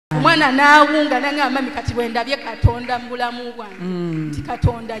omwana naawunga nangamba kati bwe ndabye Katonda mu bulamu bwange nti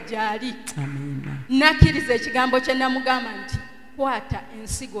Katonda gyali. Nakkiriza ekigambo kye namugamba nti kwata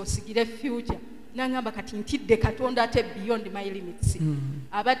ensigo osigire future. Nangamba kati ntidde Katonda ate beyond my limits.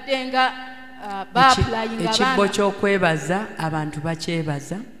 Abadde nga baapulayinga abaana. Ekibbo ky'okwebaza abantu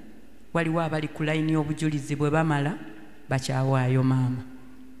bakyebaza. Waliwo abali ku layini y'obujulizi bwe bamala bakyawaayo maama.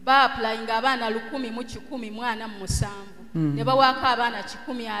 Baapulayinga abaana 1,147 ne bawaako abaana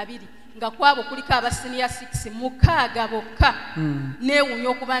 120 nga kwabo kuliko aba senior 6 mukaaga bokka. Neewunya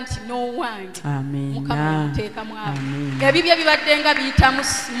okuba nti n'owange Mukama yamuteekamu abo. Ebibyo bibadde nga biyitamu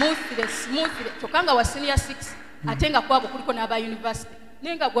smoothly kyokka nga wa senior 6 ate nga kwabo kuliko n'aba university.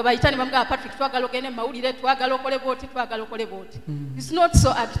 Nenga gwe bayita ne bamugamba Patrick twagala ogende mu mawulire twagala okole bwoti twagala okole bwoti. He's not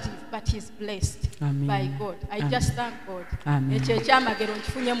so active but he's blessed by God. I just thank God. Ekyo ekyamagero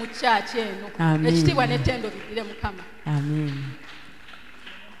nkifunye mu church eno. Ekitiibwa n'ettendo bidire Mukama. Amen.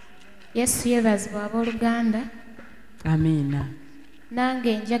 Yesu yeebazibwa abooluganda. Amiina.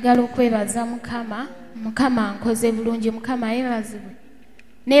 Nange njagala okwebaza Mukama. Mukama nkoze bulungi. Mukama yeebazibwe.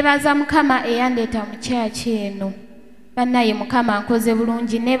 Neebaza Mukama eyandeeta mu church eno. Bannaye Mukama nkoze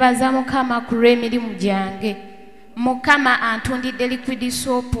bulungi. Neebaza Mukama ku lw'emirimu gyange. Mukama antundidde liquid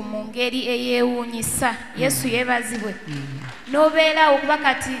soap mu ngeri eyeewuunyisa. Yesu yeebazibwe. Nobeerawo kuba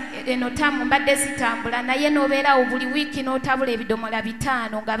kati eno tamu mbadde sitambula naye nobeerawo buli wiiki n'otabula ebidomola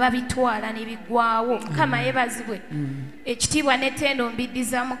 5 nga babitwala ne biggwawo. Mukama yeebazibwe. Ekitiibwa n'ettendo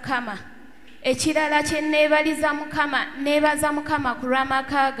mbiddiza Mukama. Ekirala kye neebaliza Mukama, neebaza Mukama ku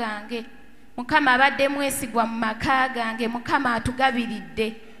lw'amaka gange. Mukama abadde mwesigwa mu maka gange. Mukama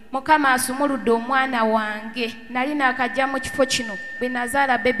atugabiridde. Mukama asumuludde omwana wange. Nali naakajja mu kifo kino bwe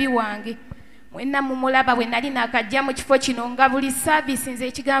nazaala bebi wange. Mwenna mumulaba bwe nali naakajja mu kifo kino nga buli saavisi nze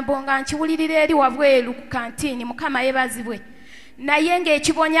ekigambo nga nkiwulirira eri wabweru ku kantiini. Mukama yeebazibwe. Naye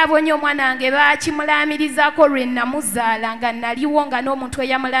ng'ekibonyabonya omwana wange baakimulaamirizaako lwe namuzaala nga naliwo nga n'omuntu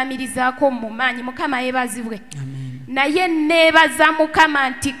eyamulaamirizaako mu maanyi. Mukama yeebazibwe. Naye neebaza Mukama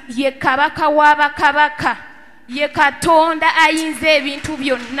nti ye kabaka w'abakabaka, ye Katonda ayinza ebintu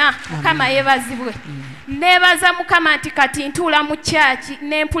byonna. Mukama yeebazibwe. Neebaza Mukama nti kati ntuula mu kyaki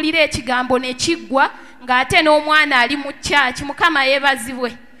nempulira ekigambo ne kiggwa ng'ate n'omwana ali mu kyaki. Mukama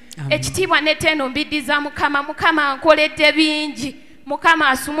yeebazibwe. Ekitiibwa n'ettendo mbiddiza Mukama. Mukama ankoledde bingi. Mukama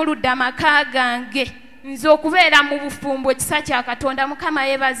asumuludde amaka gange. Nze okubeera mu bufumbo kisa kya Katonda. Mukama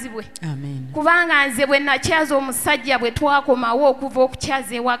yeebazibwe. Kubanga nze bwe nakyaza omusajja bwe twakomawo okuva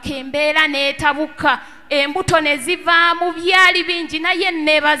okukyaza ewaka embeera n'etabuka embuto ne zivaamu byali bingi naye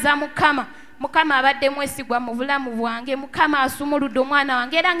neebaza Mukama. Mukama abadde mwesigwa mu bulamu bwange. Mukama asumuludde omwana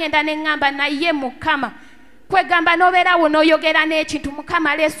wange era ngenda ne ŋŋamba naye Mukama kwegamba n'obeerawo n'oyogera n'ekintu.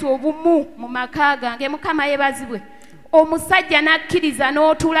 Mukama aleese obumu mu maka gange. Mukama yeebazibwe. Omusajja n'akkiriza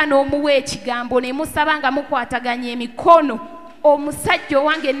n'otuula n'omuwa ekigambo ne musaba nga mukwataganya emikono. Omusajja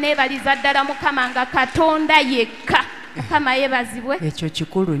owange neebaliza ddala Mukama nga Katonda yekka. Mukama yeebazibwe. Ekyo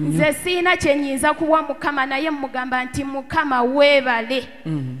kikulu nnyo. Nze siina kye nnyinza kuwa Mukama naye mugamba nti Mukama weebale.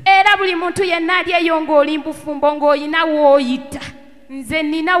 Era buli muntu yenna ali eyo ng'oli mbufumbo ng'olina w'oyita. Nze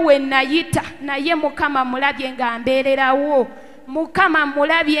nina we nayita naye Mukama mulabye nga mbeererawo. Mukama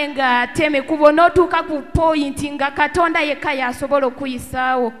mulabye nga ateme kubo n'otuuka ku pointi nga Katonda yekka yasobola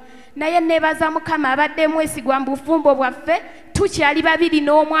okuyisaawo. Naye neebaza Mukama abadde mwesigwa mu bufumbo bwaffe. Tukyali babiri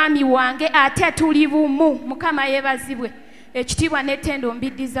n'omwami wange ate tuli bumu. Mukama yeebazibwe. Ekitiibwa n'ettendo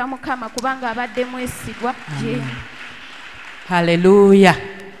mbiddiza Mukama kubanga abadde mwesigwa. Haleluya.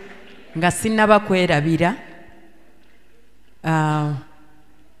 Nga sinnaba kwerabira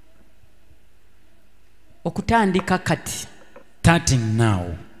okutandika kati. Starting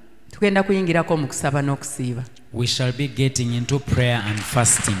now, tugenda kuyingirako mu kusaba n'okusiiba. We shall be getting into prayer and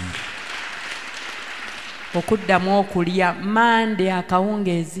fasting. Okuddamu okulya Monday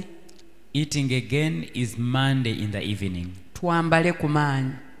akawungeezi. Eating again is Monday in the evening. Twambale ku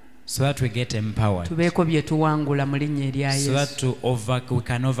maanyi. So that we get empowered. Tubeeko bye tuwangula mu linnya erya Yesu. So that we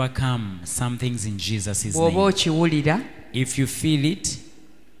can overcome some things in Jesus' name. Bw'oba okiwulira. If you feel it,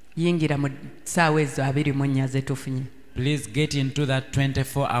 yingira mu ssaawa ezo 24 ze tufunye. Please get into that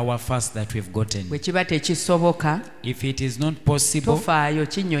 24-hour fast that we've gotten. Bwe kiba tekisoboka. If it is not possible, tofaayo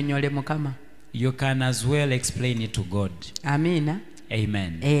kinnyonnyole Mukama. You can as well explain it to God. Amina.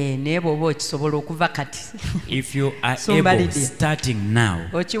 Amen. Naye bw'oba okisobola okuva kati. If you are able, starting now.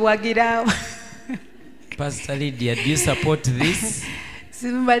 Okiwagirawo. Pastor Lydia, do you support this?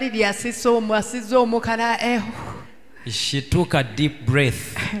 Simba Lydia asizza omukala. She took a deep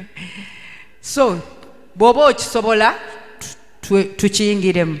breath. So, bw'oba okisobola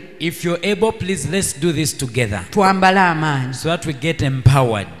tukiyingiremu. If you're able, please let's do this together Twambale amaanyi. so that we get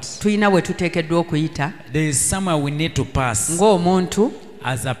empowered. Tulina we tuteekeddwa okuyita There is somewhere we need to pass ng'omuntu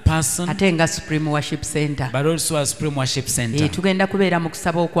as a person, ate nga Supreme Worship Center. but also as Supreme Worship Center. Tugenda kubeera mu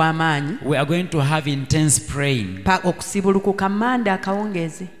kusaba okw'amaanyi We are going to have intense praying okusibulukuka Mande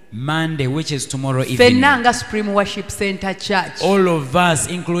akawungeezi. Monday, which is tomorrow evening. Ffenna nga Supreme Worship Center Church. All of us,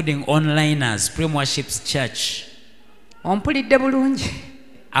 including onliners, Supreme Worship Church. Ompulidde bulungi?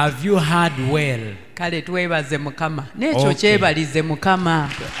 Have you heard well? Kale twebaze Mukama. N'ekyo Okay. kyebalize Mukama.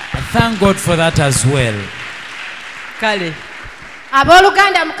 Thank God for that as well. Kale.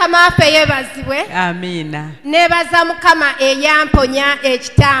 Abooluganda Mukama waffe yeebazibwe. Amiina. Neebaza Mukama eyamponya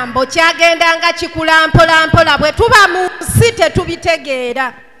ekitambo kyagendanga kikula mpola mpola bwe tuba mu nsi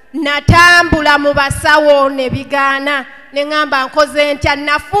tetubitegeera. Natambula mu basawo ne bigaana ne ŋŋamba nkoze ntya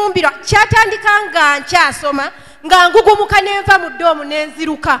nafumbirwa kyatandika nga nkyasoma nga ngugumuka nenva mu ddoomu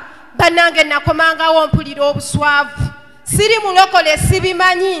n'enziruka bannange nakomangawo mpulira obuswavu siri mulokole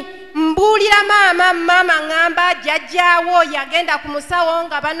sibimanyi mbuulira maama ŋŋamba jjajjaawo yagenda ku musawo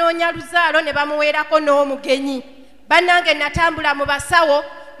nga banoonya luzaalo ne bamuweerako n'omugenyi bannange natambula mu basawo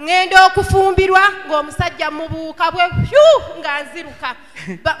ngenda okufumbirwa ng'omusajja mubuuka bwe nga nziruka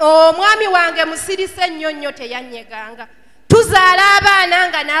omwami wange musirise nnyo nnyo teyanyeganga tuzaala abaana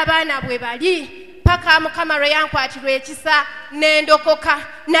nga n'abaana bwe bali paka Mukama lwe yankwatirwa ekisa n'endokoka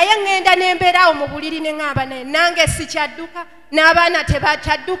naye ngenda n'embeeraawo mu buliri ne ŋŋamba naye nange sikyadduka n'abaana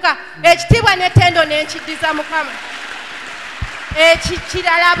tebakyadduka ekitiibwa n'ettendo n'enkiddiza Mukama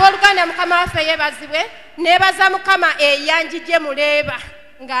ekirala abooluganda Mukama waffe yeebazibwe neebaza Mukama eyanjigye muleeba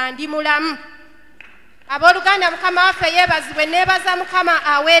nga ndi mulamu abooluganda Mukama waffe yeebazibwe neebaza Mukama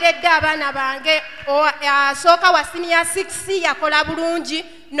aweeredde abaana bange asooka wa senior 6 yakola bulungi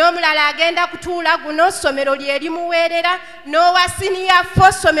n'omulala agenda kutuula guno ssomero lye limuweerera n'owa senior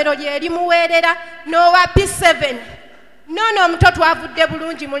 4 ssomero lye limuweerera n'owa P7 noono omuto twavudde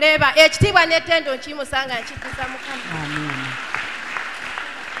bulungi muleeba ekitiibwa n'ettendo nkimusanga nkiddiza Mukama. Amiina.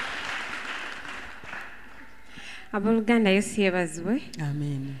 Abooluganda Yesu yeebazibwe.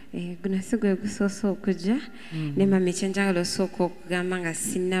 Amiina. Guno si gwe gusoose okujja ne mami kyenjagala osooka okugamba nga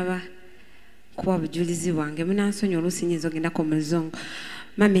sinnaba kuwa bujulizi bwange munansonyi oluusi nyinza ogendako mu luzungu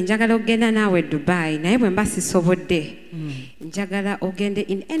mami njagala okgenda naawe Dubai naye bwe mba sisobodde njagala ogende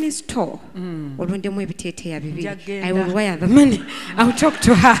in any store olondemu ebiteeteeya bibiri. I will wire the money. I will talk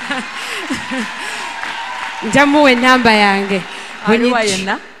to her. Njamuwa ennamba yange. Aliwa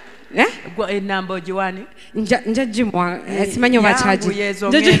yenna? Ennamba ogiwani? Nja jimwa simanyi oba kyaji. Yangu yezo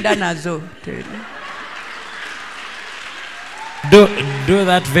ngenda nazo. Do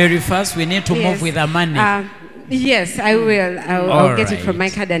that very fast. We need to move with the money. Yes, I will. I'll get it from my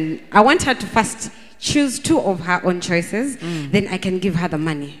card, and I want her to first choose 2 of her own choices. Then I can give her the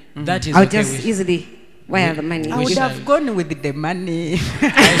money. That is I'll okay. just easily wire the money. I would have gone with the money.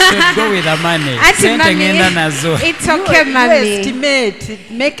 I should go with the money. Auntie, mommy, it's okay, mommy.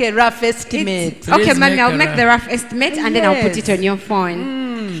 Estimate. Make a rough estimate. Okay, mommy, I'll make the rough estimate and then I'll put it on your phone.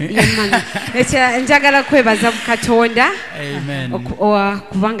 Njagala kwebaza Katonda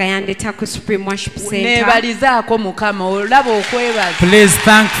kubanga yandeeta ku Supreme Worship Center. Neebalizaako Mukama olaba okwebaza. Please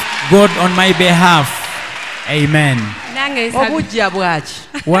thank God on my behalf. Amen. Obujja bwaki?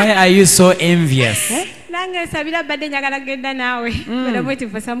 Why are you so envious? Nange nsabira badde njagala genda naawe. But I'm waiting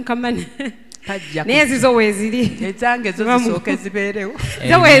for some command. Naye zizo weeziri. Ezange zo zisooke zibeerewo.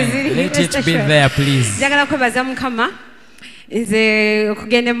 Let it be there, please. Njagala kwebaza Mukama. Nze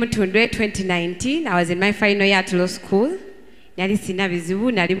okugenda Mutundwe 2019. I was in my final year at law school. Nali sina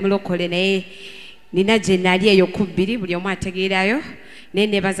bizibu, nali mulokole naye nina gye nali eyo ku bbiri buli omu ategeerayo. Naye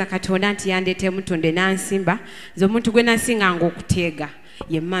neebaza Katonda nti yandeete Mutundwe n'ansimba. Nze omuntu gwe nasinganga okuteega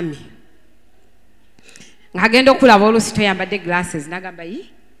ye mami. Ng'agenda okulaba oluusi toyambadde glasses n'agamba yi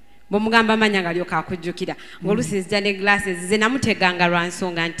bw'omugamba amanya ng'alyoka akujjukira. Ng'oluusi nzija ne glasses ze namuteeganga lwa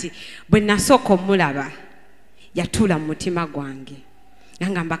nsonga nti bwe nasooka omulaba yatuula mu mutima gwange.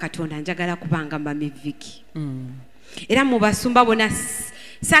 Ngamba Katonda njagala kubanga mami Vicky. Era mu basumba bona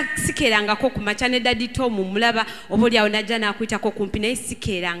sikerangako ku macha ne Daddy Tom mulaba obuli awo najja n'akuyitako kumpi naye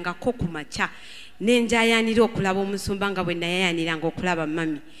sikerangako ku macha. Nenjayanira okulaba omusumba nga bwe nayayaniranga okulaba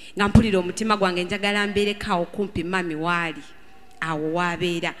mami. Nga mpulira omutima gwange njagala mbeerekawo kumpi mami waali awo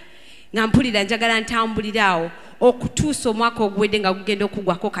waabeera. Nga mpulira njagala ntambulira awo okutuusa omwaka oguwedde nga gugenda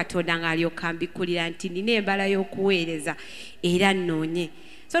okugwako Katonda ng'alyoka mbikkulira nti nina embala y'okuweereza era nnoonye.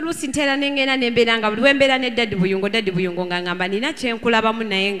 So luusi nteera n'engenda n'embeera nga buli wembeera ne Daddy Buyungo nga ngamba nina kyenkulabamu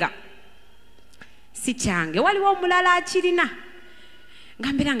naye nga si kyange waliwo omulala akirina.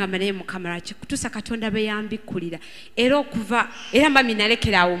 ngambira ngamba naye Mukama lwaki kutuusa Katonda be yambikulira era okuva era mami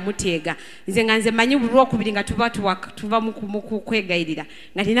nalekera awo muteega nze nga nze manyi buli lwokubiri nga tuva mu kwegayirira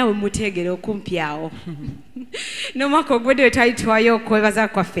nga ninawe muteegera okumpi awo n'omwaka ogwedde we twali tuwayo okwebaza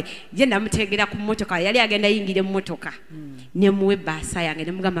kwaffe ye namuteegera ku mmotoka yali agenda yingire mu mmotoka ne muwe baasa yange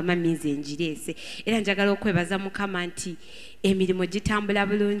ne mugamba mami nze njireese era njagala okwebaza Mukama nti emirimu gitambula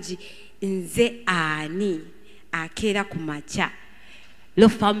bulungi nze ani akeera ku makya lo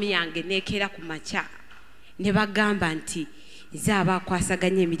fami yange nekeera ku makya ne bagamba nti nze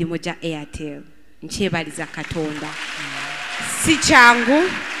abakwasaganya emirimu gya Airtel nkyebaliza Katonda si kyangu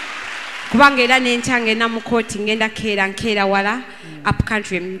kubanga era n'enkya ngenda mu kooti ngenda nkeera wala up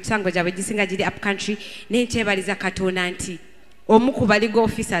country emisango gyabwe gisinga giri up country nenkyebaliza Katonda nti omu ku baligo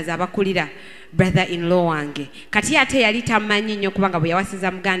officers abakulira brother-in-law wange kati ate yali tamanyi nnyo kubanga bwe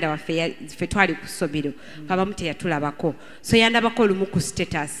yawasiza muganda waffe ffe twali ku ssomero abamu teyatulabako so yandabako olumu ku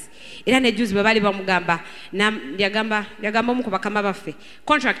status era ne juzi bwe bali bamugamba yagamba omu ku bakama baffe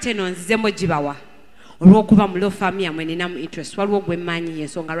contract eno nzizemu gibawa olw'okuba mu law firm yamwe ninamu interest waliwo gwe mmanyi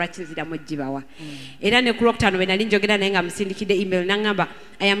y'ensonga lwaki nziramu gibawa era ne ku lwokutaano bwe nali njogera naye nga musindikidde email nangamba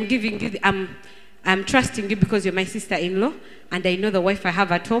I'm trusting you because you're my sister-in-law and I know the wife I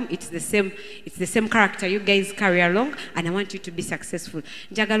have at home. It's the same character you guys carry along and I want you to be successful.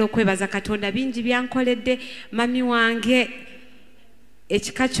 Njagala okwebaza Katonda bingi byankoledde mami wange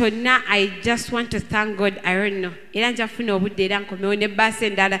ekika kyonna. I just want to thank God. I don't know. Era njafuna obudde era nkomewo ne baasa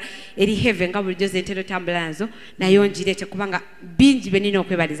endala eri heaven nga bulijjo ze ntera otambula nazo nayo ngireete kubanga bingi bye nina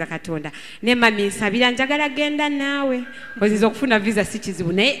okwebaliza Katonda. Ne mami nsabira njagala genda naawe oziza okufuna visa si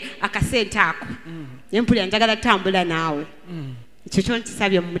kizibu naye akasente ako nempulira njagala tambula naawe ekyo kyo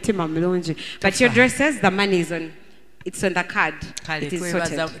nkisabye mu mutima mulungi. But your dresses, the money is on. It's on the card. It is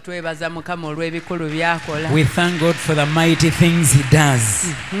sorted. Twebaza Mukama olw'ebikulu byakola. We thank God for the mighty things He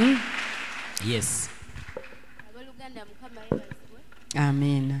does. Yes. Abaluganda Mukama yebazibwe.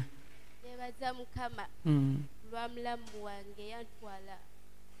 Amina. Yebaza Mukama. Lwa mulamu wange yantwala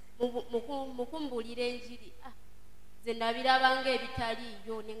mukumbulira enjiri. Ze nabirabanga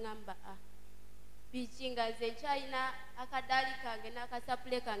ebitaliyo ne ngamba bichinga ze China akadali kange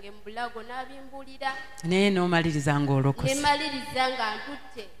n'akasapule kange mu bulago n'abimbulira naye n'omaliriza ng'olokose. Nemaliriza nga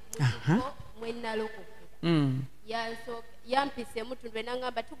ntutte mwe nalokokera. Yampise mutundwe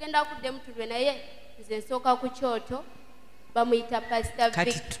n'angamba tugenda kudde mutundwe naye nze nsooka ku kyoto bamuyita Pastor Vic.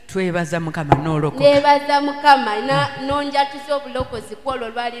 Kati twebaza Mukama n'olokoka. Nebaza Mukama n'onjatuza obulokozi kwolwo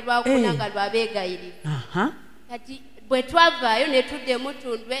lwali lwakuna nga lwabeegayirira. Kati bwe twavaayo ne tudde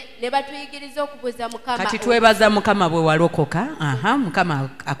mutundwe ne batuyigiriza okubuuza Mukama. Kati twebaza Mukama bwe walokoka. Mukama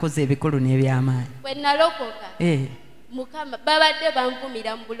akoze ebikulu n'ebyamaanyi. Bwe nalokoka Mukama babadde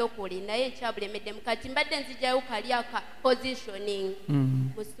banvumira mu bulokole naye ekyabulemedde kati mbadde nzijayo kali aka positioning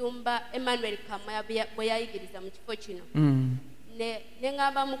Musumba Emmanuel Kamaya bwe yayigiriza mu kifo kino ne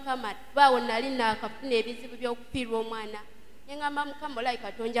ngamba Mukama baawo nali nakafuna ebizibu by'okufiirwa omwana ne ngamba Mukama olayi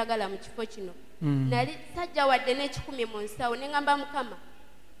katonjagala mu kifo kino nali sajja wadde n'ekikumi mu nsawo ne ngamba Mukama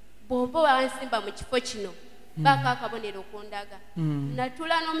bw'oba wansimba mu kifo kino baako akabonero kondaga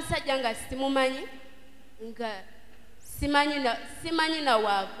natula n'omusajja nga simumanyi nga simanyi na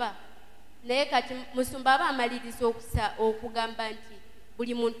waava naye kati Musumba aba amaliriza okugamba nti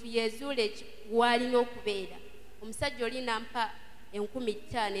buli muntu yezuule waalina okubeera. Omusajja oli nampa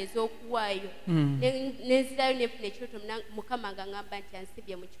 15,000 ez'okuwaayo nenzirayo nefuna ekyoto Mukama nga ngamba nti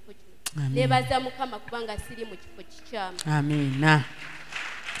ansibye mu kifo kino. Nebaza Mukama kubanga siri mu kifo kikyamu. Amina.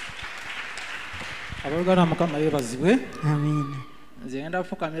 Abaluganda Mukama yebazibwe. Amina. Nze ngenda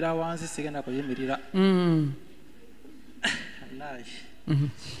kufukamira wansi sigenda kuyimirira.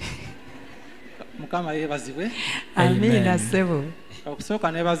 Mukama yebazibwe. Amina sebo.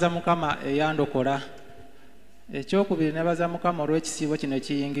 Okusooka nebaza Mukama eyandokola. Ekyokubiri nebaza Mukama olw'ekisiibo kino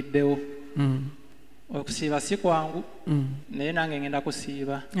ekiyingiddewo. Okusiiba si kwangu naye nange ngenda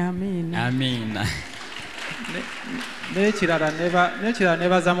kusiiba. Amina. Amina. N'ekirala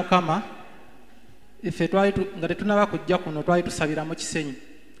nebaza Mukama ife twali nga tetunaba kujja kuno twali tusabira mu Kisenyi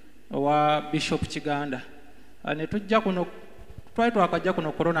owa Bishop Kiganda ne tujja kuno twali twakajja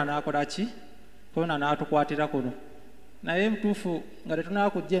kuno korona n'akola ki korona n'atukwatira kuno naye mutuufu nga tetunaba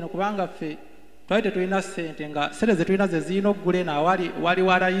kujja eno kubanga ffe twali tetulina ssente nga sente ze tulina ze zirina okugula eno wali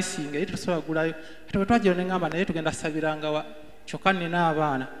wa layisi nga tetusobola kugulayo ate bwe twajjiro ne ngamba naye tugenda sabiranga kyokka nina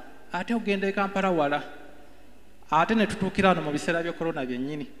abaana ate ogenda e Kampala wala ate ne tutuukira wano mu biseera bya korona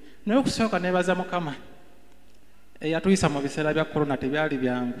byennyini. Naye okusooka nebaza Mukama eyatuyisa mu biseera bya korona tebyali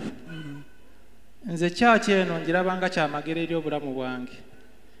byangu. Nze kyaki eno ngirabanga kyamagero eri obulamu bwange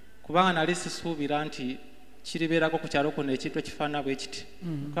kubanga nali sisuubira nti kiribeerako ku kyalo kuno ekintu ekifaanana bwe kiti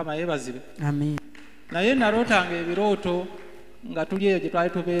mukama yeebazibwe Amen. naye nalootanga ebirooto nga tuli eyo gye twali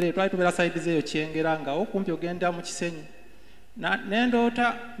tubeera saidi zeeyo kyengera nga okumpi ogenda mu kisenyi nendoota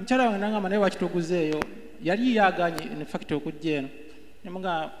mukyala wange nangamba naye wakituguzeeyo yali yaaganye infacti okujja eno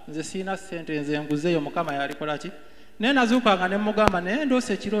nemuga nze siina ssente nze nguzeeyo mukama yalikola ki naye nazuukanga ne mugamba naye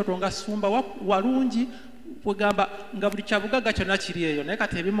ndoosa ekirooto nga sumba walungi wegamba nga buli kyabugagga kyonna kiri eyo naye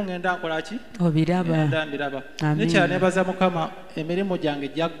kati ebimu ngenda nkola ki obiraba mbiraba nekyala nebaza mukama emirimu gyange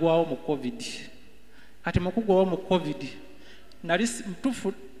gyaggwawo mu covid kati mukuggwawo mu covid nali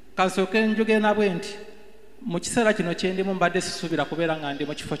mutuufu kasooke njogere nabwe nti mu kiseera kino kyendimu mbadde sisuubira kubeera nga ndi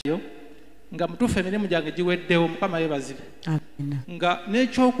mu kifo kyo nga mutuufu emirimu gyange giweddewo mukama yeebazibe nga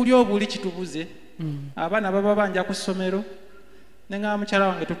n'ekyokulya obuli kitubuze abaana baba banja ku ssomero neŋŋamba mukyala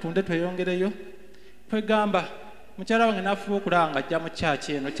wange tutunde tweyongereyo kwegamba mukyala wange nafuba okulaba nga ajja mu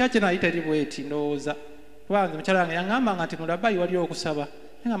kyaki eno kyaki eno ayita eri bweti ndowooza kubanze mukyala wange yaŋŋambanga nti mulabayi waliwo okusaba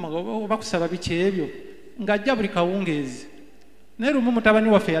neŋŋamba oba kusaba biki ebyo ng'ajja buli kawungeezi naye lumu mutabani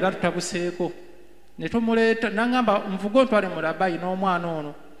waffe yali atutabuseeko ne tumuleeta naŋŋamba nvuga ontwale mulabayi n'omwana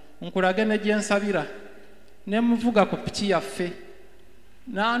ono nkulage ne gye nsabira ne muvuga ku piki yaffe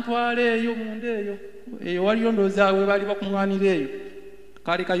n'antwala eyo munda eyo waliyo ndowooza we baali bakuŋŋwanira eyo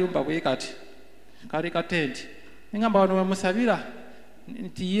kaali kayumba bwe kati kaali katenti neŋŋamba wano we musabira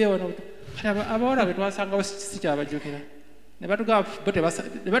nti ye wano abawala be twasangawo sikyabajjukira ne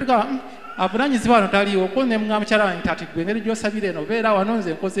batugamba avunanyizibwa wano taliiwo ko ne muŋŋamba mukyala wange ati gwe engeri gy'osabira eno beera wano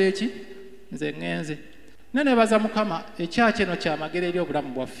nze nkoze eki nze ŋŋenze naye nebaza mukama ekyaki eno kyamagero eri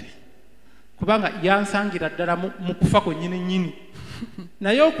obulamu bwaffe kubanga yansangira ddala mu kufa kwennyini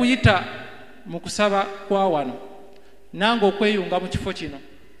naye okuyita mu kusaba kwa wano nange okweyunga mu kifo kino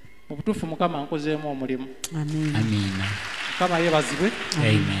mu butuufu mukama nkozeemu omulimu Amiina. mukama yeebazibwe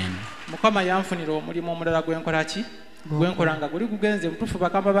Amen. mukama yanfunira omulimu omulala gwenkola ki gwenkola nga guli gugenze mutuufu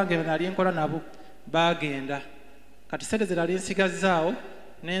bakamba bange nali nkola nabo bagenda kati sente ze nali nsigazaawo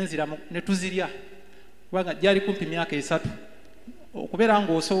nenzira ne tuzirya kubanga gyali kumpi myaka 3 okubeera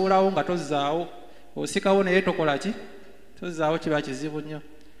ng'osowolawo nga tozaawo osikawo naye tokola ki tozaawo kiba kizibu nnyo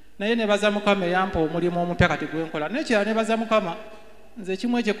naye nebaza mukama eyampa omulimu omupya kati gwenkola nekirala nebaza mukama nze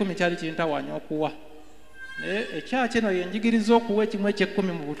ekimu eky'ekkumi kyali kintawaanya okuwa naye ekyaki eno yenjigiriza okuwa ekimu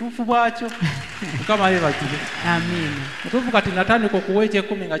eky'ekkumi mu butuufu bwakyo mukama yeebazibwe Amiina. mutuufu kati natandika okuwa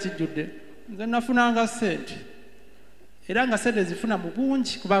eky'ekkumi nga kijjudde nze nafunanga ssente era nga sente zifuna mu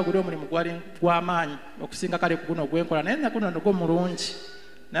bungi kubanga guli omulimu gwali gw'amaanyi okusinga kale ku guno gwenkola naye naguno nigwo mulungi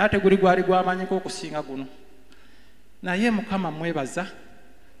naye ate guli gwali gw'amaanyiko okusinga guno naye mukama mwebaza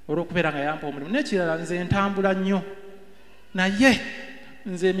olw'okubeera nga yampa omulimu n'ekirala nze ntambula nnyo naye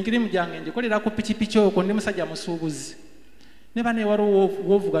nze emikirimu gyange ngikolera ku pikipiki okwo ndi musajja musuubuzi ne bane waliwo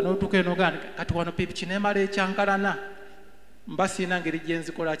wovuga n'otuuka eno gandi kati wano pikipiki nemala ekyankalana mba siina ngeri gye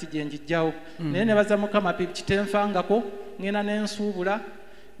nzikola ki gye njijjawo naye ne baza mukama pikipiki tenfangako ngenda n'ensuubula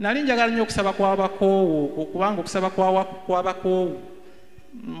nali njagala nnyo okusaba kw'abakoowu kubanga okusaba kw'abakoowu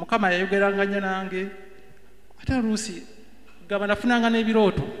mukama yayogeranga nnyo nange ate oluusi gamba nafunanga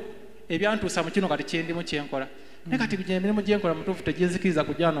n'ebirooto ebyantuusa mu kino kati kyendimu kyenkola naye kati emirimu gyenkola mutuufu tegyenzikiriza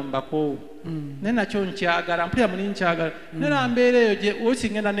kujja wano mu bakoowu naye nakyo nkyagala mpulira muli nkyagala naye nambeera eyo oluusi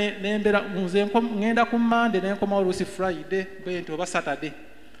ngenda nembeera nze ngenda ku Monday nenkomawo oluusi Friday bwenti oba Saturday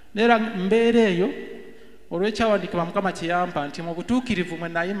neera mbeera eyo olw'ekyawandiikibwa mukama kyeyampa nti mu butuukirivu mwe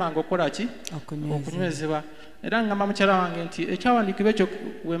nayimanga okukola ki okunywezebwa era ngamba mukyala wange nti ekyawandiikibwa ekyo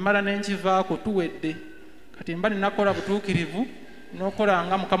wemmala nenkivaako tuwedde kati mba ninakola butuukirivu n'okola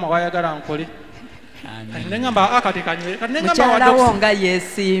nga mukama wayagala nkole mukyalawo nga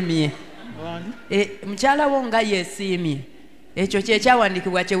yeesiimye mukyalawo nga yeesiimye ekyo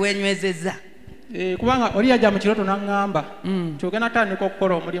kyekyawandiikibwa kyeweenywezezza kubanga oli yajja mu kirooto n'aŋŋamba nti ogenda tandika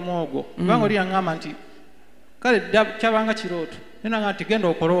okukola omulimu ogwo kubanga oli yaŋŋamba nti kale dda kyabanga kirooto naye nti genda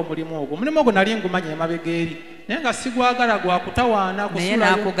okole omulimu ogwo omulimu ogwo nali ngumanya emabega eri naye nga sigwagala gwakutawaana naye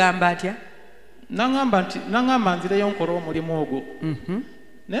n'akugamba atya naŋŋamba nzireyo nkole omulimu ogwo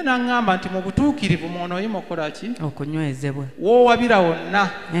naye naŋŋamba nti mu butuukirivu mwono oyima okukola ki okunywezebwa woowabira wonna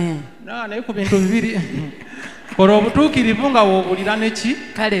naye ku bintu bibiri kola obutuukirivu nga woobulira neki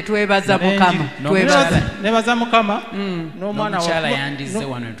kale twebaza mukama nebaza mukama n'omukyala yandize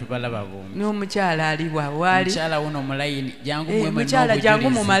wano netubalaba bombi n'omukyala ali waali mukyala wuno omulayini jangu mukyala jangu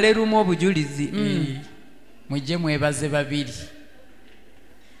mumale lumu obujulizi mujje mwebaze babiri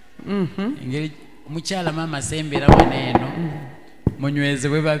engeri mukyala maama sembera wano eno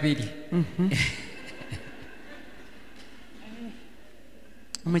munywezebwe babiri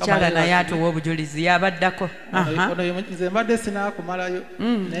omukyala naye atuwa obujulizi yabaddako nze mbadde sinaakumalayo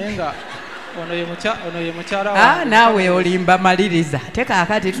naye nga ono ye mukyala wange. Naawe olimba maliriza ate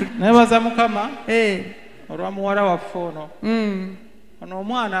kaakati nebaza Mukama olwa muwala waffe ono. Ono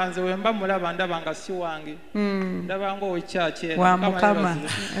omwana nze wemba mulaba ndaba nga si wange, ndaba ng'ow'ekyaki eno wa Mukama.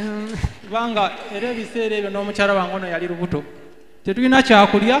 Kubanga era ebiseera ebyo n'omukyala wange ono yali lubuto, tetulina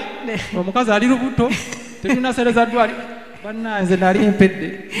kyakulya, omukazi ali lubuto, tetulina sereza ddwali. Bannanze nali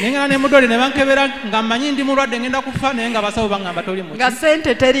mpedde nengana ne mudoli ne bankebera nga mmanyi ndi mulwadde ngenda kufa naye nga basawo bangamba toli muki nga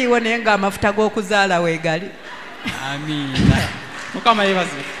sente teriiwo naye nga amafuta g'okuzaala weegali. Amiina. Mukama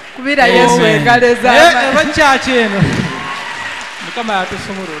yebaze. Kubira Yesu engaleza. Ekyaki eno Mukama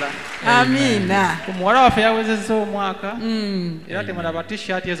yatusumulula. Amiina. Omuwala waffe yawezezza omwaka era temulaba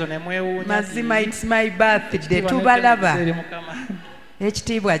t-shirt ezo ne mwewuunya. Mazima it's my birthday tubalaba.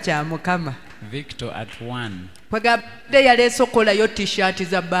 Ekitiibwa kya Mukama. Victor at 1. Pwegabadde yaleese okolayo t-shirt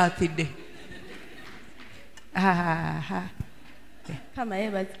za birthday. Kama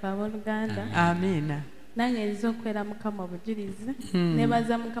yebazibwa abooluganda. Amiina. Nange nziza okubeera Mukama obujulizi.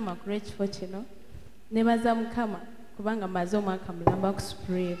 Nebaza Mukama ku lw'ekifo kino. Nebaza Mukama kubanga maze omwaka mulamba ku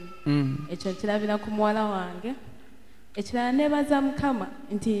Supreme. Ekyo nkirabira ku muwala wange. Ekirala nebaza Mukama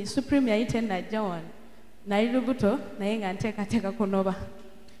nti Supreme yali tennajja wano. Nali lubuto naye nga nteekateeka kunoba.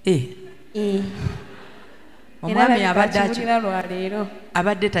 Omwami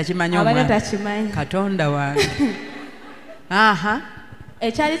abadde takimanyi omwami. Katonda wange.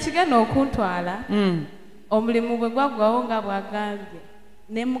 Ekyali kigenda okuntwala omulimu bwe gwaggwawo nga bwagambye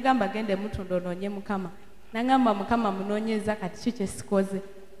ne mugamba gende mutunda onoonye Mukama. Nangamba Mukama munoonyeza kati ki kye sikoze.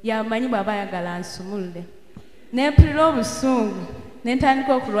 Yamanyi bw'aba ayagala nsumulule. Ne mpulira obusungu ne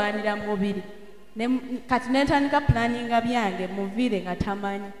ntandika okulwanira mu mubiri. Kati ne ntandika pulaninga byange muviire nga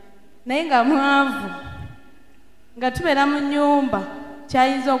tamanyi. Naye nga mwavu nga tubeera mu nnyumba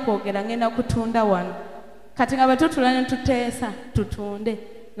kyayinza okwogera ngenda kutunda wano. Kati nga bwe tutula ne tuteesa tutunde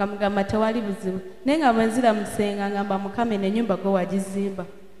nga mugamba tewali buzibu. Naye nga bwe nzira musenga ngamba Mukama eno ennyumba gwe wagizimba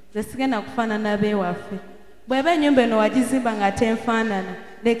nze sigenda kufaanana beewaffe. Bw'eba ennyumba eno wagizimba nga tenfaanana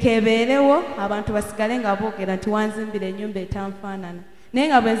leka ebeerewo abantu basigale nga boogera nti wanzimbira ennyumba etanfaanana. Naye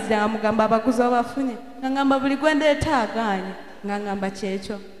nga bwe nzira nga mugamba abaguzi obafunye nga ngamba buli gwe ndeeta agaanye nga ngamba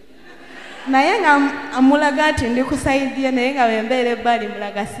kyekyo. Naye nga amulaga nti ndi kusaidye naye nga bembeera ebbali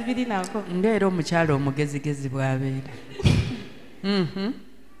mulaga sibiri nako. Ngaera omukyala omugezigezi bw'abeera.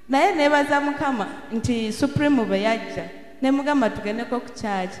 Naye nebaza Mukama nti Supreme bwe yajja ne mugamba tugendeko ku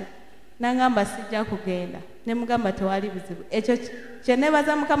kyaki. Nangamba sijja kugenda. Ne mugamba tewali buzibu. Ekyo kye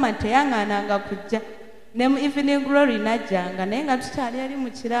nebaza Mukama nti teyaŋŋaananga kujja. Ne mu evening glory najjanga naye nga tukyali eri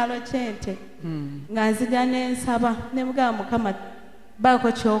mu kiraalo ky'ente. Nga nzija n'ensaba ne mugamba Mukama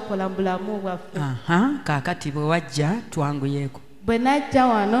baako kyokola mu bulamu bwaffe. Kaakati bwe wajja twanguyeeko. Bwe najja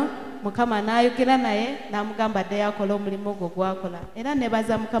wano Mukama n'ayogera naye n'amugamba addeyo akola omulimu gwo gwakola. Era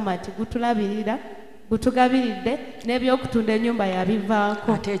nebaza Mukama nti gutulabirira gutugabiridde n'ebyokutunda ennyumba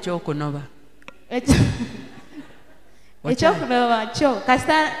yabivaako. Ate ekyokunoba. Ekyokunoba kyo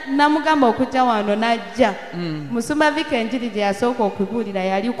kasita namugamba okujja wano najja. Musumba Vika enjiri gye yasooka okubuulira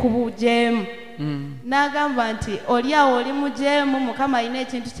yali ku bujeemu. N'agamba nti oli awo oli mujeemu Mukama alina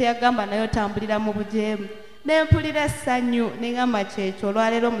ekintu kye yagamba naye otambulira mu bujeemu. Ne mpulira essanyu ne ngamba kyekyo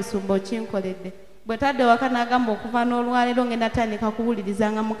olwaleero omusumba okinkoledde. Bwe tadde waka n'agamba okuva n'olwaleero ngenda tandika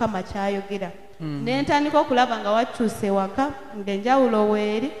kuwulirizanga Mukama kyayogera. Ne ntandika okulaba nga wakyuse waka ng'enjawulo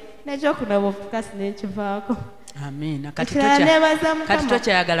weeri n'ekyokunoba ofukasi n'enkivaako. Amiina. Kati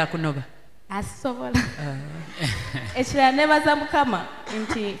tokyayagala kunoba? Asobola. Ekirala nebaza Mukama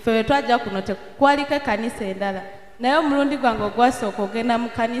nti ffe bwe twajja kuno tekwaliko ekkanisa endala naye omulundi gwange ogwasooka ogenda mu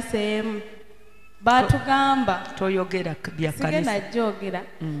kkanisa emu baatugamba toyogera bya kkanisa sigenda jjoogera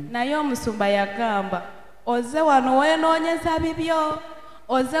naye omusumba yagamba oze wano weenoonyeza bibyo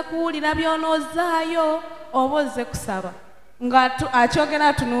oze kuwulira by'onoozaayo oba oze kusaba nga akyogera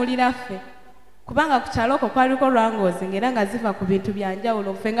atunuulira ffe kubanga ku kyalo okwo kwaliko lwangoozi ng'era nga ziva ku bintu bya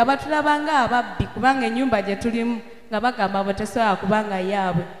njawulo ffe nga batulaba ng'ababbi kubanga ennyumba gye tulimu nga bagamba bo tesobola kubanga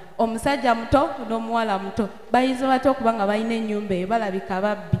yaabwe omusajja muto n'omuwala muto bayinza batya okuba nga balina ennyumba eyo balabika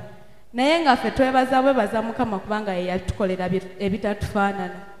babbi naye nga ffe twebaza Mukama kubanga ye yatukolera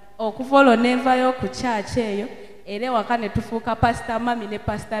ebitatufaanana okuva olwo nenvayo ku kyaki eyo era ewaka ne tufuuka pasita mami ne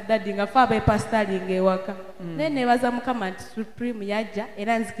pasita daddi nga fe abeepasitalinga ewaka naye nebaza Mukama nti Supreme yajja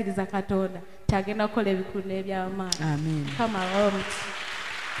era nzikiriza Katonda agenda kukola ebikulu n'ebyamaanyi. Mukama abamuti.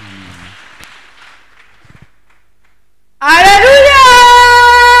 Haleluya!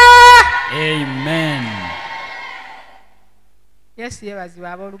 Amen. Yesu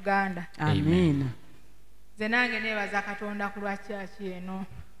yebazibwa abooluganda. Amiina. Nze nange neebaza Katonda ku lwa kyaki eno.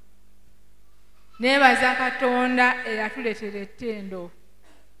 Neebaza Katonda eyatuleetera ettendo.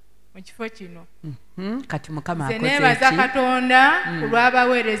 mu kifo kino. Kati Mukama Nze akoze neebaza ki? Katonda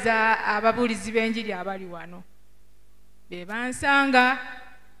olw'abaweereza ababuulizi b'enjiri abali wano. Be bansanga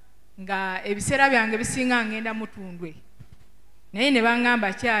nga ebiseera byange bisinga ngenda Mutundwe. Naye ne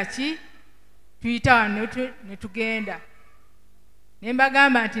baŋŋamba kyaki tuyita wano ne tugenda. Ne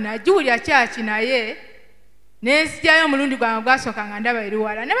mbagamba nti nagiwulira kyaki naye nenzijjayo omulundi gwange gwasooka nga ndaba eri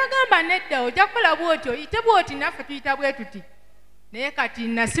wala. Ne bagamba nedda ojja kukola bw'oti oyite bw'oti naffe tuyita bwe tuti. Naye kati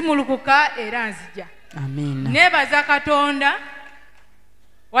nasimulukuka era nzija. Amiina. Neebaza Katonda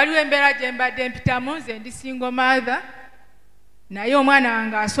waliwo embeera gye mbadde mpitamu nze ndi single mother naye omwana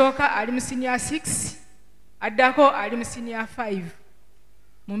wange asooka ali mu senior 6 addako ali mu senior 5.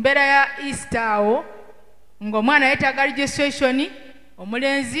 Mu mbeera ya Easter awo ng'omwana yeetaaga registration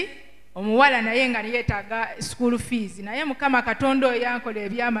omulenzi omuwala naye nga yeetaaga school fees naye Mukama Katonda oyo yankola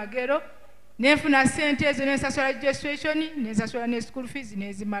ebyamagero nenfuna ssente ezo nensasula registration nensasula ne school fees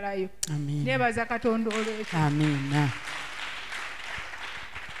nezimalayo. Neebaza Katonda olwekyo. Amiina.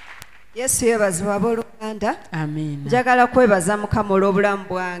 Yesu yeebazibwa abooluganda. Amiina. Njagala kwebaza Mukama olw'obulamu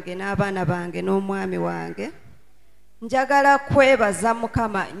bwange n'abaana bange n'omwami wange. Njagala kwebaza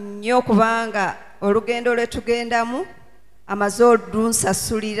Mukama nnyo kubanga olugendo lwe tugendamu amaze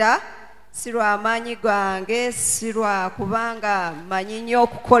olunsasulira si lwa maanyi gange si lwa kubanga manyi nnyo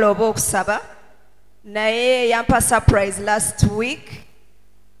okukola oba okusaba naye yampa surprise last week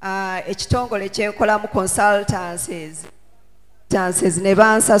ekitongole kyenkolamu consultancies ne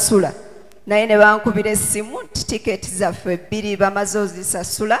bansasula naye ne bankubira essimu tiketi zaffe 2 bamaze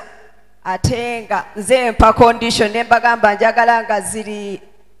ozisasula ate nga nze mpa condition ne mbagamba njagala nga ziri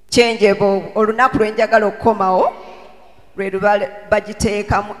changeable olunaku lwe njagala okukomawo lwe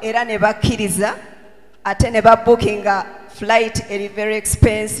bagiteekamu era ne bakkiriza ate ne babookinga flight eri very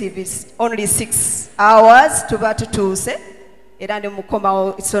expensive it's only 6 hours tuba tutuuse era ne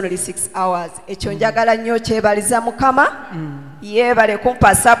mukomawo it's only 6 hours ekyo njagala nnyo kyebaliza Mukama yeebale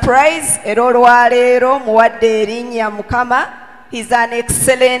kumpa surprise era olwaleero muwadde erinnya Mukama. He's an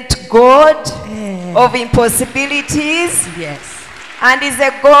excellent God of impossibilities. Yes. And he's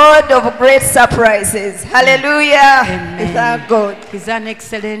a God of great surprises. Hallelujah. Amen. Thank God. He's an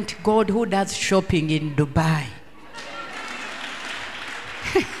excellent God who does shopping in Dubai.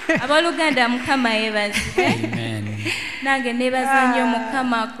 Abaluganda Mukama yeebazibwe. Amen. Nange neebaza nnyo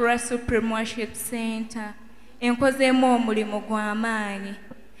Mukama Cross Supreme Worship Center enkozeemu omulimu gw'amaanyi.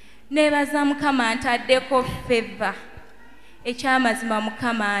 Neebaza Mukama ntaddeko favor. Ekyamazima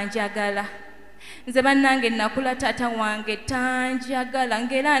Mukama njagala. Nze bannange nakula taata wange tanjagala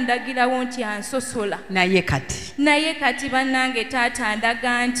ng'era ndagirawo nti ansosola. Naye kati bannange taata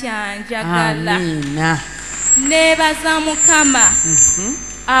ndaga nti anjagala. Amiina. Neebaza Mukama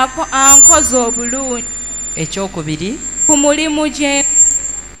ankoze obulungi. Ekyokubiri ku mulimu gye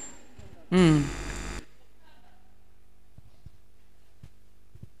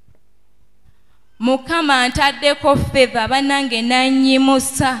Mukama ntaddeko favor bannange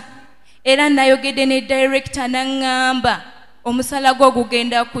nanyimusa era nayogedde ne director naŋŋamba omusala gwo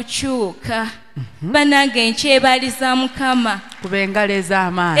gugenda kukyuka. Bannange nkyebaliza Mukama kuba engalo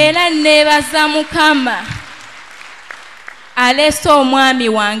ez'amaanyi era neebaza Mukama alese omwami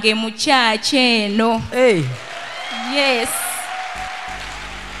wange mu kyaki eno. Yes.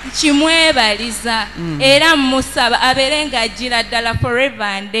 Kimwebaliza era musaba abeere ng'ajjira ddala forever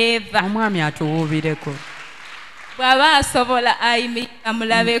and ever. Omwami atuwuubireko bw'aba asobola ayimirira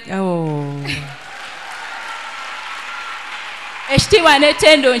mulabeko. Ekitiibwa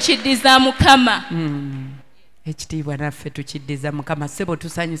n'ettendo nkiddiza Mukama. Ekitiibwa naffe tukiddiza Mukama. Ssebo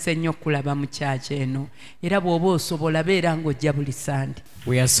tusanyuse nnyo okulaba mu kyaki eno era bw'oba osobola beera ng'ojja buli Sunday.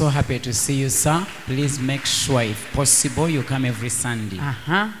 We are so happy to see you, sir. Please make sure, if possible, you come every Sunday.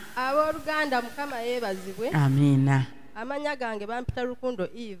 Abooluganda Mukama yeebazibwe. Amiina. Amanya gange bampita Lukundo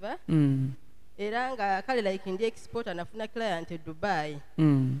Eva. Era nga kale like ndi exporter nafuna client e Dubai.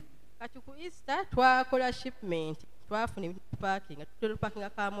 Kati ku Easter twakola shipment twafuna parking tutero parking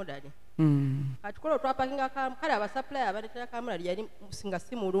ka modali. Kati kola parking ka kale aba supplier abaletera ka modali yali musinga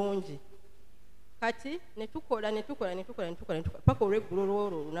si mulungi. Kati netukola paka regular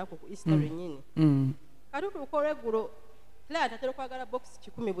rolo lunako ku Easter nyini. Kati tukola regular client atero kwagala box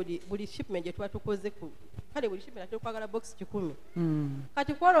 10 buli shipment je twatukoze ku kale buli shipment atero kwagala box 10.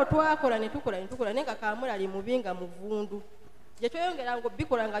 Kati kola twakola netukola nenga kamula ali mubinga muvundu je tweyongera ngo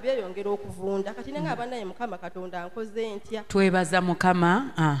bikola nga byeyongera okuvunda kati nenga abanaye Mukama Katonda ankoze ntya twebaza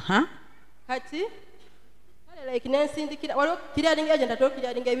Mukama. Kati kale like nensindikira walo clearing agent atero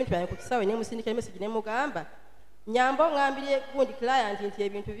clearing ebintu byange ku kisawe ne musindikira message ne mugamba nyambo ngambire gundi client nti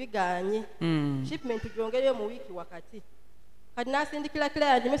ebintu biganye shipment jongere mu wiki wakati kati n'asindikira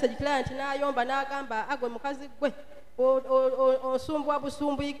client message client n'ayomba n'agamba agwe mukazi gwe osumbwa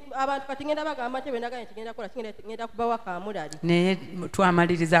busumbu abantu kati ngenda bagamba nti benaga nti ngenda kola ngenda kubawa kamulali naye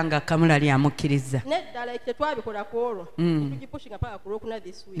twamaliriza nga kamulali amukkiriza neddala tetwabikola ku olwo tugipushinga paka ku lwokuna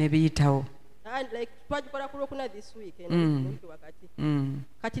this week ne biyitawo like twagikola ku lwokuna this week wakati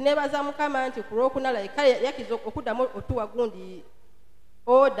kati nebaza mukama nti ku lwokuna like kale yakiza okuddamu otuwa gundi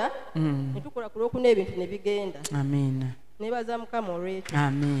order netukola ku lwokuna ebintu ne bigenda amiina nebaza mukama olwekyo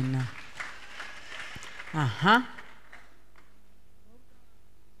amiina aha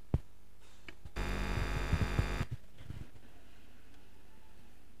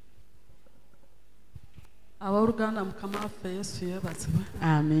Abauruganda mukama waffe Yesu yeebazibwe.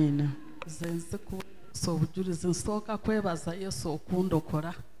 Amiina. Nze nzikusa obujulizi nsooka kwebaza Yesu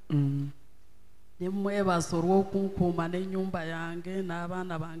okundokora. Ne mwebaza olw'okunkuuma n'ennyumba yange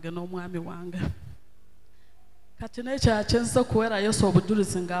n'abaana bange n'omwami wange. Kati n'ekya kye nze kuwera Yesu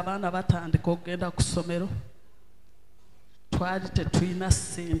obujulizi ng'abaana batandika okugenda ku ssomero. Twali tetulina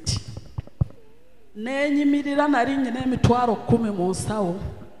ssente. Neenyimirira nali nnyina emitwalo 10 mu nsawo.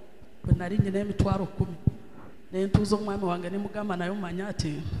 Bwe nali nnyina emitwalo 10. Nentuuza omwami wange ne mugamba naye omanya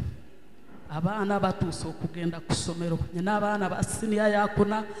ati abaana batuuse okugenda ku ssomero. Nyina abaana ba siniya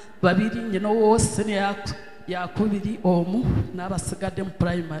yakuna 2, nyina owo siniya yakubiri omu n'abasigadde mu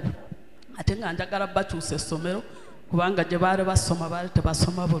primary. Ate nga njagala bakyusa essomero kubanga gye baali basoma baali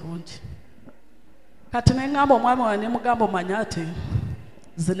tebasoma bulungi. Kati ne ngamba omwami wange ne mugamba omanya ati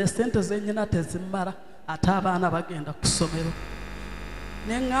zino ssente zennyina tezimmala ate abaana bagenda ku ssomero.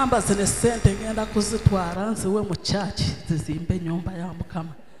 Nengamba zine ssente ngenda kuzitwala nziwe mu church zizimbe ennyumba ya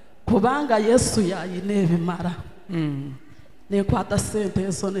Mukama kubanga Yesu yayina ebimala. Nekwata ssente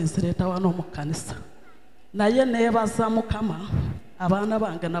ezo nezireeta wano mu kkanisa naye neebaza Mukama abaana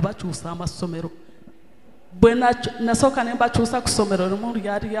bange nabakyusa amasomero. Bwe nasooka ne mbakyusa ku ssomero limu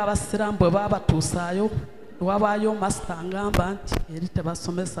lyali ly'abasiraamu bwe baabatuusaayo wabaayo masita ngamba nti eri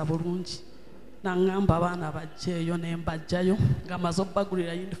tebasomesa bulungi. Nangamba abaana bajjeeyo ne mbajjayo nga maze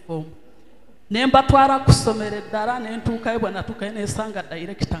obbagulira uniform. Ne mbatwala ku ssomero eddala ne ntuukayo bwe natuukayo neesanga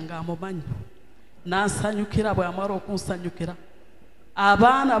dayirekita ng'amumanyi. Nansanyukira bwe amala okunsanyukira.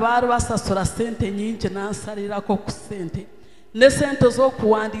 Abaana baali basasula ssente nnyingi nansalirako ku ssente. Ne ssente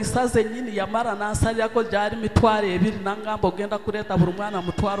z'okuwandiisa zennyini yamala nansalirako gyali 2,000 nangamba ogenda kuleeta buli mwana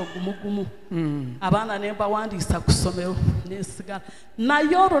mutwalo gumu. Abaana ne mbawandiisa ku ssomero nesigala.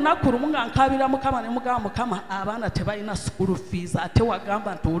 Naye olunaku lumu nga nkabira Mukama ne mugamba Mukama abaana tebalina school fees ate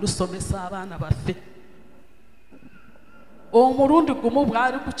wagamba nti olusomesa abaana baffe. Omulundi gumu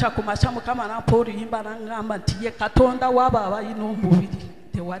bwali kukya ku makya Mukama nampa oluyimba nangamba nti ye Katonda waba abalina omubiri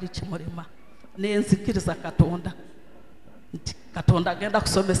tewali kimulema. Nenzikiriza Katonda nti Katonda agenda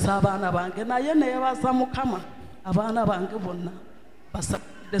kusomesa abaana bange naye neebaza Mukama abaana bange bonna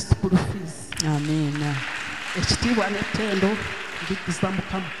basabidde school fees. Amiina. Ekitiibwa n'ettendo mbikiriza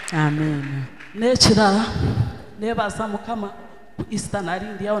Mukama. Amiina. N'ekirala neebaza Mukama ku Easter nali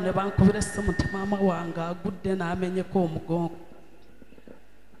ndyawo ne bankubira essimu nti maama wange agudde n'amenyeko omugongo.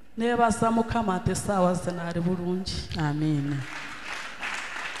 Neebaza Mukama nti essaawa ze naali bulungi. Amiina.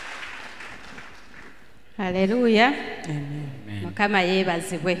 Haleluya. Amen. Mukama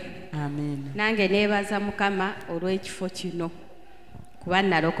yeebazibwe. Amiina. Nange neebaza Mukama olw'ekifo kino kuba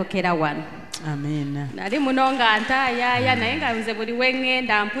nalokokera wano. Amiina. Nali muno nga ntaayaaya naye nga nze buli we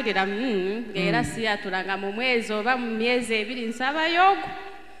ŋŋenda mpulira ng'era siyatulanga mu mwezi oba mu myezi 2 nsabayo ogwo.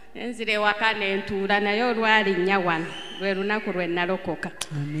 Nenzira ewaka nentuula naye olwali nnya wano lwe lunaku lwe nalokoka.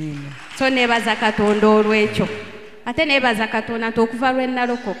 Amiina. So neebaza Katonda olw'ekyo. Ate neebaza Katonda nti okuva lwe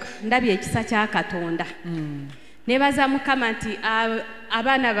nalokoka ndabye ekisa kya Katonda. Neebaza Mukama nti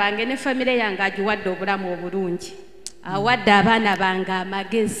abaana bange ne famire yange agiwadde obulamu obulungi. Awadde abaana bange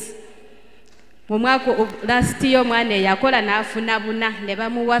amagezi. Mu mwaka last year omwana eyakola n'afuna 4 ne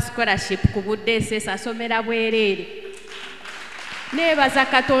bamuwa scholarship ku budde esesa asomera bwereere. Neebaza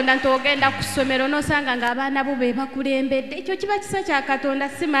Katonda nti ogenda ku ssomero n'osanga ng'abaana bo be bakulembedde. Ekyo kiba kisa kya Katonda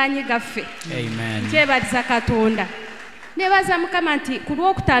si maanyi gaffe. Amen. Nkyebaliza Katonda. Neebaza Mukama nti ku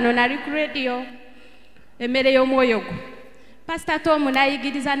Lwokutaano nali ku radio emmere y'omwoyo gwo. Pastor Tom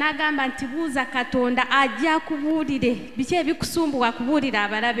n'ayigiriza n'agamba nti buuza Katonda ajja kubuulire biki ebikusumbuwa kubuulira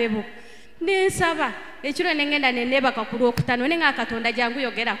abalabe bo. Nensaba ekiro ne ngenda ne neebaka ku Lwokutaano ne nga Katonda jangu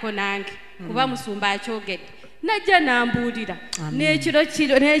yogerako nange kuba musumba akyogedde. Najja nambuulira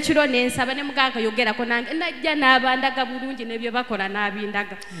n'ekiro nensaba ne muganga yogerako nange najja n'abandaga bulungi n'ebyo bakola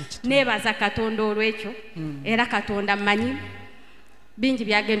n'abindaga. Neebaza Katonda olw'ekyo era Katonda mmanyi bingi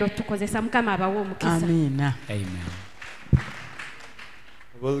byagenda okutukozesa. Mukama abawe omukisa. Amiina. Amen.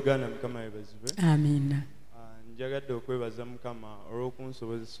 Abooluganda Mukama yeebazibwe. Amiina. njagadde okwebaza Mukama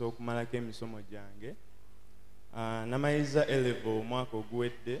olw'okunsobozesa okumalako emisomo gyange. Namaliriza A-level omwaka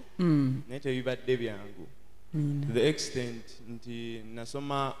oguwedde naye tebibadde byangu. To the extent nti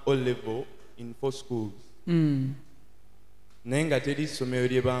nasoma O-level in 4 schools. Naye nga teri ssomero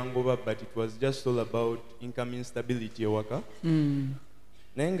lye bangoba, but it was just all about income instability ewaka.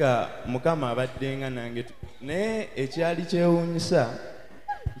 Naye nga Mukama abaddenga nange. Naye ekyali kyewuunyisa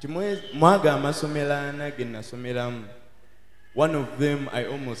nti mwaga amasomero ana ge nasomeramu, one of them I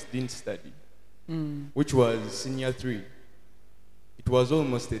almost didn't study, which was senior 3. It was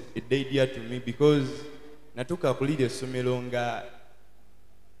almost a dead year to me because natuka kulira essomero nga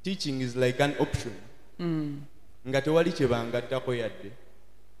teaching is like an option. Nga tewali kye bangattako yadde.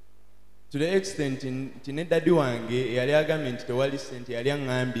 To the extent nti ne daddy wange yali agambye nti tewali ssente, yali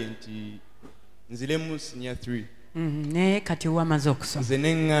aŋŋambye nti nziremu senior 3. Naye kati wamaze okusoma. Nze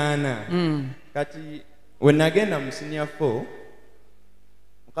ne ŋŋaana. Kati we nagenda mu senior 4,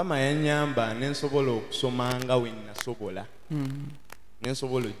 Mukama yannyamba ne nsobola okusoma nga we nasobola. Ne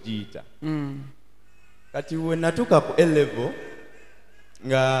nsobola ogiyita. Kati we natuuka ku A-level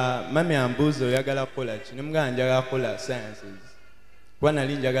nga mami ambuuza oyagala kukola ki, ne mugamba njagala kukola sciences kuba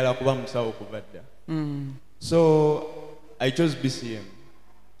nali njagala kuba musawo kuva dda. So I chose BCM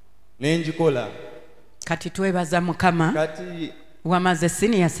ne njikola. Kati twebaza Mukama. Kati wamaze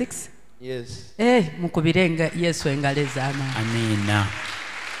senior 6? Yes. Mukubirenga Yesu engalo ez'amaanyi. Amina.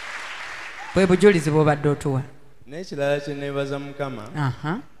 Bwe bujulizi bw'obadde otuwa. N'ekirala kye neebaza Mukama.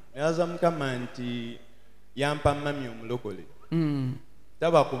 Neebaza Mukama nti yampa mami omulokole.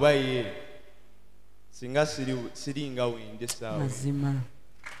 Taba kuba ye singa siringa wende sawa. Mazima.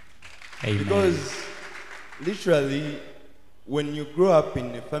 Because literally when you grow up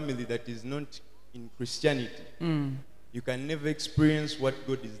in a family that is not in Christianity, you can never experience what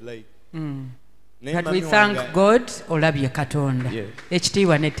God is like. But we thank God olabye Katonda.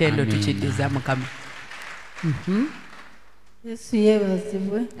 Ekitiibwa n'ettendo tukiddiza Mukama. Yesu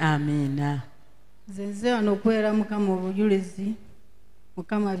yeebazibwe. Amina. Nze wano okwera Mukama obujulizi.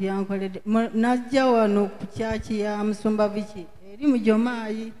 Mukama byankoledde. Najja wano ku kyaki ya Musumba Viki eri mu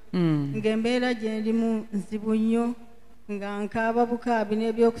Jomaayi ng'embeera gye ndimu nzibu nnyo nga nkaaba bukaabi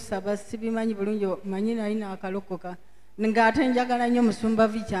n'ebyokusaba sibimanyi bulungi, manyi nali naakalokoka ng'ate njagala nnyo Musumba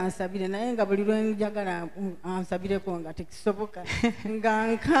Viki ansabire, naye nga buli lwe njagala ansabireko nga tekisoboka nga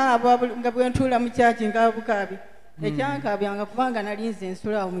nkaaba nga bwe ntuula mu kyaki nkaaba bukaabi. Ekyankaabyanga kubanga nali nze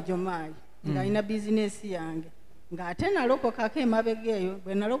nsula awo mu Jomaayi ng'alina bizinesi yange, ng'ate nalokokako emabega eyo.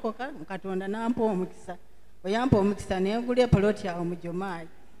 Bwe nalokoka Katonda nampa omukisa, bwe yampa omukisa ne ngula epoloti awo mu Jomaayi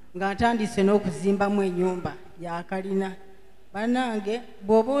nga ntandise n'okuzimbamu ennyumba ya kalina. Bannange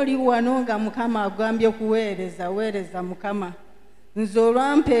bw'oba oli wano nga Mukama agambye okuweereza, weereza Mukama. Nze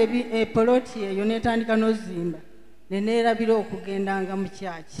olwampa epoloti eyo netandika n'ozimba ne neerabira okugendanga mu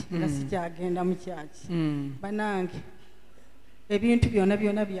kyaki nga sikyagenda mu kyaki. Bannange ebintu byonna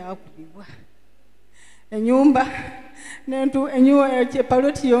byakubibwa. Ennyumba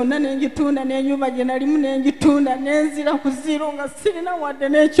epoloti yonna n'engitunda, n'ennyumba gye nalimu n'engitunda, n'enzira ku ziro nga sirina wadde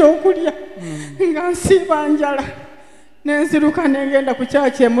n'ekyokulya nga nsiiba njala. N'enziruka n'engenda ku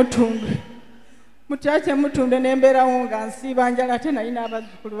kyaki emutundu. Mu kyaki emutundu n'embeerawo nga nsiiba njala, ate nalina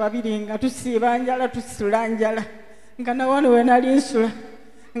abazzukulu 2 nga tusiiba njala tusula njala. Nga nawano we nali nsula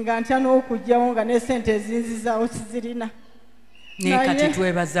nga ntya n'okugyawo nga n'esente ezinzizaawo sizirina. Naye kati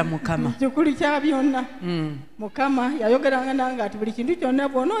twebaza Mukama. Kikulu kya byonna. Mukama yayogeranga nange ati buli kintu kyonna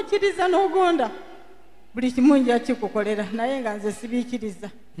bw'onookiriza n'ogonda buli kimu nja kikukolera, naye nga nze sibiikiriza.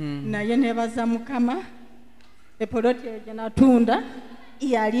 Naye neebaza Mukama. Epoloti eyo gye natunda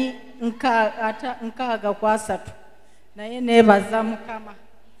yali 6 naye neebaza Mukama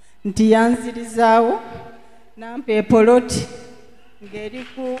nti yanzirizaawo nampa epoloti ng'eri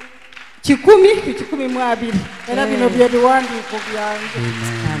ku 10:20. Era bino bye biwandiiko byange.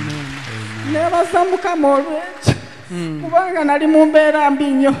 Neebaza Mukama olw'ekyo kubanga nali mu mbeera mbi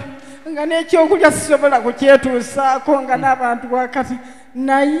nnyo nga n'ekyokulya sisobola kukyetuusaako nga n'abantu wakati.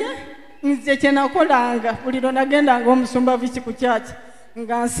 Naye nze kye nakolanga buli lwe nagendanga Omusumba Viki ku kyaki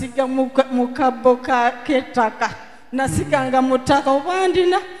nga nsiga mu kabbo k'ettaka. Nasiganga mu ttaka oba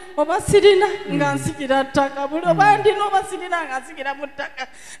ndina oba sirina nga nsigira ttaka, buli oba ndina oba sirina nga nsigira mu ttaka.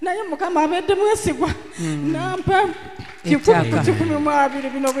 Naye Mukama abadde mwesigwa nampa 10:20.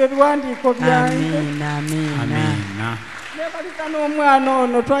 Bino bwe biwandiiko byange. Nebaliza n'omwana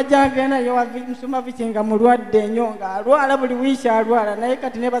ono twajjanga naye wa Musumba Viki nga mulwadde nnyo nga alwala buli wiiki alwala, naye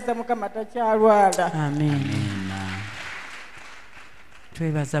kati neebaza Mukama takyalwala.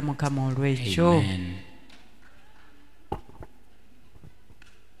 Twebaza Mukama olw'ekyo.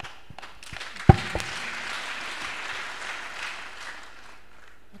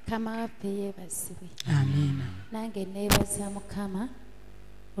 Mukama waffe yeebazibwe. Amiina. Nange neebaza Mukama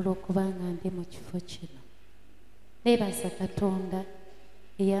olw'okubanga ndi mu kifo kino. Neebaza Katonda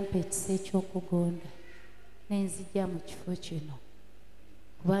eyampa ekisa eky'okugonda nenzija mu kifo kino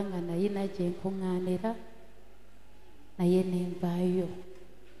kubanga nayina gye nkuŋŋaanira naye nenvaayo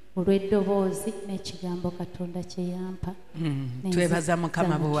olw'eddoboozi n'ekigambo Katonda kye yampa. Twebaza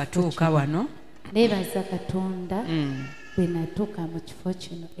Mukama bwe watuuka wano. Neebaza Katonda bwe natuuka mu kifo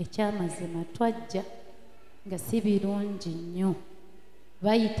kino. Ekyamazima twajja nga si birungi nnyo,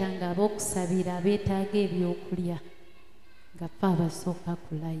 bayitanga ab'okusabira abeetaaga ebyokulya nga ffe abasooka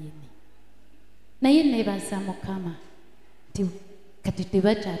ku layini. Naye neebaza Mukama nti kati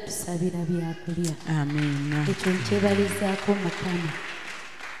tebakyatusabira byakulya. Amiina. Ekyo nkyebalizaako Mukama.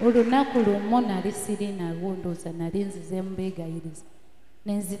 Olunaku lumu nali sirina lwondooza nali nzize mu beegayiriza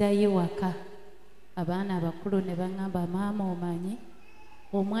nenzirayo waka. Abaana abakulu ne baŋŋamba maama omanyi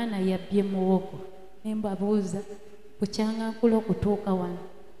omwana yabbye muwogo. Ne mbabuuza bukyanga nkula okutuuka wano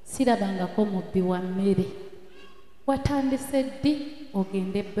sirabangako mubbi wa mmere. Watandise ddi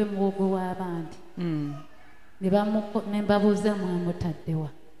ogende ebbe muwogo w'abandi? Ne mbabuuza mwamutaddewa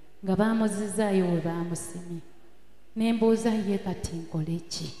nga baamuzizaayo we baamusimye. Ne mbuuza ye kati nkole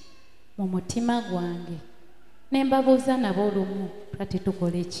ki mu mutima gwange? Ne mbabuuza nabo olumu kati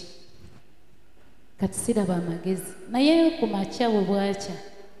tukole ki? Kati siraba amagezi. Naye ku makya bwe bwakya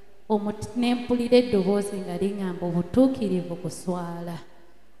ne mpulira eddoboozi nga liŋŋamba obutuukirivu kuswala.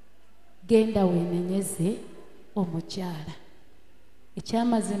 Genda weenenyeze omukyala.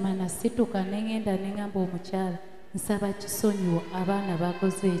 Ekyamazima nasituka ne ŋŋenda ne ŋŋamba omukyala nsaba kisonyiwo abaana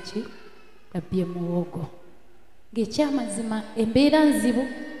bakoze eki babbye muwogo. Ng'ekyamazima embeera nzibu,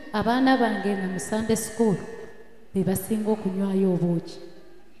 abaana bange nga mu Sunday school be basinga okunywayo obwoki.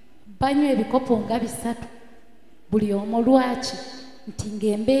 Banywa ebikopo nga 3 buli omu lwaki nti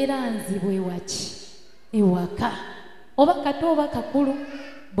ng'embeera nzibu ewaki ewaka oba kato oba kakulu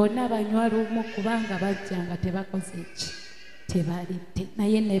bonna banywa lumu kubanga bajja nga tebakoze eki tebalidde.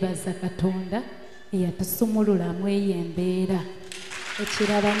 Naye neebaza Katonda eyatusumululamu eyo embeera.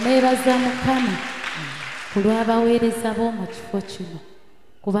 Ekirala neebaza Mukama ku lw'abaweereza b'omu kifo kino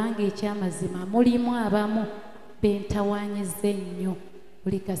kubanga ekyamazima mulimu abamu bentawaanyiza ennyo.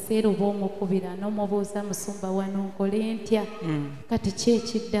 Buli kaseera oba omukubira n'omubuuza musumba wano nkole ntya kati ki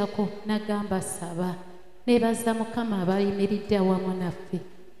ekiddako? Nagamba saba. Neebaza Mukama abayimiridde awamu naffe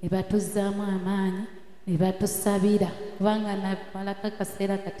ne batuzzaamu amaanyi ne batusabira kubanga namalako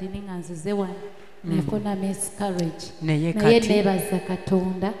akaseera kati nga nzize wano nefuna miscarriage. Naye neebaza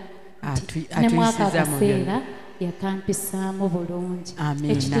Katonda ne mwaka akaseera yakampisaamu bulungi.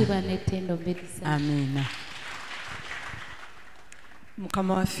 Ekitiibwa n'ettendo mbiriza. Amiina.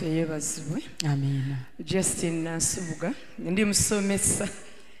 Mukama waffe yeebazibwe. Amiina. Justin Nansubuga ndi musomesa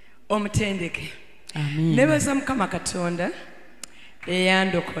omutendeke. Amiina. Neebaza Mukama Katonda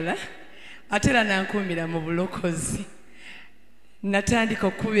eyandokola ate era nankuumira mu bulokozi. Natandika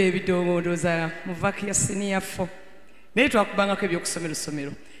okuba ebidowooza mu vakiya senior 4 naye twakubangako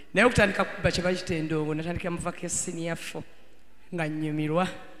ebyokusomero naye okutandika kuba kye bakita endongo natandikira mu vakiya senior 4 nga nnyumirwa.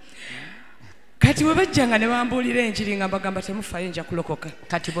 Kati bwe bajja nga ne bambuulira enjiri nga mbagamba temufaayo nja kulokoka.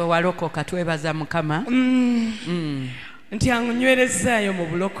 Kati bwe walokoka twebaza Mukama nti annywerezaayo mu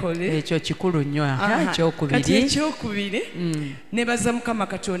bulokole. Ekyo kikulu nnyo. Ekyokubiri. Kati ekyokubiri neebaza Mukama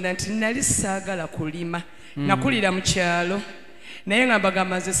Katonda nti nali saagala kulima. Nakulira mu kyalo naye nga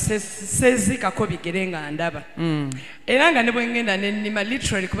mbagamba nze seezikako bigere nga ndaba. Era nga ne bwe ngenda ne nnima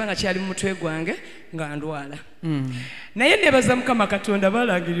literally kubanga kyali mu mutwe gwange nga ndwala. Naye neebaza Mukama Katonda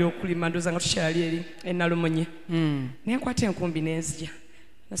balangirira okulima ndowooza nga tukyali eri enalumunye. Ne nkwata enkumbi n'enzija.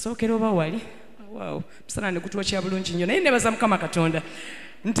 Nasookera oba wali. Wow, musana ne gutwokya bulungi nnyo. Naye neebaza Mukama Katonda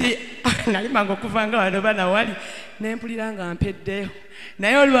nti nalimanga okuva nga wano bana wali ne mpulira nga mpeddeyo.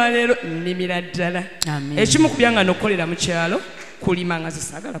 Naye olwaleero nnimira ddala. Ekimu ku byanga n'okukolera mu kyalo kulima nga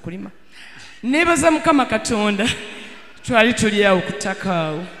zisaagala kulima. Neebaza Mukama Katonda twali tuli awo ku ttaka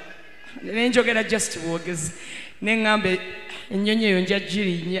awo ne njogera just bwogezi ne ŋŋamba ennyonyi eyo nja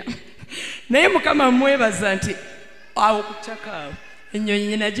girinnya. Naye Mukama mwebaza nti awo ku ttaka awo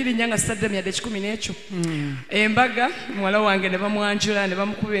ennyonyi nagirinnya nga sitaddemu yadde 10 n'ekyo. Embaga muwala wange ne bamwanjula ne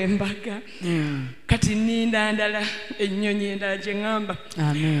bamukuba embaga. Kati nninda ndala ennyonyi endala gye ŋŋamba.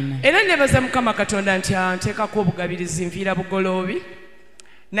 Era neebaza Mukama Katonda nti nteekako obugabirizi nviira bugoloobi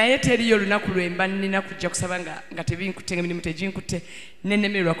naye teriyo olunaku lwemba nnina kujja kusaba nga tebinkute emirimu teginkute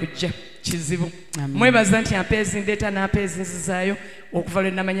nennemererwa kujja kizibu. Mwebaza nti ampeezi ndeeta n'ampeezi nzizaayo okuva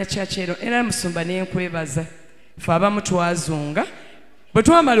lwe namanya kyakyero. Era musumba nenkwebaza fe abamu twazunga bwe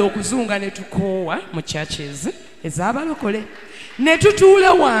twamala okuzunga ne tukoowa mu churches ez'abalokole ne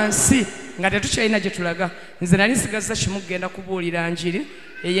tutuula wansi nga tetukyalina gye tulaga. Nze nali nsigazza kimu kugenda kubuulira njiri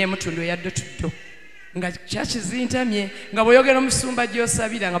ey'emutundu eyadde tuddo nga kyakizintamye nga bw'oyogera omusumba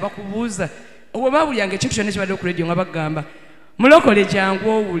gy'osabira nga bakubuuza bwe baawulyanga ekintu kyonna kibadde ku leediyo nga bagamba mulokole jangu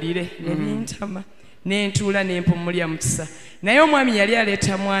owulire ne bintama ne ntuula ne mpumulya mu kisa. Naye omwami yali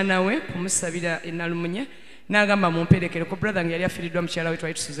aleeta mwana we kumusabira enalumunya n'agamba mumperekereko brother nga yali afiiriddwa mukyala we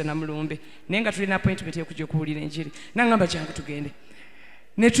twali tusuze na mulumbe naye nga tulina appointment y'okujja okuwulira enjiri n'agamba jangu tugende.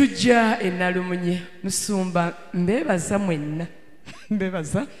 Ne tujja ennalumunye musumba mbeebaza mwenna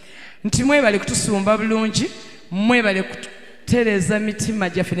mbeebaza nti mwebale kutusumba bulungi mwebale kutereeza mitima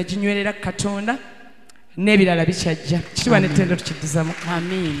gyaffe ne ginywerera Katonda n'ebirala bikyajja kitiibwa n'ettendo tukiddizamu.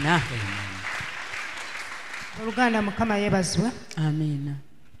 Amiina. Oluganda Mukama yeebazibwe. Amiina.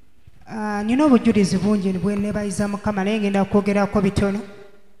 Nina obujulizi bungi bwe neebayiza Mukama naye ngenda kwogerako bitono.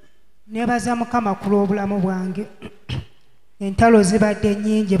 Neebaza Mukama ku lw'obulamu bwange. Entalo zibadde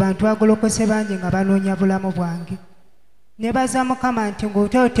nnyingi bantu bagolokose bangi nga banoonya bulamu bwange. Neebaza Mukama nti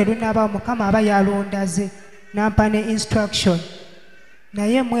ng'olutalo terunnabawo Mukama aba yalondaze n'ampa ne instruction.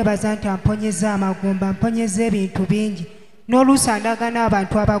 Naye mwebaza nti amponyeza amagumba amponyeza ebintu bingi n'oluusi andagana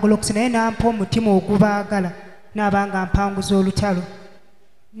abantu abagolokose naye n'ampa omutima ogubaagala n'abanga mpanguza olutalo.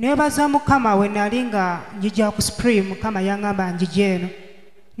 Neebaza Mukama we nali nga njija ku Supreme Mukama yaŋŋamba njija eno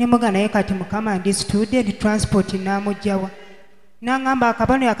ne muga naye kati Mukama ndi student transport n'amugjawa n'aŋŋamba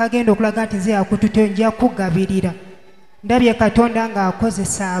akabonero akagenda okulaga nti nze yakututeyo nja kugabirira. Ndabye Katonda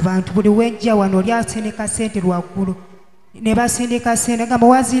ng'akozesa abantu buli wenjja wano oli asindika ssente lwaggulu ne basindika ssente ngamba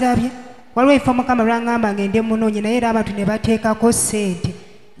wazirabye waliwo efo Mukama lwaŋŋamba ngende munoonye naye era abantu ne bateekako ssente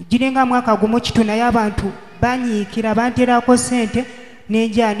giringa mwaka gumu kitu naye abantu banyiikira banteerako ssente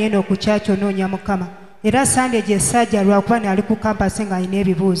n'enjaani eno ku kyakyo noonya Mukama era sande gye sajja lwakuba nali ku kampasi ng'alina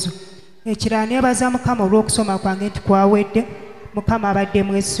ebibuuzo. Ekirala neebaza Mukama olw'okusoma kwange nti kwawedde Mukama abadde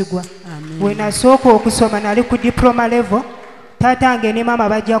mwesigwa. We nasooka okusoma nali ku diploma level taatange ne maama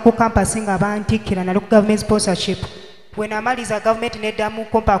bajja ku kampasi nga bantikkira nali ku government sponsorship. We namaliza government neddamu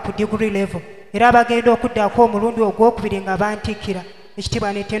kompa ku degree level era bagenda okuddako omulundi ogwokubiri nga bantikkira.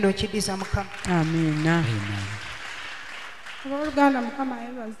 Ekitiibwa n'ettendo kiddiza Mukama. Amiina. Oluganda Mukama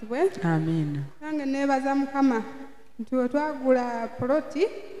yeebazibwe. Amiina. Nange neebaza Mukama nti we twagula poloti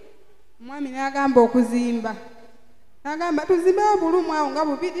omwami n'agamba okuzimba n'agamba tuzimbewo bulumu awo nga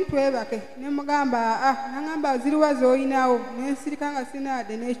bubiri twebake ne mugamba n'agamba ziriwa z'olinawo n'ensirika nga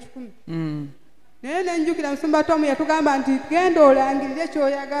sinaadde n'ekikumi. Naye nenjukira musumba Tomu yatugamba nti genda olangirire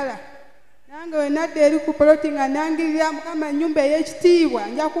ky'oyagala. Nange we nadda eri ku poloti nga nangirira Mukama ennyumba ey'ekitiibwa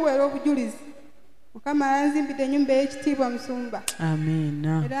nja kuweera obujulizi. Mukama yanzimbidde ennyumba ey'ekitiibwa musumba.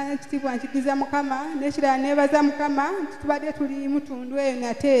 Amiina. Era n'ekitiibwa nkiddiza Mukama n'ekirala neebaza Mukama nti tubadde tuli mutundu eyo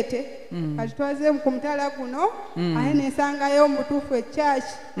nateete kati twaze ku mutala guno ate nensangayo mu butuufu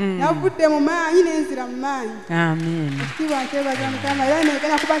ekyaki navudde mu maanyi n'enzira mu maanyi. Amiina. Ekitiibwa nkyebaza Mukama era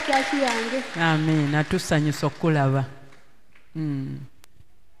negenda kuba kyaki yange. Amiina. Tusanyusa okulaba.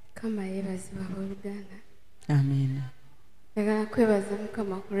 Mukama yeebazibwa abooluganda. Amiina. Njagala kwebaza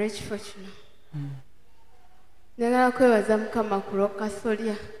Mukama ku lw'ekifo kino. Njagala kwebaza Mukama ku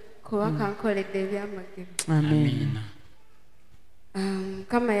lw'okasolya kuba kankoledde ebyamagero. Amiina.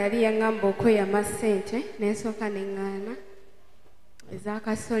 Mukama yali yaŋŋamba okweyama ssente n'ensooka neŋŋaana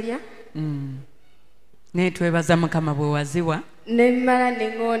ez'akasolya. Naye twebaza Mukama bwe waziwa. Ne mmala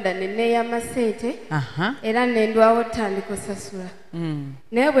neŋŋonda ne neeyama ssente era ne ndwawo tandika osasula.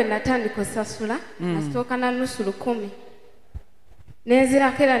 Naye bwe natandika osasula nasooka na nusu 1,000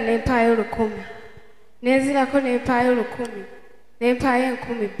 nenzirako era nempaayo 1,000 nenzirako nempaayo 1,000 nempaayo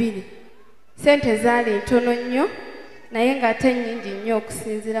 2,000. Ssente zaali ntono nnyo naye ng'ate nnyingi nnyo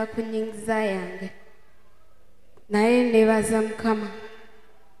okusinziira ku nnyingiza yange. Naye neebaza Mukama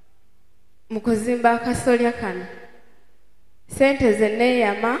mu kuzimba akasolya kano ssente ze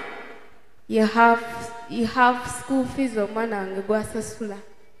neeyama ye have school fees omwana wange gwasasula.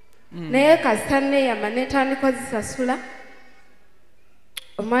 Naye kasita neeyama netandika ozisasula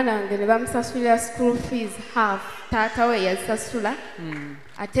omwana wange ne bamusasulira school fees half taata we yazisasula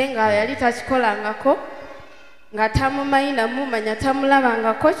ate nga yali takikolangako nga tamumanyi namumanya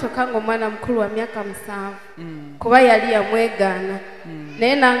tamulabangako kyokka ng'omwana mukulu wa myaka 7 kuba yali yamwegaana.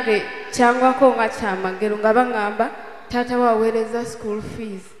 Naye nange kyangwako nga kyamagero nga baŋŋamba taata we aweereza school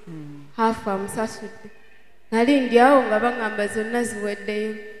fees half amusasudde. Nali ndi awo nga baŋŋamba zonna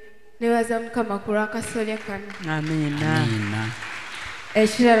ziweddeyo. Neebaza Mukama ku lw'akasolya kano. Amiina.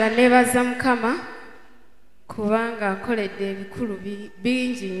 Ekirala neebaza Mukama kubanga akoledde ebikulu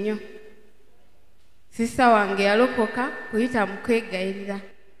bingi nnyo. Sista wange yalokoka kuyita mu kwegayirira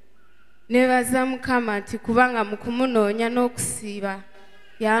nebaza mukama nti kubanga mu kumunoonya n'okusiiba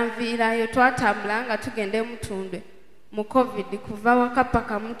yanviirayo twatambula nga tugende Mutundwe mu covid kuva waka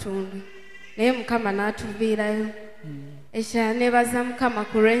paka Mutundwe naye mukama n'atuviirayo ekirala nebaza mukama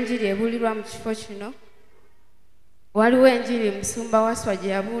ku lw'enjiri ebuulirwa mu kifo kino waliwo enjiri musumba waswa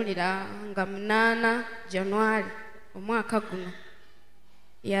gye yabuulira nga 8 January omwaka guno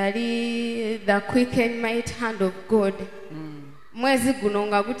yali the quick and mighty hand of God mwezi guno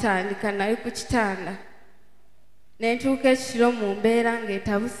nga gutandika naye ku kitanda nentuuka ekiro mu mbeera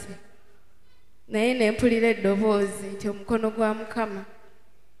ng'etabuse naye nempulira eddoboozi nti omukono gwa mukama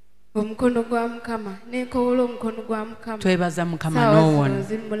nenkowoola omukono gwa mukama twebaza mukama n'owona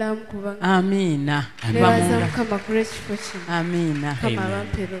zimulamu kubanga amiina nebaza mukama ku lw'ekifo kino amiina mukama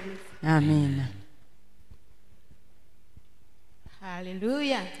abampeera omusa amiina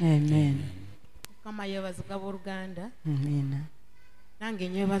Hallelujah. Amen. Mukama yebaza Oluganda. Amiina. Nange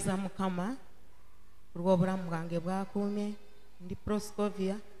nyebaza mukama olw'obulamu bwange bwakuumye ndi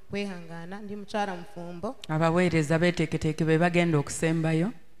Proscovia kwehangana ndi mukyala mufumbo. Abaweereza beeteeketeeke be bagenda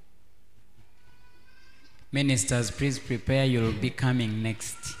okusembayo. Ministers, please prepare, you'll be coming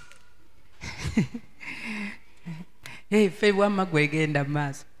next. Ffe wamma gwegenda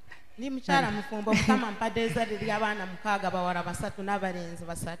maaso. Ndi mukyala mufumbo mukama mpadde ezzadde ly'abaana 6 bawala 3 n'abalenzi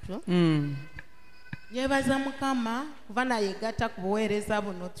 3. Nyebaza mukama kuba nayegatta ku buweereza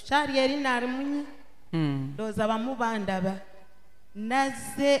buno tukyali erinaali munyi ndowooza bamu bandaba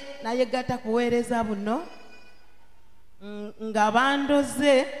nazze nayegatta ku buweereza buno nga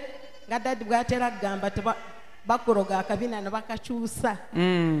bandoze nga daddi bw'atera kugamba bakoroga akabina ne bakakyusa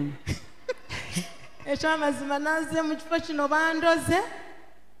ekyamazima nazze mu kifo kino bandoze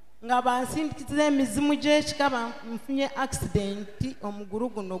nga bansindikiza emizimu gy'ekikaba nfunye accidenti omugulu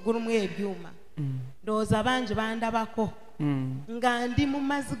guno gulimu ebyuma ndowooza bangi bandabako nga ndi mu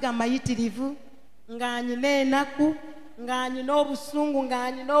maziga amayitirivu nga nyina enaku nga nyina obusungu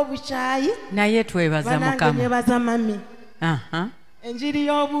nga nyina obukyayi naye twebaza mukama nyebaza mami enjiri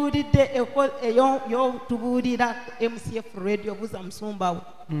y'obuulidde yotubuulira MCF radio buza musumbawo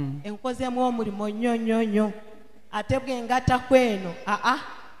enkozeemu omulimu nnyo ate bwe ngatta kweno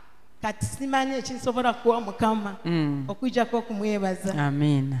kati simanyi ekinsobola kuwa mukama okwijjako okumwebaza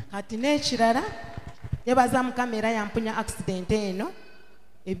amiina kati n'ekirala yebaza mukama era yampunya accident eno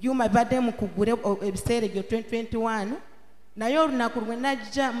ebyuma bibadde mukugule ebiseera ebyo 2021 naye olunaku lwe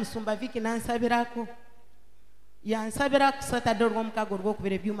najja musumba viki nansabirako yansabira ku Saturday olw'omukago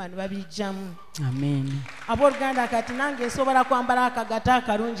olw'okubira ebyuma ne babijjamu amiina abooluganda kati nange nsobola kwambala akagata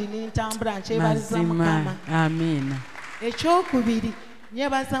akalungi nintambula nkyebaliza mukama amiina ekyokubiri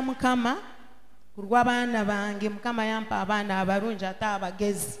nyebaza mukama ku lw'abaana bange mukama yampa abaana abalungi ate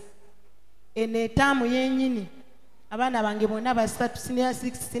abagezi eno etaamu yennyini abaana bange bonna basatu senior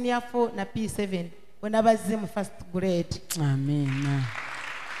 6 senior 4 na P7 bonna bazze mu first grade amiina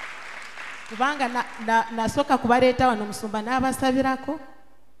kubanga nasooka kubaleeta wano musumba n'abasabirako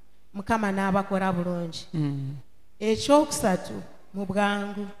mukama n'abakola bulungi ekyokusatu mu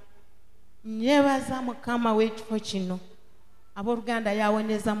bwangu nyebaza mukama w'ekifo kino abooluganda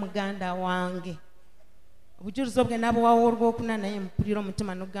yawoneza muganda wange obujulizi obwe nabuwawo olw'okuna naye mpulira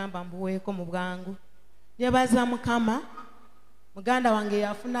omutima n'ogamba mbuweeko mu bwangu nyebaza mukama muganda wange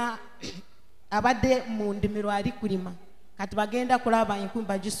yafuna abadde mu ndimiro ali kulima kati bagenda kulaba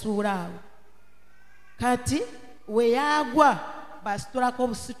enkumba gisuula awo kati we yagwa basitulako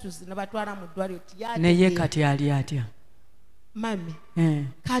obusituzi ne batwala mu ddwaliro naye kati ali atya mami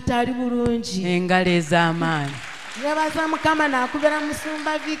kati ali bulungi engalo ez'amaanyi nyebaza mukama nakubira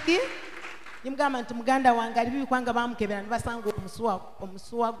musumba viki nimugamba nti muganda wange ali bibi kwanga bamukebera ne basanga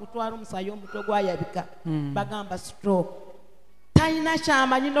omusuwa gutwala omusaayi omutwe gwayabika bagamba stroke talina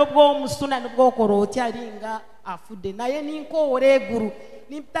kyamanyi n'obw'omusuna n'obwokola otya alinga afudde naye ninkowoola eguru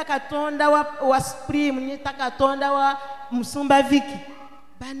nipita katonda wa supreme nita katonda wa musumba viki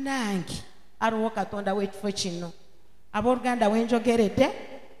bannange aliwo katonda w'ekifo kino abooluganda wenjogeredde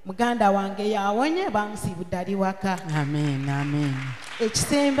muganda wange yawonye bamusiibudde ali waka amiina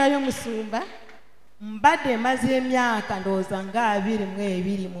ekisembayo musumba mbadde maze emyaka ndowooza nga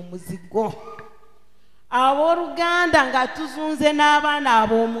 22 mu muzigo abooluganda nga tuzunze n'abaana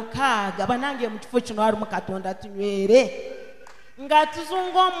ab'omukaaga banange mu kifo kino walimu katonda tunywere nga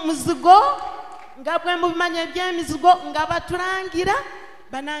tuzunga omuzigo nga bwe mubimanya eby'emizigo nga batulangira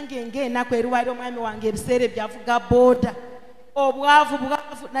banange ng'enaku eriwali omwami wange ebiseera ebyavuga booda obwavu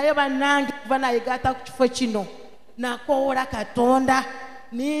naye bannange kuba nayegatta ku kifo kino nakowoola katonda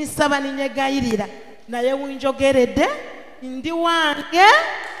ninsaba ninyegayirira naye winjogeredde ndi wange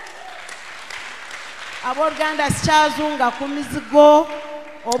abooluganda sikyazunga ku mizigo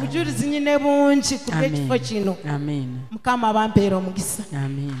obujulizi nyine bungi ku lw'ekifo kino mukama bampeera omugisa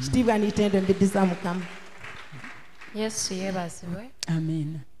kitiibwa nitendo mbiddiza mukama yesu yeebazibwe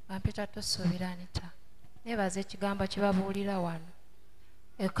bampita tosuubira nita neebaza ekigambo kye babuulira wano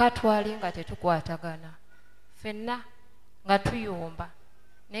eka twali nga tetukwatagana ffenna nga tuyomba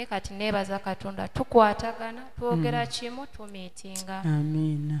naye kati neebaza katonda tukwatagana twogera kimu tumiitinga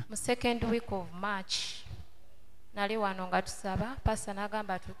mu second week of march nali wano nga tusaba pasa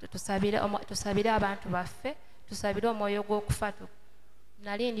n'agamba tusabire abantu baffe tusabire omwoyo gw'okufa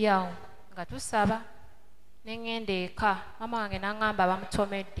nali ndi awo nga tusaba neŋŋenda eka mama wange n'aŋŋamba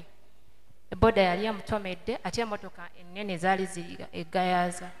bamutomedde eboda yali emutomedde ate emmotoka ennene zaali ziri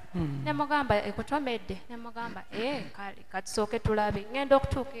eggayaaza nemugamba ekutomedde nemugamba kale katusooke tulabe ŋŋenda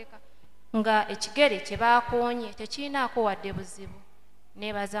okutuuka eka nga ekigere kye baakoonye tekirinaako wadde buzibu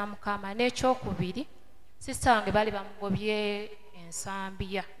neebaza mukama n'ekyokubiri sisita wange bali bamugobye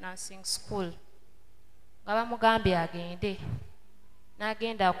ensambiya nursing school nga bamugambye agende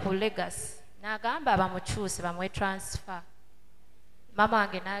n'agenda ku legacy n'agamba bamukyuse bamuwe transfer mama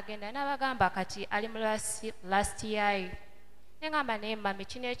wange n'agenda n'abagamba kati ali mu last year neŋŋamba naye mami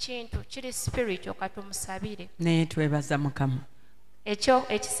kino ekintu kiri spiritual katumusabire naye twebaza mukama ekyo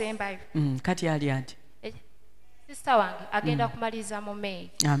ekisembayo kati ali ati sisita wange agenda kumaliriza mu May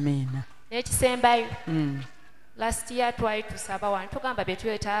amiina n'ekisembayo last year twali tusaba wano tugamba bye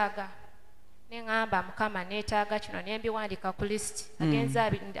twetaaga neŋŋamba mukama neetaaga kino nembiwandika ku list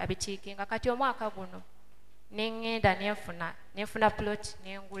agenza abitiikinga kati omwaka guno neŋŋenda nenfuna plot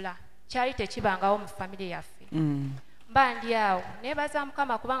nengula kyali tekibangawo mu famire yaffe mba ndi awo neebaza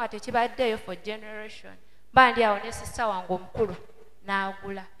mukama kubanga tekibaddeyo for generation mba ndi awo ne sisita wange omukulu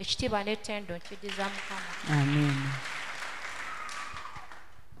n'agula ekitiibwa n'ettendo nkiddiza mukama amiina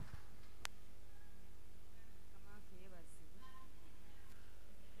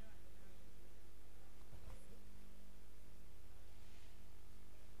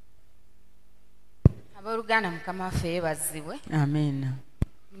abooluganda mukama waffe yeebazibwe amiina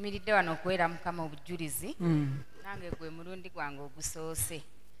nyimiridde wano okuweera mukama obujulizi nange gwe mulundi gwange ogusoose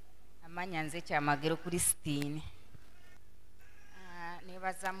amanya nze kyamagero Kristine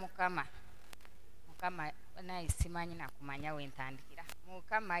neebaza mukama naye simanyi nakumanya wentandikira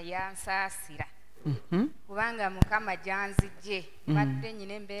mukama yansaasira kubanga mukama gyanzijje badde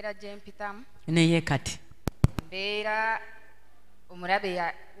nyina embeera gyempitamu naye kati mbeera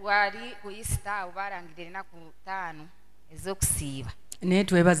omulabe wali ku Easter awo baalangirira ennaku 5 ez'okusiiba naye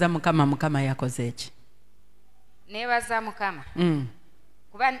twebaza mukama yakoze eki neebaza mukama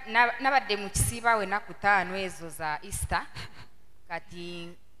kuba nabadde mu kisiiba we ennaku 5 ezo za Easter kati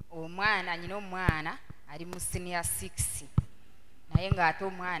omwana nyina omwana ali mu senior 6 naye ng'ate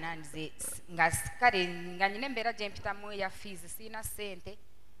omwana nze nga kale nga nyina embeera gyempitamu eya fees siina ssente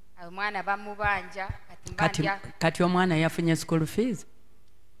omwana bamubanja kati omwana yafunye school fees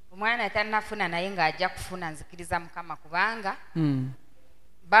omwana tannafuna naye ng'ajja kufuna nzikiriza mukama kubanga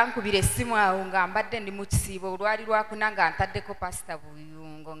bankubira essimu awo nga mbadde ndi mu kisiibo olwali lwakuna nga ntaddeko pasita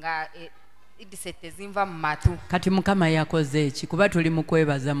buyungo nga idisete zinva mu matu kati mukama yakoze eki kuba tuli mu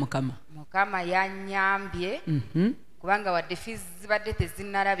kwebaza mukama yannyambye kubanga wadde fees zibadde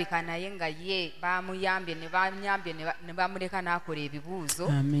tezinnalabika naye nga ye bamuyambye ne banyambye ne bamuleka n'akola ebibuuzo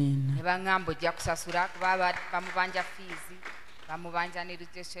ne baŋŋamba ojja kusasula kuba bamubanja fees bamubanja ne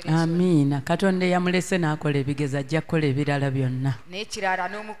registration amiina katonda yamulese n'akola ebigezo ajja kukola ebirala byonna n'ekirala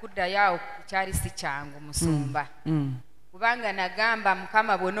n'omukuddayo awo kyali si kyangu musumba kubanga nagamba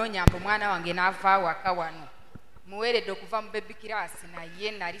mukama bw'onoonyamba omwana wange n'ava awaka wano muweeredde okuva mu baby class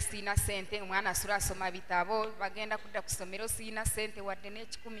naye nali siina ssente omwana asula asoma bitabo bagenda kudda ku ssomero siina ssente wadde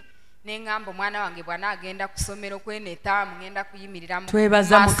n'ekikumi neŋŋamba omwana wange bw'anaagenda ku ssomero kwenetaamu ŋŋenda kuyimirira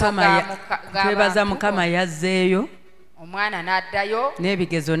twebaza mukama yazzeeyo omwana n'addayo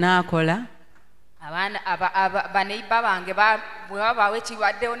n'ebigezo n'akola baneiba bange bwe babaawo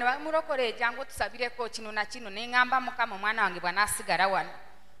ekibaddewo ne bamulokole ejangu tusabireko kino na kino neŋŋamba mukama omwana wange bw'anaasigala wano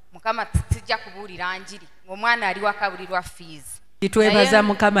mukama sijja kubuulira njiri ng'omwana ali wakabulirwa fees kitwebaza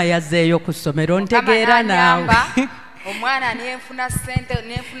mukama yazzeeyo ku ssomero ntegeera naawe omwana nenfuna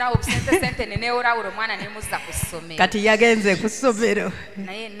obusente neneewolawula omwana nemuzza ku ssomero kati yagenze ku ssomero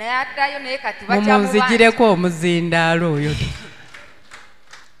naye addayo naye kati mumunzigireko omuzindaalo oyo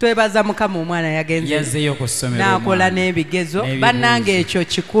twebaza mukama omwana yagenzeyo ku ssomero n'akola n'ebigezo bannange ekyo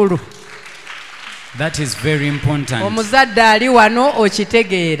kikulu That is very important. Omuzadde ali wano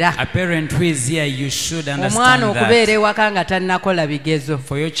okitegeera. A parent who is here, you should understand Omwana okubeera ewaka nga tannakola bigezo.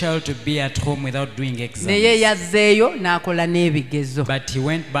 For your child to be at home without doing exams. Naye yazzeeyo n'akola n'ebigezo. But he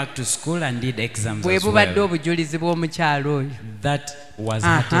went back to school and did exams bwe as bubadde well. obujulizi bw'omukyalo oyo. That was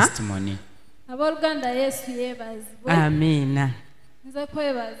her testimony. Abooluganda Yesu yeebazibwe. Amiina. Nze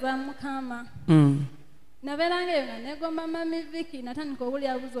kwebaza Mukama. Nabeeranga eyo nga negomba Mami Vicky natandika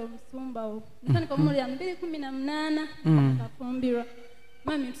obulyabuza omusumba wo. Natandika omulya 2018 akafumbirwa.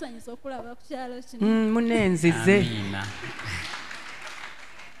 Mami tusanyusa okulaba ku kyalo kino. Munenzize. Amiina.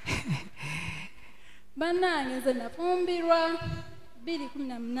 Bannange nze nafumbirwa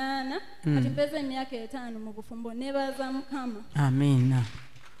 2018 kati mpeza emyaka 5 mu bufumbo nebaza Mukama. Amiina.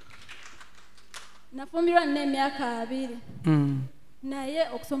 Nafumbirwa n'emyaka 2. Naye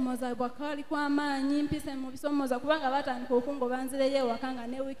okusomoza bwakali kw'amaanyi mpise mu bisomoza kubanga batandika okungoba nzireyo ewaka nga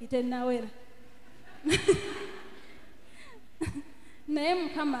ne wiiki tennawera. Naye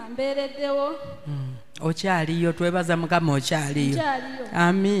Mukama mbeereddewo. Okyaliyo, twebaza Mukama okyaliyo. Nkyaliyo.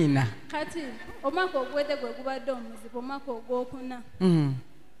 Amiina. Kati omwaka ogwedde gwe gubadde omuzibu, omwaka ogwokuna.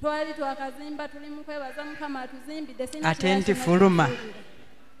 Twali twakazimba tuli mu kwebaza Mukama atuzimbidde. Ate nti fuluma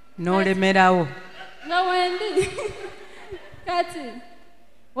n'olemerawo. Nga wendi. Kati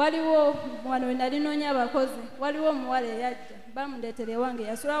waliwo wano we nali noonya abakozi, waliwo omuwala eyajja bamundeetera ewange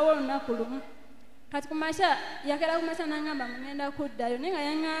yasulawo olunaku lumu. Kati ku makya yakera ku makya n'aŋŋamba mugenda kuddayo naye nga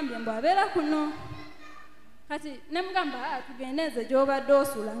yaŋŋambye mbu abeera kuno. Kati ne mugamba tugende nze gy'obadde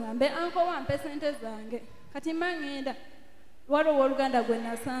osula ngambe anko wampe sente zange. Kati mba ŋŋenda waliwo owooluganda gwe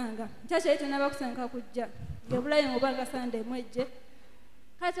nasanga nkyakyayi tenaba kusenka kujja ngebulayo ng'obanga sande emwejje.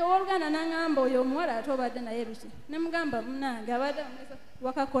 Kati owooluganda n'aŋŋamba oyo omuwala ate obadde naye biki ne mugamba munange abadde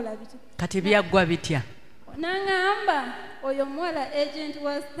wakakola biki. Kati byaggwa bitya? N'aŋŋamba oyo omuwala agent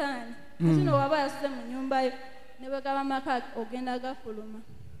wa sitaani kino waba yasuze mu nnyumbayo ne bwe gaba maka ogenda gafuluma.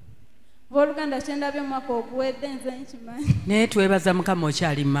 Owooluganda kyendabye omwaka oguwedde nze nkimanyi. Naye twebaza Mukama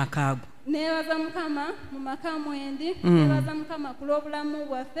okyali mu maka ago. Neebaza Mukama mu maka mwendi. Neebaza Mukama ku lw'obulamu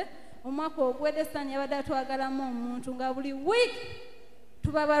bwaffe. Omwaka oguwedde sitaani yabadde atwagalamu omuntu nga buli wiiki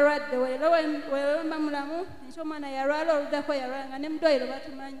tuba balwadde weeromba mulamu ekyo omwana yalwala oluddako yalwala nga ne mudwaliro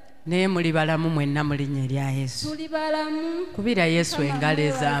batumanyi. Naye muli balamu mwenna mu linnya erya Yesu. Tuli balamu. Kubira Yesu engalo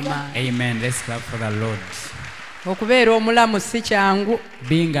ez'amaanyi. Amen. Let's clap for the Lord. Okubeera omulamu si kyangu.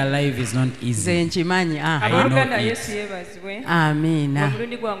 Being alive is not easy. Nze nkimanyi. Abooluganda Yesu yeebazibwe. Amiina.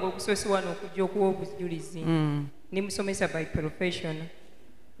 Omulundi gwange ogusoose wano okujja okuwa obujulizi. Ndi musomesa by profession.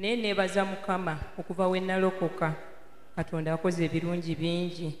 Naye neebaza Mukama okuva we nalokoka. Katonda akoze ebirungi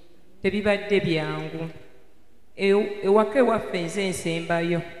bingi. Tebibadde byangu. Ewaka ewaffe nze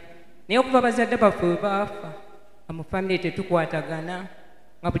nsembayo. Naye okuva bazadde baffe we baafa mu famire tetukwatagana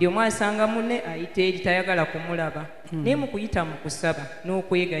nga buli omu asanga munne ayita eri tayagala kumulaba. Naye mu kuyita mu kusaba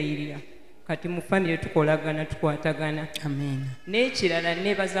n'okwegayirira kati mu famire tukolagana tukwatagana. N'ekirala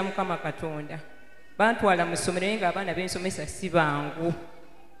neebaza Mukama Katonda bantwala mu ssomero naye ng'abaana b'ensomesa si bangu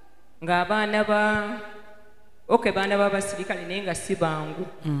ng'abaana baana b'abasirikale naye nga si bangu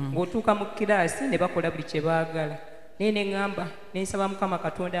ng'otuuka mu kiraasi ne bakola buli kye baagala. Naye ne ŋŋamba ne nsaba Mukama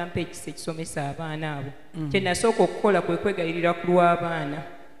Katonda ampa ekisa ekisomesa abaana abo. Kye nasooka okukola kwe kwegayirira ku lw'abaana.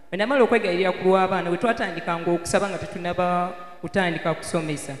 Bwe namala okwegayirira ku lw'abaana bwe twatandikanga okusaba nga tetunaba kutandika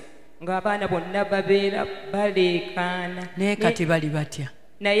kusomesa ng'abaana bonna babeera baleekaana. Naye kati bali batya?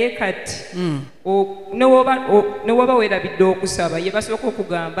 Naye kati ne woba weerabidde okusaba ye basooka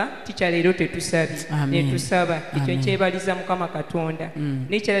okugamba tikya leero tetusabye ne tusaba. Ekyo nkyebaliza Mukama Katonda.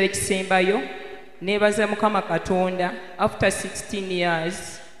 N'ekirala ekisembayo neebaza Mukama Katonda. After 16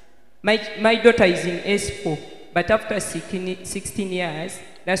 years my daughter is in S4 but after 16 years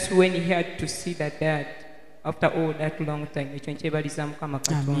that's when he had to see the dad after all that long time. Ekyo nkyebaliza Mukama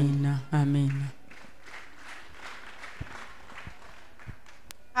Katonda. Amiina.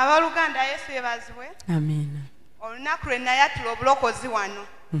 Abooluganda Yesu yeebazibwe. Amiina. Olunaku lwe nayatula obulokozi wano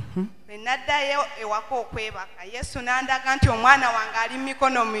lwe naddayo ewaka okwebaka Yesu n'andaga nti omwana wange ali mu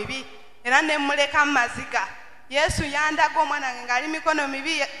mikono mibi era ne mmuleka mu maziga. Yesu yandaga omwana wange ng'ali mu mikono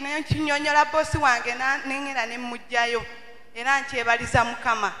mibi n'enkinyonyola boosi wange n'engenda ne mmugjayo era nkyebaliza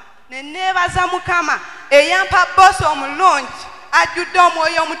Mukama. Ne neebaza Mukama eyampa boosi omulungi ajjudde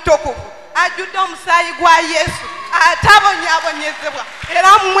omwoyo omutukuvu ajjudde omusaayi gwa Yesu atabonyaabonyezebwa era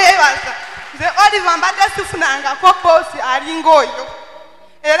mmwebaza. Nze Oliver mbadde sifunangako boosi alinga oyo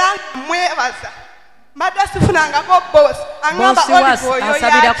era mmwebaza. Mbadde sifunangako boosi aŋŋamba Oliver oyo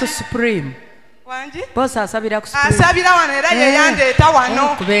asabira ku Supreme. Wangi? Boosi asabira ku Supreme. Asabira wano era ye yandeeta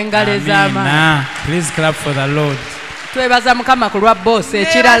wano. Kuba engalo ez'amaanyi. Please clap for the Lord. twebaza mukama ku lwa boss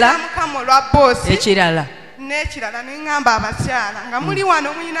ekirala mukama olwa boss ekirala n'ekirala neŋŋamba abakyala nga muli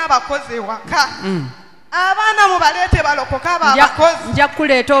wano mulina abakozi ewaka abaana mubaleete balokoka abakozi nja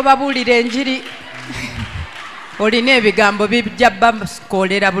kuleeta obabuulira enjiri olina ebigambo bijja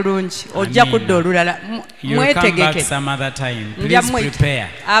bakolera bulungi ojja kudda olulala mwetegeke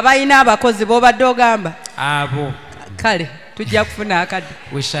abalina abakozi b'obadde ogamba abo kale tujja kufuna akadde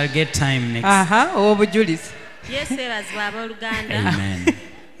obujulizi yesu ebazibwa abooluganda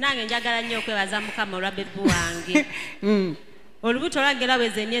nange njagala nnyo okwebaza mukama olwa bebbu wange olubuto lwange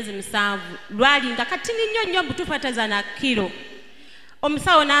lwaweza emyezi 7 lwali nga katini nnyo butuufu ataza na kiro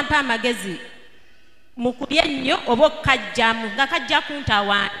omusawo n'ampa amagezi mukulye nnyo oba okukajjamu nga kajja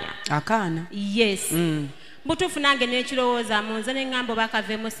kuntawaanya akaana yes butuufu nange n'ekirowooza mu nze neŋŋamba oba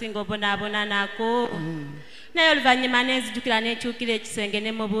kaveemu singa obonaabona nako naye oluvannyuma nenzijukira n'ekyukira ekisenge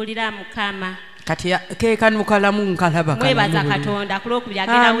ne mubuulira mukama kati keekanukalamu nkalaba mwebaza katonda ku lwokubiri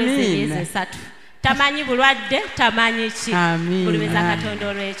agenda weza emyezi 3 tamanyi bulwadde tamanyi ki bulumiza katonda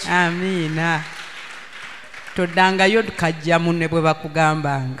olwekyo amiina toddangayo kajjamu ne bwe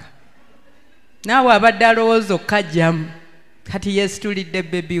bakugambanga naawe abadde alowooza okukajjamu kati yeesitulidde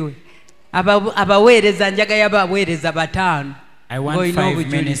bebi we abaweereza njagayo abaweereza 5 I want 5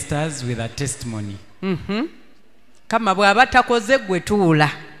 ministers with a testimony. Kama bw'aba takoze gwe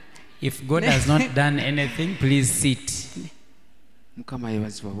tuula. If God has not done anything, please sit. Mukama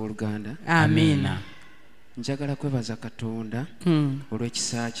yebazibwa abooluganda. Amina. Njagala kwebaza Katonda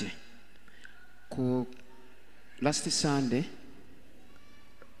olw'ekisa kye. Ku last Sunday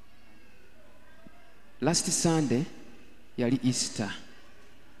yali Easter.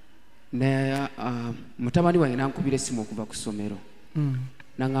 Mutabani wange nankubira essimu okuva ku ssomero.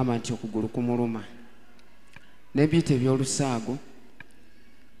 Nangamba nti okugulu kumuluma. Nebiyita ebyolusaago.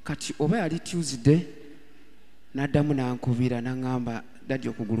 Kati oba yali Tuesday n'addamu nankubira nangamba daddy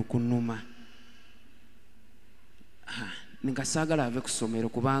okugulu kunnuma. Nga saagala ave ku ssomero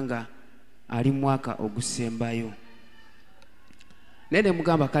kubanga ali mwaka ogusembayo. Naye ne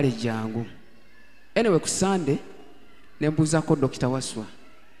mugamba kale jangu. Anyway ku Sunday ne mbuuzaako Dr. Waswa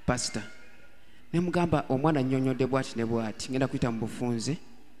pastor. Ne mugamba omwana nnyonnyodde bw'ati ne bw'ati ngenda kuyita mu bufunze.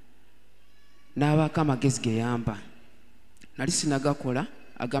 N'abaako amagezi ge yamba. Nali sinagakola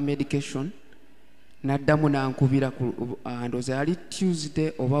aga medication. N'addamu nankubira ku ndowooza yali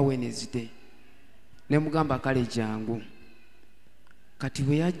Tuesday oba Wednesday. Ne mugamba kale jangu. Kati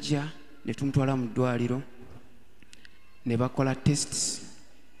bwe yajja ne tumutwala mu ddwaliro ne bakola tests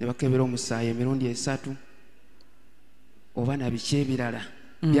ne bakebera omusaayi emirundi 3 oba na biki ebirala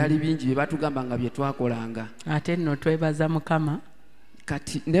byali bingi bye batugamba nga bye twakolanga. Ate nno twebaza Mukama.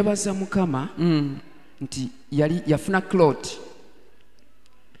 Kati nebaza Mukama nti yali yafuna clot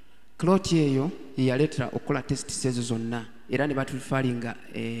eyo yaleetera okukola tests ezo zonna era ne batufalinga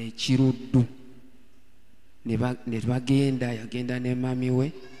Kiruddu. Ne bagenda yagenda ne mami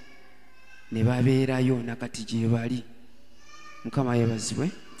we ne babeerayo nakati gye bali. Mukama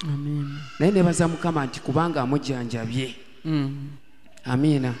yebazibwe. Amen. Naye nebaza Mukama nti kubanga amujjanjabye.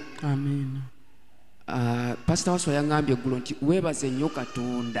 Amina. Amen. Pastor Waswa yangambye eggulo nti weebaze nnyo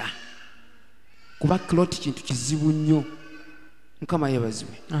Katonda kuba clot kintu kizibu nnyo. Mukama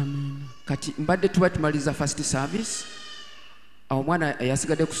yebazibwe. Amen. Kati mbadde tuba tumaliza first service awo omwana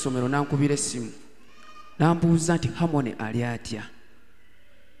yasigadde ku ssomero nankubira essimu nambuuza nti Harmony ali atya.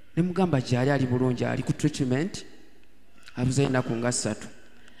 Ne mugamba gyali ali bulungi ali ku treatment abuze ennaku nga 3.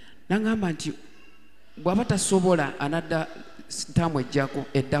 Nangamba nti bw'aba tasobola anadda ntaamu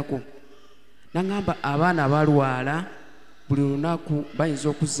eddako. Nangamba abaana balwala buli lunaku bayinza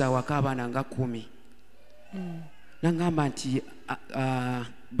okuzza awaka abaana nga 10. Nangamba nti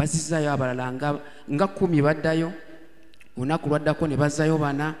bazizaayo abalala nga 10 baddayo olunaku lwaddako ne bazzayo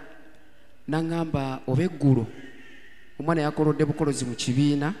 4. Nangamba oba eggulo omwana yakolodde bukolozi mu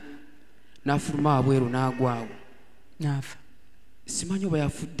kibiina n'afuluma wabweru n'agwawo n'afa. Simanyi oba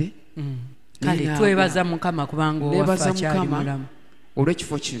yafudde. Kale twebaza Mukama kubanga owafa akyali mulamu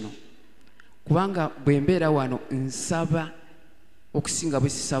olw'ekifo kino kubanga bwe mbeera wano nsaba okusinga bwe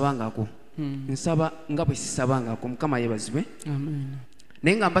sisabangako. Nsaba nga bwe sisabangako. Mukama yebazibwe. Amen.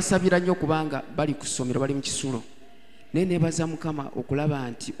 Naye nga mbasabira nnyo kubanga bali ku ssomero bali mu kisulo. Naye neebaza Mukama okulaba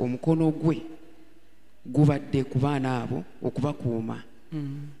nti omukono gwe gubadde ku baana abo okubakuuma.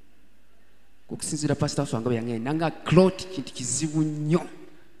 Okusinziira pastor Waswa nga bwe yangambye nanga clot kintu kizibu nnyo.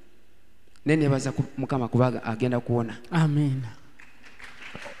 Naye neebaza Mukama kuba agenda kuwona. Amen.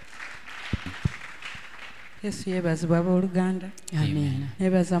 Yesu yeebazibwa abooluganda. Amen.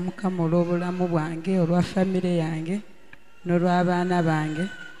 Neebaza Mukama olw'obulamu bwange olwa famire yange n'olw'abaana bange.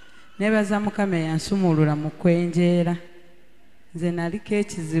 nebaza Mukama yansumulula mu kwenjeera nze naliko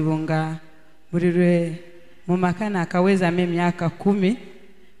ekizibu nga buli lwe mu maka naakawezamu emyaka 10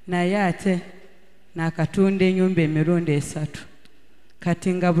 naye ate naakatunda ennyumba emirundi 3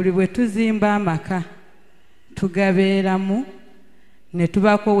 kati nga buli bwe tuzimba amaka tugabeeramu ne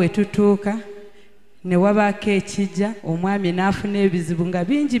tubaako we tutuuka ne wabaako ekijja omwami n'afuna ebizibu nga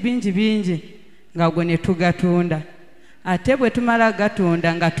bingi nga gwe ne tugatunda ate bwe tumala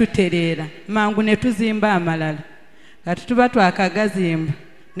gatunda nga tutereera mangu ne tuzimba amalala kati tuba twakagazimba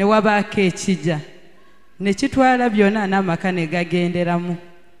ne wabaako ekijja ne kitwala byonna n'amaka ne gagenderamu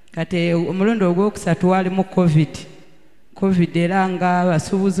kati omulundi ogwokusatu walimu covid era nga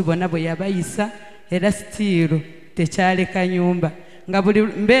abasuubuzi bonna bwe yabayisa era sitiiro tekyaleka nyumba nga buli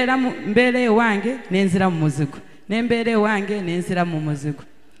mbeera ewange nenzira mu muzigo nembeera ewange nenzira mu muzigo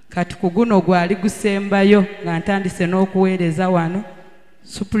kati ku guno gwali gusembayo nga ntandise n'okuweereza wano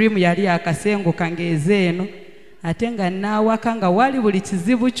Supreme yali akasenguka ng'eze eno ate nga naawaka nga wali buli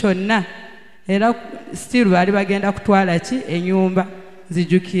kizibu kyonna era still baali bagenda kutwala ki ennyumba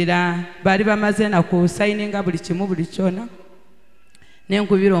nzijukira baali bamaze na kusayininga buli kimu buli kyonna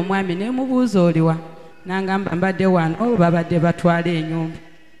nenkubira omwami nemubuuza oliwa nangamba mbadde wano babadde batwala ennyumba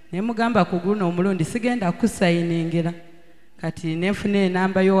nemugamba ku guno omulundi sigenda kusayiningira kati nenfuna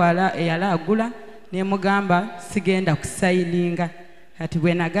enamba yo eyala agula nemugamba sigenda kusayininga kati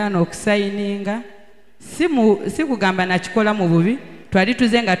bwe nagaana okusayininga si kugamba nakikola mu bubi twali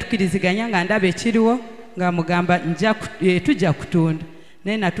tuze nga tukiriziganya nga ndaba ekiriwo nga mugamba tujja kutunda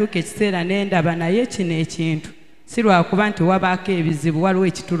naye natuuka ekiseera nendaba naye kino ekintu si lwakuba nti wabaako ebizibu waliwo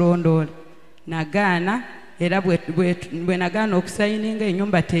ekitulondoola nagaana era bwe nagaana okusayininga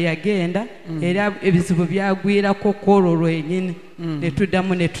ennyumba teyagenda era ebizibu byagwirako kwolwo lwenyini ne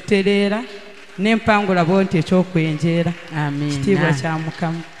tuddamu ne tutereera n'empangula bo nti ekyokwenjeera kitiibwa kya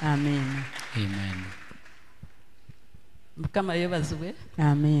Mukama. Amen. Mukama yebazibwe.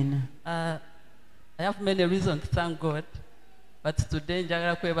 Amen. I have many reasons to thank God, but today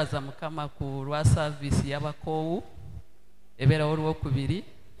njagala kwebaza Mukama ku lwa service y'abakoowu ebeera olwokubiri.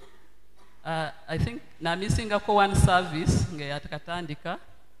 I think naamisingako one service nga yatakatandika,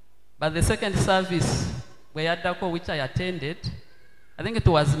 but the second service bwe yaddako which I attended, I think it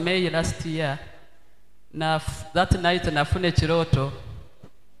was May last year. That night nafuna ekirooto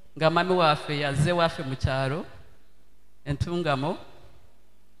nga mami waffe yazze waffe mu kyalo Entungamo.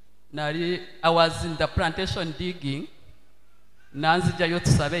 I was in the plantation digging. Nanzijayo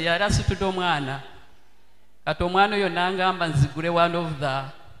tusabe yali asitudde omwana kati omwana oyo nangamba nzigule one of the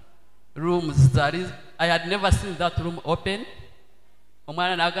rooms I had never seen that room open.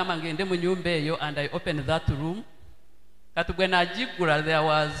 Omwana nagamba ngende mu nyumba eyo and I opened that room. Kati bwe nagigula there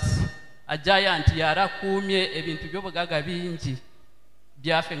was a giant yali akuumye ebintu by'obugaga bingi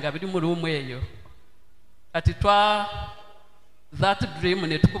byaffe nga biri mu room eyo. Kati that dream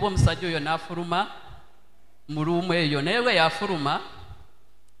ne tukuba omusajja oyo n'afuluma mu room eyo naye bwe yafuluma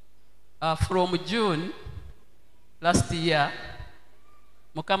from June last year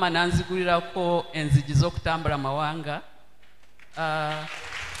Mukama nanzigulirako enzigi z'okutambula mawanga.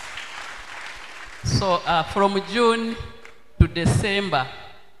 So from June to December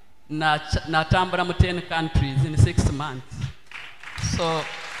natambula mu 10 countries in 6 months. So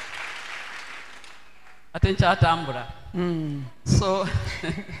ate nkyatambula. So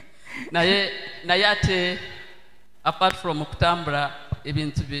naye ate apart from okutambula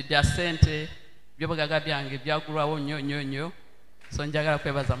ebintu bya sente by'obugaga byange byagulwawo nnyo. So njagala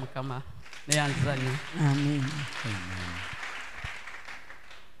kwebaza Mukama neyanzizanyo. Amen.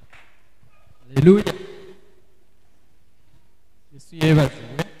 Hallelujah. Yesu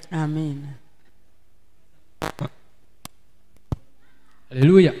yebazibwe. Amen.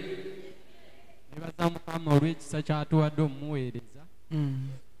 Hallelujah. Nebaza Mukama olw'ekisa kyatuwadde omumuweereza.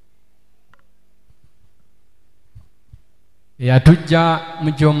 Eyatujja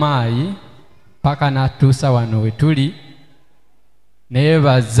mu Jomaayi paka n'atuusa wano we tuli.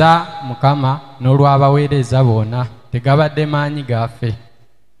 Nebaza Mukama n'olw'abaweereza bonna tegabadde maanyi gaffe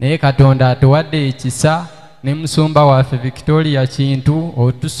naye Katonda atuwadde ekisa ne musumba waffe Victoria Kintu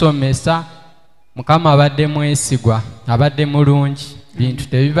otusomesa. Mukama abadde mwesigwa abadde mulungi bintu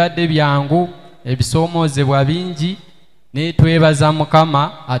tebibadde byangu ebisoomoozebwa bingi naye twebaza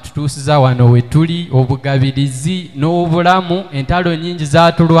Mukama atutuusiza wano we tuli. Obugabirizi n'obulamu entalo nnyingi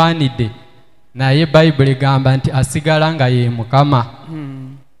zaatulwanidde naye Bayibuli egamba nti asigala nga ye Mukama.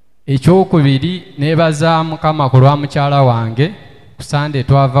 Ekyokubiri nebaza Mukama ku lwa mukyala wange ku Sande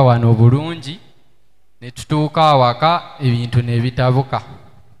twava wano bulungi ne tutuuka awaka ebintu ne bitabuka.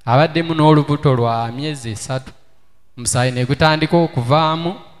 Abaddemu n'olubuto lwa myezi 3 omusaayi ne gutandika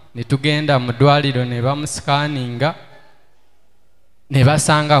okuvaamu ne tugenda mu ddwaliro ne bamusikaninga ne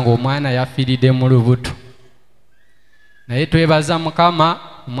basanga ng'omwana yafiiridde mu lubuto. Naye twebaza Mukama,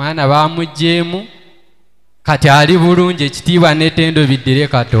 omwana baamuggyemu, kati ali bulungi, ekitiibwa n'ettendo biddire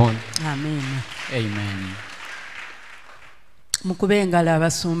Katonda. Amen. Amen. Mukube engalo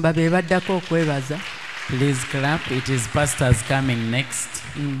abasumba be baddako okwebaza. Please clap. It is pastors coming next.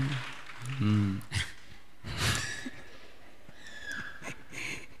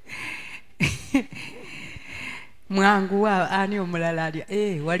 Mwangu ani omulala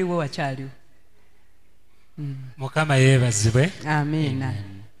ali waliwo wakyaliwo. Mukama yeebazibwe. Amina.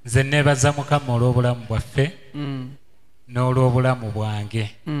 Nze neebaza Mukama olw'obulamu bwaffe n'olw'obulamu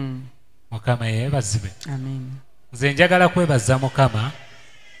bwange. Mukama yeebazibwe. Amen. Nze njagala kwebaza Mukama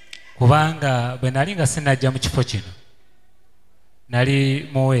kubanga bwe nali nga sinajja mu kifo kino nali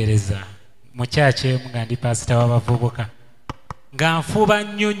muweereza mu kyaki emu nga ndi paasita w'abavubuka nga nfuuba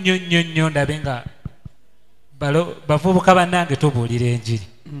nnyo ndabe nga bavubuka bannange tubuulira enjiri.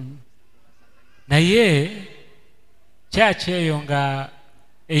 Naye kyaki eyo nga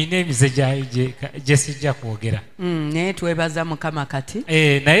eyina emize gye sijja kwogera. Naye twebaza Mukama kati.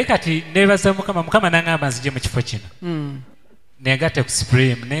 Naye kati neebaza Mukama, Mukama n'aŋŋamba nzije mu kifo kino. Negatte ku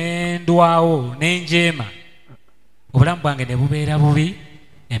supreme n'endwawo n'enjeema, obulamu bwange ne bubeera bubi,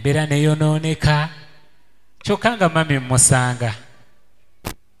 embeera neyonooneka. Kyokka nga mami mmusanga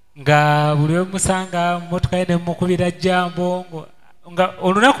nga buli we musanga mmotoka ye ne mukubira jjambo nga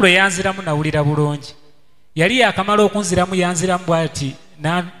olunaku lwe yanziramu nawulira bulungi. Yali yakamala okunziramu yanziramu bw'ati,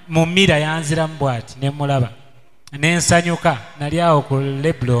 mu mmira yanziramu bw'ati ne mulaba ne nsanyuka. Nali awo ku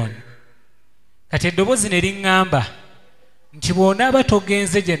Leblon. Kati eddoboozi ne liŋŋamba nti bw'onaaba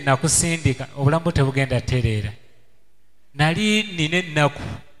togenze gye nakusindika obulamu tebugenda tereera. Nali nina ennaku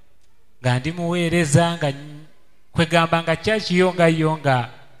nga ndi muweereza nga kwegamba nga kyakiyongayonga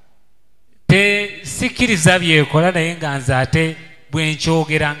sikkiriza byekola, naye nga nze ate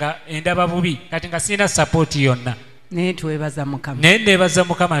bwenkyogera nga endaba bubi, kati nga sirina sapooti yonna. Naye twebaza Mukama. Naye neebaza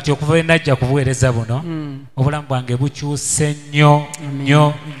Mukama nti okuva we najja ku buweereza buno obulamu bwange bukyuse nnyo.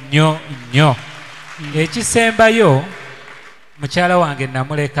 Ekisembayo mukyala wange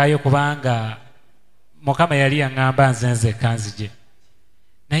namulekayo kubanga Mukama yali yaŋŋamba nze nzekka nzije.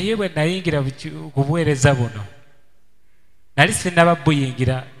 Naye bwe nayingira ku buweereza buno nali sinnaba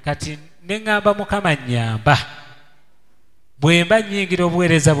buyingira, kati ne ŋŋamba Mukama nnyamba. Bwe mba nnyingira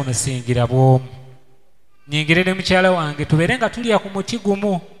obuweereza buno singira bw'omu, nnyingire ne mukyala wange tubeere nga tulya ku muti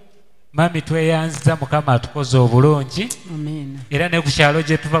gumu. Mami tweyanziza, Mukama atukoze obulungi. Era ne ku kyalo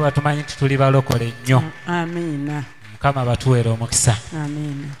gye tuva batumanyi nti tuli balokole nnyo. Amina. Mukama batuweera omukisa.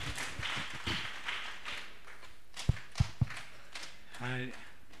 Amina.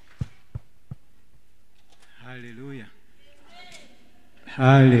 Hallelujah.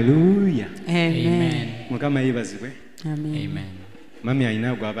 Hallelujah. Amen. Mukama yeebazibwe. Amen. Mami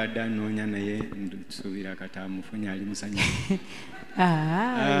alina gw'abadde anoonya naye nsuubira kati amufunye ali musanyufu.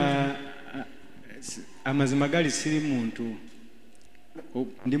 Amazima gali siri muntu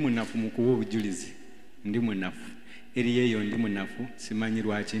ndi munafu mu kuwa obujulizi. Ndi munafu. Eri yeeyo ndi munafu, simanyi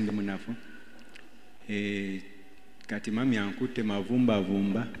lwaki ndi munafu. Kati mami ankutte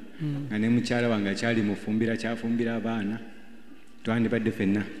mavumbavumba nga ne mukyala wange akyali mufumbira, kyafumbira abaana twandibadde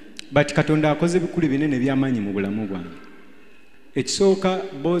ffenna. But Katonda akoze bikulu binene by'amaanyi mu bulamu bwange. Ekisooka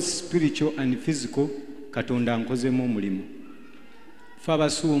both spiritual and physical, Katonda ankozemu omulimu. Ffe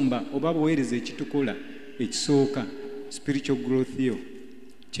abasumba oba buweereza ekitukola ekisooka spiritual growth yo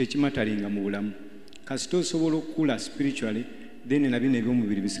kyekimatalinga mu bulamu. Kasita osobola okukula spiritually, then na bino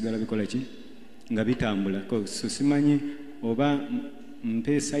ebyomubiri bisigala bikola ki nga bitambula. So simanyi oba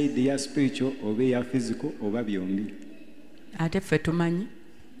mpe side ya spiritual oba ya physical oba byombi. Ate ffe tumanyi.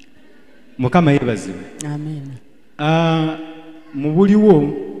 Mukama yeebazibwe. Amen. Mu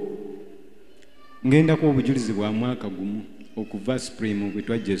buliwo ngenda ku obujulizi bwa mwaka gumu okuva supreme bwe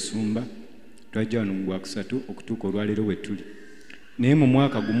twajja Esumba, twajja wano mu Gwakusatu okutuuka olwaleero we tuli. Naye mu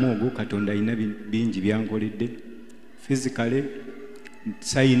mwaka gumu ogwo Katonda alina bingi byankoledde. Physically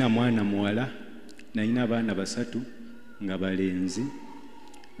sayina mwana muwala, nalina abaana 3 nga balenzi,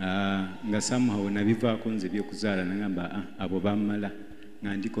 nga somehow nabivaako nze by'okuzaala nagamba abo bammala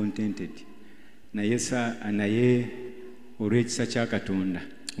nga ndi contented. Naye olw'ekisa kya Katonda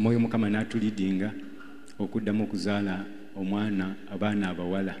Omwoyo Mukama n'atulidinga okuddamu okuzaala abaana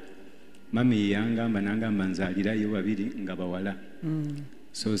abawala. Mami yangamba nangamba nzaalirayo 2 nga bawala.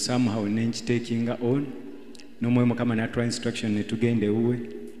 So somehow nenkitekinga on, n'Omwoyo Mukama n'atuwa instruction ne tugenda ewuwe,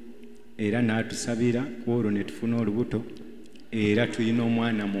 era n'atusabira ku olwo ne tufuna olubuto, era tulina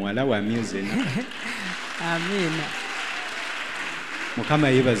omwana muwala wa myezi 4. Amina. mukama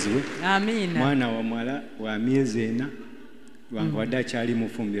yeebazibwe. Amiina. Mwana wa mwala wa myezi 4 wange wadde akyali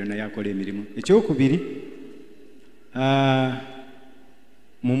mufumbiro naye akola emirimu. Ekyokubiri,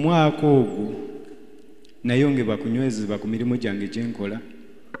 mu mwaka ogwo nayongebwa kunywezebwa ku mirimu gyange gye nkola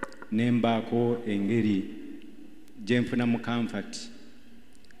ne mbaako engeri gye nfunamu comfort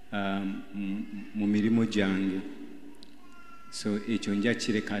mu mirimu gyange. So ekyo nja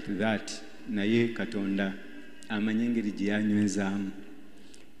kireka at that, naye Katonda amanyi engeri gye yanywezaamu.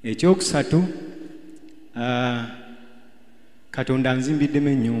 Ekyokusatu, Katonda anzimbiddemu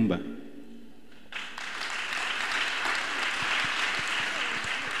ennyumba.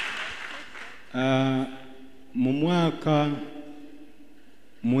 Mu mwaka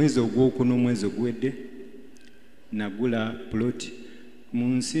mwezi ogwokuna omwezi oguwedde nagula ploti. Mu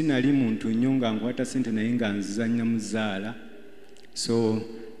nsi nali muntu nnyo nga nkwata ssente naye nga nzizannya mu zzaala, so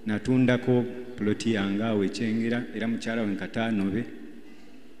natundako ploti yange awo ekyengera era mukyala we nkataanobe.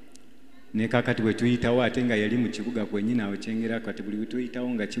 Ne kakati bwe tuyitawo ate nga yali mu kibuga kwennyini awo ekyengera, kati buli bwe tuyitawo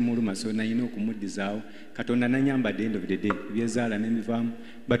nga kimuluma, so nayina okumuddizaawo. Katonda nanyamba at the end of the day ebyezaala n'ebivaamu.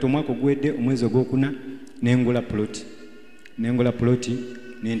 But omwaka oguwedde omwezi ogwokuna nengula ploti. Nengula ploti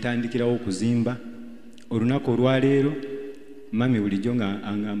nentandikirawo okuzimba. Olunaku olwaleero mami bulijjo nga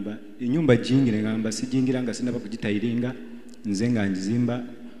angamba ennyumba jingi, negamba sijingira nga sinaba kugitayiringa, nze nga njizimba.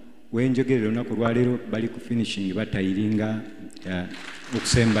 Wenjogerera olunaku olwaleero bali ku finishing batayiringa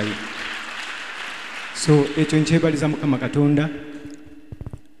okusembayo. So ekyo nkyebaliza Mukama Katonda.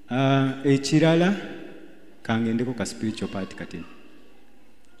 Ekirala kangendeko ka spiritual part kati.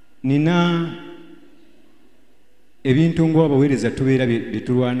 Nina ebintu ng'abaweereza tubeera bye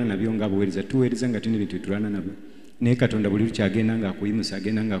tulwana nabyo ng'abaweereza tuweereza nga tulina ebintu bye tulwana nabyo. Naye Katonda buli lukyagenda ng'akuyimusa,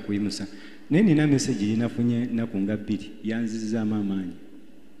 agenda ng'akuyimusa. Naye nina message gye nafunye ennaku nga 2 yanzizaamu amaanyi.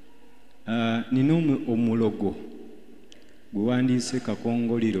 Nina omulogo gwe wandiise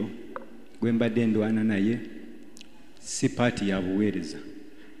kakongoliro gwe mbadde ndwana naye, si paati ya buweereza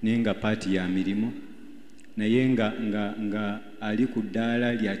naye nga paati ya mirimu, naye nga ali ku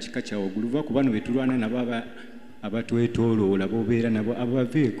ddaala lya kika kya waggulu. Luva ku bano be tulwana nabo abatwetooloola bobeera nabo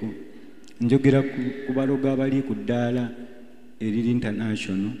abaveeko. Njogera ku balogo abali ku ddaala eriri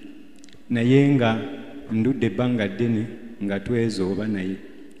international, naye nga ndudde ebbanga ddene nga twezooba naye.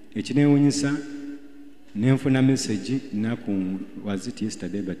 Ekineewunyisa nenfuna message naku was it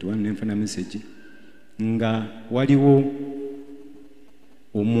yesterday but one nenfuna message nga waliwo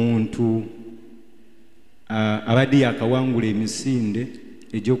omuntu abadde yakawangula emisinde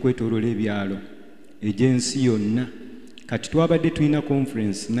egy'okwetooloola ebyalo egy'ensi yonna. Kati twabadde tulina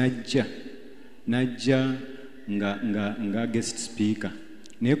conference najja nga guest speaker,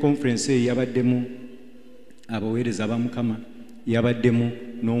 naye conference eyo yabaddemu abaweereza ba Mukama, yabaddemu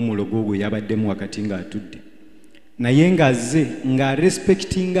n'omulogo ogwo yabaddemu wakati ng'atudde, naye ng'azze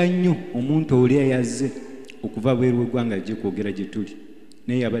ng'arespectinga nnyo omuntu oli eyazze okuva bweru w'eggwanga ajje kwogera gye tuli,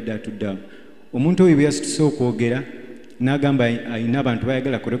 naye yabadde atudde awo. Omuntu oyo bwe yasituse okwogera n'agamba ayina abantu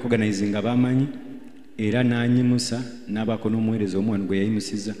bayagala kurecognize nga bamanyi, era n'anyimusa n'abaako n'omuweereza omwana gwe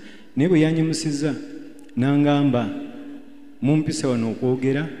yayimusizza. Naye bwe yanyimusizza n'angamba mumpise wano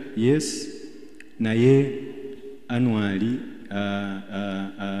okwogera, yes, naye annually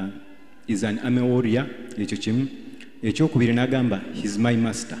is an army warrior. Ekyo kimu. Ekyokubiri n'agamba he's my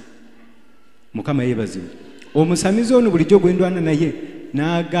master. Mukama yeebazibwe. Omusamizi ono bulijjo gwe ndwana naye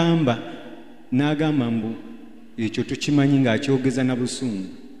n'agamba mbu ekyo tukimanyi, ng'akyogeza na busungu,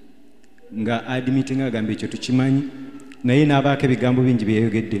 nga admitting agamba ekyo tukimanyi, naye n'abaako ebigambo bingi bye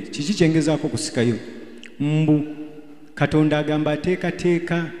yayogedde. Kiki kyengezaako kusikayo? Mbu Katonda agamba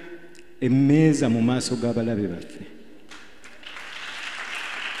ateekateeka emmeeza mu maaso g'abalabe baffe.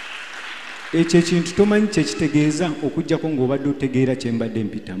 Ekyo ekintu tomanyi kye kitegeeza okuggyako ng'obadde otegeera kye mbadde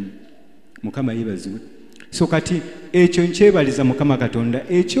mpitamu. Mukama yeebazibwe. So kati ekyo nkyebaliza Mukama Katonda.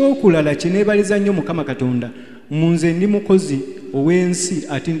 Ekyokulala kye neebaliza nnyo Mukama Katonda, munze ndi mukozi ow'ensi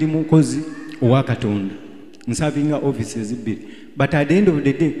ate ndi mukozi owa Katonda. Nsavinga offices 2, but at the end of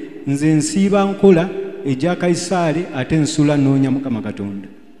the day nze nsiiba nkola egya Kaisaali ate nsula noonya Mukama Katonda.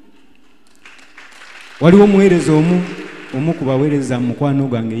 Waliwo omuweereza omu ku baweereza mukwano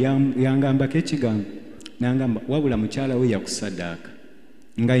gwange yangambako ekigambo, n'angamba wabula mukyala we yakusaddaaka,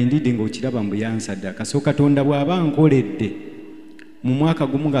 nga indeed ng'okiraba mbu yansaddaaka. So Katonda bw'aba nkoledde mu mwaka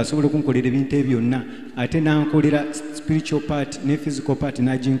gumu ng'asobola okunkolera ebintu ebyonna, ate n'ankolera spiritual part ne physical part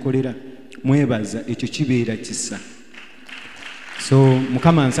n'aginkolera, mwebaza, ekyo kibeera kisa. So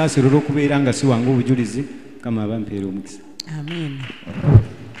Mukama nsaasire olw'okubeera nga si wange obujulizi. Mukama abampeera omukisa. Amen.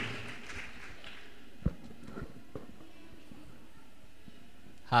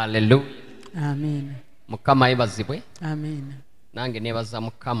 Hallelujah. Amen. Mukama yeebazibwe. Amen. nange nebaza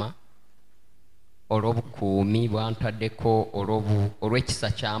Mukama olw'obukuumi bwantaddeko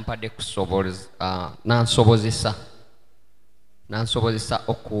olw'ekisa kyampadde nansobozesa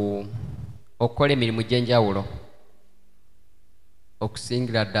okukola emirimu gy'enjawulo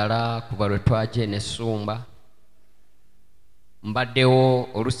okusingira ddala kuva lwe twaje n'essumba. Mbaddewo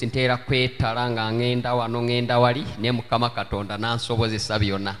oluusi nteera kwetala nga ngenda wano ngenda wali naye Mukama Katonda nansobozesa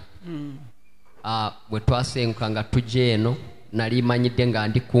byonna. Bwe twasenguka nga tujja eno nali manyidde nga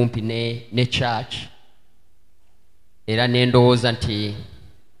ndi kumpi ne church era nendowooza nti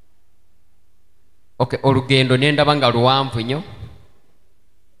olugendo nendaba nga luwanvu nnyo,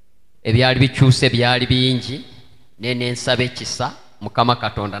 ebyali bikyuse byali bingi, naye nensaba ekisa Mukama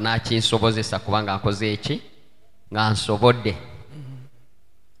Katonda n'akinsobozesa kubanga nkoze eki nga nsobodde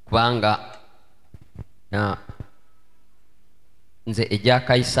kubanga nze ejja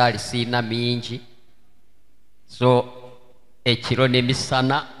Kaisaali siina mingi, so ekiro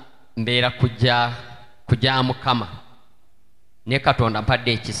n'emisana mbeera kujja Mukama, ne Katonda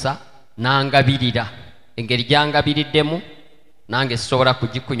mpadde ekisa nangabirira engeri gyangabiriddemu nange sisobola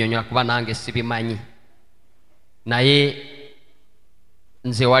kugikunyonyola kuba nange sibimanyi, naye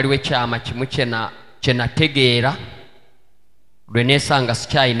nze waliwo ekyama kimu kye nategeera lwe neesanga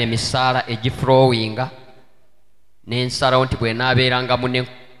sikyalina emisaala egiflowinga, nensalawo nti bwe naabeerangamu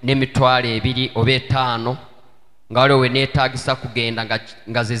n'emitwalo 2 oba 5 nga waliwo we neetaagisa kugenda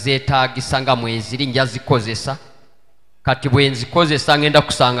nga ze zeetaagisa nga mweziri nja zikozesa, kati bwe nzikozesa ngenda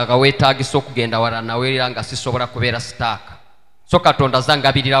kusanga nga weetaagisa okugenda wala nawe era nga sisobola kubeera sitaaka. So Katonda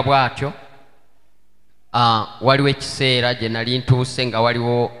zangabirira bw'atyo. Waliwo ekiseera gye nali ntuuse nga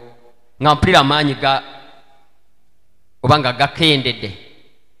waliwo nga mpulira amaanyi oba nga gakendedde,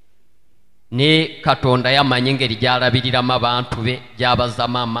 ne Katonda yamanyi engeri gy'alabiriramu abantu be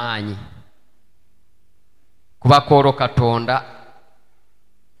gy'abazamu amaanyi. Kubako olwo Katonda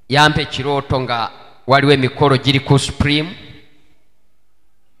yampa ekirooto nga waliwo emikolo giri ku Supreme,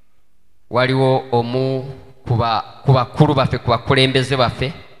 waliwo omu ku bakulu baffe, ku bakulembeze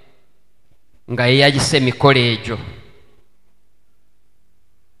baffe nga yeyayise emikolo egyo.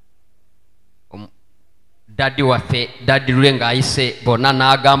 Daddi waffe Daddi lule ng'ayise bonna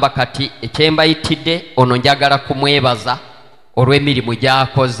n'agamba kati ekyembayitidde ono njagala kumwebaza olw'emirimu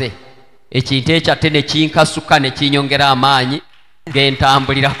gy'akoze. Ekintu ekyo ate ne kinkasuka ne kinyongera amaanyi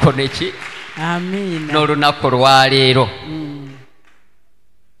gentambulirako n'olunaku olwaleero.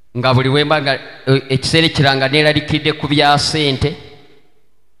 Nga buli wemba nga ekiseera ekiranga neeralikiridde ku bya ssente,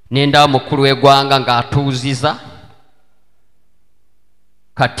 nendaba mukulu w'eggwanga ng'atuuziza,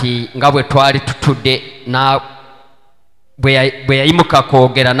 kati nga bwe twali tutudde bwe yayimuka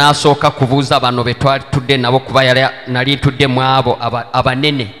kwogera n'asooka kubuuza bano be twali tudde nabo kuba nali ntudde mu abo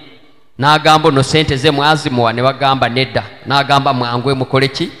abanene, n'agamba ono ssente ze mwazimuwa? Ne bagamba nedda. N'agamba mwanguwe mukole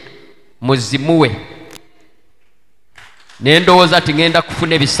ki? Muzimuwe. Nendowooza ati ngenda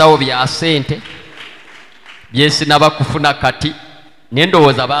kufuna ebisawo bya ssente bye sinaba kufuna kati,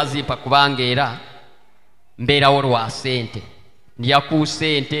 nendowooza baazimpa kubanga era mbeerawo lwa ssente, ndya ku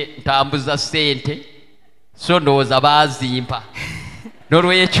ssente, ntambuza ssente, so ndowooza baazimpa.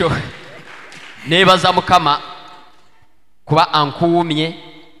 N'olwekyo neebaza Mukama kuba ankuumye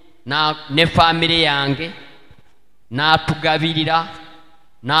ne famire yange, n'atugabirira,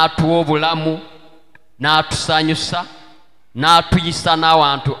 n'atuwa obulamu, n'atusanyusa, n'atuyisa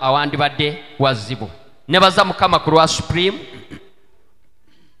n'awantu awandibadde wazibu. Nebaza Mukama ku lwa Supreme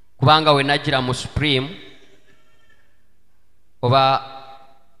kubanga we nagira mu Supreme oba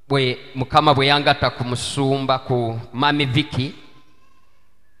Mukama bwe yangatta ku musumba ku Mami Vicky,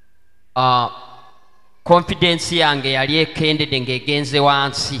 confidence yange yali ekendedde ng'egenze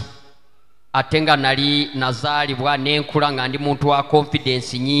wansi, ate nga nali nazaalibwa n'enkula nga ndi muntu wa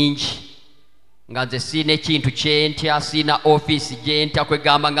confidence nyingi, nga nze siina ekintu kyentya, siina office gyentya,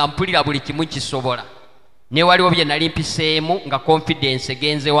 kwegamba nga mpulira buli kimu kisobola. Ne waliwo bye nali mpiseemu nga confidence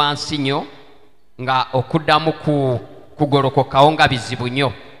egenze wansi nnyo, nga okuddamu kugolokokawo nga bizibu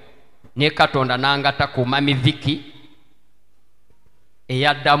nnyo. Ne Katonda n'angatta ku Mami Vicky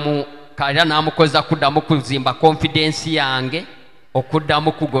eyaddamu era n'amukoza kuddamu kuzimba confidence yange,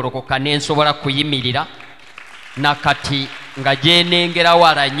 okuddamu kugolokoka n'ensobola kuyimirira nakati nga gyenengera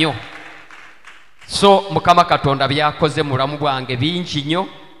wala nnyo. So Mukama Katonda byakoze mu bulamu bwange bingi nnyo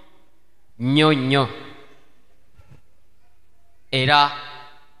nnyo nnyo, era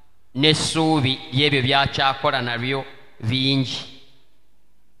n'essuubi ly'ebyo byakyakola nabyo bingi.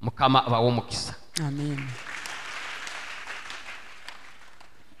 Mukama abawe omukisa. Amen.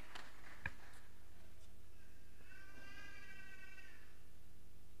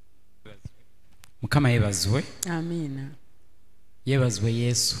 Mukama yebazwe. Amina. Yebazibwe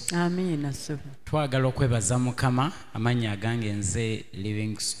Yesu. Amiina. Twagala okwebaza Mukama amannya agange nze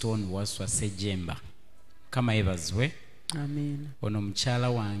Livingstone Waswa Sejemba. Mukama yebazibwe. Amiina. Ono mukyala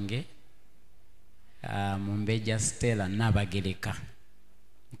wange Mumbeja Stella Nabagereka.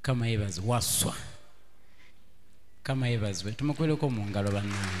 Mukama yebazibwe Waswa. Mukama yebazibwe. Tumukweleko mu ngalo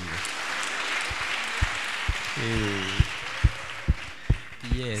bannange.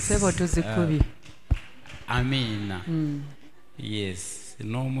 Yes. Sebo tuzikubye. Amiina. Yes.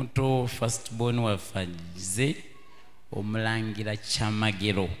 N'omuto firstborn wafagize omulangira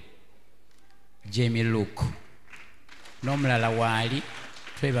Kyamagero Jamie Luke. N'omulala waali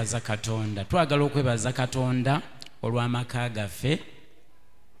twebaza Katonda. Twagala okwebaza Katonda olw'amaka gaffe.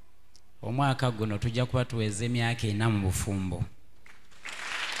 Omwaka guno tujja kuba tuweze emyaka 4 mu bufumbo.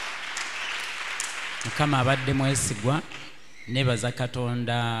 Mukama abadde mwesigwa. Nebaza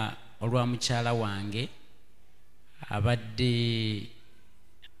Katonda olwa mukyala wange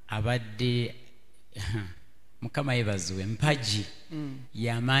abadde Mukama yebazibwe mpaji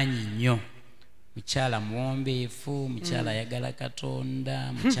y'amaanyi nnyo. Mukyala muwombeefu, mukyala ayagala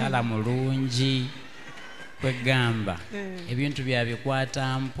Katonda, mukyala mulungi. Kwegamba ebintu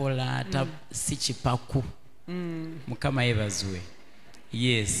byabikwata mpola si kipaku. Mukama yebazibwe.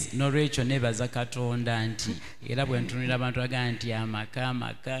 Yes, n'olwekyo nebaza Katonda nti era bwe ntunulira abantu agamba nti amaka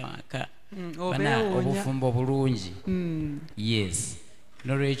bana obufumbo bulungi. Yes,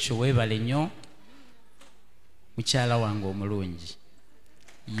 n'olwekyo weebale nnyo mukyala wange omulungi.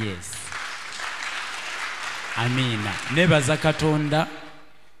 Yes. Amiina. Nebaza Katonda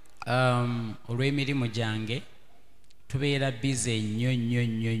olw'emirimu gyange tubeera bize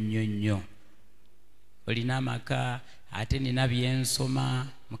nnyo. Olina amaka ate nina byensoma.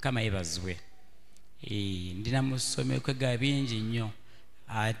 Mukama yebazibwe. Ndina mu ssomero kwega bingi nnyo.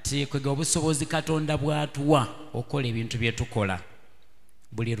 Ate kwega obusobozi Katonda bw'atuwa okukola ebintu bye tukola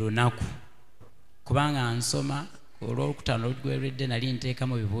buli lunaku. Kubanga nsoma olw'okutaano olugweredde nali nteeka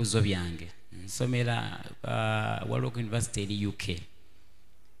mu bibuuzo byange. Nsomera Warwick University eri UK.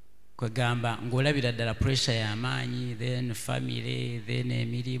 Kwegamba ng'olabira ddala pressure y'amaanyi, then family, then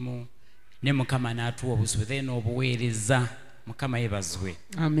emirimu. Ne Mukama n'atuwa obusobozi, then obuweereza. Mukama yebazibwe.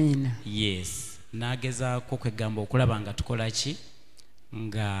 Amiina. Yes. Nagezaako kwegamba okulaba nga tukola ki?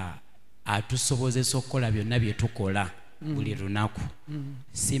 Nga atusobozesa okukola byonna bye tukola buli lunaku.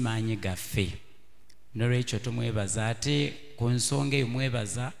 Si maanyi gaffe. N'olwekyo tumwebaza. Ate ku nsonga eyo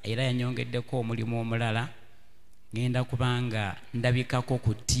mwebaza era yanyongeddeko omulimu omulala. Ngenda kubanga ndabikako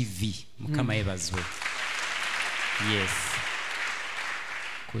ku TV. Mukama yebazibwe. Yes.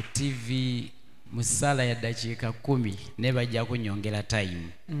 Ku TV mu ssala ya dakiika 10 ne bajja kunyongera time.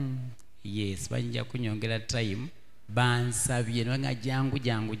 Yes, bajja kunyongera time. Bansabye nga jangu.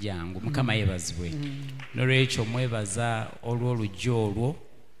 Mukama yebazibwe. N'olwekyo mwebaza olw'olujjo olwo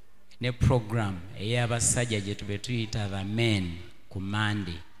ne program ey'abasajja gye tube tuyita the men ku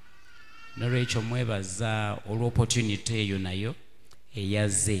Monday. N'olwekyo mwebaza olw'opportunity eyo nayo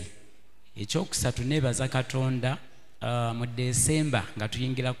eyaze. Ekyokusatu nebaza Katonda mu December nga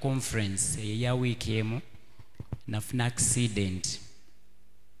tuyingira conference eya wiiki emu nafuna accident.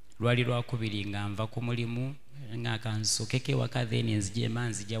 Lwali lwakubiri nga nva ku mulimu nga kansokeke waka then nzije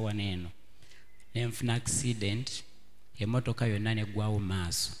manzija waneeno. Nenfuna accident, emmotoka yonna neggwawo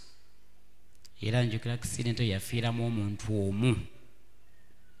maaso. Era njukira accident yafiiramu omuntu omu.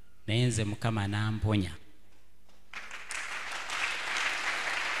 Naye nze Mukama n'amponya.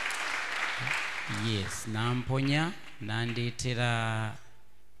 Yes, n'amponya n'andeetera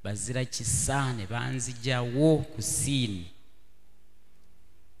bazira kisa ne banzijawo ku siini.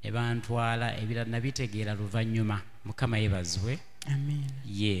 Ne bantwala ebirala nabitegeera luvannyuma. Mukama yebazibwe. Amen.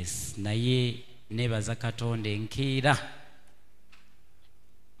 Yes, naye nebaza Katonda enkeera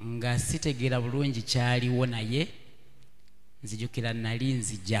nga sitegeera bulungi kyaliwo naye nzijukira nali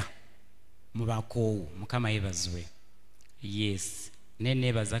nzija mu bakoowu. Mukama yebazibwe. Yes,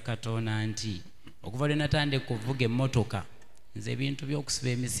 nebaza Katonda nti okuva lwe natandika okuvuga emmotoka nze ebintu by'okusiba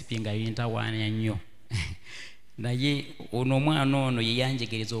emisipi nga bintawaanya nnyo. Naye ono omwana ono ye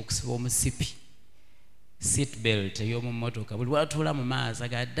yanjegereza okusiba omusipi seat belt ey'omu mmotoka. Buli lwatuula mu maaso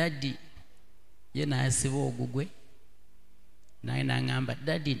aga daddy ye n'asiba ogugwe. Naye n'aŋŋamba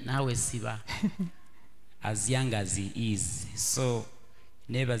daddy naawe siba. As young as he is. So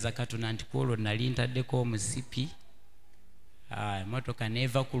nebaza Katonda nti kwolwo nali ntaddeko omusipi. Emmotoka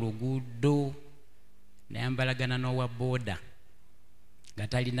neeva ku luguudo nayambalagana n'owa booda nga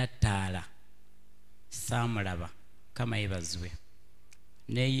talina ttaala. Saamulaba. Mukama yebazibwe.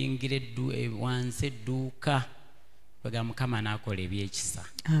 Neyingira wansi edduuka kwega Mukama n'akola ebyekisa.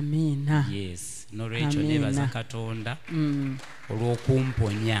 Amina. Yes, n'olwekyo neebaza Katonda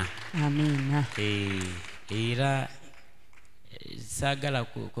olw'okumponya. Amina. Era saagala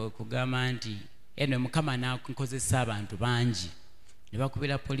kugamba nti eno Mukama n'akozesa abantu bangi ne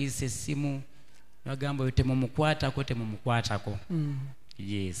bakubira poliisi essimu bagamba oyo temumukwatako.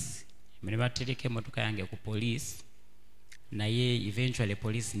 Yes, ne batereka emmotoka yange ku poliisi naye eventually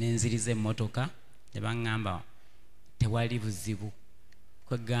poliisi nenziriza emmotoka ne baŋŋamba tewali buzibu.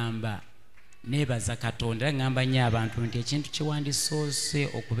 Kwegamba neebaza Katonda era ŋŋamba nnyo abantu nti ekintu kye wandisoose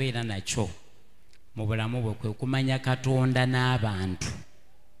okubeera nakyo mu bulamu bwe kwe kumanya Katonda n'abantu.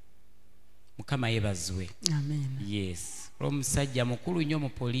 Mukama yeebazibwe. Amen. Yes, omusajja mukulu nnyo mu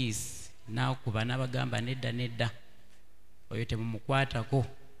poliisi n'akuba n'abagamba nedda oyo temumukwatako,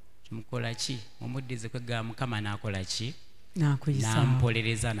 kimukola ki mumuddize. Kwegamba Mukama n'akola ki?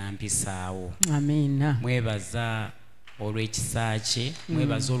 N'ampolereza n'ampisaawo. Amina. Mwebaza olw'ekisa kye,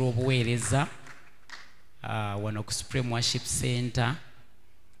 mwebaza olw'obuweereza wano ku Supreme Worship Center.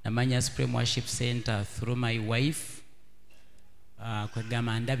 Namanya Supreme Worship Center through my wife.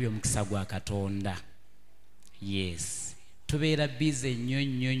 Kwegamba ndabye omukisa gwa Katonda. Yes, tubeera bize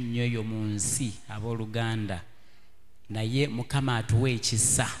nnyo yo mu nsi abooluganda, naye Mukama atuwa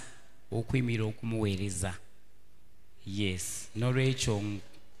ekisa okuyimira okumuweereza. Yes, n'olwekyo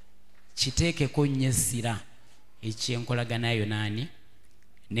kiteekeko nnyo essira ekyenkolaganayo naani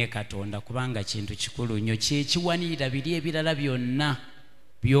ne Katonda, kubanga kintu kikulu nnyo kyekiwanirira biri ebirala byonna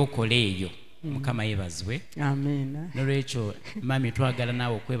byokola eyo. Mukama yeebazibwe. Amina. N'olwekyo mami twagala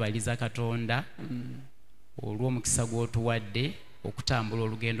naawe okwebaliza Katonda olw'omukisa gw'otuwadde okutambula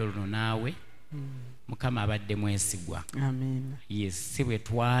olugendo luno naawe. Mukama abadde mwesigwa. Amina. Yes, si bwe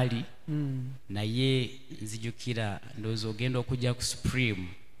twali naye nzijukira ndowooza ogenda okujja ku Supreme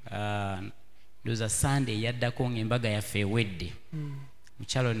ndowooza Sunday yaddako ng'embaga yaffe ewedde.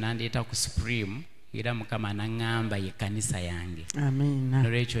 Mukyalo nandeeta ku Supreme era Mukama n'aŋŋamba ye kkanisa yange. Amina.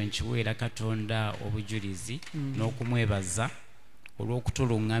 N'olwekyo nkiweera Katonda obujulizi n'okumwebaza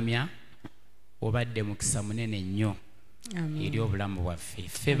olw'okutuluŋŋamya. Obadde mukisa munene nnyo eri obulamu bwaffe.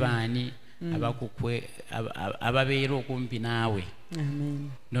 Ffe baani ababeera okumpi naawe.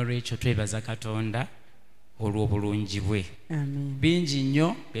 N'olwekyo twebaza Katonda olw'obulungi bwe. Bingi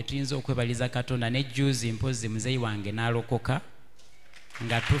nnyo bye tuyinza okwebaliza Katonda. Ne juzi mpozi muzeeyi wange n'alokoka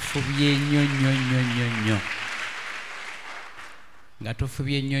nga tufubye nnyo nga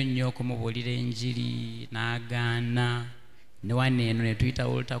tufubye nnyo okumubuulira enjiri n'agaana. Ne wano eno ne tuyita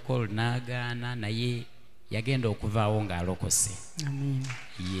altar call n'agaana, naye yagenda okuvaawo ng'alokose.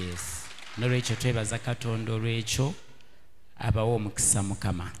 Yes, n'olwekyo twebaza Katonda olw'ekyo abawa omukisa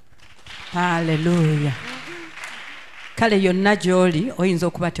Mukama. Haleluya. Kale yonna gy'oli oyinza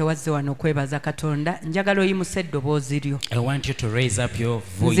okuba tewazze wano okwebaza Katonda. Njagala oyimuse eddoboozi lyo. I want you to raise up your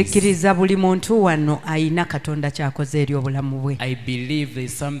voice. Nzikiriza buli muntu wano ayina Katonda ky'akoze eri obulamu bwe. I believe there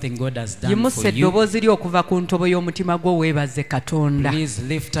is something God has done for you. Yimuse eddoboozi lyo okuva ku ntobo y'omutima gwo weebaze Katonda. Please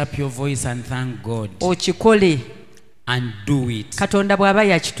lift up your voice and thank God. Okikole. And do it. Katonda bw'aba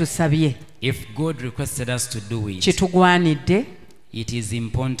yakitusabye. If God requested us to do it. Kitugwanidde. It is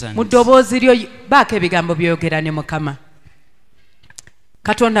important. Mu ddoboozi lyo baako ebigambo by'oyogera ne Mukama.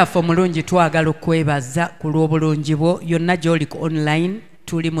 Katonda ffe omulungi twagala okwebaza ku lw'obulungi bwo. Yonna gy'oli ku online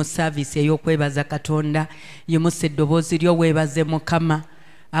tuli mu service ey'okwebaza Katonda. Yimusa eddoboozi lyo weebaze Mukama.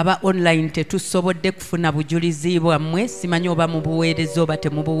 Aba online tetusobodde kufuna bujulizi bwammwe. Simanyi oba mu buweereza oba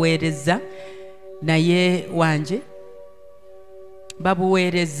temubuweereza, naye wanje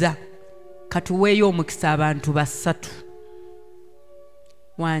babuweereza. Katuweeyo omukisa abantu basatu.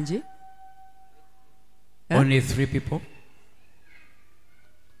 Wanje? Only 3 people?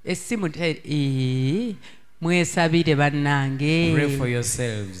 Essimu mwesabire bannange. Pray for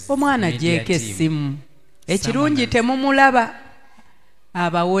yourselves. Omwana gyeko essimu. Ekirungi temumulaba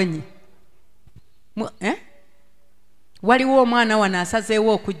abawonyi. Waliwo omwana wano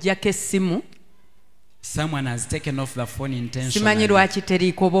asazeewo okuggyako essimu. Someone has taken off the phone intentionally. Simanyi lwaki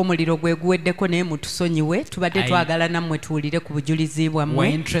teriiko oba omuliro gwe guweddeko naye mutusonyiwe. Tubadde twagala nammwe tuwulire ku bujulizi bwammwe.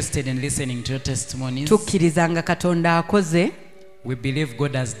 We're interested in listening to your testimonies. Tukkirizanga Katonda akoze. We believe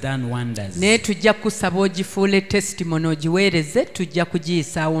God has done wonders. Ne tujja kusaba ogifuule testimony ogiweereze. Tujja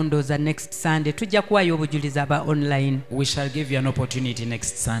kugiyisaawo ndooza next Sunday. Tujja kuwaayo obujulizi aba online. We shall give you an opportunity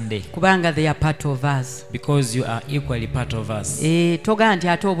next Sunday. Kubanga they are part of us. Because you are equally part of us. Toga nti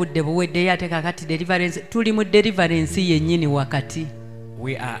ate obudde buweddeyo ate kakati deliverance. Tuli mu deliverance yennyini wakati.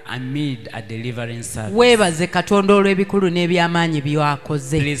 We are amid a deliverance service. Weebaze Katonda olw'ebikulu n'ebyamaanyi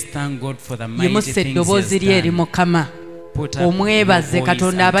by'akoze. Please thank God for the mighty Yimuse things eddoboozi lye eri Mukama. Omwebaze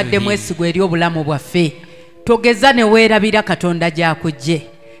Katonda abadde mwesigwa eri obulamu bwaffe. togeza ne weerabira Katonda gy'akujje.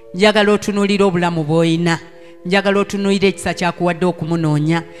 Njagala otunuulira obulamu bw'oyina. Njagala otunuulira ekisa kyakuwadde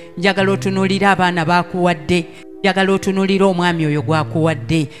okumunoonya. Njagala otunuulira abaana baakuwadde. Njagala otunuulira omwami oyo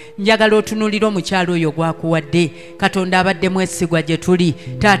gwakuwadde. Njagala otunuulira omukyalo oyo gwakuwadde. Katonda abadde mwesigwa gye tuli.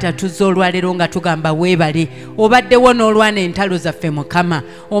 Taata tuzze olwaleero nga tugamba weebale. Obaddewo n'olwana entalo zaffe Mukama.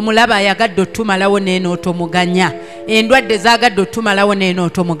 Omulaba ayagadde otumalawo n'eno otomuganya. Endwadde zaagadde otumalawo n'eno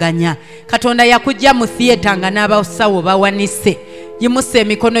otomuganya. Katonda yakujja mu theatre nga n'abasawo bawanise. Yimusa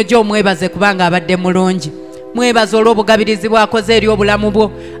emikono gyo omwebaze kubanga abadde mulungi. Mwebaze olw'obugabirizi bwakoze eri obulamu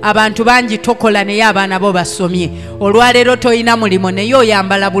bwo. Abantu bangi tokola naye abaana bo basomye. Olwaleero toyina mulimo naye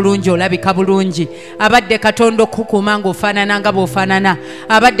oyambala bulungi olabika bulungi. Abadde Katonda okukuuma ng'ofaanana nga bw'ofaanana.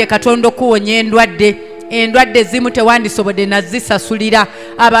 Abadde Katonda okuwonya endwadde. Endwadde zimu tewandisobodde nazisasulira.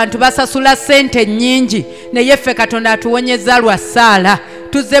 Abantu basasula ssente nnyingi naye ffe Katonda atuwonyeza lwa ssaala.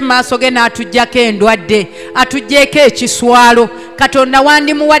 Tuzze maaso ge n'atuggyako endwadde. Atuggyeko ekiswalo. Katonda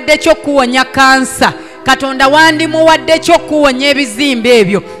wandimuwadde ky'okuwonya kansa. Katonda wandimuwadde ky'okuwonya ebizimbe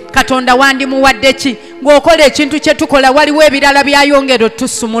ebyo. Katonda wandimuwadde ki? Ng'okola ekintu kye tukola waliwo ebirala byayongera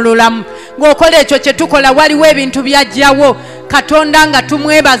otusumululamu. Ng'okola ekyo kye tukola waliwo ebintu byajjawo. Katonda nga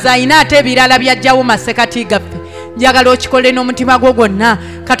tumwebaza ayina ate ebirala byajjawo masekati gaffe. Njagala okikole n'omutima gwo gwonna.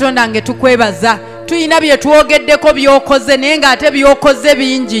 Katonda nge tukwebaza. Tuyina bye twogeddeko by'okoze naye ng'ate by'okoze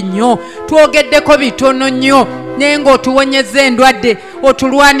bingi nnyo. Twogeddeko bitono nnyo naye ng'otuwonyeza endwadde.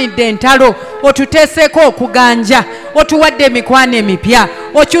 Otulwanidde entalo. Otuteeseeko okuganja. Otuwadde emikwano emipya.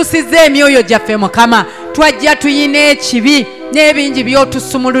 Okyusizza emyoyo gyaffe Mukama. Twajja tuyina ekibi n'ebingi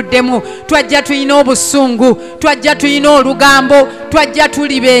by'otusumuluddemu. Twajja tuyina obusungu. Twajja tuyina olugambo. Twajja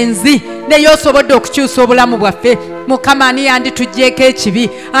tuli benzi naye osobodde okukyusa obulamu bwaffe. Mukama ani yandituggyeko ekibi?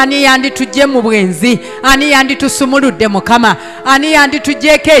 Ani yanditugye mu bwenzi? Ani yanditusumuludde Mukama? Ani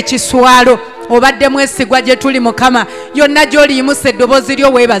yandituggyeko ekiswalo? Obadde mwesigwa gye tuli Mukama. Yonna gy'oli yimusa eddoboozi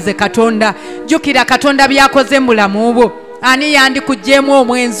lyo weebaze Katonda. Jjukira Katonda by'akoze mu bulamu bwo. Ani yandikuggyeemu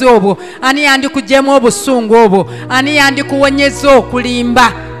omwenzi obwo? Ani yandikuggyeemu obusungu obwo? Ani yandikuwonyeza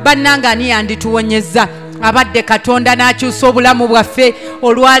okulimba? Bannange ani yandituwonyeza? Abadde Katonda n'akyusa obulamu bwaffe.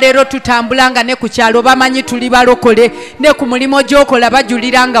 Olwaleero tutambula nga ne ku kyalo bamanyi tuli balokole. Ne ku mulimo gy'okola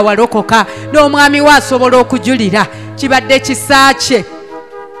bajulira nga walokoka. N'omwami we asobola okujulira. Kibadde kisa kye.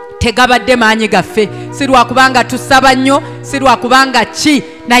 Tegabadde maanyi gaffe. Si lwakubanga tusaba nnyo, si lwakubanga ki,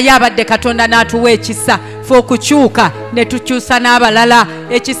 naye abadde Katonda n'atuwa ekisa. Ffe okukyuka ne tukyusa n'abalala.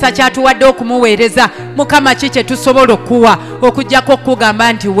 Ekisa kyatuwadde okumuweereza. Mukama ki kye tusobola okuwa? Okuggyako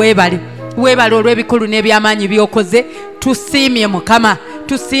okugamba nti weebale. Weebale olw'ebikulu n'ebyamaanyi by'okoze. Tusiimye Mukama.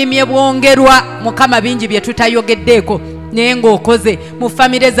 Tusiimye bwongerwa Mukama bingi bye tutayogeddeeko. Naye ng'okoze mu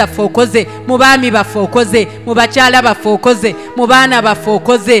famire zaffe okoze, mu baami baffe okoze, mu bakyala baffe okoze, mu baana baffe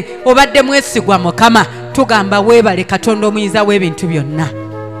okoze. Obadde mwesigwa Mukama. Tugamba weebale Katonda omuyinza w'ebintu byonna.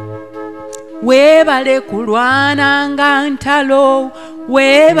 Weebale kulwana nga ntalo.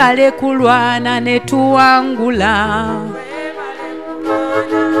 Weebale kulwana ne tuwangula.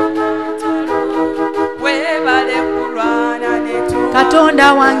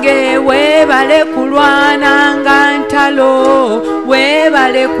 Katonda wange weebale kulwana nga ntalo.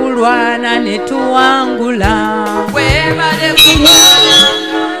 Weebale kulwana ne tuwangula. Weebale kulwana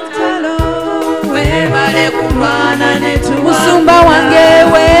nga ntalo. Weebale kulwana ne tuwangula. Musumba wange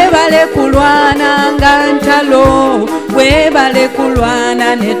weebale kulwana nga ntalo. Weebale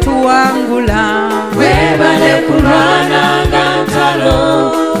kulwana ne tuwangula. Weebale kulwana nga ntalo.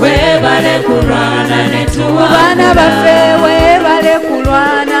 Weebale kulwana ne tuwangula. Baana baffe weebale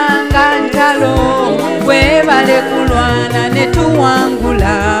kulwana nga ntalo. Weebale kulwana ne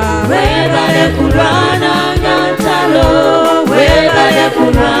tuwangula. Weebale kulwana nga ntalo. Weebale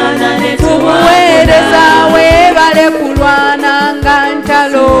kulwana ne tuwangula. Weebale kulwana nga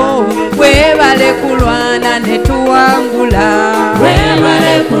ntalo. Weebale kulwana ne tuwangula.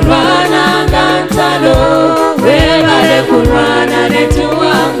 Weebale kulwana nga ntalo. Weebale kulwana ne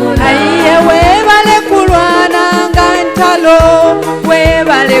tuwangula. Ayiye weebale kulwana nga ntalo.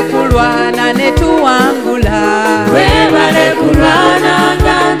 Weebale kulwana ne tuwangula. Weebale kulwana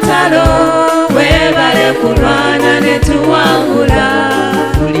nga ntalo. Weebale kulwana ne tuwangula.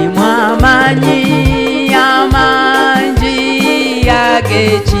 Tulimu amaanyi amangi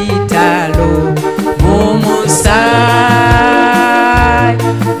ag'ekitalo mu musaayi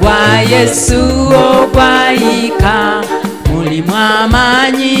gwa Yesu ogwayika. Mulimu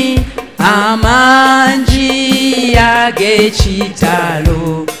amaanyi amangi ag'ekitalo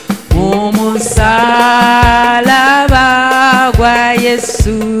mu musalaba gwa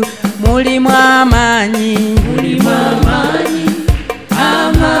Yesu. Mulimu amaanyi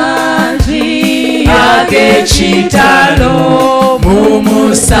amangi ag'ekitalo ogw'ekitalo mu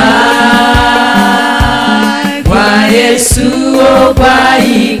musaayi gwa Yesu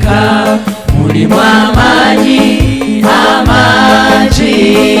ogwayika mulimu amaanyi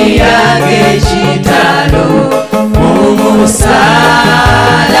ag'ekitalo mu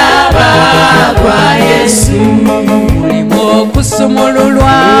musalaba gwa Yesu mulimu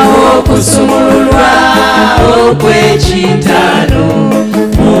okusumululwa okw'ekitalo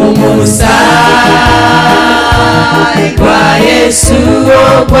mu musaayi gwa Yesu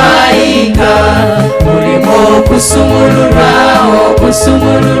ogwayika mulimu okusumululwa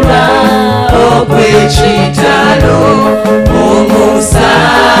okw'ekitalo mu musalaba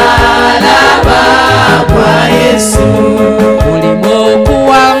gwa Yesu mulimu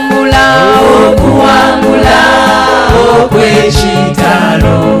okuwangula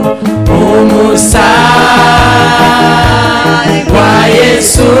okw'ekitalo mu musaayi gwa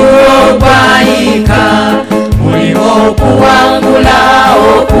Yesu ogwayika mulimu okuwangula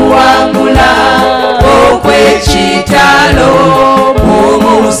okw'ekitalo mu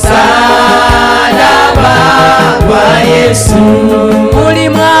musalaba gwa Yesu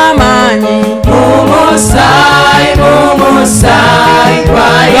mulimu amaanyi mu musaayi gwa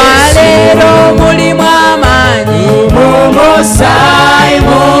Yesu leero mulimu amaanyi mu musaayi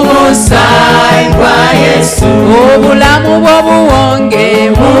gwa Yesu obulamu bw'obuwonge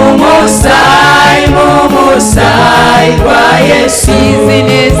mu musaayi gwa Yesu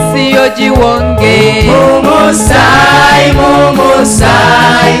bizinesi y'ogiwonge mu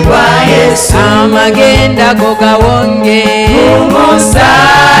musaayi gwa Yesu amagenda go gawonge mu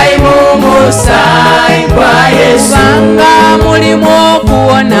musaayi gwa Yesu banga mulimu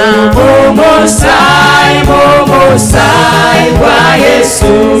okuwona mu musaayi gwa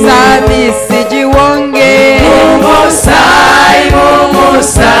Yesu saabisi giwonge mu musaayi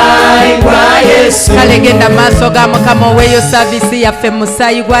gwa Yesu kale genda maaso ga Mukama oweeyo saabisi yaffe mu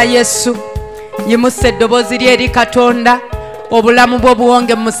musaayi gwa Yesu yimusa eddoboozi lye eri Katonda obulamu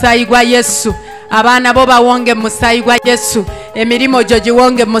bw'obuwonge mu musaayi gwa Yesu abaana bo bawonge mu musaayi gwa Yesu emirimu gyo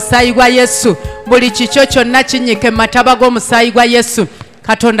giwonge mu musaayi gwa Yesu buli kikyo kyonna kinyike mu mataba g'omusaayi gwa Yesu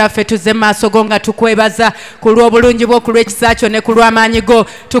Katonda ffe tuze maaso go nga tukwebaza ku lw'obulungi bwo ku lw'ekisa kyo ne ku lw'amaanyi go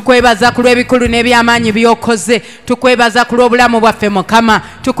tukwebaza ku lw'ebikulu n'ebyamaanyi by'okoze tukwebaza ku lw'obulamu bwaffe Mukama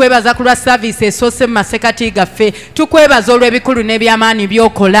tukwebaza ku lwa saaviisi esoose mu masekati gaffe tukwebaza olw'ebikulu n'ebyamaanyi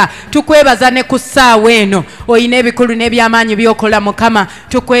by'okola tukwebaza ne ku ssaawa eno oyina ebikulu n'ebyamaanyi by'okola Mukama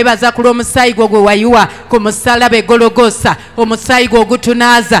tukwebaza ku lw'omusaayi gwo gwe wayiwa ku musaalaba e Gologoosa omusaayi gwo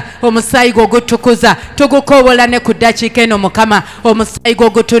ogutunaaza omusaayi gwo ogutukuza tugukoobola ne ku ddakiika eno Mukama omusaayi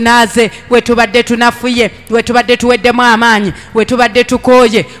gutunaaze wetubadde tunafuye wetubadde tuweddemu amaanyi wetubadde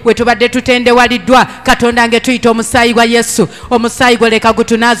tukooye wetubadde tutendewaliddwa Katonda nge tuyita omusaayi gwa Yesu omusaayi gwo leka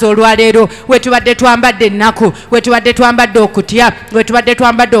gutunaaze olwaleero wetubadde twambadde ennaku wetubadde twambadde okutya wetubadde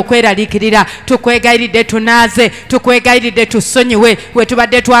twambadde okweraliikirira tukwegayiridde tunaaze tukwegayiridde tusonyiwe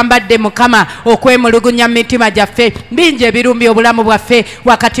wetubadde twambadde Mukama okwemulugunya mu mitima gyaffe bingi ebirumbi obulamu bwaffe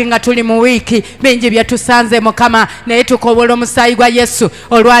wakati nga tuli mu wiiki bingi bye tusanze Mukama naye tukoobola omusaayi gwa Yesu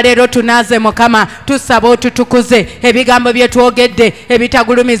olwaleero tunaaze Mukama tusaba otutukuze ebigambo bye twogedde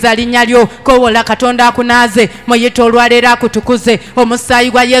ebitagulumiza linnya lyo koobola Katonda akunaaze muyita olwaleero akutukuze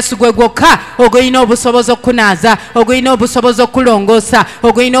omusaayi gwa Yesu gwe gwokka ogulina obusobozi okukunaaza ogulina obusobozi okulongoosa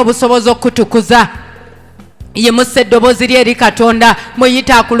ogulina obusobozi okutukuza yimusa eddoboozi lye eri Katonda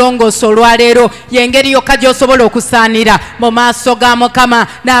muyita akulongoosa olwaleero yengeri yokka gy'osobola okusaanira mu maaso ga Mukama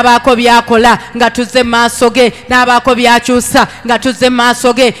n'abaako by'akola nga tuzze mu maaso ge n'abaako by'akyusa nga tuzze mu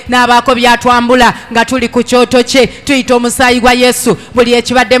maaso ge n'abaako by'atwambula nga tuli ku kyoto kye tuyita omusaayi gwa Yesu buli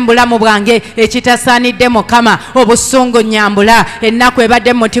ekibadde mu bulamu bwange ekitasaanidde Mukama obusungu nyambula ennaku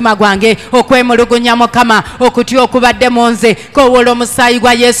ebadde mu mutima gwange okwemulugunya Mukama okutya okubadde mu nze koowola omusaayi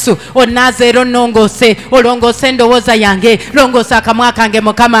gwa Yesu onnaaze era onnongoose longosa endowooza yange longosa akamwa kange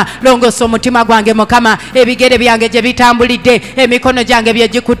Mukama longosa omutima gwange Mukama ebigere byange gye bitambulidde emikono gyange bye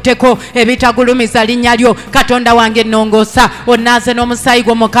gikutteko ebitagulumiza linnya lyo Katonda wange nnongoosa onnaaze n'omusaayi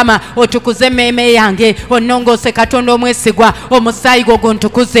gwo Mukama otukuze emmeeme yange onnongoose Katonda omwesigwa omusaayi gwo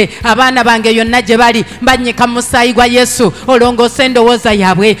guntukuze abaana bange yonna gye bali mbanyika mu musaayi gwa Yesu olongoose endowooza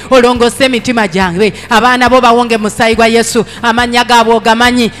yaabwe olongoose emitima gyabwe abaana bo bawonge mu musaayi gwa Yesu amanya gaabwe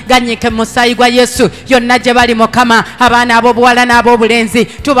ogamanyi ganyike mu musaayi gwa Yesu yonna gye gye bali Mukama abaana ab'obuwala n'ab'obulenzi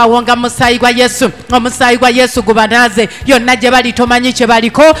tubawonga mu musaayi gwa Yesu omusaayi gwa Yesu gubanaaze yonna gye bali tomanyi kye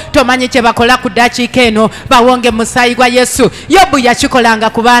baliko tomanyi kye bakola ku ddakiika eno bawonge mu musaayi gwa Yesu Yobu yakikolanga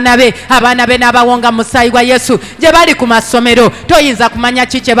ku baana be n'abawonga mu musaayi gwa Yesu gye bali ku masomero toyinza kumanya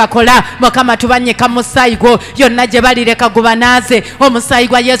ki kye bakola Mukama tubanyika mu musaayi gwo yonna gye bali leka gubanaaze omusaayi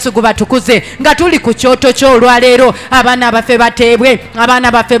gwa Yesu gubatukuze nga tuli ku kyoto ky'olwaleero abaana baffe bateebwe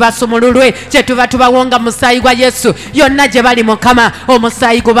abaana baffe basumululwe kyetuva tubawonga mu musaayi gwa Yesu yonna gye bali Mukama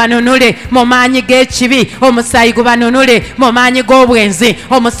omusaayi gubanunule mu maanyi g'ekibi omusaayi gubanunule mu maanyi g'obwenzi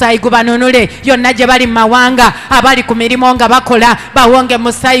omusaayi gubanunule yonna gye bali mu mawanga abali ku mirimu nga bakola bawonge mu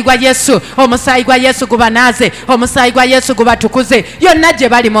musaayi gwa Yesu omusaayi gwa Yesu gubanaaze omusaayi gwa Yesu gubatukuze yonna gye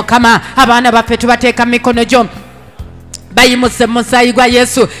bali Mukama abaana baffe tubateeka mu mikono gyo bayimuse mu musaayi gwa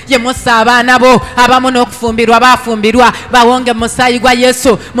Yesu yimusa abaana bo abamu n'okufumbirwa bafumbirwa bawonge mu musaayi gwa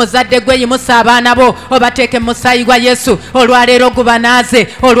Yesu muzadde gwe yimusa abaana bo obateeke mu musaayi gwa Yesu olwaleero gubanaaze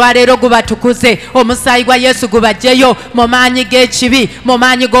olwaleero gubatukuze omusaayi gwa Yesu gubajjeyo mu maanyi g'ekibi mu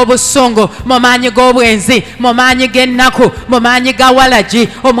maanyi g'obusungu mu maanyi g'obwenzi mu maanyi g'ennaku mu maanyi ga walagi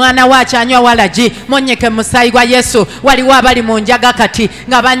omwana we akyanywa walagi munnyike mu musaayi gwa Yesu waliwo abali mu njaga kati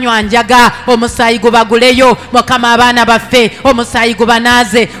nga banywa njaga omusaayi gubaguleyo Mukama abaana baffe omusaayi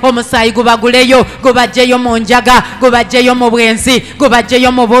gubanaaze omusaayi gubaguleyo gubajjeyo mu njaga gubajjeyo mu bwenzi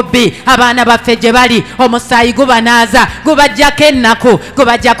gubajjeyo mu bubbi abaana baffe gye bali omusaayi gubanaaza gubajjako ennaku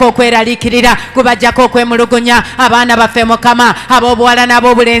gubajjako okweraliikirira gubajjako okwemulugunya abaana baffe Mukama ab'obuwala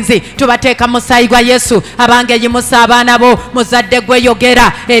n'ab'obulenzi tubateeka mu musaayi gwa Yesu abange yimusa abaana bo muzadde gwe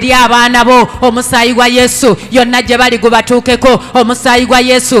yogera eri abaana bo omusaayi gwa Yesu yonna gye bali gubatuukeko omusaayi gwa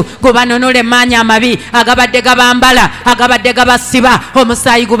Yesu gubanunule maanyi amabi agabadde gabambala agabadde gabasiba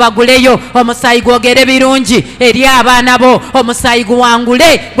omusaayi gubaguleyo omusaayi gwogere birungi eri abaana bo omusaayi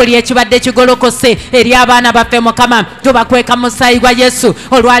guwangule buli ekibadde kigolokose eri abaana baffe Mukama tubakweka mu musaayi gwa Yesu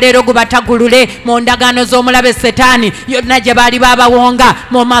olwaleero gubatagulule mu ndagaano z'omulabe Setaani yonna gye baali babawonga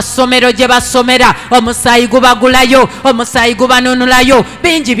mu masomero gye basomera omusaayi gubagulayo omusaayi gubanunulayo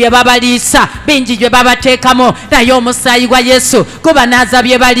bingi bye babaliisa bingi bye babateekamo naye omusaayi gwa Yesu gubanaaza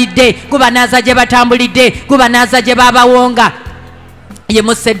bye balidde gubanaaza gye batambulidde gubanaaza gye babawonga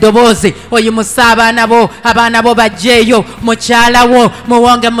yimusa eddoboozi oyimusa abaana bo bajjeeyo mukyala wo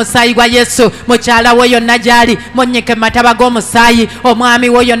muwonge mu musaayi gwa Yesu mukyala wo yonna gy'ali munnyike mu mataba g'omusaayi omwami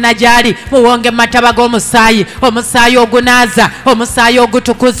wo yonna gy'ali muwonge mu mataba g'omusaayi omusaayi ogunaaza omusaayi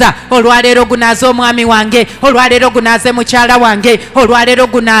ogutukuza olwaleero gunaaze omwami wange olwaleero gunaaze mukyala wange olwaleero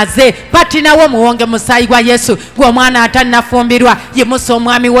gunaaze patinawo muwonge mu musaayi gwa Yesu gw'omwana atannafumbirwa yimusa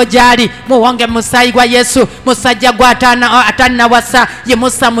omwami wo gy'ali muwonge mu musaayi gwa Yesu musajja gwe atannawasa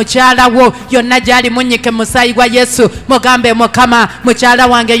yimusa mukyala wo yonna gy'ali munnyike mu musaayi gwa Yesu mugambe Mukama mukyala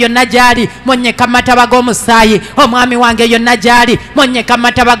wange yonna gy'ali munnyika mu mataba g'omusaayi omwami wange yonna gy'ali munnyika mu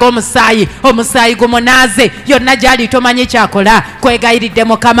mataba g'omusaayi omusaayi gumunaaze yonna gy'ali tomanyi kyakola kwegayiridde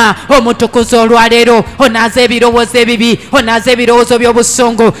Mukama omutukuze olwaleero onaaze ebirowoozo ebibi onaaze ebirowoozo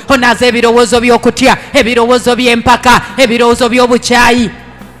by'obusungu onaaze ebirowoozo by'okutya ebirowoozo by'empaka ebirowoozo by'obukyayi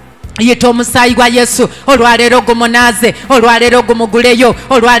yita omusaayi gwa Yesu olwaleero gumunaaze olwaleero gumuguleyo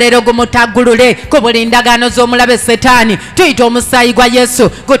olwaleero gumutaggulule ku buli ndagaano z'omulabe Setaani tuyita omusaayi gwa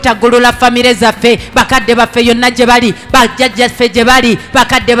Yesu gutaggulula famire zaffe bakadde baffe yonna gye bali bajjajjaffe gye bali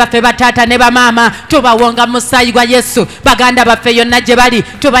bakadde baffe bataata ne bamaama tubawonga mu musaayi gwa Yesu baganda baffe yonna gye bali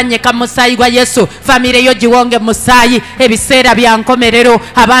tubannyika mu musaayi gwa Yesu famire yo giwonge mu musaayi ebiseera bya nkomerero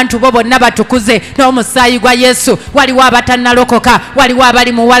abantu bo bonna batukuze n'omusaayi gwa Yesu waliwo abatannalokoka waliwo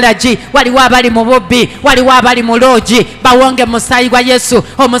abali mu walagi waliwo abali mu bubbi waliwo abali mu loogi bawonge mu musaayi gwa Yesu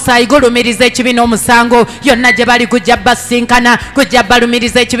omusaayi gulumiriza ekibi n'omusango yonna gye bali gujja basinkana gujja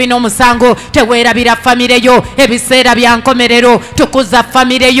balumiriza ekibi n'omusango teweerabira famire yo ebiseera bya nkomerero tukuza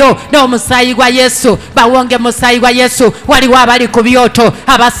famire yo n'omusaayi gwa Yesu bawonge mu musaayi gwa Yesu waliwo abali ku byoto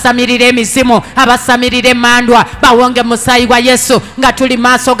abasamirira emizimu abasamirira emmandwa bawonge mu musaayi gwa Yesu nga tuli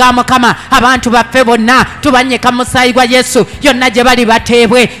maaso ga Mukama abantu baffe bonna tubannyika mu musaayi gwa Yesu yonna gye bali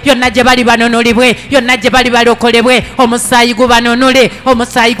bateebwe yonna gye bali banunulibwe yonna gye bali balokolebwe omusaayi gubanunule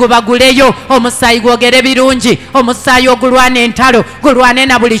omusaayi gubaguleyo omusaayi gwogere birungi omusaayi ogulwana entalo gulwane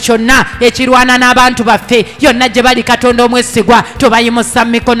na buli kyonna ekirwana n'abantu baffe yonna gye bali Katonda omwesigwa tubayimusa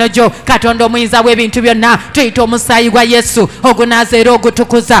mu mikono gyo Katonda omuyinza w'ebintu byonna tuyita omusaayi gwa Yesu ogunaaza era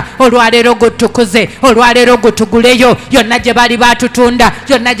ogutukuza olwaleero gutukuze olwaleero gutuguleyo yonna gye bali batutunda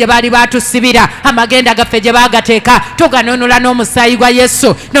yonna gye bali batusibira amagenda gaffe gye baagateeka tuganunula n'omusaayi gwa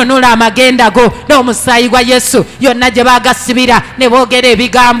Yesu nunula amagenda go n'omusaayi gwa Yesu. Yonna gye baagasibira ne boogera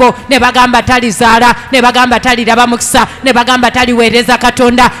ebigambo ne bagamba talizaala, ne bagamba taliraba mukisa, ne bagamba taliweereza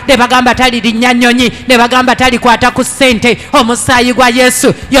Katonda, ne bagamba talirinnya nnyonyi, ne bagamba talikwata ku ssente. Omusaayi gwa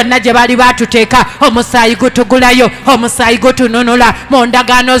Yesu yonna gye bali baatuteeka, omusaayi gutugulayo, omusaayi gutununula mu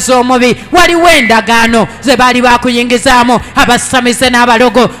ndagaano z'omubi. Waliwo endagaano ze baali baakuyingizaamu abasamize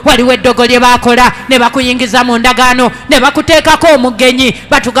n'abalogo, waliwo eddogo lye baakola ne bakuyingiza mu ndagaano ne bakuteekako omugenyi.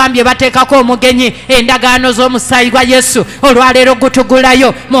 Batugambye bateekako omugenyi. Endagaano z'omusaayi gwa Yesu olwaleero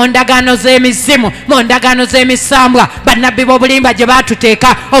gutugulayo mu ndagaano z'emizimu, mu ndagaano z'emisambwa. Bannabbi b'obulimba gye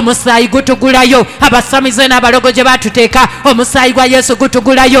baatuteeka, omusaayi gutugulayo. Abasamize n'abalogo gye baatuteeka, omusaayi gwa Yesu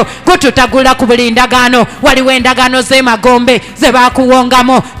gutugulayo, gututagula ku buli ndagaano. Waliwo endagaano z'emagombe ze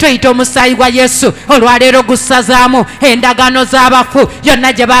baakuwongamu, tuyita omusaayi gwa Yesu olwaleero gusazaamu. Endagaano z'abafu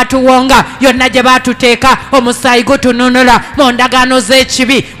yonna gye baatuwonga, yonna gye baatuteeka, omusaayi gutununula mu ndagaano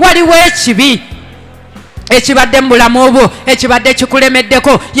z'ekibi. Waliwo ekibi ekibadde mu bulamu obwo, ekibadde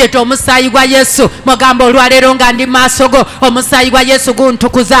kikulemeddeko, yeta omusaayi gwa Yesu. Mugamba olwaleero nga ndi maaso go, omusaayi gwa Yesu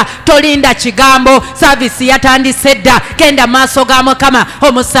guntukuza. Tolinda kigambo, saavisi yatandise dda. Genda maaso ga Mukama,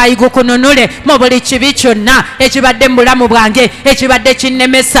 omusaayi gukununule mu buli kibi kyonna ekibadde mu bulamu bwange, ekibadde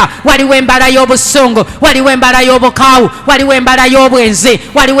kinnemesa. Waliwo embala y'obusungu, waliwo embala y'obukaawu, waliwo embala y'obwenzi,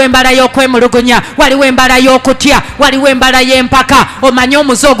 waliwo embala y'okwemulugunya, waliwo embala y'okutya, waliwo embala y'empaka. Omanye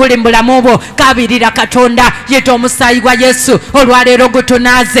omuze oguli mu bulamu obwo, kabirira Katonda. Yeta omusaayi gwa Yesu olwaleero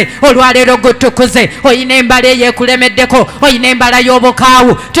gutunaaze, olwaleero gutukuze. Oyina embala eyeekulemeddeko, oyina embala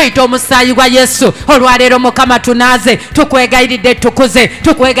y'obukaawu, tuyita omusaayi gwa Yesu olwaleero Mukama tunaaze. Tukwegayiridde tukuze,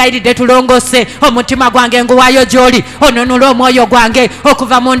 tukwegayiridde tulongose. Omutima gwange nguwaayo gy'oli, onunula omwoyo gwange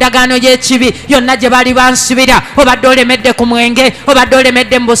okuva mu ndagaano y'ekibi yonna gye bali bansibira. Obadde olemedde ku mwenge, obadde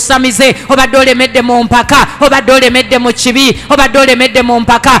olemedde mu busamize, obadde olemedde mu mpaka, obadde olemedde mu kibi, obadde olemedde mu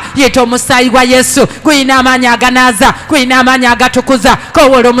mpaka. Yeta omusaayi gwa Yesu guyina amaanyi aganaaza, guyina amaanyi agatukuza.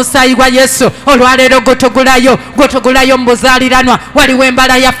 Kowola omusaayi gwa Yesu olwaleero gutugulayo, gutugulayo mu buzaaliranwa. Waliwo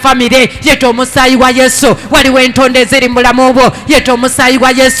embala ya famire, yeta omusaayi gwa Yesu. Waliwo entonde eziri mu bulamu obwo, yeta omusaayi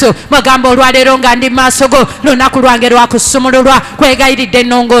gwa Yesu. Mugamba olwaleero nga ndi maaso go, lunaku lwange lwa kusumululwa. Kwegayiridde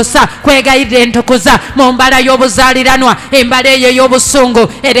ennongoosa, kwegayiridde entukuza mu mbala y'obuzaaliranwa. Embala eyo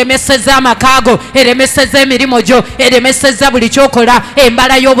ey'obusungu eremeseza amakaago, eremeseza emirimu gyo, eremeseza buli kyokola.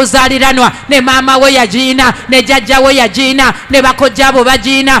 Embala y'obuzaaliranwa ne maama we yagiina, ne jjajja we yagiina, ne bakojja abo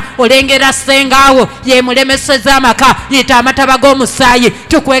bagiina. Olengera ssengaawo yeemulemeseza amaka, yita amataba g'omusaayi.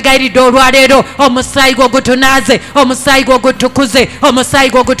 Tukwegayiridde olwaleero, omusaayi gwo gutunaaze, omusaayi gwo gutukuze, omusaayi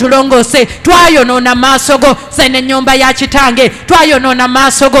gwo gutulongoose. Twayonoona maaso go ze n'ennyumba ya kitange, twayonoona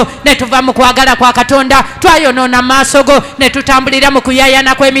maaso go ne tuva mu kwagala kwa Katonda, twayonoona maaso go ne tutambulira mu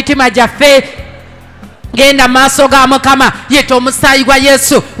kuyaayana kw'emitima gyaffe. Genda maaso ga Mukama, yeta omusaayi gwa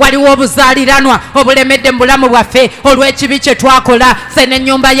Yesu. Waliwo obuzaaliranwa obulemedde mu bulamu bwaffe olw'ekibi kye twakola. Ze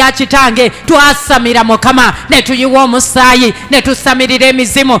n'ennyumba ya kitange twasamira Mukama ne tuyiwa omusaayi, ne tusamirira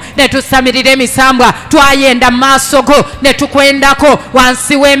emizimu, ne tusamirira emisambwa. Twayenda maaso go ne tukwendako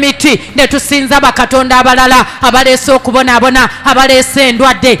wansi w'emiti, ne tusinza bakatonda abalala abaleese okubonaabona, abaleese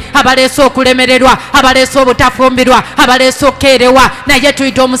endwadde, abaleese okulemererwa, abaleese obutafumbirwa, abaleese okukeerewa. Naye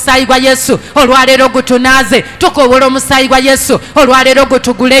tuyita omusaayi gwa Yesu olwaleero gutu naze. Tukowola omusaayi gwa Yesu olwaleero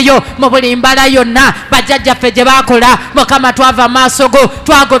gutuguleyo mu buli mbala yonna bajjajjaffe gye baakola. Mukama twava maaso go,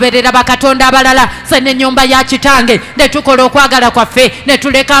 twagoberera bakatonda abalala, ze n'ennyumba ya kitange, ne tukola okwagala kwaffe, ne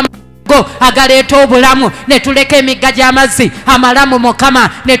tuleka agaleeta obulamu, ne tuleka emigga gy'amazzi amalamu Mukama,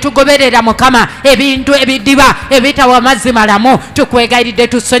 ne tugoberera Mukama ebintu ebidiba ebitawa amazzi malamu. Tukwegayiridde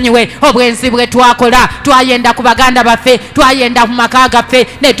tusonyiwe obwenzi bwe twakola. Twayenda ku baganda baffe, twayenda ku maka gaffe,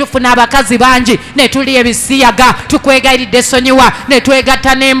 ne tufuna abakazi bangi, ne tuli ebisiyaga. Tukwegayiridde sonyiwa, ne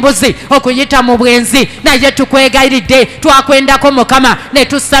twegatta n'embuzi okuyita mu bwenzi. Naye tukwegayiridde, twakwendako Mukama, ne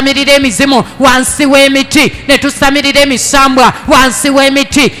tusamirira emizimu wansi w'emiti, ne tusamirira emisambwa wansi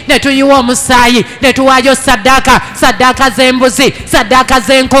w'emiti, ne tuyiwa omusaayi, ne tuwaayo saddaaka, saddaaka z'embuzi, saddaaka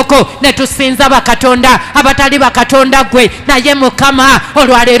z'enkoko, ne tusinza bakatonda abatali bakatonda gwe. Naye Mukama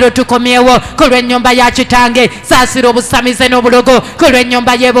olwaleero tukomyewo ku lw'ennyumba ya kitange. Saasira obusamize n'obulogo ku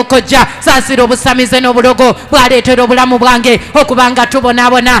lw'ennyumba y'ebukojja, saasira obusamize n'obulogo bwaleetera obulamu bwange okubanga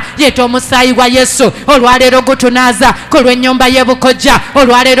tubonaabona. Yeta omusaayi gwa Yesu olwaleero gutunaaza ku lw'ennyumba y'ebukojja,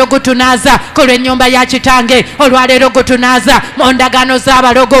 olwaleero gutunaaza ku lw'ennyumba ya kitange, olwaleero gutunaaza mu ndagaano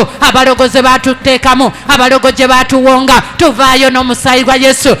z'abalogo, abalogo ze baatuteekamu, abalogo gye baatuwonga. Tuvaayo n'omusaayi gwa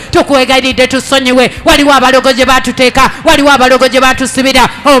Yesu, tukwegayiridde tusonyiwe. Waliwo abalogo gye baatuteeka, waliwo abalogo gye baatusibira.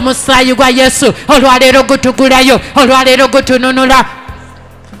 Omusaayi gwa Yesu olwaleero gutugulayo, olwaleero gutununula.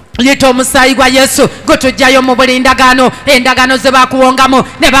 yita omusaayi gwa yesu gutujjayo mu buli ndagaano endagaano ze bakuwongamu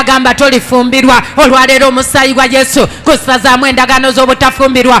ne bagamba tolifumbirwa. Olwaleero omusaayi gwa yesu gusazaamu endagaano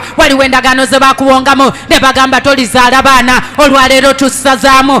z'obutafumbirwa. Waliwo endagaano ze bakuwongamu ne bagamba tolizaala baana. Olwaleero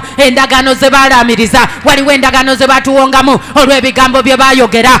tusazaamu endagaano ze baalamiriza. Waliwo endagaano ze batuwongamu olw'ebigambo bye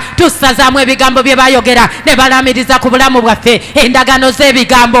baayogera. Tusazaamu ebigambo bye baayogera ne balamiriza ku bulamu bwaffe. Endagaano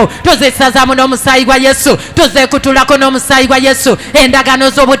z'ebigambo tuzisazaamu n'omusaayi gwa yesu, tuzeekutulako n'omusaayi gwa yesu. Endagaano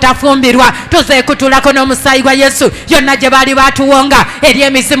z'obutafumbirwa tuzeekutulako n'omusaayi gwa yesu. Yonna gye baali batuwonga eri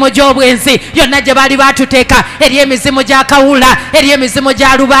emizimu gy'obwenzi, yonna gye baali batuteeka eri emizimu gya kawula, eri emizimu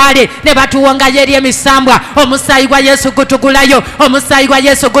gya lubaale, ne batuwongayo eri emisambwa. Omusaayi gwa yesu gutugulayo, omusaayi gwa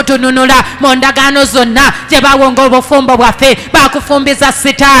yesu gutununula mu ndagaano zonna gye bawonga obufumbo bwaffe. Bakufumbiza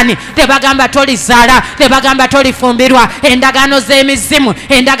sitaani, ne bagamba tolizaala, ne bagamba tolifumbirwa. Endagaano z'emizimu,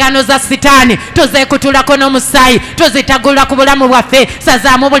 endagaano za sitaani tuzeekutulako n'omusaayi, tuzitagula ku bulamu bwaffe.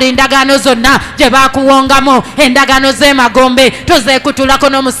 Sazaamu buli ndagaano zonna gye bakuwongamu. Endagaano z'emagombe tuzeekutulako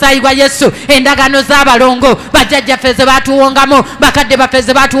n'omusaayi gwa yesu. Endagaano z'abalongo bajjajjaffe ze batuwongamu, bakadde baffe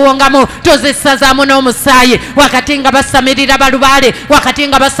ze batuwongamu, tuzisazaamu n'omusaayi. Wakati nga basamirira balubaale, wakati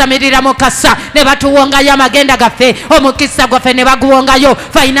nga basamirira mukasa, ne batuwongayo amagenda gaffe, omukisa gwaffe ne baguwongayo,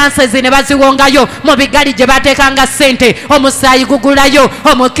 finances ne baziwongayo mu bigali gye bateekanga ssente. Omusaayi gugulayo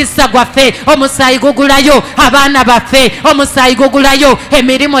omukisa gwaffe, omusaayi gugulayo abaana baffe, omusaayi gugulayo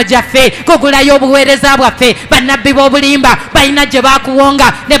emirimu gyaffe, gugulayo obuweereza bwaffe. Bannabbi b'obulimba balina gye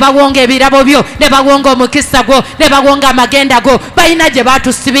bakuwonga, ne bawonga ebirabo byo, ne bawonga omukisa gwo, ne bawonga amagenda go, balina gye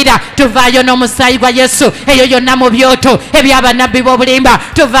batusibira. Tuvaayo n'omusaayi gwa yesu. Eyo yonna mu byoto eby'abannabbi b'obulimba,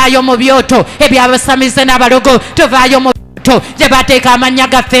 tuvaayo mu byoto eby'abasamize n'abalogo, tuvaayo mu gye bateeka amannya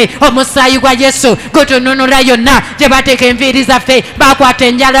gaffe. Omusaayi gwa yesu gutununula yonna gye bateeka enviiri zaffe. Bakwata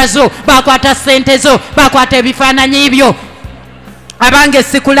enjala zo, bakwata ssente zo, bakwata ebifaananyi byo. Abange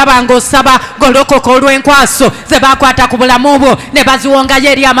sikulaba ng'osaba golokoka olw'enkwaso ze bakwata ku bulamu bwo, ne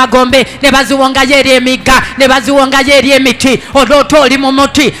baziwongayo eri amagombe, ne baziwongayo eri emigga, ne baziwongayo eri emiti. Olwota oli mu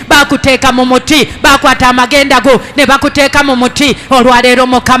muti, bakuteeka mu muti, bakwata amagenda go ne bakuteeka mu muti. Olwaleero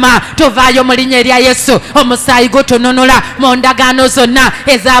Mukama tuvaayo mu linnya erya yesu. Omusaayi gutununula mu ndagaano zonna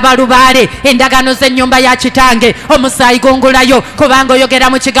ez'abalubaale, endagaano z'ennyumba ya kitange. Omusaayi gungulayo kubanga oyogera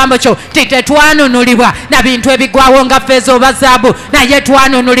mu kigambo kyo ti tetwanunulibwa na bintu ebigwawo nga ffeeza oba zaabu, naye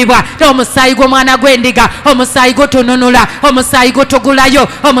twanunulibwa n'omusaayi gw'omwana gw'endiga. Omusaayi gutununula, omusaayi gutugulayo,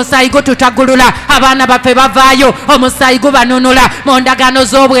 omusaayi gututagulula. Abaana baffe bavaayo, omusaayi gubanunula mu ndagaano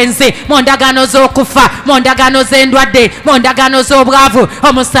z'obwenzi, mu ndagaano z'okufa, mu ndagaano z'endwadde, mu ndagaano z'obwavu.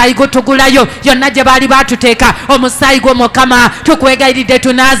 Omusaayi gutugulayo yonna gye baali batuteeka. Omusaayi gwo Mukama tukwegayiridde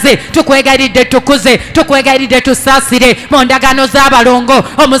tunaaze, tukwegayiridde tukuze, tukwegayiridde tusaasire mu ndagaano z'abalongo.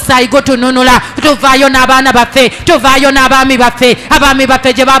 Omusaayi gutununula. Tuvaayo n'abaana baffe, tuvaayo n'abaami baffe, abaami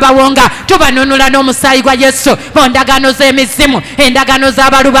baffe gye babawonga, tubanunula n'omusaayi gwa yesu mu ndagaano z'emizimu, endagaano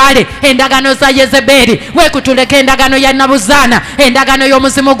z'abalubaale, endagaano za Yezeberi. Weekutuleko endagaano ya Nabuzaana, endagaano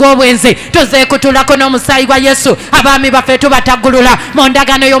y'omuzimu gw'obwenzi, tuzeekutulako n'omusaayi gwa yesu. Abaami baffe tubatagulula mu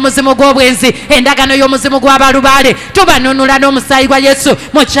ndagaano y'omuzimu gw'obwenzi, endagaano y'omuzimu gw'abalubaale, tubanunula n'omusaayi gwa yesu.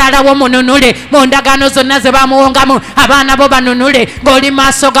 Mukyala wo mununule mu ndagaano zonna ze bamuwongamu, abaana bo banunule ng'oli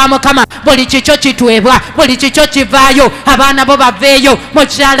maaso ga Mukama. Buli kikyo kitwebwa, buli kikyo kivaayo, abaana bo baveeyo,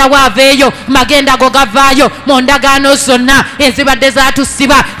 mukyala we aveeyo, magenda go gavaayo mu ndagaano zonna ezibadde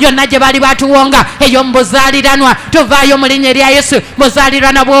zaatusiba, yonna gye bali batuwonga eyo mubuzaaliranwa. Tuvaayo mu linnya erya yesu.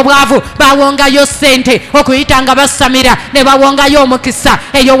 Buzaaliranwa bw'obwavu bawongayo ssente okuyita nga basamira, ne bawongayo omukisa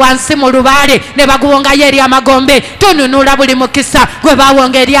eyo wansi mu lubaale, ne baguwongayo eri amagombe. Tununula buli mukisa gwe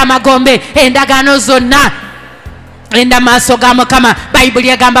bawonga eri amagombe. Endagaano zonna enda maaso ga Mukama. Bayibuli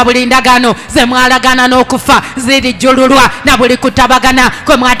egamba buli ndagaano ze mwalagana n'okufa zirijjululwa, na buli kutabagana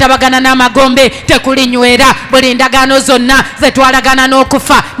kwe mwatabagana n'amagombe tekulinywera. Buli ndagaano zonna ze twalagana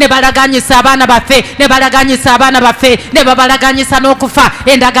n'okufa, ne balaganyisa abaana baffe, ne balaganyisa abaana baffe, ne babalaganyisa n'okufa,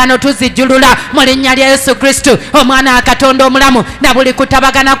 endagaano tuzijjulula mu linnya lya Yesu Kristo, omwana wa Katonda omulamu. Na buli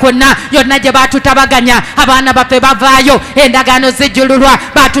kutabagana kwonna, yonna gye batutabaganya abaana baffe bavaayo, endagaano zijjululwa.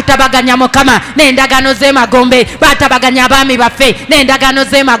 Batutabaganya Mukama n'endagaano z'emagombe, batabaganya abaami baffe n'endagaano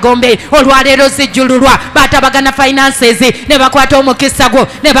z'emagombe. Olwaleero zijjululwa. Batabagana finances, ne bakwata omukisa gwo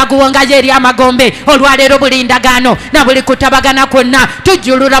ne baguwongayo eri amagombe. Olwaleero buli ndagaano na buli kutabagana kwonna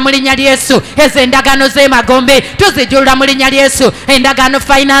tujjulula mu linnya lya Yesu. Ezo endagaano z'emagombe tuzijjulula mu linnya lya Yesu. Endagaano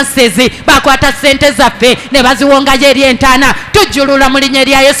finances, bakwata ssente zaffe ne baziwongayo eri entaana, tujjulula mu linnya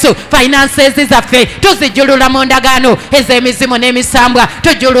lya Yesu. Finances zaffe tuzijjulula mu ndagaano ez'emizimu n'emisambwa,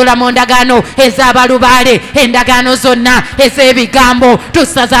 tujjulula mu ndagaano ez'abalubaale, endagaano zonna ez'ebigambo ebigambo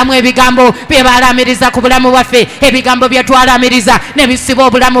tusazaamu ebigambo bye baalamiriza ku bulamu bwaffe ebigambo bye twalamiriza ne bisiba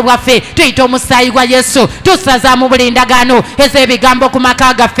obulamu bwaffe tuyita omusaayi gwa yesu tusazaamu buli endagaano ez'ebigambo ku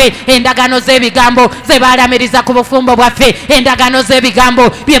maka gaffe endagaano z'ebigambo ze baalamiriza ku bufumbo bwaffe endagaano z'ebigambo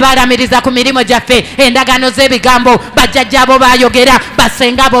bye baalamiriza ku mirimu gyaffe endagaano z'ebigambo bajjajja abo baayogera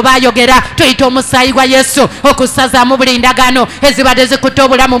basenga abo baayogera tuyita omusaayi gwa yesu okusazaamu buli endagaano ezibadde zikutte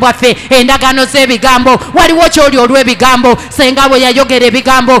obulamu bwaffe endagaano z'ebigambo waliwo kyoli olw'ebigambo senga bwe yayogera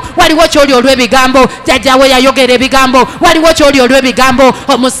ebigambo waliwo kyoli olw'ebigambo jjajja we yayogera ebigambo waliwo kyoli olw'ebigambo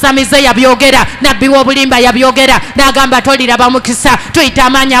omusamize yabyogera nabbi w'obulimba yabyogera n'agamba toliraba mukisa tuyita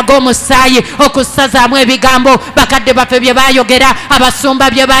amaanyi ag'omusaayi okusazaamu ebigambo bakadde baffe bye baayogera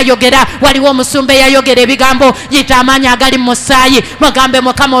abasumba bye baayogera waliwo omusumba eyayogera ebigambo yita amaanyi agali mu musaayi mugambe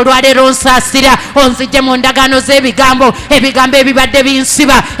mukama olwaleero onsaasira onzijje mu ndagaano z'ebigambo ebigambo ebibadde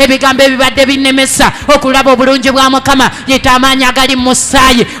binsiba ebigambo ebibadde binnemesa okulaba obulungi bwa mukama yita amaanyi agali mu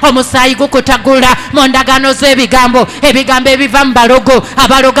musaayi omusaayi gukutagula mu ndagaano z'ebigambo ebigambo ebiva mu balogo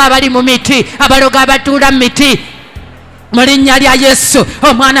abalogo abali mu miti abalogo abatuula mu miti mu linnya lya yesu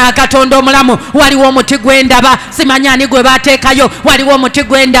omwana wa katonda omulamu waliwo omuti gw'endaba simanyaani gwe baateekayo waliwo omuti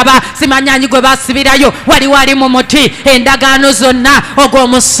gw'endaba simanyaani gwe baasibirayo waliwo ali mu muti endagaano zonna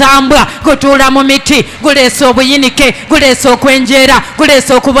ogw'omusambwa gutuula mu miti guleese obuyinike guleese okwenjeera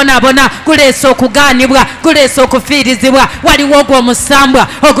guleese okubonaabona guleese okugaanibwa guleese okufiirizibwa waliwo ogw'omusambwa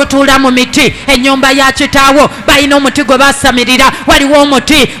ogutuula mu miti ennyumba ya kitaawo balina omuti gwe baasamirira waliwo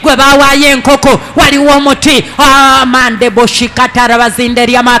omuti gwe baawaayo enkoko waliwo omuti deboshikatara bazinde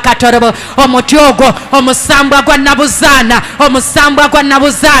lyamakatorobo omuti ogwo omusambwa gwa nabuzaana omusambwa gwa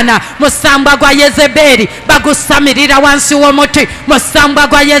nabuzaana musambwa gwa yezeberi bagusamirira wansi w'omuti musambwa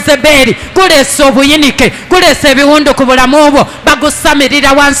gwa yezeberi guleese obuyinike guleese ebiwundu ku bulamu bwo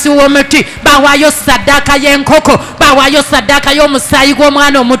bagusamirira wansi w'omuti bawaayo saddaaka y'enkoko bawaayo saddaaka y'omusaayi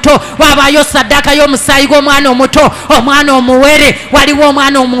gw'omwana omuto wabaayo saddaaka y'omusaayi gw'omwana omuto omwana omuwere waliwo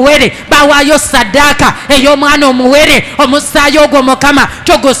omwana omuwere bawaayo saddaaka ey'omwana omuwere omusaayi ogwo mukama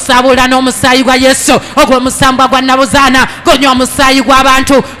tugusabula n'omusaayi gwa yesu ogwo omusambwa gwa nabuzaana gonywa omusaayi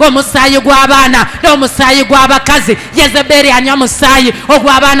gw'abantu omusaayi gw'abaana n'omusaayi gw'abakazi yezeberi anywa omusaayi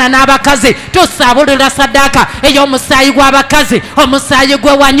ogw'abaana n'abakazi tusabulira saddaaka ey'omusaayi gw'abakazi omusaayi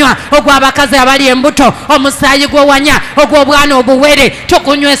gwe wanywa ogw'abakazi abali embuto omusaayi gwe wanywa ogw'obwana obuwere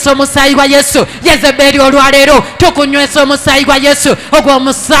tukunywesa omusaayi gwa yesu yezeberi olwaleero tukunywesa omusaayi gwa yesu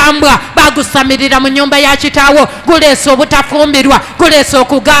ogw'omusambwa bagusamirira mu nnyumba ya kitaawo guleese obutafumbirwa guleese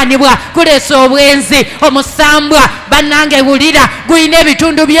okugaanibwa guleese obwenzi omusambwa bannange wulira gulina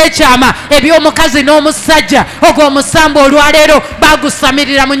ebitundu by'ekyama eby'omukazi n'omusajja ogwo omusambwa olwaleero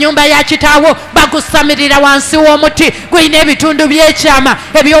bagusamirira mu nnyumba ya kitaawo bagusamirira wansi w'omuti gulina ebitundu by'ekyama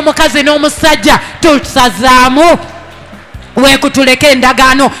eby'omukazi n'omusajja tusazaamu wekutuleka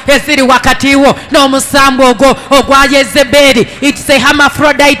endagaano eziri wakati wo n'omusambwa ogwo ogwa yezeberi its a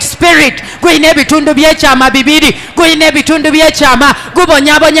hermaphrodite spirit gulina ebitundu by'ekyama bibiri gulina ebitundu by'ekyama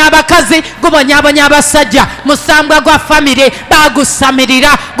gubonyabonya abakazi gubonyabonya abasajja musambwa gwa famire bagusamirira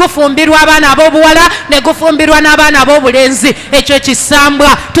gufumbirwa abaana ab'obuwala ne gufumbirwa n'abaana ab'obulenzi ekyo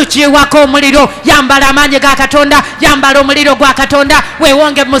ekisambwa tukiwako omuliro yambala amaanyi ga katonda yambala omuliro gwa katonda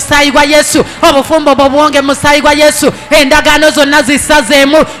weewonge mu musaayi gwa yesu obufumbo bwo buwonge mu musaayi gwa yesu endagaano zonna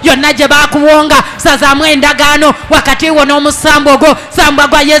zisazeemu yonna gye baakuwonga sazaamu endagaano wakati wo n'omusambwa ogwo sambwa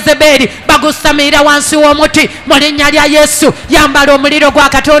gwa yezeberi bagusamirira wansi w'omuti mu linnya lya yesu yambala omuliro gwa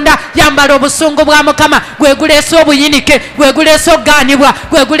katonda yambala obusungu bwa mukama gwe guleese obuyinike gwe guleese okugaanibwa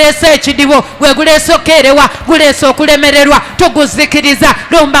gwe guleese ekidibo gwe guleese okukeerewa guleese okulemererwa tuguzikiriza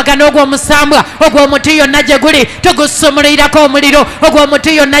lumbagana ogw'omusambwa ogw'omuti yonna gye guli tugusumulirako omuliro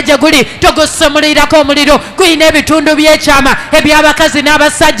ogw'omuti yonna gye guli tugusumulirako omuliro gulina ebitundu by'ekyama eby'abakazi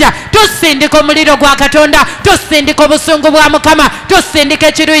n'abasajja tusindika omuliro gwa katonda tusindika obusungu bwa mukama tusindika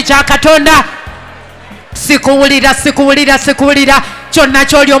ekiruyi kya katonda sikuwulira kyonna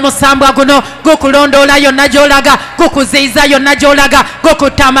kyoli omusambwa guno gukulondoola yonna gy'olaga gukuziyiza yonna gy'olaga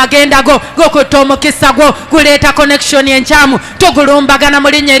gukutta amagenda go gukutta omukisa gwo guleeta connection enkyamu tugulumbagana mu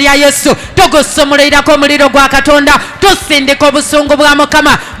linnya erya yesu tugusumulirako omuliro gwa katonda tusindika obusungu bwa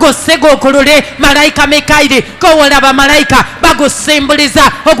mukama gusiga okulule malayika mikairi kowola bamalayika bagusimbuliza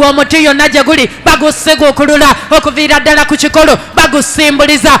ogw'omuti yonna gye guli bagusiga okulula okuviira ddala ku kikolo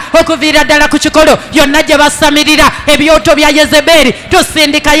bagusimbuliza okuviira ddala ku kikolo yonna gye basamirira ebyoto bya yezeberi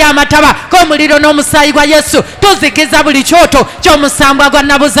tusindikayo amataba g'omuliro n'omusaayi gwa Yesu tuzikiza buli kyoto ky'omusambwa gwa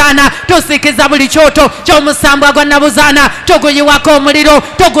nabuzaana tuzikiza buli kyoto ky'omusambwa gwa nabuzaana tuguyiwako omuliro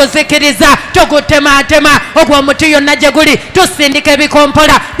tuguzikiriza tugutematema ogw'omuti yonna gye guli tusindika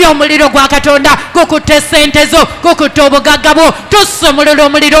ebikompola by'omuliro gwa Katonda gukutte sente zo gukutte obugagga bwo tusumulula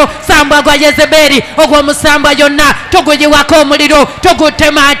omuliro sambwa gwa Yezeberi ogw'omusambwa yonna tuguyiwako omuliro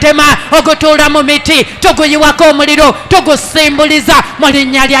tugutematema ogutuula mu miti tuguyiwako omuliro tugusimbuliza mu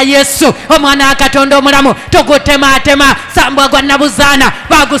linnya lya Yesu omwana wa Katonda omulamu tugutematema sambwa gwa nabuzaana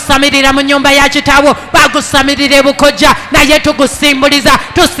bagusamirira mu nnyumba ya kitaawo bagusamirira ebukojja naye tugusimbuliza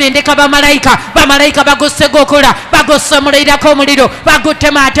tusindika bamalayika bagusegukula bagusumulirako omuliro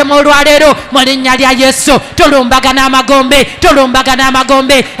bagutematema olwaleero mu linnya lya Yesu tulumbagana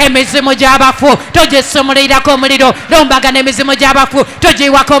amagombe emizimu gy'abafu tugisumulirako omuliro lumbagana emizimu gy'abafu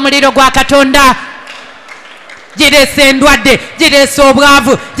tugiwako omuliro gwa Katonda gireese endwadde gireese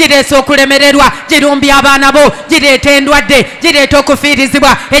obwavu gireese okulemererwa girumbya abaana bo gireeta endwadde gireeta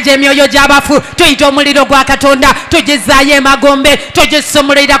okufiirizibwa egy'emyoyo gy'abafu tuyita omuliro gwa Katonda tugizaayo emagombe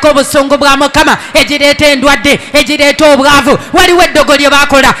tugisumulirako obusungu bwa Mukama egireeta endwadde egireeta obwavu waliwo eddogo lye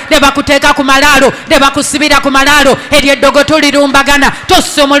bakola ne bakuteeka ku malaalo ne bakusibira ku malaalo eryo eddogo tulirumbagana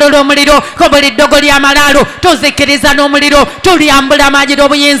tusumulula omuliro ko buli ddogo ly'amalaalo tuzikiriza n'omuliro tulyambula amaanyi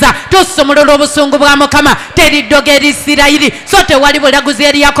n'obuyinza tusumulula obusungu bwa Mukama eddogo eri Isirayiri so tewali bulaguzi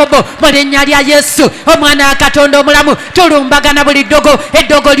eri Yakobo mu linnya lya Yesu omwana wa Katonda omulamu tulumbagana buli ddogo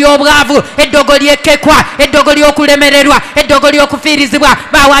eddogo ly'obwavu eddogo ly'ekkekwa eddogo ly'okulemererwa eddogo ly'okufiirizibwa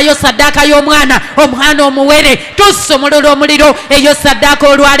bawaayo saddaaka y'omwana omuwere tusumulula omuliro eyo saddaaka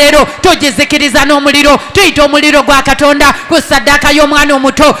olwaleero tugizikiriza n'omuliro tuyita omuliro gwa Katonda ku saddaaka y'omwana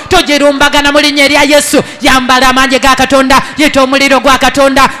omuto tugirumbagana mu linnya lya Yesu yambala amaanyi ga Katonda yita omuliro gwa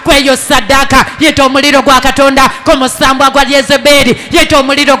Katonda kweyo saddaaka yita omuliro gwa Katonda ku musambwa gwa Yezeberi yita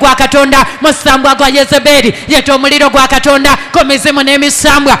omuliro gwa Katonda musambwa gwa Yezeberi yita omuliro gwa Katonda ku mizimu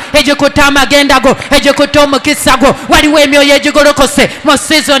n'emisambwa egikutte amagenda go egikutte omukisa gwo waliwo emyoyo egigolokose mu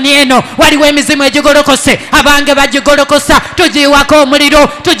sizoni eno waliwo emizimu egigolokose abange bagigolokosa tugiwako omuliro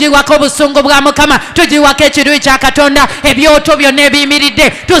tugiwako obusungu bwa Mukama tugiwako ekiruyi kya Katonda ebyoto byonna ebiyimiridde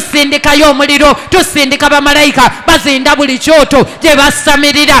tusindikayo omuliro tusindika bamalayika bazinda buli kyoto gye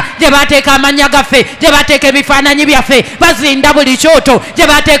basamirira gye bateeka amannya gaffe gye bateeka ebifaananyi byaffe bazinda buli kyoto gye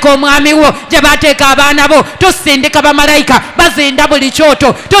bateeka omwami wo gye bateeka abaana bo tusindika bamalayika bazinda buli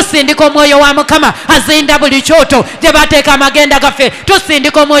kyoto tusindika omwoyo wa Mukama azinda buli kyoto gye bateeka amagenda gaffe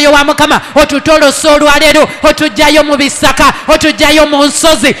tusindika omwoyo wa Mukama otutolosa olwaleero otujjayo mu bisaka otujjayo mu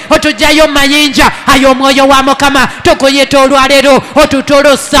nsozi otujjayo mu mayinja ayo omwoyo wa Mukama tukuyita olwaleero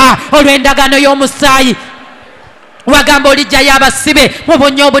otutolosa olw'endagaano y'omusaayi wagamba olijjayo abasibe mu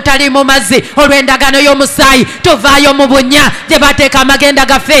bunya obutali mu mazzi olw'endagaano y'omusaayi tuvaayo mu bunya gye bateeka amagenda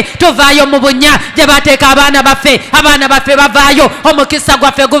gaffe tuvaayo mu bunya gye bateeka abaana baffe bavaayo omukisa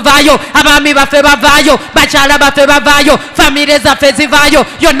gwaffe guvaayo abaami baffe bavaayo bakyala baffe bavaayo famire zaffe zivaayo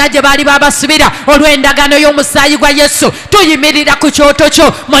yonna gye baali babasibira olw'endagaano y'omusaayi gwa Yesu tuyimirira ku kyoto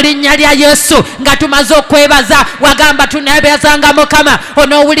kyo mu linnya lya Yesu nga tumaze okwebaza wagamba tuneebazanga Mukama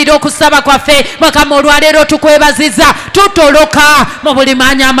onoowulira okusaba kwaffe Mukama olwaleero tukwebaziza tutoloka mu buli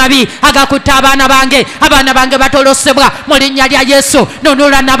maanyi amabi agakutte abaana bange batolosebwa mu linnya lya Yesu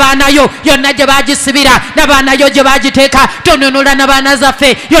nunula n'abaanayo yonna gye bagisibira n'abaanayo gye bagiteeka tununula n'abaana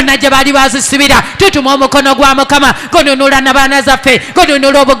zaffe yonna gye baali bazisibira tutuma omukono gwa Mukama gununula n'abaana zaffe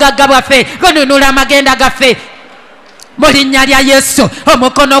gununula obugagga bwaffe gununula amagenda gaffe mu linnya lya Yesu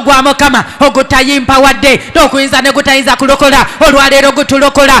omukono gwa Mukama ogutayimpa wadde n'okuyinza ne gutayinza kulokola olwaleero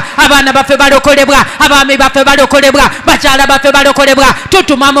gutulokola abaana baffe balokolebwa abaami baffe balokolebwa bakyala baffe balokolebwa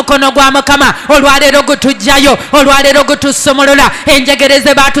tutuma mukono gwa Mukama olwaleero gutujjayo olwaleero gutusumulula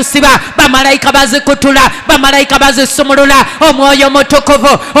enjegereze batusiba bamalayika bazikutula bamalayika bazisumulula omwoyo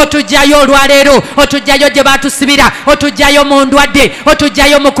mutukuvu otujjayo olwaleero otujjayo gye batusibira otujjayo mu ndwadde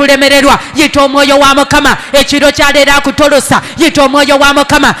otujjayo mu kulemererwa yita omwoyo wa Mukama ekiro kyaleero akutolosa yita omwoyo wa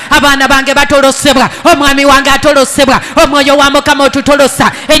Mukama abaana bange batolosebwa omwami wange atolosebwa omwoyo wa Mukama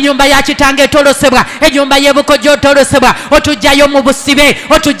otutolosa ennyumba ya kitange etolosebwa ennyumba y'ebukojja otolosebwa otujjayo mu busibe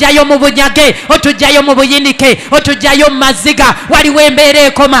otujjayo mu bunyage otujjayo mu buyinike otujjayo mu maziga waliwo embeera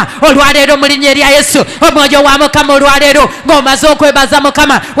ekoma olwaleero mu linnya erya Yesu omwoyo wa Mukama olwaleero ng'omaze okwebaza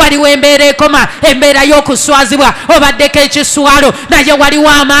Mukama waliwo embeera ekoma embeera y'okuswazibwa obaddeko ekiswalo naye waliwo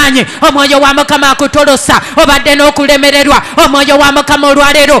amaanyi omwoyo wa Mukama akutolosa obadde n'okulemererwa n'okulemererwa omwoyo wa mukama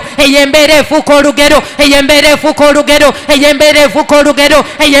olwaleero eyembeera efuuka olugero eyembeera efuuka olugero eyembeera efuuka olugero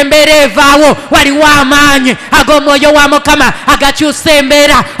eyembeera evaawo waliwo amaanyi ag'omwoyo wa mukama agakyusa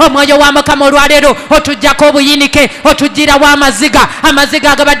embeera omwoyo wa mukama olwaleero otujjako obuyinike otugirawo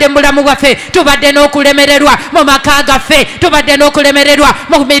amaziga agabadde mu bulamu bwaffe tubadde n'okulemererwa mu maka gaffe tubadde n'okulemererwa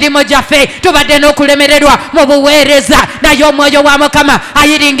mu mirimu gyaffe tubadde n'okulemererwa mu buweereza naye omwoyo wa mukama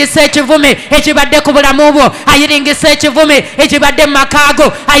ayiringisa ekivume ekibadde ku bulamu bwo ayiringisa ekivume ekibadde mu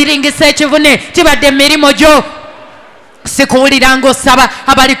makaago ayiringisa ekivune kibadde mu mirimu gyo sikuwulira ng'osaba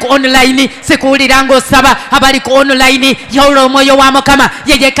abali ku online sikuwulira ng'osaba abali ku online yawula omwoyo wa mukama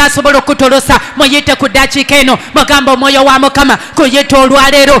yeyeka asobola okutolosa muyite ku ddakiika eno mugamba omwoyo wa mukama kuyita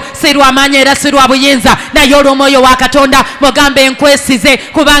olwaleero si lw'amaanyi era si lwa buyinza naye olw'omwoyo wa katonda mugamba enkwesize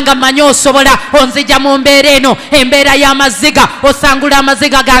kubanga mmanyi osobola onzija mu mbeera eno embeera y'amaziga osangula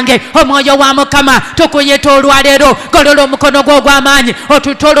amaziga gange omwoyo wa mukama tukuyita olwaleero golola omukono gwo ogw'amaanyi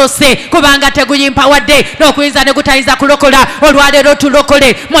otutolose kubanga teguyimpawadde n'okuyinza ne gutayinza kulokola olwaleero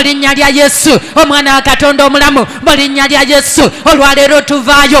tulokole mu linnya lya Yesu omwana wa katonda omulamu mu linnya lya Yesu olwaleero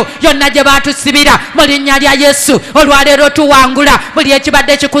tuvaayo yonna gye baatusibira mu linnya lya Yesu olwaleero tuwangula buli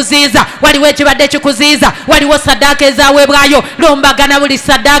ekibadde kikuziiza waliwo ekibadde kikuziiza waliwo saddaaka ezaweebwayo lumbagana buli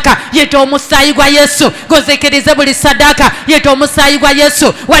saddaaka yita omusaayi gwa Yesu gozikirize buli saddaaka yita omusaayi gwa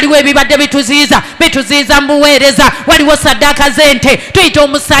Yesu waliwo ebibadde bituziiza mu buweereza waliwo saddaaka z'ente tuyita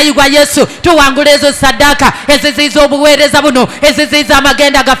omusaayi gwa Yesu tuwangula ezo saddaaka eziziiza obuweereza buno eziziiza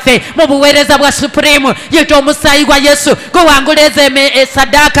amagenda gaffe mu buweereza bwa supreme yita omusaayi gwa Yesu guwangula ezo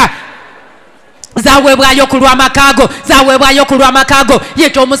saddaaka zaweebwayo ku lw'amakaago zaweebwayo ku lw'amakaago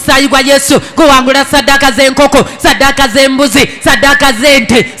yita omusaayi gwa Yesu guwangula saddaaka z'enkoko saddaaka z'embuzi saddaaka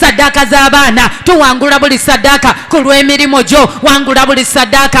z'ente saddaaka z'abaana tuwangula buli saddaaka ku lw'emirimu gyo wangula buli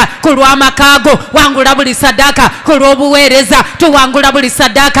saddaaka ku lw'amakaago wangula buli saddaaka ku lw'obuweereza tuwangula buli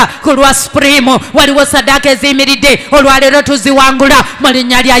saddaaka ku lwa supreme waliwo saddaaka eziyimiridde olwaleero tuziwangula mu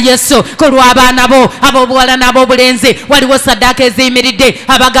linnya lya Yesu ku lw'abaana bo ab'obuwala n'ab'obulenzi waliwo saddaaka eziyimiridde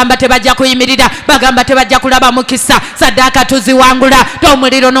abagamba tebajja kuyimirira bagamba tebajja kulaba mukisa saddaaka tuziwangula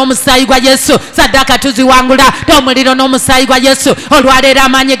t'omuliro n'omusaayi gwa Yesu saddaaka tuziwangula t'omuliro n'omusaayi gwa Yesu olwaleero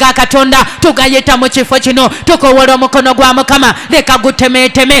amaanyi ga katonda tugayita mu kifo kino tukowola omukono gwa mukama leka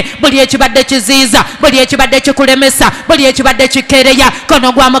gutemeeteme buli ekibadde kiziiza buli ekibadde kikulemesa buli ekibadde kikeereya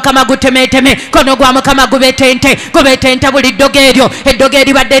kono gwa mukama gutemeeteme kono gwa mukama gubetente buli ddogo eryo eddogo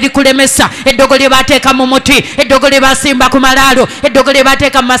eribadde likulemesa eddogo lye baateeka mu muti eddogo lye baasimba ku malaalo eddogo lye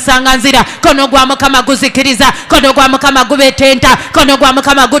baateeka mu masanganzira kono gwa mukama guzikiriza kono gwa mukama gubetenta kono gwa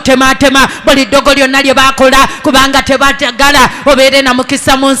mukama gutematema buli ddogo lyonna lye bakola kubanga tebatagala obeere na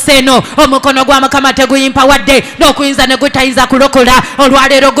mukisa mu nsi eno omukono gwa mukama teguyimpa wadde n'okuyinza ne gutayinza kulokola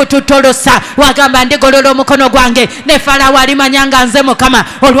olwaleero gututolosa wagamba ndigolola omukono gwange ne Falaawo alimanya nga nze mukama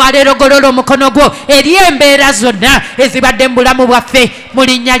olwaleero golola omukono gwo eri embeera zonna ezibadde mu bulamu bwaffe mu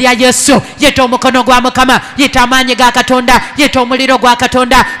linnya lya Yesu yita omukono gwa mukama yita amaanyi ga katonda yita omuliro gwa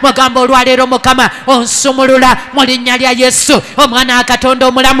katonda mugamba olwaleero mukama onsumulula mu linnya lya Yesu omwana wa katonda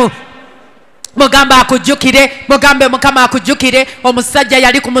omulamu mugamba akujjukire mugambe mukama akujjukire omusajja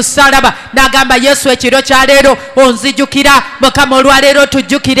yali ku musaalaba n'agamba Yesu ekiro kya leero onzijjukira mukama olwaleero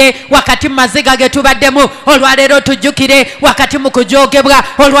tujjukire wakati mu maziga ge tubaddemu olwaleero tujjukire wakati mu kujoogebwa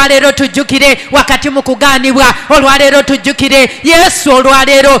olwaleero tujjukire wakati mu kugaanibwa olwaleero tujjukire Yesu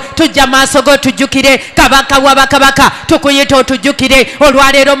olwaleero tujja maaso go tujjukire kabaka wa bakabaka tukuyita otujjukire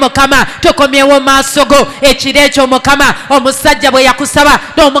olwaleero mukama tukomyewo maaso go ekiro ekyo mukama omusajja bwe yakusaba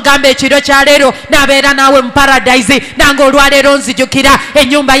n'omugamba ekiro kya leero nabeera naawe mu paradise nange olwaleero nzijjukira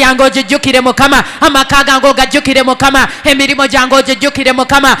ennyumba yange ogijjukire mukama amaka gange ogajjukire mukama emirimu gyange ogijjukire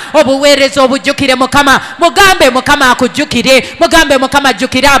mukama obuweereza obujjukire mukama mugambe mukama akujjukire mugambe mukama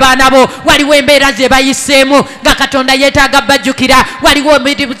ajjukire abaana bo waliwo embeera ze bayiseemu nga katonda yeetaaga bajjukira waliwo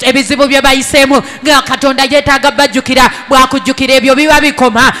ebizibu bye bayiseemu nga katonda yeetaaga bajjukira bwakujjukira ebyo biba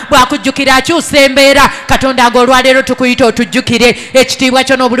bikoma bwakujjukira akyusa embeera katonda nga olwaleero tukuyita otujjukire ekitiibwa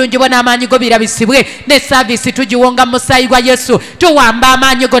kyo n'obulungi bwo n'amaanyi go birabisibwe ne saavisi tugiwonga mu musaayi gwa Yesu tuwamba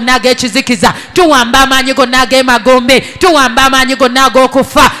amaanyi gonna ag'ekizikiza tuwamba amaanyi gonna ag'emagombe tuwamba amaanyi gonna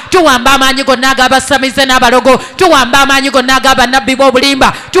ag'okufa tuwamba amaanyi gonna ag'abasamize n'abalogo tuwamba amaanyi gonna ag'abannabbi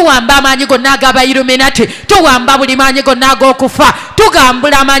b'obulimba tuwamba amaanyi gonna ag'abayiluminati tuwamba buli maanyi gonna ag'okufa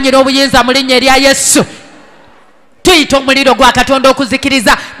tugambula amaanyi n'obuyinza mu linnya erya Yesu tuyita omuliro gwa Katonda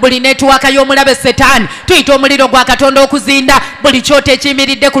okuzikiriza buli netiwaaka y'omulabe Setaani, tuyita omuliro gwa Katonda okuzinda buli kyoto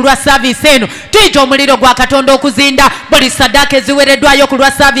ekiyimiridde ku lwa saaviisi eno, tuyita omuliro gwa Katonda okuzinda buli saddaaka eziwereddwayo ku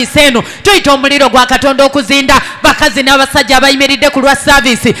lwa saaviisi eno, tuyita omuliro gwa Katonda okuzinda bakazi n'abasajja abayimiridde ku lwa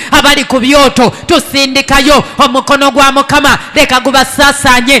saaviisi abali ku byoto, tusindikayo omukono gwa Mukama leka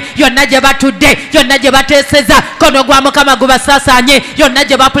gubasaasaanye yonna gye batudde, yonna gye bateeseza, kono gwa Mukama gubasaasaanye yonna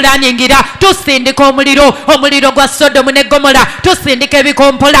gye bapulaningira, tusindika omuliro gwa Sodomu ne Gomora, tusindika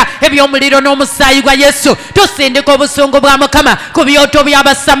ebikompola eby'omuliro n'omusaayi gwa Yesu, tusindika obusungu bwa Mukama ku byoto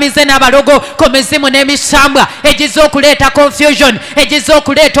by'abasamize n'abalogo, ku mizimu n'emisambwa egiza okuleeta confusion, egiza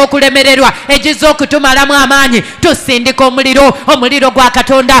okuleeta okulemererwa, egiza okutumalamu amaanyi, tusindika omuliro gwa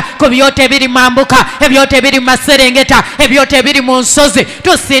Katonda ku byoto ebiri mu mambuka, ebyoto ebiri mu maserengeta, ebyoto ebiri mu nsozi,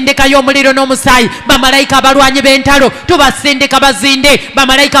 tusindikayo omuliro n'omusaayi, bamalayika abalwanyi b'entalo tubasindika bazinde,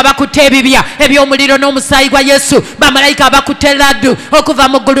 bamalayika abakutte ebibya eby'omuliro n'omusaayi gwa Yesu, bamalayika abakutte laddu okuva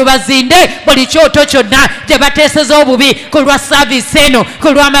mu ggulu bazinde buli kyoto kyonna gye bateeseza obubi ku lwa saaviisi eno, ku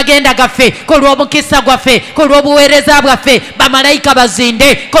lw'amagenda gaffe, ku lw'omukisa gwaffe, ku lw'obuweereza bwaffe, bamalayika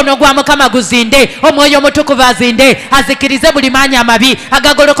bazinde, kono gwa Mukama guzinde, omwoyo omutukuvu azinde, azikirize buli maanyi amabi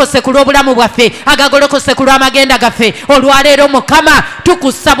agagolokose ku lw'obulamu bwaffe, agagolokose ku lw'amagenda gaffe. Olwaleero Mukama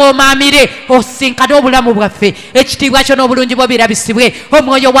tukusaba omaamire osinkane obulamu bwaffe, ekitiibwa kyo n'obulungi bwo birabisibwe,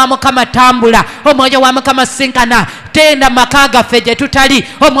 omwoyo wa Mukama tambula, omwoyo wa Mukama sinkana, tenda maka gaffe gye tutali,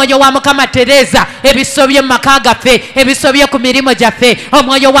 omwoyo wa Mukama tereeza ebisobye mu maka gaffe, ebisobye ku mirimu gyaffe,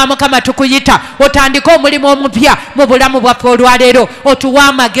 omwoyo wa Mukama tukuyita otandika omulimu omupya mu bulamu bwaffe olwaleero, otuwa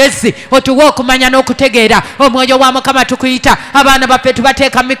amagezi, otuwa okumanya n'okutegeera, omwoyo wa Mukama tukuyita abaana baffe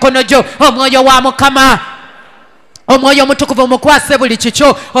tubateeka mu mikono gyo, omwoyo wa Mukama, omwoyo omutukuvu mukwase buli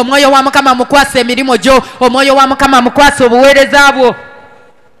kikyo, omwoyo wa Mukama mukwase emirimu gyo, omwoyo wa Mukama mukwase obuweereza bwo,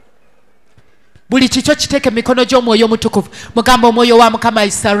 buli kikyo kiteeke mikono gy'omwoyo omutukuvu. Mugamba omwoyo wa Mukama,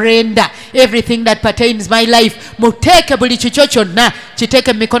 I surrender everything that pertains my life. Muteeke buli kikyo kyonna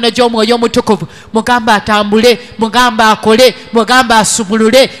kiteeke mikono gy'omwoyo omutukuvu. Mugamba atambule, mugamba akole, mugamba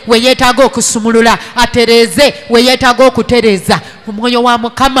asumulule we yeetaaga okusumulula, atereeze we yeetaaga okutereeza. Omwoyo wa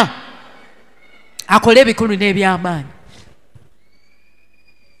Mukama akole ebikulu n'ebyamaanyi.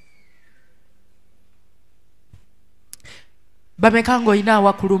 Bameka ng'olina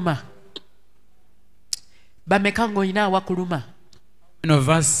awakuluma? Bameka ng'olina awakuluma?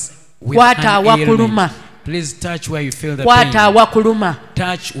 Kwata awakuluma. Please touch where you feel the Kwata pain. awakuluma.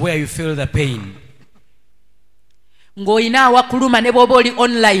 Touch where you feel the pain. Ng'olina awakuluma ne bw'oba oli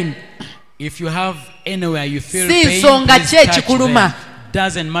online. If you have anywhere you feel Si pain, nsonga please ki touch ekikuluma. them.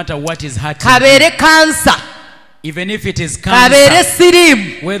 Doesn't matter what is hurting. Kabeere cancer. Even if it is Kabeere cancer,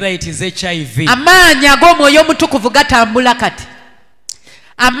 siriimu. whether it is HIV, Amaanyi ag'omwoyo omutukuvu gatambula kati.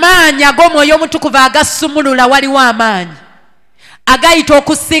 Amaanyi ag'omwoyo omutukuvu agasumulula, waliwo amaanyi agayita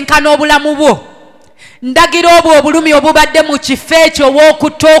okusinkana obulamu bwo. Ndagira obwo obulumi obubadde mu kifo ekyo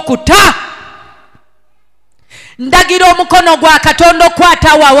ow'okutta okuta. Ndagira omukono gwa Katonda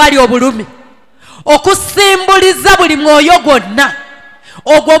okwata awo awali obulumi, okusimbuliza buli mwoyo gwonna.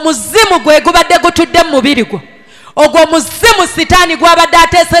 Ogwo muzimu gwe gubadde gutudde mu mubiri gwo, ogwo muzimu Sitaani gwabadde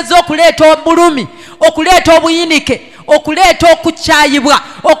ateeseza okuleeta obulumi, okuleeta obuyinike, okuleeta okukyayibwa,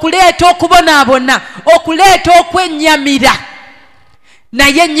 okuleeta okubonaabona, okuleeta okwennyamira.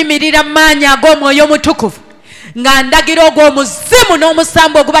 Naye nnyimirira maanyi ag'omwoyo omutukuvu nga ndagira ogwo omuzimu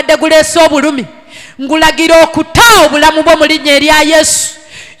n'omusambu ogubadde guleesa obulumi, ngulagira okuta obulamu bwo mu linnya erya Yesu.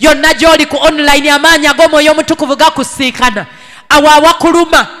 Yonna gy'oli ku online, amaanyi ag'omwoyo omutukuvu gakusiikana. Awo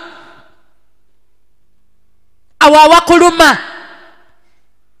awakuluma, awo awakuluma.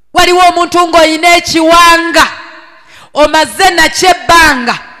 Waliwo omuntu ng'olina ekiwanga, omaze nakyo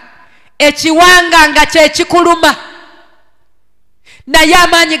ebbanga, ekiwanga nga kye kikuluma, naye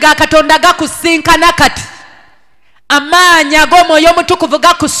amaanyi ga Katonda gakusinkana kati. Amaanyi ag'omwoyo omutukuvu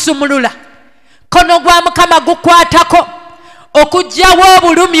gakusumulula, kono gwa Mukama gukwatako okuggyawo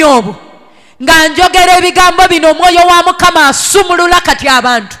obulumi obwo. Nga njogera ebigambo bino, omwoyo wa Mukama asumulula kati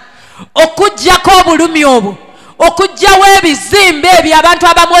abantu okuggyako obulumi obwo, okuggyawo ebizimba ebyo. Abantu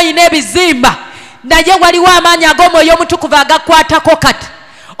abamu olina ebizimba, naye waliwo amaanyi ag'omwoyo omutukuvu agakwatako kati.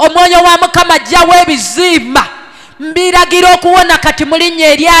 Omwoyo wa Mukama ajjawo ebizimba. Mbiragira okuwona kati mu linnya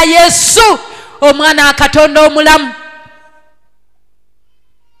erya Yesu, omwana wa Katonda omulamu.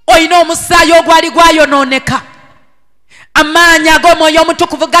 Olina omusaayi ogwali gwayonooneka, amaanyi ag'omwoyo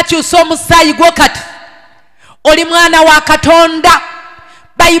omutukuvu gakyusa omusaayi gwo kati. Oli mwana wa Katonda.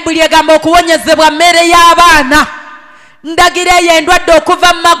 Bayibuli egamba okuwonyezebwa mmere y'abaana. Ndagira eyo endwadde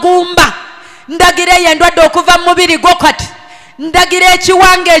okuva mu magumba, ndagira eyo endwadde okuva mu mubiri gwo kati. Ndagira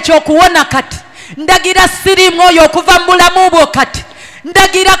ekiwanga ekyo okuwona kati. ndagira sirimu oyo okuva mu bulamu bwo kati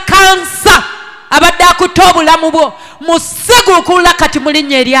ndagira kansa abadde akutta obulamu bwo musiguukula kati mu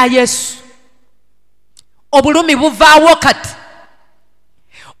linnya erya Yesu. Obulumi buvaawo kati,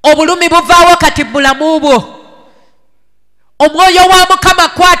 obulumi buvaawo kati mu bulamu bwo. Omwoyo wa Mukama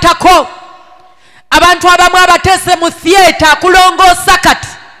kwatako abantu abamu abateese mu theatre akulongoosa kati.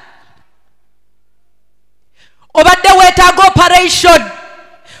 Obadde weetaaga operation,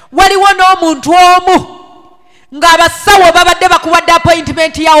 waliwo n'omuntu omu ng'abasawo babadde bakuwadde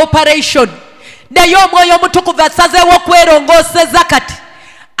appointment ya operation, naye omwoyo omutukuvu asazeewo okwerongooseza kati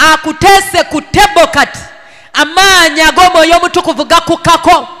akuteese ku tebo kati. Amaanyi ag'omwoyo omutukuvu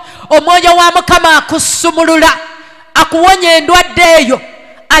gakukkako. Omwoyo wa Mukama akusumulula, akuwonya endwadde eyo,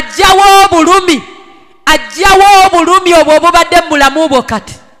 ajjawo obulumi, ajjawo obulumi obwo obubadde mu bulamu bwo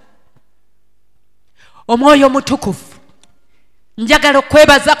kati. Omwoyo omutukuvu, njagala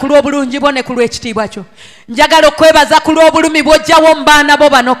okwebaza ku lw'obulungi bwo ne ku lw'ekitiibwa kyo. Njagala okwebaza ku lw'obulumi bw'ojjawo mu baana bo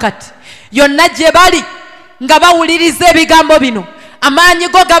bano kati. Yonna gye bali nga bawuliriza ebigambo bino, amaanyi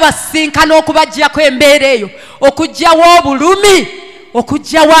go gabasinkana okubaggyako embeera eyo, okuggyawo obulumi,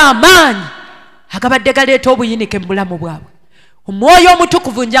 okuggyawo amaanyi agabadde galeeta obuyinike mu bulamu bwabwe. Omwoyo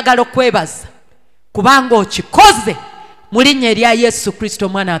omutukuvu njagala okwebaza kubanga okikoze mu linnya erya Yesu Kristo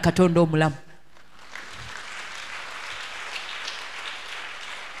omwana wa Katonda omulamu.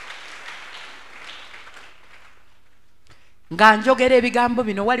 Nga njogera ebigambo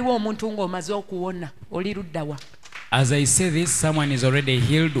bino waliwo omuntu ng'omaze okuwona, oli ludda wa? As I say this, someone is already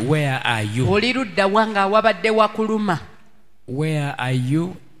healed. Where are you? Oli ludda wa nga wabadde wakuluma? Where are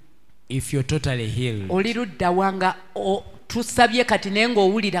you if you're totally healed? Oli ludda wa nga tusabye kati naye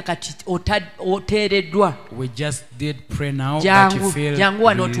ng'owulira kati oteereddwa? We just did pray now, but you feel jangu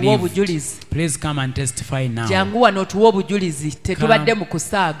wano tuwa obujulizi. Please come and testify now. Jangu wano tuwa obujulizi. Tetubadde mu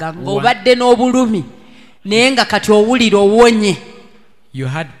kusaaga ng'obadde n'obulumi naye nga kati owulira owonye. You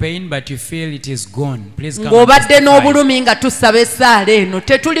had pain but you feel it is gone. Please come and ng'obadde testify. n'obulumi nga tusaba essaala eno.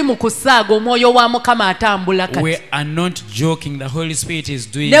 Tetuli mu kusaaga, omwoyo wa Mukama atambula kati. We are not joking. The Holy Spirit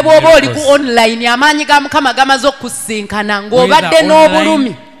is doing ne bw'oba oli miracles. ku online amaanyi ga Mukama gamaze okukusinkana ng'obadde Whether n'obulumi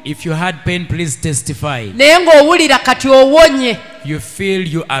online, if you had pain, please testify. naye ng'owulira kati owonye, You feel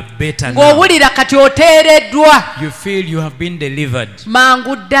you are better now. ng'owulira kati oteereddwa. You feel you have been delivered.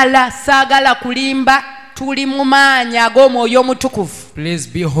 Mangu ddala, saagala kulimba, tuli mu maanyi ag'omwoyo omutukuvu. Please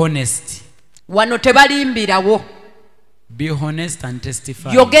be honest. Wano tebalimbirawo. Be honest and testify.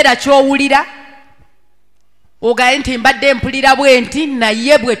 Yogera ky'owulira, ogaye nti mbadde mpulira bwe nti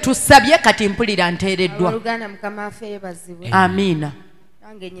naye bwe tusabye kati mpulira nteereddwa. Oluganda Mukama waffe yeebazibwe. Amiina.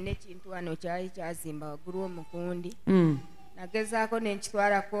 Nange nyina ekintu wano kyali kyazimba waggulu w'omukundi. Nagezaako ne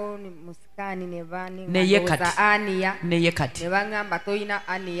nkitwalako mu sikaani ne baani Neye kati. aniya. Neye kati. Ne baŋŋamba toyina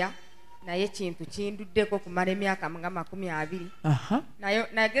aniya. Naye ekintu kinduddeko kumala emyaka nga 20.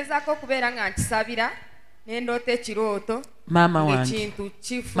 Nagezaako okubeera nga nkisabira ne ndoota ekirooto. Maama wange. Ekintu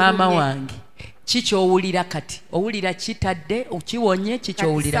kifulumye. Maama wange. Kikyowulira kati? Owulira kitadde, okiwonye,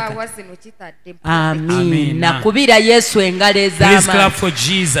 kikyowulira kati? Kati saawa zino kitadde. Amiina. Kubira Yesu engalo ez'amaanyi. Please clap for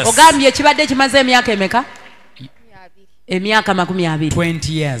Jesus. Ogambye ekibadde kimaze emyaka emeka? Emyaka 20.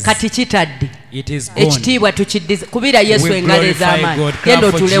 20 years. Kati kitadde. It is gone. Ekitiibwa tukiddize. Kubira Yesu We engalo glorify ez'amaanyi. God. Clap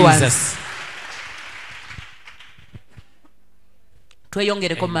Genda for otule wansi. Jesus.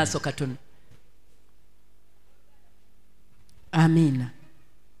 Tweyongereko mu maaso katono. Amiina.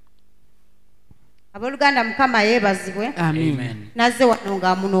 Abooluganda Mukama yeebazibwe. Amen. Nazze wano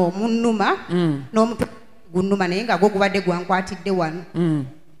nga muno omunnuma n'omutwe gunnuma naye nga gwo gubadde gwankwatidde wano.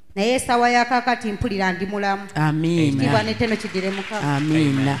 Naye essaawa ya kaakati mpulira ndi mulamu. Amiina. Ekitiibwa n'ettendo kiddire Mukama.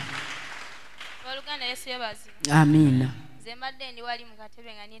 Amiina. Abooluganda Yesu yeebazibwe. Amiina. Nze mbadde ndi wali mu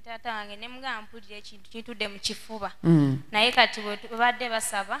katebe nga ne taata wange ne mugamba mpulira ekintu kitudde mu kifuba. Naye kati bwe tubadde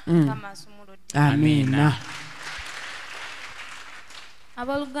basaba Mukama asumuludde. Amiina.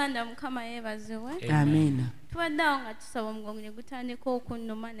 Abooluganda Mukama yeebazibwe. Amiina. Tubadde awo nga tusaba omugongo ne gutandika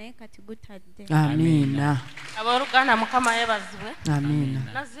okunnuma naye kati gutadde. Amiina. Abooluganda Mukama yeebazibwe. Amiina.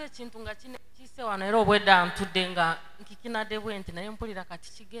 Nazze ekintu nga kiise wano era obwedda ntudde nga nkikinadde bwe nti naye mpulira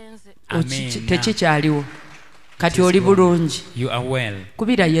kati kigenze. Tekikyaliwo. Kati oli bulungi. You are well.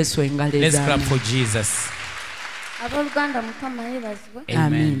 Kubira Yesu engalo ez'amaanyi. Let's clap for Jesus. Abooluganda Mukama yeebazibwe.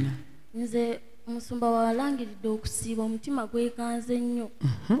 Amiina. Nze omusumba walangiridde okusiiba omutima gwekanze nnyo.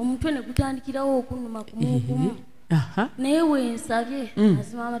 Omutwe ne gutandikirawo okunnuma kumukumu. Naye wensabye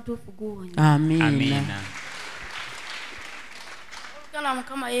mazima amatuufu guwonya. Amiina. Abooluganda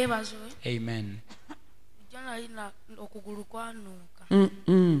Mukama yeebazibwe. Amen. Jana lina okugulu kwanuuka.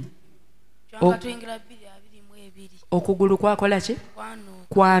 Twanga tuyingira 2022. Okugulu kwakola ki?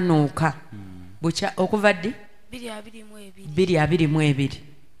 Kwanuuka. bucha okuva ddi 2:22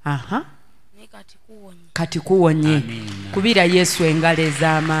 aha kati kuwonye kubira Yesu engalo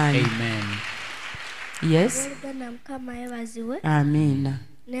ez'amaanyi. Yes. Mukama yebaziwe. Amina.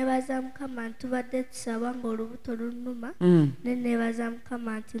 Nebaza Mukama ntubadde tusaba ng'olubuto lunuma ne nebaza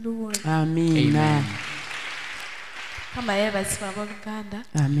Mukama nti luwonye. Amina. Mukama yebazibwa abooluganda.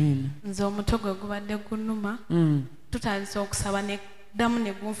 Amina. Nze omutwe gwe gubadde gunuma tutandise okusaba neddamu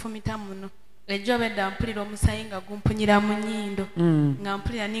ne gunfumita muno. Ejjo bedda mpulira omusayi nga gumpunyira mu nnyindo nga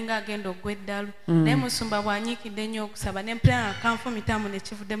mpulira ninga agenda ogw'eddalu naye musumba bw'anyiikidde nnyo okusaba ne mpulira nga kanfumitamu ne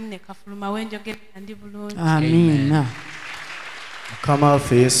kivuddemu ne kafuluma wenjogera ndi bulungi. Amina. Mukama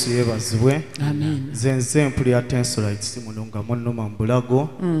waffe Yesu yeebazibwe. Nze mpulira tensorites muno nga munnuma mu bulago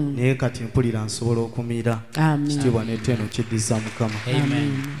naye kati mpulira nsobola okumira. Kitiibwa n'ettendo kiddiza Mukama.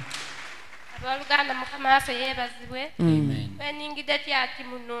 Abooluganda Mukama waffe yeebazibwe. Weningidde tyaki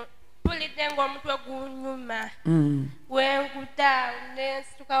muno mpulidde ng'omutwe gunyuma wenkuta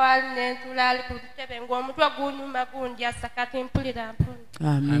nensituka wali nentula ali ku ttebe ng'omutwe gunyuma gundyasa kati mpulira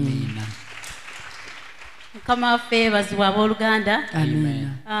mpulira. Amina. Mukama waffe yeebazibwa abooluganda.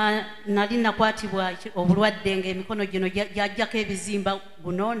 Nali nakwatibwa obulwadde ng'emikono gino gyajjako ebizimba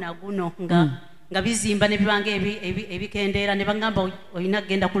guno na guno nga bizimba ne bibanga ebikendeera ne bagamba olina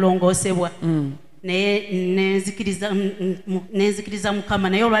kgenda kulongoosebwa naye nenzikiriza Mukama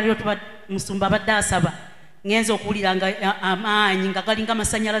naye olwaliro musumba abadde asaba ngenza okuwulira nga amaanyi nga galinga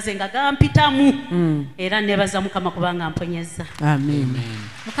amasannyalaze nga gampitamu era nebaza Mukama kubanga mponyeza.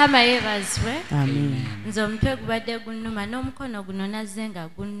 Mukama yeebazibwe. Nze omutwe gubadde gunnuma n'omukono guno nazze nga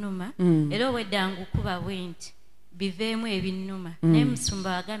gunnuma era obwedda ngukuba bwenti biveemu ebinnuma naye musumba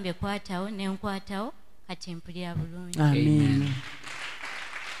wagambye kwatawo nenkwatawo kati mpulira bulungi.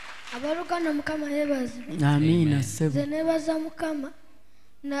 Abooluganda Mukama yeebazibwe. Amina ssebo. Nze neebaza Mukama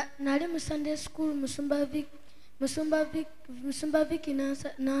nali mu Sunday school musumba Viki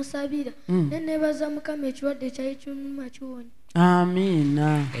n'asabira ne neebaza Mukama ekirwadde kyali kinnuma kiwonye.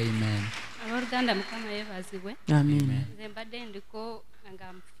 Amina. Abooluganda Mukama yeebazibwe. Nze mbadde ndiko nga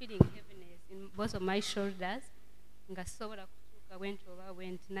I'm feeling heaviness in both of my shoulders nga sobola kutuuka bwenti oba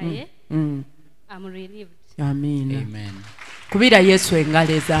bwenti naye I'm relieved. Amina. Kubira Yesu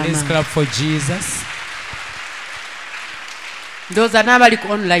engalo ez'amaanyi. Please clap for Jesus. Ndowooza n'abali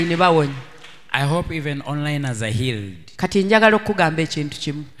ku online bawonye. I hope even onliners are healed. Kati njagala okugamba ekintu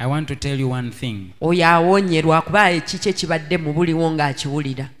kimu. I want to tell you one thing. Oyo awonye lwakuba ekiki ekibadde mu buliwo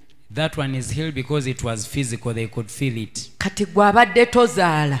ng'akiwulira. That one is healed because it was physical, they could feel it. Kati gwe abadde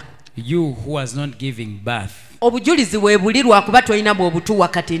tozaala. You who was not giving birth. Obujulizi bwebuli lwakuba tolina bw'obutuwa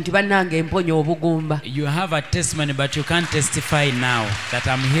kati nti bannange emponya obugumba. You have a testimony but you can't testify now that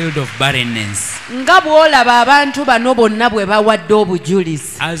I'm healed of barrenness. Nga bw'olaba abantu bano bonna bwe bawadde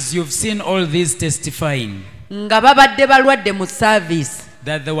obujulizi. As you've seen all these testifying. Nga babadde balwadde mu service.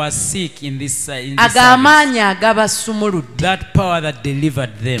 That they were sick in this agamaanyi agabasumuludde. That power that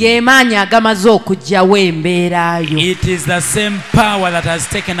delivered them. Gemaanyi agamaze okugyawo embeera yo. It is the same power that has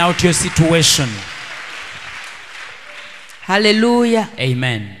taken out your situation. Hallelujah.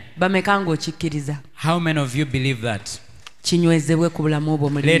 Amen. Bameka ng'okikkiriza? How many of you believe that? Kinywezebwe ku bulamu bwo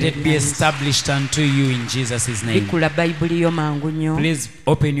mu Let it be established unto you in Jesus' name. Bikula Bayibuli yo mangu nnyo. Please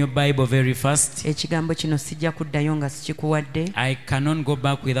open your Bible very fast. Ekigambo kino sijja kuddayo nga sikikuwadde. I cannot go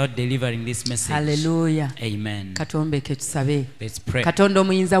back without delivering this message. Hallelujah. Amen. Katombeke tusabe. Let's pray. Katonda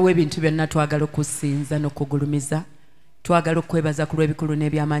omuyinza w'ebintu byonna twagala okusinza n'okugulumiza. Twagala okwebaza ku lw'ebikulu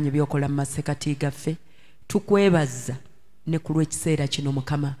n'ebyamaanyi by'okola mu masekati gaffe. Tukwebaza ne ku lw'ekiseera kino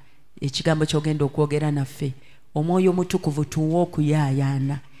Mukama ekigambo ky'ogenda okwogera naffe. Omwoyo omutukuvu tuwa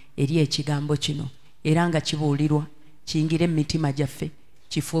okuyaayaana eri ekigambo kino era nga kibuulirwa kiyingire mu mitima gyaffe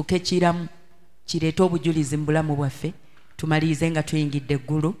kifuuke kiramu kireete obujulizi mu bulamu bwaffe tumalirize nga tuyingidde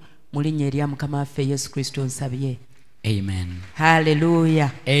eggulu mu linnya erya Mukama waffe Yesu Kristo nsabye. Amen.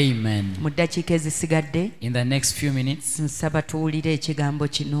 Hallelujah. Amen. Mu ddakiika ezisigadde in the next few minutes nsaba tuwulire ekigambo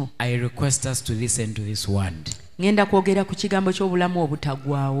kino. I request us to listen to this word. Ngenda kwogera ku kigambo ky'obulamu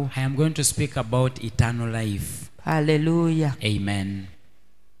obutagwawo. I am going to speak about eternal life. Hallelujah. Amen.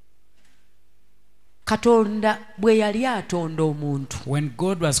 Katonda bwe yali atonda omuntu. When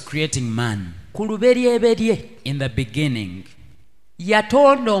God was creating man, ku luberyeberye, in the beginning,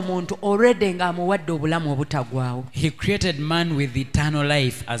 yatonda omuntu already nga amuwadde obulamu obutagwawo. He created man with eternal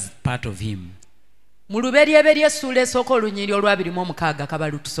life as part of him. Mu luberyeberye essuula esooka olunyiri olw'abirimu kaba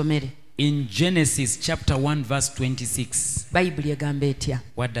lutusomere. In Genesis chapter 1 verse 26. Bible egamba etya?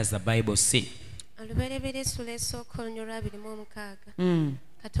 What does the Bible say?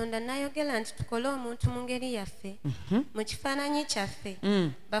 katonda n'ayogera nti tukole omuntu mu ngeri yaffe mu kifaananyi kyaffe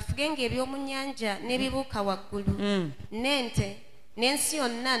bafugenga eby'omu nnyanja n'ebibuuka waggulu n'ente n'ensi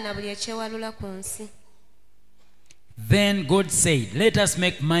yonna na buli ekyewalula ku nsi. Then God said, let us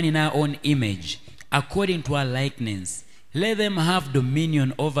make man in our own image, according to our likeness. Let them have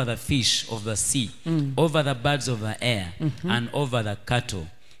dominion over the fish of the sea, over the birds of the air, and over the cattle,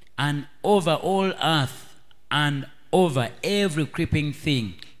 and over all earth, and over every creeping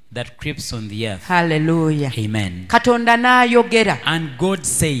thing that creeps on the earth. Hallelujah. Amen. Katonda n'ayogera. And God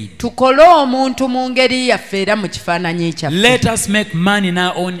said, tukole omuntu mu ngeri yaffe era mu kifaananyi kyaffe. let us make man in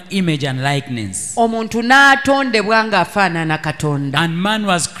our own image and likeness. Omuntu n'atondebwa ng'afaanana Katonda. And man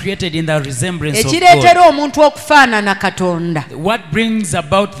was created in the resemblance of ekireetera God. omuntu okufaanana Katonda What brings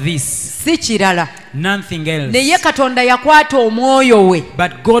about this? si kirala. Nothing else. Naye Katonda yakwata omwoyo we.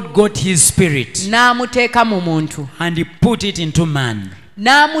 But God got his spirit. N'amuteeka mu muntu. And he put it into man.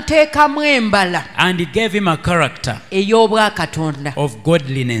 N'amuteekamu embala. And he gave him a character ey'obwakatonda. of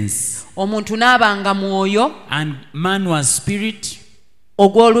godliness. Omuntu n'abanga mwoyo. And man was spirit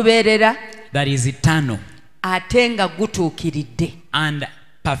ogw'olubeerera. that is eternal. Ate nga gutuukiridde. And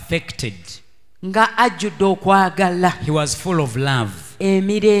perfected. Nga ajjudde okwagala. He was full of love.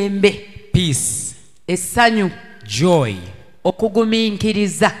 Emirembe. Peace. Essanyu. Joy.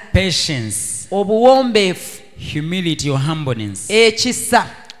 Okugumiikiriza. Patience. Obuwombeefu. Humility or humbleness. Ekisa.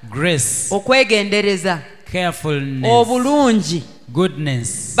 Grace. Okwegendereza. Carefulness. Obulungi.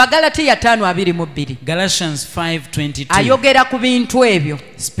 Goodness. Bagalatiya 5:22. Galatians 5:22. Ayogera ku bintu ebyo.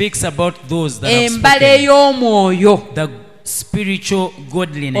 Speaks about those that have embala spoken. ey'omwoyo. The spiritual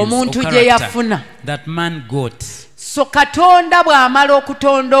godliness omuntu or gye character yafuna. that man got. So Katonda bw'amala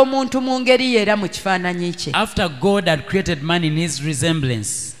okutonda omuntu mu ngeri ye era mu kifaananyi kye. After God had created man in his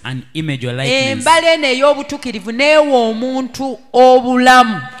resemblance and image or likeness. Embala eno ey'obutuukirivu n'ewa omuntu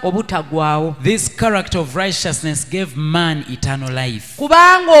obulamu obutagwawo. This character of righteousness gave man eternal life.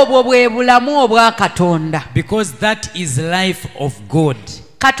 Kubanga obwo bwe bulamu obwa Katonda. Because that is life of God.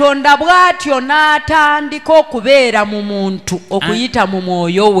 Katonda bw'atyo n'atandika okubeera mu muntu okuyita mu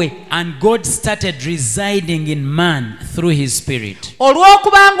mwoyo we. And God started residing in man through his spirit.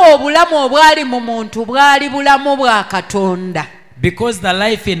 Olw'okubanga obulamu obwali mu muntu bwali bulamu bwa Katonda. Because the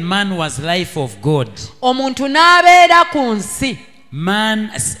life in man was life of God. Omuntu n'abeera ku nsi.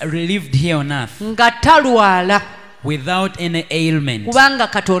 Man lived here on earth. Nga talwala. Without any ailment. Kubanga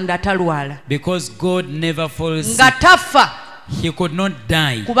Katonda talwala. Because God never falls sick. Nga tafa. He could not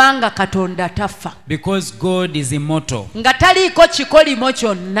die. Kubanga Katonda tafa. Because God is immortal. Nga taliiko kikolimo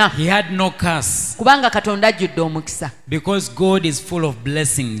kyonna. He had no curse. Kubanga Katonda ajjudde omukisa. Because God is full of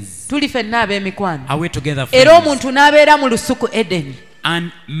blessings. Tuli ffenna ab'emikwano. Are we together, Era friends? omuntu n'abeera mu lusuku Edeni.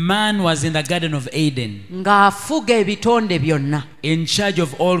 And man was in the Garden of Eden. Ng'afuga ebitonde byonna. In charge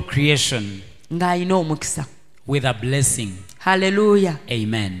of all creation. Ng'alina omukisa. With a blessing. Hallelujah.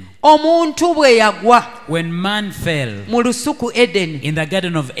 Amen. Omuntu bwe yagwa. When man fell. Mu lusuku Edeni. In the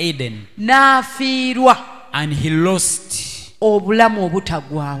Garden of Eden. N'afiirwa. And he lost. Obulamu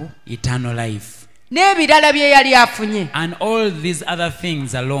obutagwawo. Eternal life. N'ebirala bye yali afunye. And all these other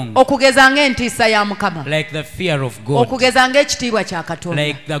things along. Okugeza ng'entiisa ya Mukama. Like the fear of God. Okugeza ng'ekitiibwa kya Katonda.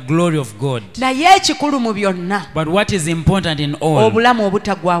 Like the glory of God. Naye ekikulu mu byonna. But what is important in all. Obulamu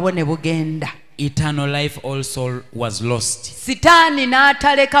obutagwawo ne bugenda. Eternal life also was lost. Sitaani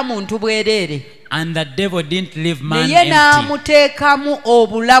n'ataleka muntu bwereere. And the devil didn't leave man naye empty. n'amuteekamu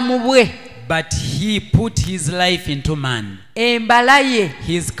obulamu bwe. But he put his life into man. Embala ye.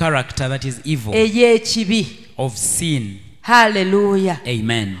 His character that is evil. Ey'ekibi. Of sin. Hallelujah.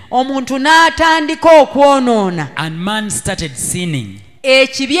 Amen. Omuntu n'atandika okwonoona. And man started sinning.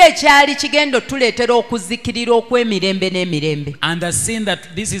 Ekibi ekyali kigenda otuleetera okuzikirira okw'emirembe n'emirembe. And the sin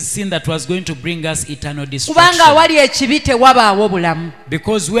this is sin that was going to bring us eternal destruction. Kubanga awali ekibi tewabaawo bulamu.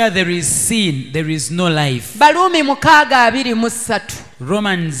 Because where there is sin, there is no life. Baluumi 6:23.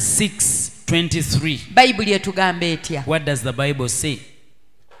 Romans 6:23. Bayibuli etugamba etya? What does the Bible say?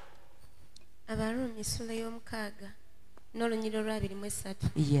 Abaruumi essula y'omukaaga n'olunyiriro olwa 23.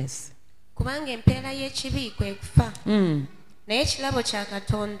 Yes. Kubanga empeera y'ekibi kwe kufa. Naye ekirabo kya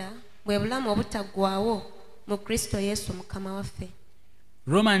Katonda bwe bulamu obutaggwaawo mu Kristo Yesu Mukama waffe.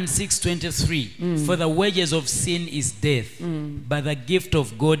 Romans 6:23. For the wages of sin is death, but the gift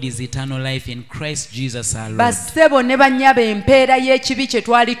of God is eternal life in Christ Jesus our Lord. Bassebo ne bannyaba empeera y'ekibi kye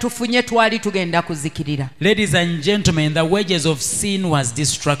twali tufunye twali tugenda kuzikirira. Ladies and gentlemen, the wages of sin was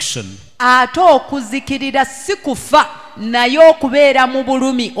destruction. Ate okuzikirira si kufa naye okubeera mu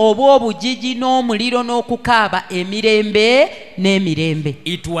bulumi oba obujiji n'omuliro n'okukaaba emirembe n'emirembe.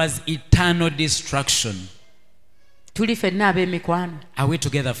 It was eternal destruction. tuli ffenna ab'emikwano. Are we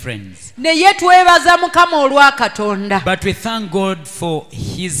together, friends? Naye twebaza Mukama olwa Katonda. But we thank God for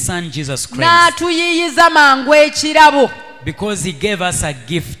His Son Jesus Christ. N'atuyiyiza mangu ekirabo. Because He gave us a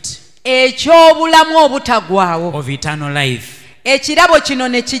gift eky'obulamu obutagwawo. of eternal life. Ekirabo kino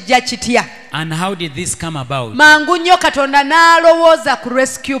ne kijja kitya? And how did this come about? Mangu nnyo Katonda n'alowooza ku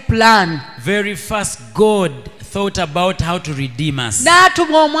rescue plan. Very first, God thought about how to redeem us.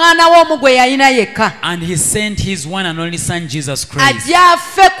 N'atuma omwana we omu gwe yalina yekka. And He sent His one and only Son Jesus Christ ajja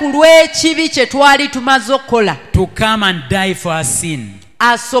affe ku lw'ekibi kye twali tumaze okukola. to come and die for our sin.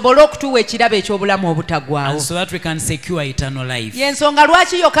 Asobole okutuwa ekirabo eky'obulamu obutagwawo. And so that we can secure eternal life. Y'ensonga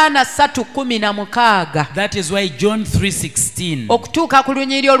lwaki Yokaana 3:16. That is why John 3:16 okutuuka ku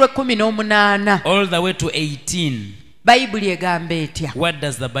lunyiriri olw'18 all the way to 18. Bayibuli egamba etya? What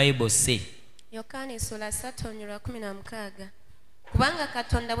does the Bible say? Yokaana 3:16 kubanga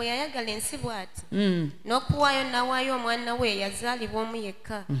Katonda bwe yayagala ensi bw'ati n'okuwaayo n'awaayo omwana we eyazaalibwa omu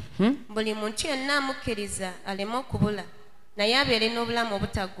yekka buli muntu yenna amukkiriza aleme okubula naye abeere n'obulamu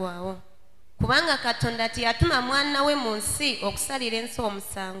obutaggwaawo kubanga Katonda teyatuma mwana we mu nsi okusalira ensi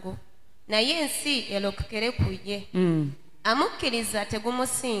omusango naye ensi erokokere ku ye. Amukkiriza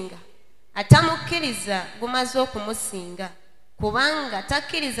tegumusinga atamukkiriza gumaze okumusinga kubanga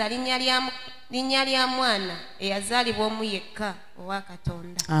takkiriza linnya lya mwana eyazaalibwa omu yekka owa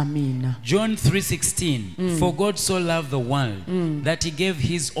Katonda. Amina. John 3:16 For God so loved the world that He gave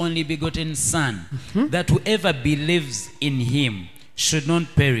His only begotten Son that whoever believes in Him should not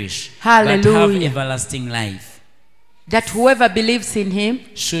perish but have Hallelujah. everlasting life. That whoever believes in Him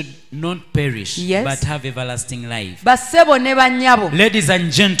Should not perish Yes. but have everlasting life. bassebo ne bannyabo. Ladies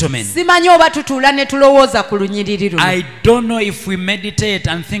and gentlemen, Simanyi oba tutuula ne tulowooza ku lunyiriri luno. I don't know if we meditate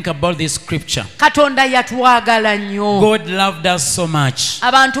and think about this scripture. Katonda yatwagala nnyo. God loved us so much.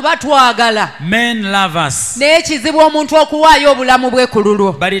 Abantu batwagala. Men love us. Naye kizibu omuntu okuwaayo obulamu bwe ku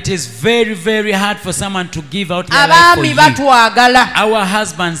lulwo. But it is very, very hard for someone to give out their life for Abaami you. batwagala. Our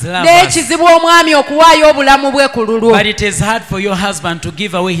husbands love Naye us. kizibu omwami okuwaayo obulamu bwe ku lulwo. But it is hard for your husband to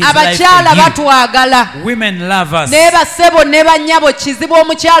give away his life Abakyala for you. batwagala. Women love us. Naye bassebo ne bannyabo kizibu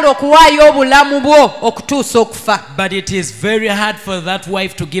omukyala okuwaayo obulamu bwo okutuusa okufa. But it is very hard for that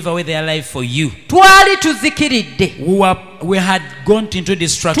wife to give away their life for you. Twali tuzikiridde. We had gone into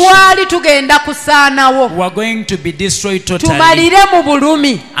destruction. Twali tugenda kusaanawo. We are going to be destroyed totally. Tumalire mu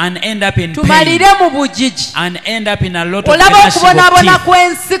bulumi. And end up in pain. Tumalire mu bugigi. And end up in a lot of Olaba gnashing of okubonaabona teeth.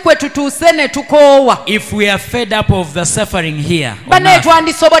 kw'ensi kwe tutuuse ne tukoowa. If we are fed up of the suffering here, on Banaye earth,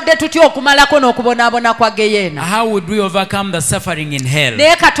 twandisobodde tutya okumalako n'okubonaabona kwa geyeena. how would we overcome the suffering in hell?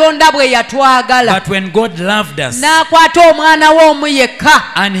 Naye Katonda bwe yatwagala. But when God loved us, N'akwata omwana we omu yekka.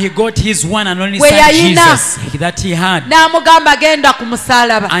 and He got His one and only Gwe Son yalina. Jesus that He had, N'amugamba genda ku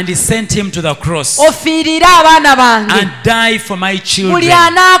musalaba. and He sent Him to the cross Ofiirire abaana bange. and die for my children, Buli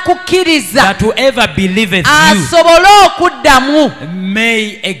anaakukkiriza that whoever believeth you asobole okuddamu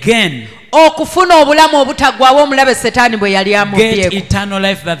may again okufuna obulamu obutaggwaawo omulabe Setaani bwe yali get amubbyeko. eternal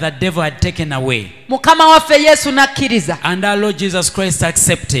life that the devil had taken away. Mukama waffe Yesu n'akkiriza. And our Lord Jesus Christ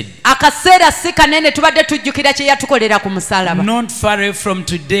accepted. Akaseera si kanene tubadde tujjukira kye yatukolera ku musalaba. Not far away from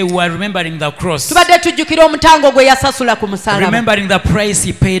today, we are remembering the cross, Tubadde tujjukira omutango gwe yasasula ku musalaba. remembering the price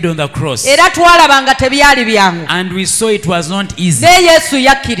He paid on the cross. Era twalaba nga tebyali byangu. And we saw it was not easy. Naye Yesu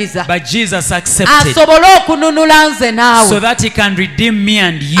yakkiriza. But Jesus accepted Asobole okununula nze so naawe. that He can redeem me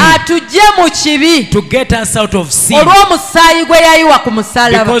and you, Atugye mu kibi to get us out of sin olw'omusaayi gwe yayiwa ku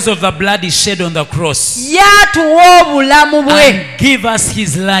musalaba. because of the blood He shed on the cross, Yatuwa obulamu bwe. and give us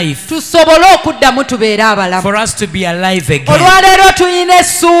His life Tusobole okuddamu tubeere abalamu. for us to be alive again. Olwaleero tulina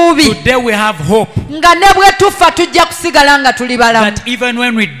essuubi Today we have hope nga ne bwe tufa tujja kusigala nga tuli balamu. that even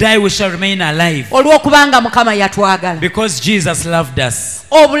when we die we shall remain alive Olw'okubanga Mukama yatwagala. because Jesus loved us.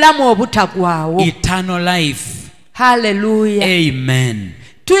 Obulamu obutaggwaawo. Eternal life. Hallelujah. Amen.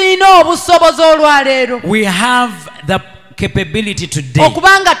 Tulina obusobozi olwaleero We have the capability today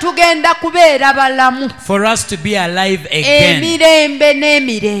okubanga tugenda kubeera balamu for us to be alive again emirembe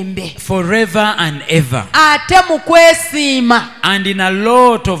n'emirembe, forever and ever, ate mu kwesiima and in a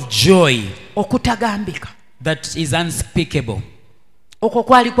lot of joy okutagambika. that is unspeakable. Okwo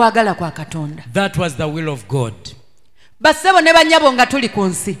kwali kwagala kwa Katonda. That was the will of God. Bassebo ne bannyabo nga tuli ku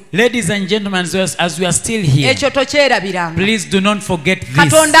nsi, Ladies and gentlemen, as we are still here, ekyo tokyerabiranga. please do not forget this.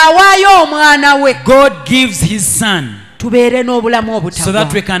 Katonda awaayo omwana we God gives His Son tubeere n'obulamu so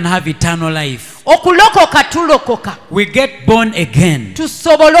that we obutaggwaawo. can have eternal life. Okulokoka tulokoka We get born again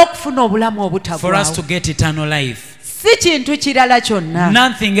tusobole okufuna obulamu for us to obutaggwaawo. get eternal life. Si kintu kirala kyonna.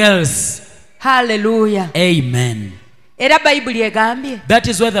 Nothing else. Hallelujah. Amen. era bayibuli egambye That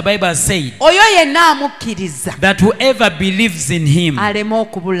is what the Bible has said. oyo yenna amukkiriza That whoever believes in him aleme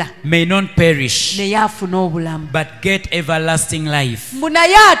okubula may not perish, naye afune obulamu but get everlasting life. mbu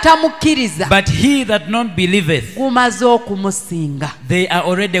naye atamukkiriza But he that not believeth, gumaze okumusinga. they are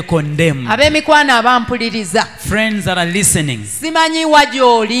already condemned. Ab'emikwano abampuliriza Friends that are listening, simanyi wa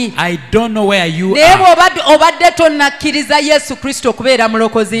gy'oli I don't know where you naye are. obadde tonnakkiriza yesu kristo okubeera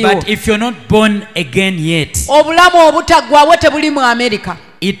mulokozi wo But if you're not born again yet, obulamu obutaggwawo tebuli mu amerika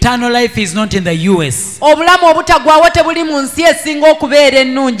eternal life is not in the US. obulamu obutaggwawo tebuli mu nsi esinga okubeera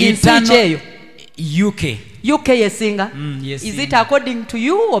ennungi nsi ki eyo UK yesinga yes, is it according to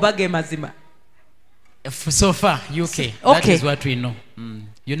you oba ge mazima so far UK that Okay. is what we know.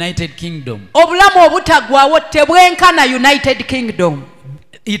 United Kingdom. obulamu obutaggwawo tebwenkana united kingdom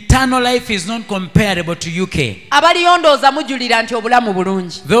Eternal life is not comparable to UK. abaliyo ndowooza mujulira nti obulamu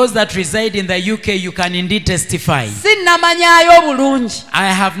bulungi Those that reside in the UK, you can indeed testify. sinnamanyaayo bulungi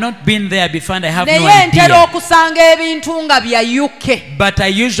I have not been there before and I have no naye ntera idea. okusanga ebintu nga bya uk But I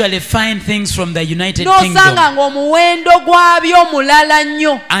usually find things from the United n'osanga Kingdom. ng'omuwendo gwabyo mulala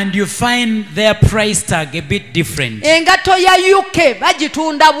nnyo And you find their price tag a bit different. engato ya uk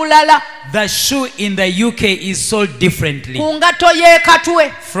bagitunda bulala The shoe in the UK is sold differently ku ngato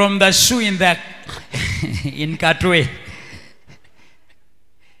y'ekatwe from the shoe in the in Katwe.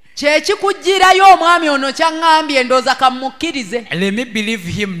 kyekikugirayo omwami ono kyaŋŋambye ndooza kamukkirize Let me believe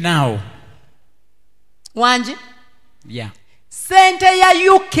him now. wangi Yeah. sente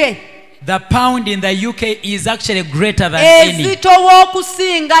ya uk The pound in the UK is actually greater than any. ezitowa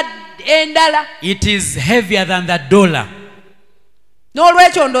okusinga endala It is heavier than the dollar.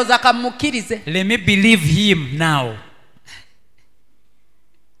 n'olwekyo ndooza kamukkirize Let me believe him now.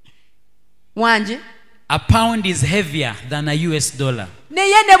 wangi A pound is heavier than a US dollar.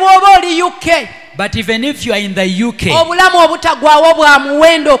 naye ne bw'oba oli uk But even if you are in the UK, obulamu obutaggwawo bwa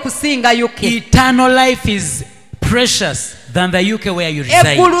muwendo okusinga uk eternal life is precious than the UK where you reside.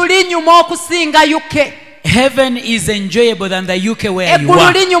 eggulu linyuma okusinga uk Heaven is enjoyable than the UK where you eggulu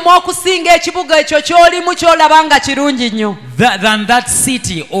are. linyuma okusinga ekibuga ekyo ky'olimu ky'olaba nga kirungi nnyo Than that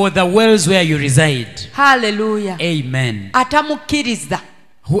city or the worlds where you reside. haleluya Amen. atamukkiriza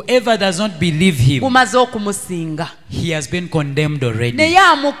Whoever does not believe him, gumaze okumusinga he has been condemned already. naye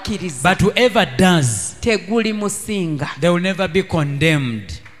amukkiriza But whoever does, teguli musinga they will never be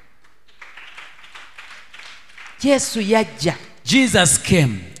condemned. yesu yajja Jesus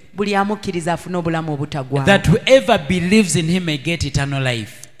came buli amukkiriza afune obulamu obutaggwawo that whoever believes in him may get eternal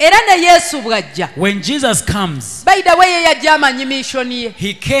life. era ne yesu bw'ajja When Jesus comes, by the way ye yajja amanyi missioni ye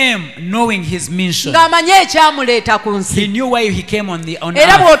he came knowing his mission. ng'amanyi ekyamuleeta ku He nsi knew why he came on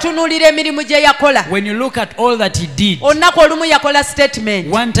era earth. bw'otunuulira emirimu gye yakola When you look at all that he did, olunaku olumu yakola statement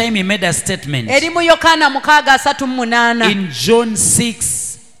one time he made a statement eri mu yokaana 6:38 in John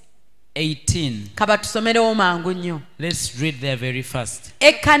 6:18. kaba tusomerewo mangu nnyo Let's read there very fast.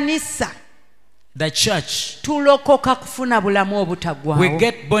 ekkanisa The church, tulokoka kufuna bulamu we obutaggwawo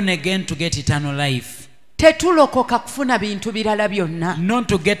get born again to get eternal life, tetulokoka kufuna bintu birala byonna not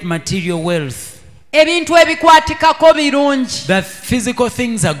to get material wealth. ebintu ebikwatikako birungi The physical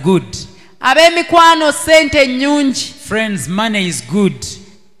things are good. ab'emikwano ssente nnyungi Friends, money is good.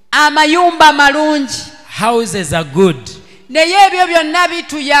 amayumba malungi Houses are good. naye ebyo byonna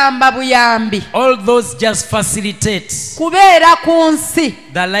bituyamba buyambi All those just facilitate kubeera ku nsi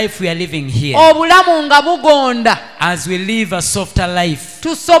the life we are living here. obulamu nga bugonda As we live a softer life,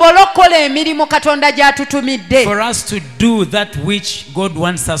 tusobole okukola emirimu katonda gy'atutumidde for us to do that which God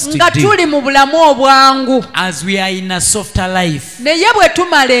wants us to nga do. tuli mu bulamu obwangu As we are in a softer life. naye bwe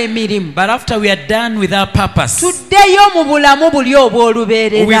tumala emirimu But after we are done with our purpose, tuddeyo mu bulamu buli we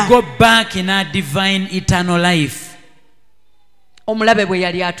obw'olubeerera go back in our divine eternal life omulabe bwe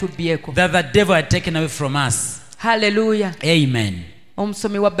yali atubbyeko that the devil had taken away from us. haleluya Amen.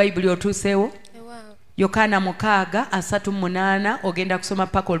 omusomi wa bayibuli otuuseewo yokaana 6:38 ogenda kusoma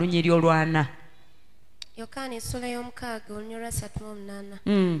paka olunyiri olwana yokaana essula y'omukaaga olunyiri lwa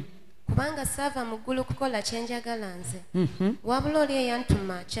 38 kubanga saava mu ggulu kukola kye njagala nze wabula oli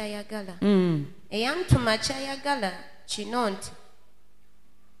eyantuma kyayagala eyantuma kyayagala kino nti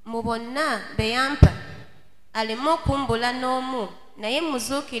mu bonna be yampa aleme okumbula n'omu naye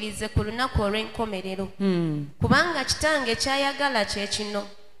muzuukirize ku lunaku olw'enkomerero kubanga kitange kyayagala kye kino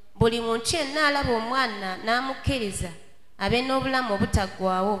buli muntu yenna alaba omwana n'amukkiriza abe n'obulamu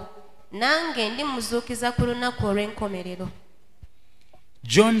obutaggwaawo nange ndi muzuukiza ku lunaku olw'enkomerero.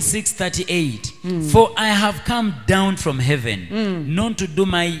 John 6:38. For I have come down from heaven, not to do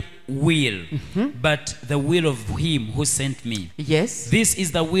my will, but the will of him who sent me. Yes. This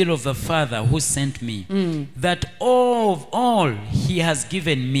is the will of the Father who sent me, that of all he has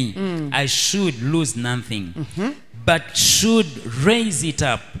given me, I should lose nothing, but should raise it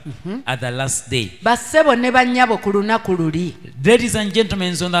up at the last day. Bassebo ne bannyabo ku lunaku luli. Ladies and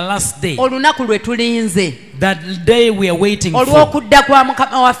gentlemen, on the last day, olunaku lwe tulinze, that day we are waiting for, olw'okudda kwa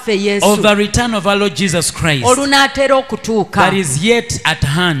Mukama waffe Yesu, of the return of our Lord Jesus Christ, olunaatera okutuuka, that is yet at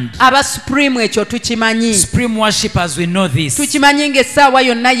hand. aba supreme ekyo tukimanyi. Supreme worshippers, we know this. Tukimanyi ng'essaawa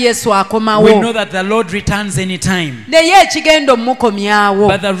yonna Yesu akomawo. We know that the Lord returns anytime. Naye ekigenda omukomyawo,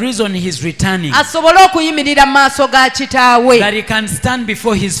 But the reason he's returning, asobole okuyimirira mu maaso ga kitaawe, that he can stand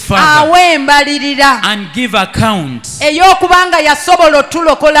before his Father awe embalirira and give account ey'okubanga yasobola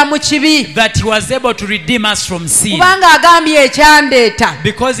otulokola mu kibi, that he was able to redeem us from sin. kubanga agambye ekyandeeta,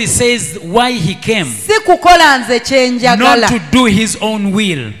 Because he says why he came, si kukola nze kyenjagala, not to do his own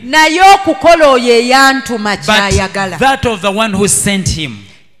will, naye okukola oyo eyantuma but kyayagala. that of the one who sent him.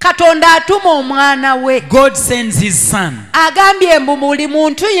 Katonda atuma omwana we, God sends his son, agambye mbu buli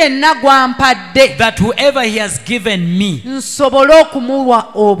muntu yenna gwampadde, that whoever he has given me, nsobole okumuwa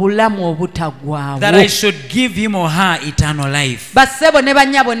obulamu obutaggwaawo. that I should give him or her eternal life. Bassebo ne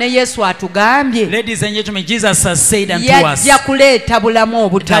bannyabo ne Yesu atugambye, Ladies and gentlemen, Jesus has said unto us yajja kuleeta bulamu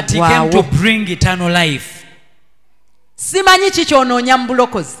that he came to obutaggwaawo. bring eternal life. Simanyi ki kyonoonya mu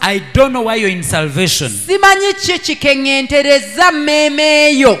bulokozi, I don't know why you're in salvation. simanyi ki kikeŋŋentereza mmeeme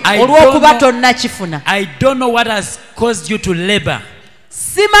eyo I olw'okuba don't know- tonnakifuna, I don't know what has caused you to labor.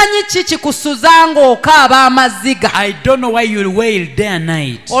 simanyi ki kikusuzanga okaaba amaziga I don't know why you wail day and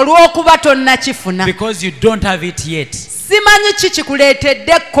night olw'okuba tonnakifuna, because you don't have it yet. simanyi ki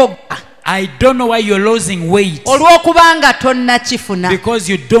kikuleetedde ekkoga I don't know why you're losing weight olw'okubanga tonnakifuna. because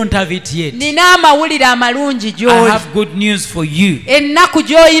you don't have it yet. Nina amawulire amalungi I gy'oli, have good news for you, ennaku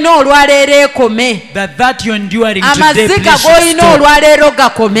gy'olina olwaleero ekome, that you're enduring today, amaziga please should g'olina stop. olwaleero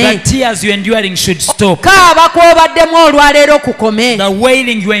gakome, The tears you're enduring should stop. kaaba kw'obaddemu olwaleero kukome, The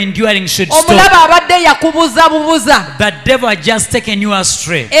wailing you are enduring should omulaba stop. abadde yakubuza bubuza, The devil has just taken you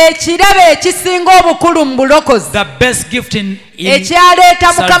astray. ekirabo ekisinga obukulu mu bulokozi, The best gift in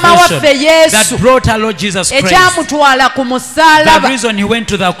ekyaleeta mukama waffe salvation Yesu, that brought our Lord Jesus Christ. ekyamutwala ku The musaalaba, reason he went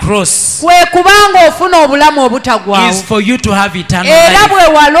to the cross kwe kubanga ofuna obulamu obutaggwaawo, is for you to have eternal era life. bwe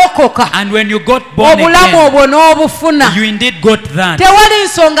walokoka And when you got born obulamu again, obwo n'obufuna, you indeed got that. tewali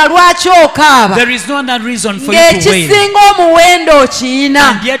nsonga lwaki okaaba, There is no other reason for you to wail. ng'ekisinga omuwendo okiyina,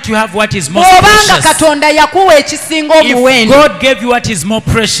 And yet you have what is most bw'obanga precious. katonda yakuwa ekisinga If omuwendo, God gave you what is more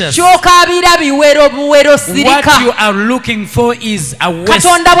precious, kyokaabira biwero buwero what sirika. you are looking for is a waste.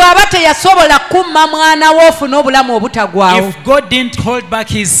 Katonda bw'aba teyasobola kumma mwana we ofune obulamu obutaggwaawo, If God didn't hold back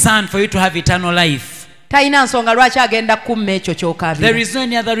his son for you to have eternal life, talina nsonga lwaki agenda kumma ekyo there kyokaabira. is no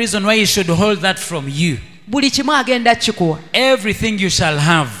any other reason why he should hold that from you. Buli kimu agenda kikuwa, Everything you shall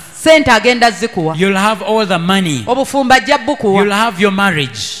have. sente agenda zikuwa, You'll have all the money. obufumbo ajja bukuwa, You'll have your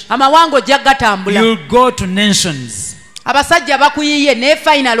marriage. amawanga ojja gatambula, You'll go to nations. abasajja bakuyiye ne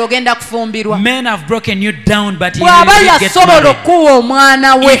final ogenda kufumbirwa. Men have broken you down, but he Bw'aba will get yasobola married. okuwa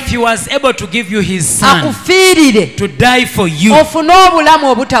omwana we If he was able to give you his son akufiirire to die for you, ofune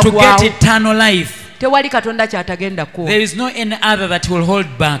obulamu to get obutaggwaawo, eternal life, tewali katonda kyatagenda kuwa. there is no any other that will hold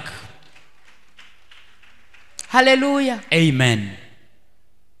back. Haleluya. Amen.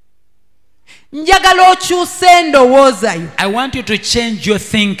 Njagala okyuse endowooza yo, I want you to change your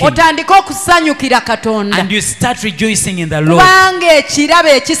thinking otandike okusanyukira Katonda, and you start rejoicing in the Lord, kubanga ekirabo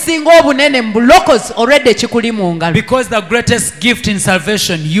ekisinga obunene mu bulokozi already kikuli mu ngalo. because the greatest gift in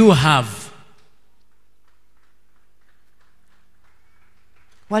salvation you have.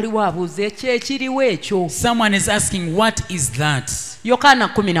 Waliwo abuuza ekyo ekiriwo ekyo. Someone is asking, what is that? Yokaana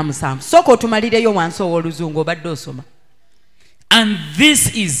 17. Sooka otumalireyo wansi ow'oluzungu obadde osoma. And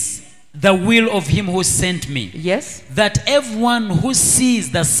this is the will of him who sent me. Yes. That everyone who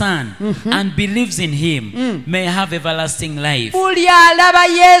sees the Son and believes in him may have everlasting life. Buli alaba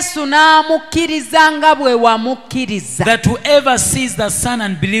Yesu n'amukkiriza nga bwe wamukkiriza, That whoever sees the Son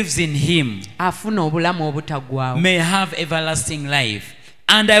and believes in him afuna obulamu obutaggwaawo. may have everlasting life.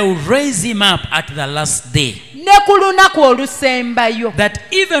 And I will raise him up at the last day. Ne ku lunaku olusembayo, That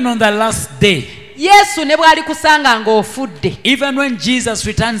even on the last day, Yesu ne bw'ali kusanga ng'ofudde, even when Jesus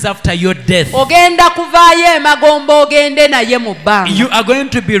returns after your death, ogenda kuvaayo emagombo ogende naye mu bbanga. you are going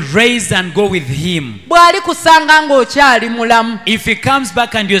to be raised and go with him. Bw'ali kusanga ng'okyali mulamu, If he comes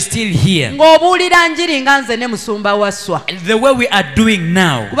back and you're still here, ng'obuulira njiri nga nze ne musumba wasswa, the way we are doing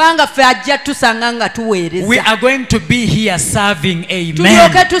now, kubanga ffe ajja tusanga nga we tuweereza, are going to be here serving. Amen.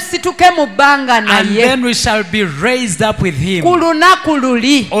 tulyoke tusituke mu bbanga And naye then we shall be raised up with him ku lunaku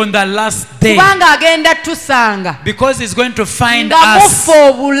luli, on the last day, kubanga agenda tusanga because he's going to find nga us, mufa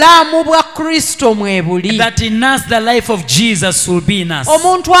obulamu bwa Kristo mwe buli. that in us the life of Jesus will be in us.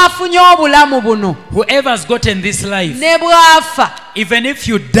 Omuntu afunye obulamu buno Whoever has gotten this life, ne bw'afa even if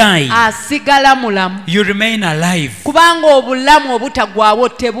you die, asigala mulamu, you remain alive, kubanga obulamu obutagwawo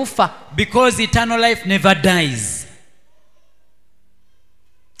tebufa. because eternal life never dies.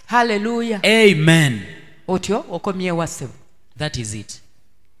 Hallelujah. Amen. Otyo okomyewa ssebo. That is it.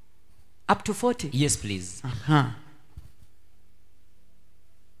 Up to 40. Yes, please.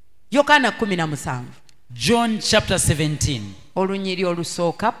 Yokaana 17. John chapter 17. Olunyiri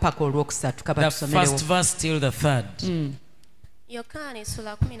olusooka paka olwokusatu kaba The tusomerewo. first verse till the third. Yokaana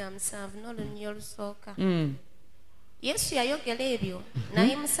essula 17 n'olunyiri olusooka. Yesu yayogera ebyo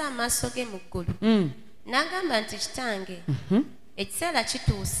n'ayimusa amaaso ge mu ggulu n'agamba nti, Kitange, ekiseera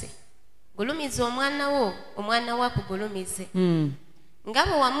kituuse, gulumiza omwana wo, omwana wo akugulumize. Nga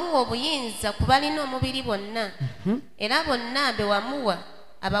bwe wamuwa obuyinza ku balina omubiri bonna, era bonna be wamuwa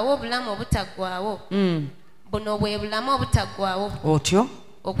abawa obulamu obutaggwaawo. Buno bwe bulamu obutaggwaawo, Otyo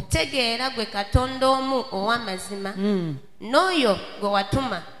okutegeera gwe Katonda omu ow'amazima, n'oyo gwe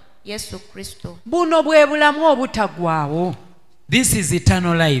watuma, Yesu Kristo. buno bwe bulamu obutaggwaawo. This is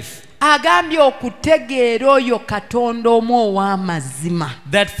eternal life. Agambye okutegeera oyo Katonda omu ow'amazima.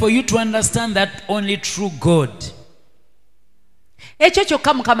 That for you to understand that only true God. Ekyo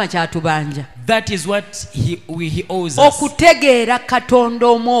kyokka Mukama kyatubanja. That is what he owes us. Okutegeera Katonda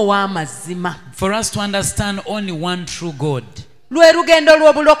omu ow'amazima. For us to understand only one true God. Lwe lugendo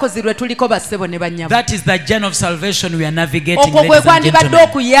lw'obulokozi lwe tuliko bassebo ne bannyabo. That is the journey of salvation we are navigating, Okwo kwe ladies and kwandibadde gentlemen.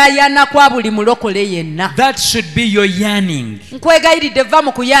 okuyaayaana kwa buli mulokole yenna. That should be your yearning. Nkwegayiridde vva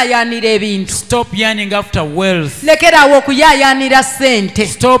mu kuyaayaanira ebintu. Stop yearning after wealth. Lekerawo okuyaayaanira ssente.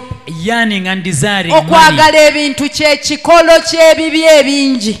 Stop yearning and desiring Okwagala money. ebintu kye kikolo ky'ebibi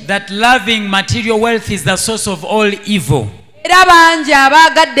ebingi. That loving material wealth is the source of all evil. Era bangi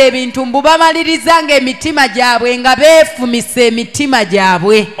abaagadde ebintu mbu bamaliriza ng'emitima gyabwe nga beefumisa emitima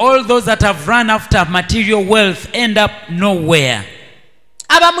gyabwe. All those that have run after material wealth end up nowhere.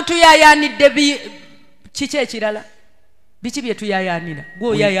 Abamu tuyaayaanidde kiki ekirala? Biki bye tuyaayaanira? Gwe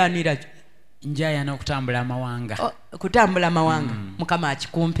oyaayaanira kyo? Njayaana okutambula amawanga. Kutambula amawanga. Mukama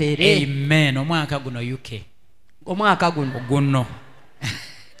akikumpeere. Amen. Omwaka guno UK. Omwaka guno.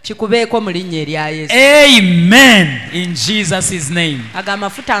 Kikubeeko mu linnya erya Yesu. Amen. In Jesus' name. Aga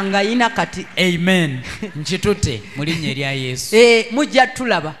amafuta ngayina kati. Amen. Nkitutte mu linnya erya Yesu. Mujja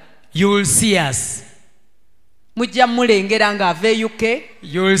tulaba. You will see us. Mujja mulengera ng'ava e UK.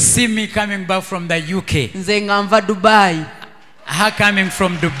 You will see me coming back from the UK. Nze nga nva Dubai. Her coming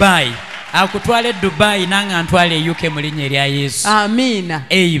from Dubai. Akutwale Dubai nanga ntwale UK mu linnya erya Yesu. Amiina.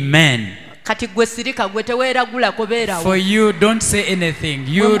 Amen. Kati gwe sirika gwe teweeragulako beerawo. For you, don't say anything.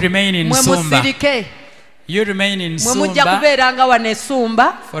 You remain in Sumba. You remain in Mwe mujja Sumba. kubeeranga wano e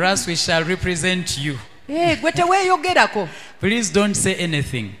Sumba. For us, we shall represent you. Gwe teweeyogerako. Please don't say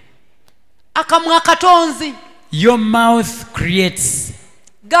anything. Akamwa katonzi. Your mouth creates.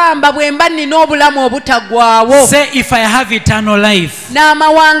 Gamba bwe mba nina obulamu obutaggwaawo. Say, if I have eternal life,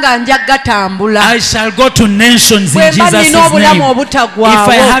 n'amawanga nja gatambula. I shall go to nations in bwe mba Jesus' nina obulamu name. obutaggwaawo. If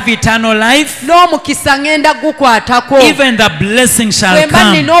I have eternal life, n'omukisa ngenda gukwatako. even the blessing shall bwe mba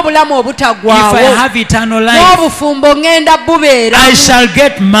come. nina obulamu obutaggwaawo. If I have eternal life, n'obufumbo ngenda bubeera. I shall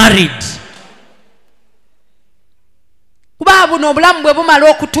get married. kuba buno obulamu bwe bumala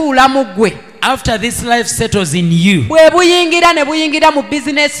okutuula mu ggwe. After this life settles in you, bwe buyingira ne buyingira mu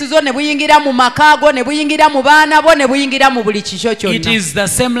bizinesi zo, ne buyingira mu maka go, ne buyingira mu baana bo, ne buyingira mu buli kikyo kyonna. it is the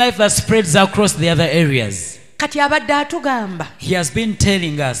same life that spreads across the other areas. Kati abadde atugamba He has been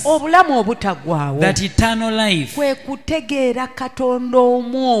telling us obulamu obutaggwaawo that eternal life, kwe kutegeera Katonda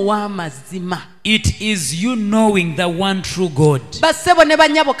omu ow'amazima. it is you knowing the one true God. Bassebo ne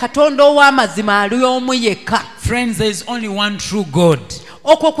bannyabo, Katonda ow'amazima ali omu yekka. Friends, there is only one true God.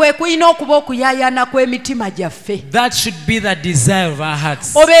 okwo kwe kulina okuba okuyayaana kw'emitima gyaffe. That should be the desire of our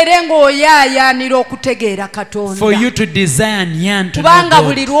hearts. Obeere ng'oyaayaanira okutegeera Katonda. For you to desire and yearn to know kubanga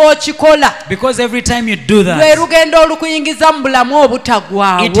buli God. lw'okikola Because every time you do lwe that, lugendo olukuyingiza mu bulamu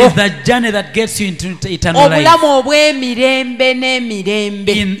obutagwawo. it is the journey that gets you into eternal life. Obulamu obw'emirembe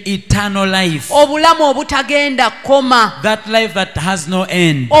n'emirembe. In eternal life. Obulamu obutagenda koma. That life that has no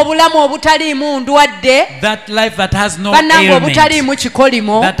end. Obulamu obutaliimu ndwadde. That life that has no bannange ailment. obutaliimu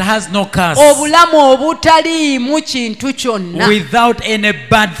kikolimo. That has no curse. Obulamu obutaliimu kintu kyonna. Without any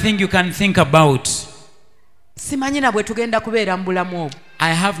bad thing you can think about. Simanyi na bwe tugenda kubeera mu bulamu obwo.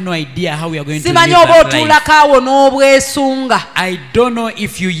 I have no idea how we are going to live Simanyi oba that life. otuulako awo n'obwesunga. I don't know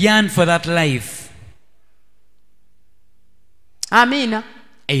if you yearn for that life. Amiina.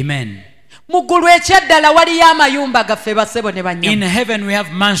 Amen. Mu ggulu ekyaddala waliyo amayumba gaffe basebo ne banyama. In heaven we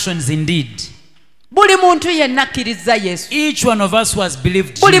have mansions indeed. Buli muntu yenna akkiriza Yesu. Each one of us who has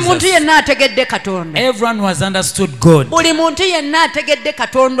believed Buli muntu Jesus. yenna ategedde Katonda. Everyone who has understood God. Buli muntu yenna ategedde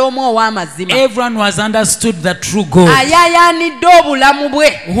Katonda omu ow'amazima. Everyone who has understood the true God. Ayaayaanidde obulamu bwe.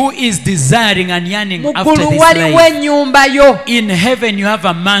 Who is desiring and yearning Mu after ggulu this waliwo life. ennyumba yo. In heaven you have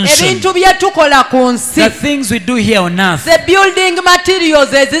a mansion. Ebintu bye tukola ku nsi. The things we do here on earth. The building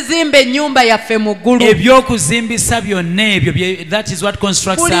materials ezizimba ennyumba yaffe mu ggulu. Ebyokuzimbisa byonna ebyo, that is what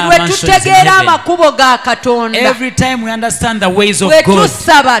constructs buli our lwe mansions in tutegeera heaven. amakubo ga Katonda. Every time we understand the ways of bwe God.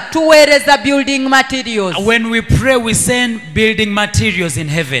 tusaba tuweereza building materials. When we pray we send building materials in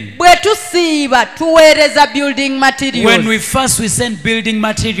heaven. bwe tusiiba tuweereza building materials. When we fast we send building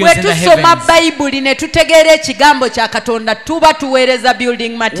materials bwe in the tusoma heavens. bayibuli ne tutegeera ekigambo kya Katonda tuba tuweereza building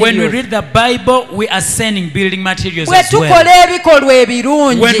materials. When we read the Bible we are sending building materials bwe as well. tukola ebikolwa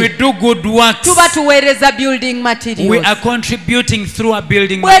ebirungi When we do good works tuba tuweereza building materials. we are contributing through our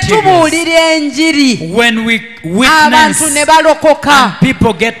building bwe materials. tubuulira enjiri When we abantu witness ne balokoka and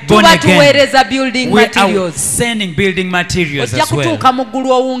people get born tuba again, tuweereza building we are materials. sending building materials ojja as well. kutuuka mu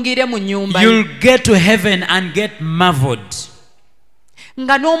ggulu owungire mu nnyumba You'll get to heaven and get marveled.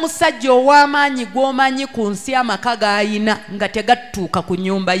 nga n'omusajja ow'amaanyi gw'omanyi ku nsi amaka g'ayina nga tegatuuka ku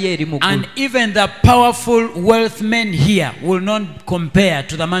nnyumba ye eri mu And ggulu. even the powerful wealth men here will not compare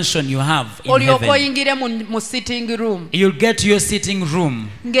to the mansion you have in olyoka heaven. oyingire mu sitting room You'll get to your sitting room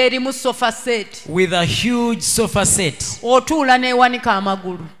ng'erimu sofa set with a huge sofa set, otuula n'ewanika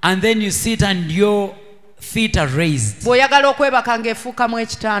amagulu. and then you sit and your feet are raised. bw'oyagala okwebaka ng'efuukamu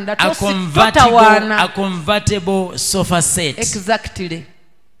ekitanda A totawaana. convertible sofa set. Exactly.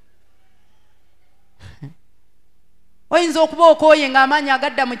 oyinza okuba okooye ng'amaanyi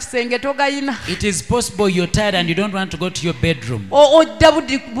agadda mu kisenge togayina. It is possible you're tired and you don't want to go to your bedroom. odda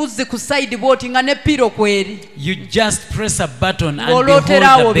buzzi ku side bwoti nga ne piro kweri. You just press a button and Ng'olootera behold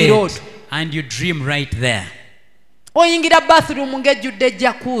awo the bed birooto. and you dream right there. oyingira bathroom ng'ejjudde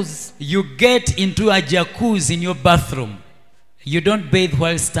jacuzzi. You get into a jacuzzi in your bathroom. You don't bathe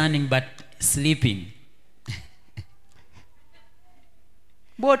while standing but sleeping.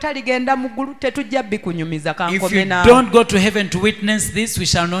 bw'otaligenda mu ggulu tetujja bikunyumiza If kankome you naawe. don't go to heaven to witness this, we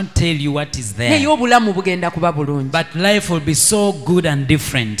shall not tell you what is naye there. obulamu bugenda kuba bulungi. But life will be so good and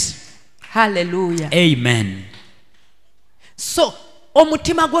different. Hallelujah. Amen. So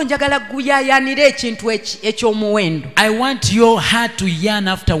omutima gwo njagala guyaayaanira ekintu eky'omuwendo. I want your heart to yearn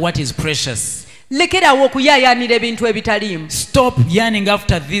after what is precious. lekerawo okuyaayaanira ebintu ebitaliimu. Stop yearning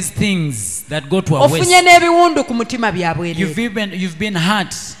after these things that go to our waste. ofunye n'ebiwundu ku mutima bya bwereere. You've been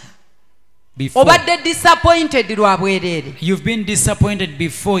hurt before. obadde disappointed lwa bwereere. You've been disappointed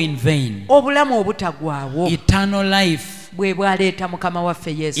before in vain. obulamu obutagwawo Eternal life bwe bwaleeta mukama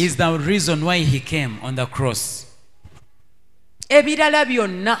waffe Yesu. is the reason why he came on the cross. ebirala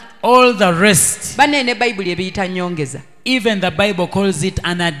byonna All the rest, banene bayibuli ebiyita nyongeza. even the Bible calls it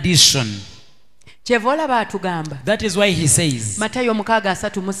an addition. kyeva olaba atugamba. That is why he says, Matayo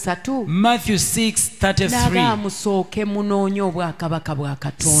 6:33. Matthew 6:33, naga musooke munoonye obwakabaka bwa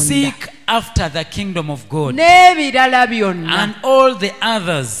Katonda. seek after the kingdom of God, n'ebirala byonna. and all the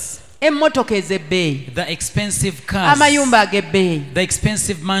others, emmotoka ez'ebbeeyi. the expensive cars, amayumba ag'ebbeeyi. the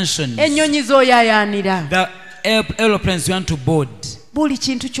expensive mansions, ennyonyi z'oyaayaanira. the aeroplanes you want to board, buli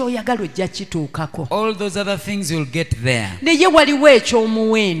kintu ky'oyagala ojja kituukako. all those other things you'll get there. naye waliwo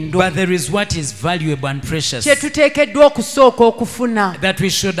eky'omuwendo But there is what is valuable and precious kye tuteekeddwa okusooka okufuna. that we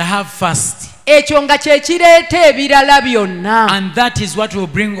should have first. ekyo nga kye kireeta ebirala byonna. And that is what will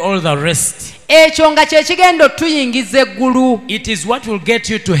bring all the rest. ekyo nga kye kigenda otuyingiza eggulu. It is what will get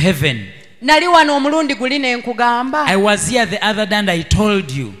you to heaven. nali wano omulundi guli ne nkugamba I was here the other day and I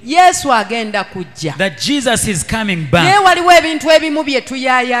told you Yesu agenda kujja that Jesus is coming naye back. waliwo ebintu ebimu bye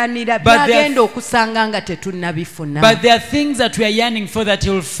tuyaayaanira But there- byagenda okusanga nga tetunnabifuna But there are things that we are yearning for that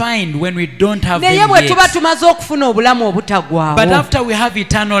you'll find when we don't have naye them bwe tuba yet. tumaze okufuna obulamu obutagwawo But after we have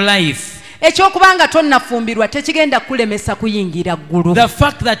eternal life, ekyokubanga tonnafumbirwa tekigenda kulemesa kuyingira ggulu the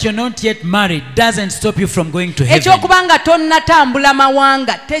fact that you're not yet married doesn't stop you from going to heaven. ekyokubanga tonnatambula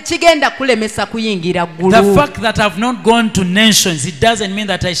mawanga tekigenda kulemesa kuyingira The ggulu fact that I've not gone to nations, it doesn't mean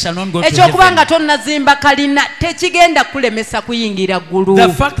that I shall not go to ekyokubanga heaven. tonnazimba kalina tekigenda kulemesa kuyingira ggulu The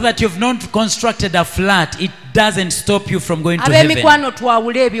fact that you've not constructed a flat, it doesn't stop you from going to heaven. ab'emikwano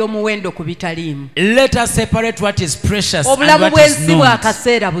twawule ebyomuwendo ku bitaliimu Let us separate what is precious and obulamu what is bw'ensi bwa not.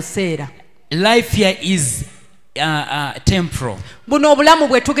 kaseera buseera Life here is temporal. buno obulamu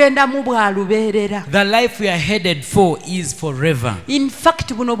bwe tugendamu bwa lubeerera The life we are headed for is forever. in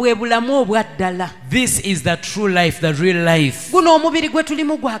fact buno bwe bulamu obwa ddala This is the true life, the real life. guno omubiri gwe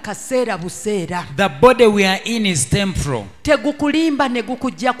tulimu gwa kaseera buseera The body we are in is temporal. tegukulimba ne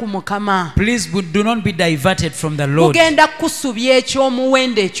gukujja ku mukama Please do not be diverted from the Lord. gugenda kusubya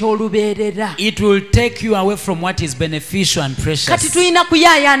ekyomuwendo eky'olubeerera It will take you away from what is beneficial and kati precious. tulina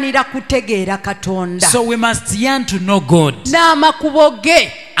kuyaayaanira kutegeera katonda So we must yearn to know God n'amakubo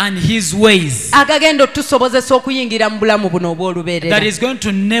ge and His ways. agagenda otusobozesa okuyingira mu bulamu buno obw'olubeerera That is going to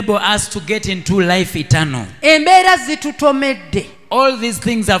enable us to get into life eternal. embeera zitutomedde All these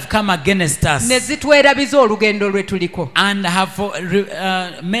things have come against us ne zitwerabiza olugendo lwe tuliko and have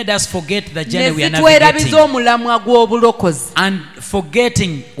made us forget the ne journey we are zitwerabiza navigating omulamwa gw'obulokozi and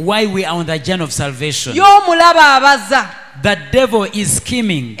forgetting why we are on the journey of salvation. y'omulaba abaza The devil is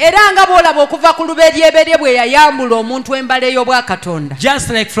scheming. era nga bw'olaba okuva ku lubeeryeberye bwe yayambula omuntu embala ey'obwakatonda Just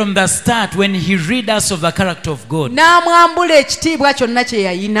like from the start when he rid us of the character of God n'amwambula ekitiibwa kyonna kye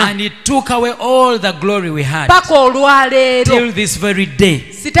yayina and he took away all the glory we had paka olwaleero till this very day.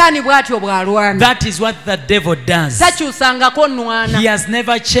 sitaani bw'atyo bw'alwana That is what the devil does. takyusangako nnwana He has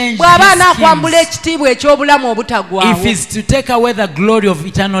never changed bw'aba his anaakwambula schemes. ekitiibwa eky'obulamu obutagwawo If it's to take away the glory of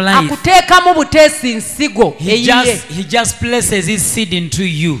eternal life, akuteekamu buteesi nsigo eyiye he just places his seed into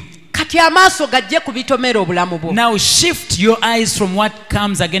you. kati amaaso gajje ku bitomera obulamu bwo Now shift your eyes from what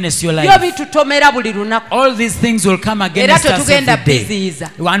comes against your byo life. bitutomera buli lunaku All these things will come era against us tetugenda every day, biziyiza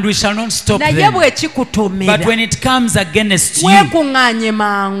and we shall not stop naye them. bwe kikutomera But when it comes against you, weekuŋŋaanye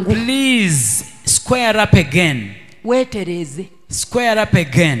mangu please square up again. weetereeze Square up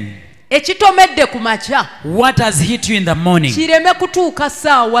again. ekitomedde ku makya What has hit you in the morning kireme kutuuka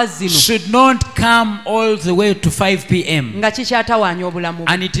ssaawa zino should not come all the way to 5 p.m. nga kikyatawaanya obulamu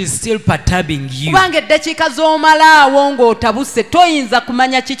bwo. and it is still perturbing you. kubanga eddakiika z'omalaawo ng'otabuse toyinza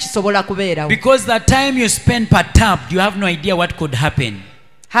kumanya ki kisobola kubeerawo Because the time you spend perturbed, you have no idea what could happen.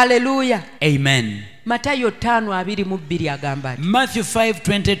 haleluya Amen. matayo 5:22 agamba ati Matthew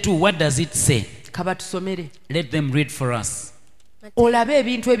 5:22, what does it say? kaba tusomere Let them read for us. olabe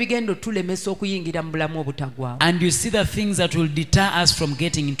ebintu ebigenda otulemesa okuyingira mu bulamu obutagwawo And you see the things that will deter us from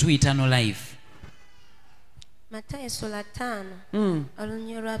getting into eternal life. Matayo sula 5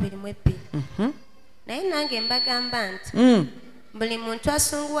 olunyi olw'22 naye nange mbagamba nti buli muntu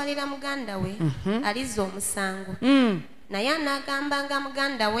asunguwalira muganda we alizza omusango naye anaagambanga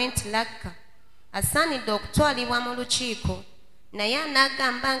muganda we nti lakka asaanidde okutwalibwa mu lukiiko naye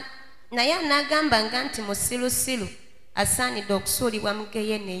anaagambanga nti musirusiru asaanidde okusuulibwa mu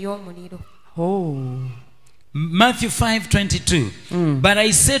geyena ey'omuliro. Matthew 5:22. But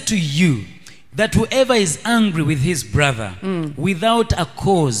I say to you that whoever is angry with his brother without a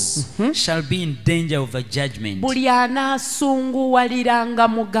cause shall be in danger of the judgment. buli anaasunguwaliranga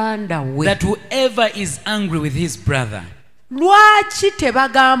muganda we That whoever is angry with his brother. lwaki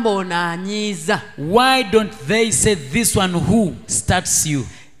tebagamba onaanyiiza Why don't they say this one who starts you?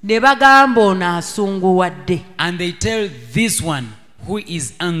 ne bagamba onaasunguwadde And they tell this one who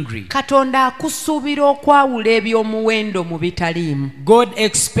is angry. katonda akusuubira okwawula eby'omuwendo mu bitaliimu God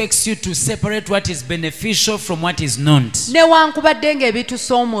expects you to separate what is beneficial from what is not. newankubadde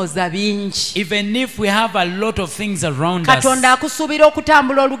ng'ebitusoomooza bingi Even if we have a lot of things around katonda us, akusuubira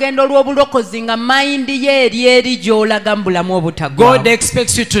okutambula olugendo lw'obulokozi nga mayindi ye eri gy'olaga mu bulamu God obutagwawo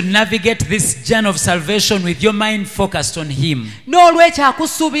expects you to navigate this journey of salvation with your mind focused on Him. n'olwekyo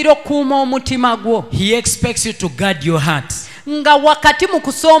akusuubira okukuuma omutima gwo He expects you to guard your heart. nga wakati mu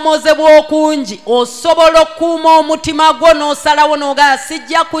kusoomoozebwa okungi osobola okukuuma omutima gwo n'osalawo n'ogaa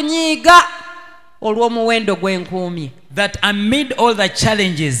sijja kunyiiga olw'omuwendo gwenkuumye. That amid all the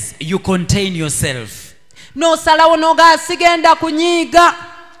challenges, you contain yourself. N'osalawo n'ogaa sigenda kunyiiga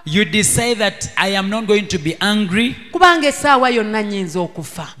You decide that I am not going to be angry, kubanga essaawa yonna nnyinza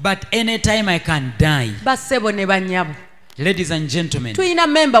okufa. but anytime I can die. Bassebo ne bannyabo. Ladies and gentlemen, tulina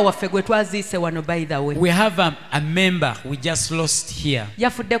memba waffe gwe twaziise wano by the way. we have a member we just lost here.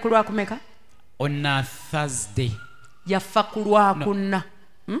 Yafudde ku lwakumeka? On Thursday. Yafa ku lwakunna.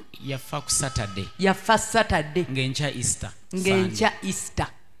 Yafa ku Saturday. Yafa Saturday. Ng'enkya Easter. Ng'enkya Easter.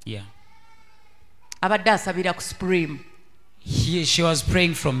 Yeah. Abadde asabira ku Supreme. She was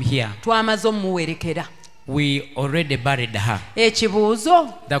praying from here. Twamaze omuwerekera. We already buried her.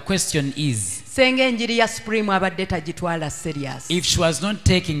 Ekibuuzo. The question is, senga enjiri ya Supreme abadde tagitwala serious. if she was not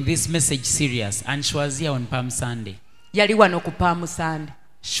taking this message serious and she was here on Palm Sunday. Yali wano ku Palm Sunday.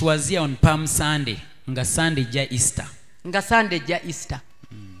 She was here on Palm Sunday. Nga Sunday ja Easter. Nga Sunday ja Easter.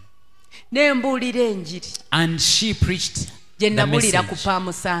 Nembuulira enjiri. And she preached gye the nabulira ku message.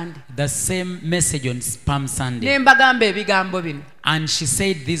 Palm Sunday. The same message on Palm Sunday. Ne mbagamba ebigambo bino. And she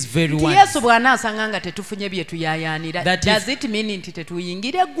said this very Nti words. Yesu bw'anaasanga nga tetufunye bye tuyaayaanira. That Does it mean nti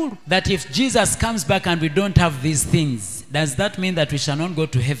tetuyingira eggulu? That if Jesus comes back and we don't have these things, does that mean that we shall not go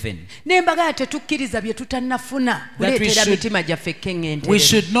to heaven? Ne mbagamba tetukkiriza bye tutannafuna. Kuleetera mitima gyaffe ekkeŋŋenterera. We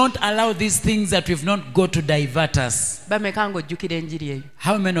should not allow these things that we've not got to divert us. Bameka ng'ojjukira enjiri eyo?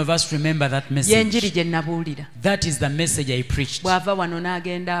 How many of us remember that message? Y'enjiri gye nabuulira. That is the message I preached. Bw'ava wano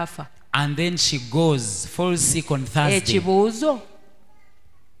n'agenda afa. And then she goes, falls sick on Thursday. Ekibuuzo.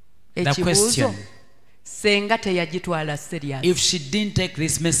 The question, senga teyagitwala serious. if she didn't take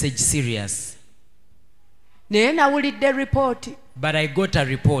this message serious. Naye nawulidde report. But I got a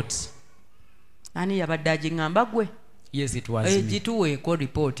report. Ani yabadde agiŋŋamba gwe? Yes, it was me. Gituweeko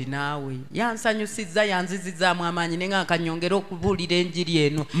report naawe. Yansanyusizza yanzizizaamu amaanyi ne nga kanyongera okubuulira enjiri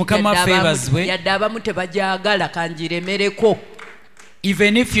eno. Mukama favors we. Yadde abamu tebagyagala kangiremereko.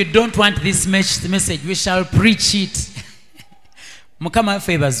 Even if you don't want this message, we shall preach it. Mukama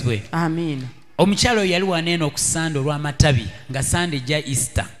favors we. Amen. Omukyalo yali waneeno ku Sande olw'amatabi nga Sande ja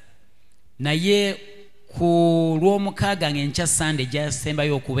Easter. Naye ku lw'omukaaga ng'enkya Sande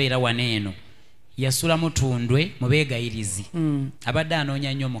gyasembayo okubeera waneeno. Yasula mutundwe mu beegayirizi. Abadde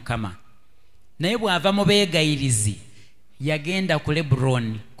anoonya nnyo Mukama. Naye bw'ava mu beegayirizi yagenda ku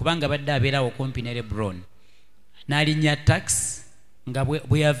Lebron kubanga abadde abeerawo okumpi ne Lebron. N'alinnya taxi nga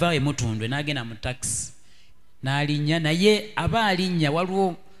bwe yava emutundwe n'agenda mu taxi. N'alinnya naye aba alinnya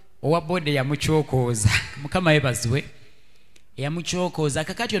waliwo owa bode yamukyokooza. Mukama yeebazibwe. Yamukyokooza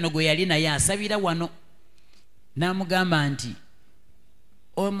kakati ono gwe yali naye asabira wano. N'amugamba nti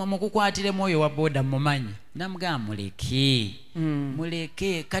mukukwatiremu oyo wa boda mumanyi. N'amugamba muleke.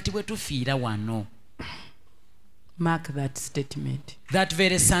 Muleke kati bwe tufiira wano. Mark that statement. That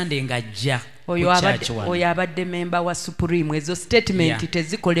very Sunday ng'ajja. Oyo abadde memba wa Supreme. Ezo statement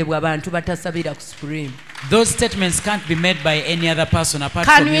tezikolebwa abantu batasabira ku Supreme. Those statements can't be made by any other person apart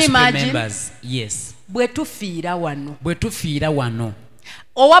Can from you Supreme imagine? members. Yes. Bwe tufiira wano. Bwe tufiira wano.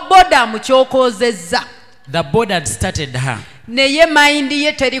 Owa boda amukyokoozezza. The board had started her. Neye mind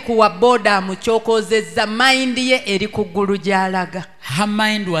ye teri kuwa boda amukyokoozezza. Mind ye eri ku ggulu gy'alaga. Her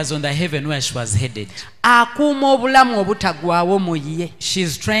mind was on the heaven where she was headed. Akuuma obulamu obutagwawo mu ye.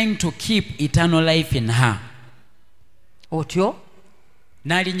 She's trying to keep eternal life in her. Otyo?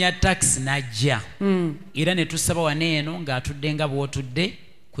 N'alinnya taxi n'ajja. Era ne tusaba waneeno ng'atudde nga bw'otudde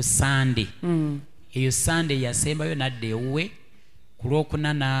ku Sunday. Eyo Sunday yasembayo n'adda ewuwe. Ku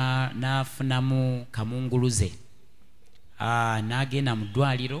Lwokuna n'afunamu kamunguluze. N'agenda mu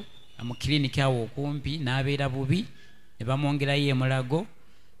ddwaliro mu kiriniki awo okumpi n'abeera bubi ne bamwongerayo emulago.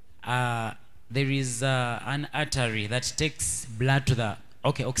 There is an artery that takes blood to the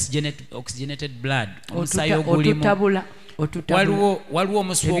oxygenated blood. Omusaayi ogulimu waliwo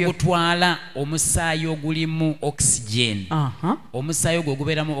omusu ogutwala omusaayi ogulimu oxygen. Omusaayi ogwo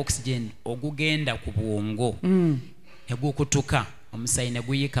ogubeeramu oxygen ogugenda ku bwongo ne gukutuka omusaayi ne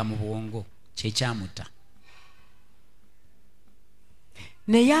guyika mu bwongo kyekyamutta.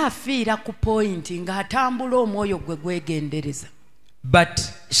 Naye afiira ku point ng'atambula omwoyo gwe gwegendereza. But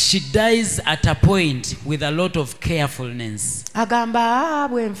she dies at a point with a lot of carefulness. Agamba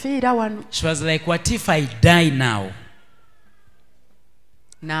bwe nfiira wano. She was like, what if I die now?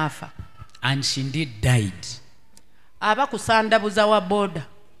 N'afa. And she indeed died. Aba kusandabuza wa boda.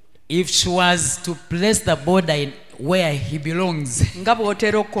 If she was to place the border in where he belongs, nga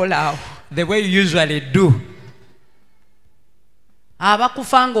bw'otera okukola awo, the way you usually do,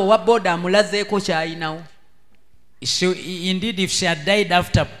 abakufa ng'owa boda amulazeeko ky'alinawo. Indeed, if she had died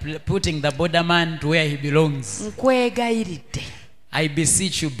after putting the borderman to where he belongs, nkwegayiridde, I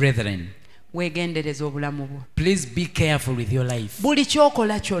beseech you, brethren, weegendereze obulamu bwo. please be careful with your life. Buli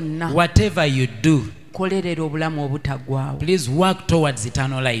kyokola kyonna, whatever you do, kolerera obulamu obutaggwaawo. Please work towards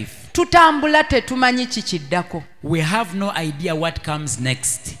eternal life. Tutambula tetumanyi kikiddako. We have no idea what comes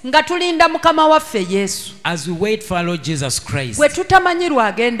next. Nga tulinda Mukama waffe Yesu. As we wait for our Lord Jesus Christ. Bwe tutamanyi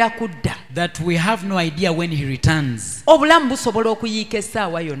lwagenda kudda. That we have no idea when he returns. Obulamu busobola okuyiika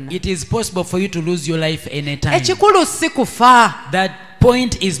essaawa yonna. It is possible for you to lose your life anytime. Ekikulu si kufa. That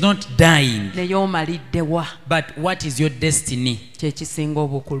point is not dying. Naye omaliddewa. But what is your destiny? Kyekisinga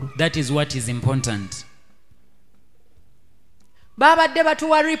obukulu. That is what is important. Babadde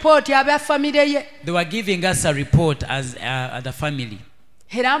batuwa report aba family ye. They were giving us a report as the family.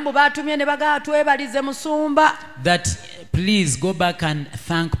 Era mbu batumye ne bagaa twebalize musumba. That please go back and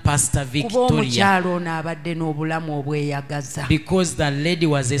thank Pastor Victoria. Kuba omukyalo ono abadde n'obulamu obweyagaza. Because the lady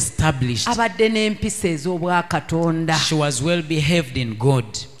was established. Abadde n'empisa ez'obwakatonda. She was well behaved in God.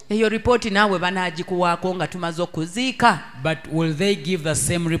 Eyo report naawe banaagikuwaako nga tumaze okuziika. But will they give the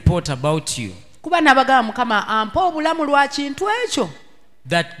same report about you? Kuba nabagamba Mukama ampa obulamu lwa kintu ekyo.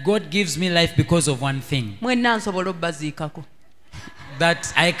 That God gives me life because of one thing. Mwenna nsobola obbaziikako.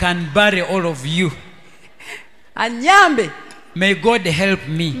 That I can bury all of you. Anyambe. May God help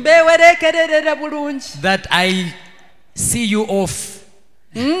me. Mbewerekererere bulungi. That I see you off.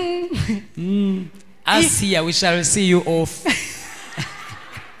 Us here we shall see you off.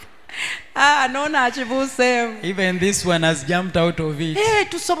 Nona akibuuseemu. Even this one has jumped out of it.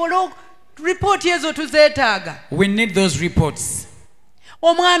 Tusobola report ezo tuzeetaaga. We need those reports.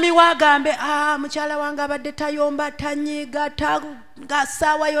 Omwami wagambe mukyala wange abadde tayomba tanyiga nga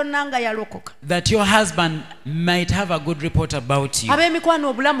ssaawa yonna nga yalokoka. That your husband might have a good report about you. Ab'emikwano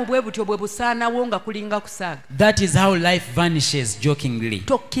obulamu bwe butyo bwe busaanawo nga kulinga kusaaga. That is how life vanishes jokingly.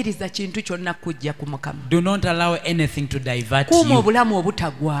 Tokkiriza kintu kyonna kujja ku Mukama. Do not allow anything to divert Kuuma you. obulamu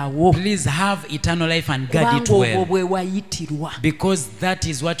obutaggwaawo. Please have eternal life and guard it well. Obwo bwe wayitirwa. Because that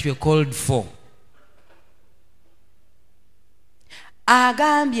is what you are called for.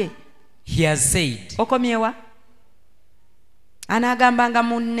 Agambye. He has said. Okomyewa. Anagambanga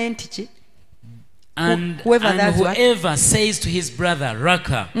munne nti ki? And whoever says to his brother,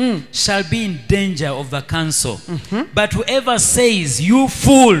 Raka, shall be in danger of the council. But whoever says, you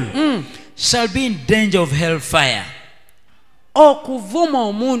fool, shall be in danger of hellfire. Okuvuma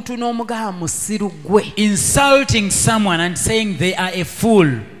omuntu n'omugamba musiru gwe. Insulting someone and saying they are a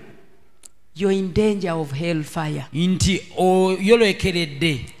fool. You're in danger of hellfire. Inti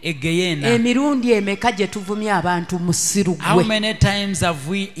oyoloekeredde egeyena. Emirundi emeka gye tuvumye abantu musiru gwe. How many times have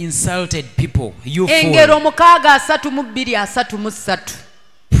we insulted people? You fool. Engero 6:33.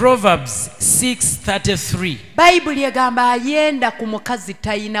 Proverbs 6:33. Bayibuli egamba ayenda ku mukazi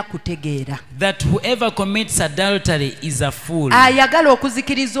tayina kutegeera. That whoever commits adultery is a fool. Ayagala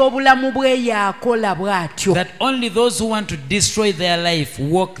okuzikiriza obulamu bwe yakola bw'atyo. That only those who want to destroy their life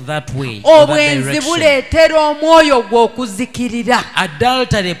walk that way. Obwenzi buleetera omwoyo gwe okuzikirira.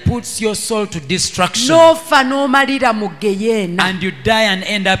 Adultery puts your soul to destruction. N'ofa n'omalira mu geyeena. And you die and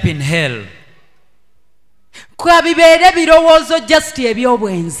end up in hell. Kabibeere birowoozo just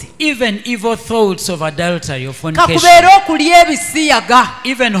eby'obwenzi. Even evil thoughts of adultery or fornication. Kakubeere okulya ebisiyaga.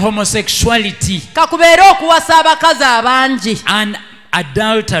 Even homosexuality. Kakubeere okuwasa abakazi abangi. And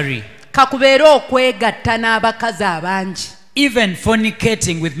adultery. Kakubeere okwegatta n'abakazi abangi. Even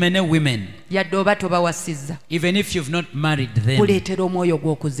fornicating with many women. Yadde oba tobawasizza. Even if you've not married them. Kuleetera omwoyo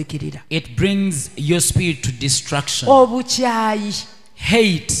gw'okuzikirira. It brings your spirit to destruction. Obukyayi.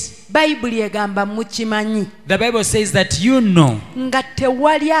 Hate. Bayibuli egamba mukimanyi. The Bible says that you know. Nga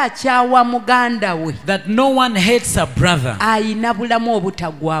tewali akyawa muganda we. That no one hates a brother. Ayina bulamu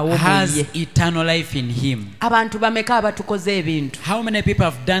obutaggwaawo has eternal life in him. Abantu bameka abatukoze ebintu. How many people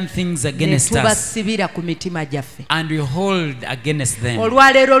have done things against us? Tubasibira ku mitima gyaffe. And we hold against them.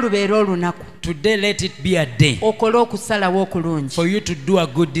 Olwaleero lubeera olunaku. Today let it be a day. Okole okusalawo okulungi. For you to do a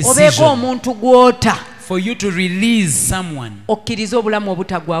good decision. Obeeko omuntu gw'ota. For you to release someone. Okkiriza obulamu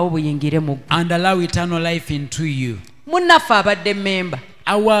obutaggwaawo buyingire mu ggwe. And allow eternal life into you. Munnaffe abadde member.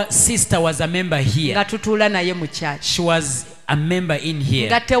 Our sister was a member here. Nga tutuula naye mu church. She was a member in here.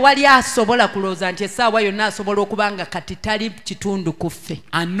 Nga tewali asobola kulooza nti essaawa yonna asobola okuba nga kati tali kitundu ku ffe.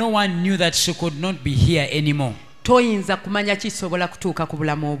 And no one knew that she could not be here anymore. Toyinza kumanya kisobola kutuuka ku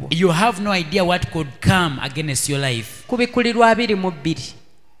bulamu obwo. You have no idea what could come against your life. Kubikulirwa 22.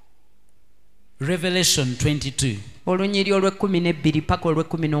 Revelation 22. Olunyiri olw'12 paka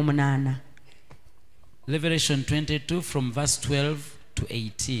olw'18. Revelation 22 from verse 12 to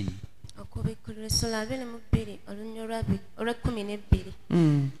 18. Okubikulirwa essula 22 olunyiri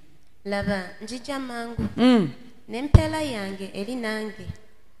olw'12. Laba njija mangu. N'empeera yange eri nange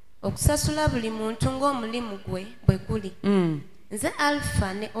okusasula buli muntu ng'omulimu gwe bwe guli. nze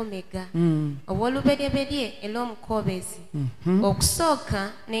alpha ne omega owoolubereberye era omukobezi okusooka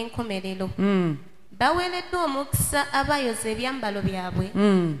n'enkomerero baweereddwa omukisa abayoza ebyambalo byabwe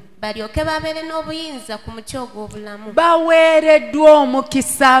balyoke babeere n'obuyinza ku muti ogw'obulamu. Baweereddwa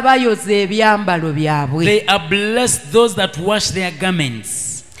omukisa abayoza ebyambalo byabwe. They are blessed those that wash their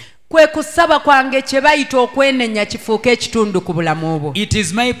garments. Kwe kusaba kwange kye bayita okwenenya kifuuke ekitundu ku bulamu bwo. It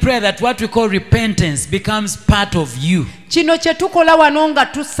is my prayer that what we call repentance becomes part of you. Kino kye tukola wano nga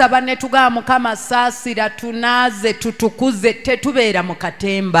tusaba ne tugamba Mukama saasira tunaaze tutukuze tetubeera mu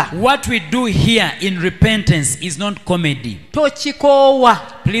katemba. What we do here in repentance is not comedy. Tokikoowa.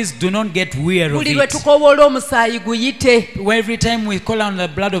 Please do not get weary of buli lwe it. tukowoola omusaayi guyite. Every time we call on the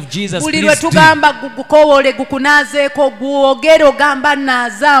blood of Jesus, buli lwe please do. tugamba gukowoole gukunaazeeko gwogere ogamba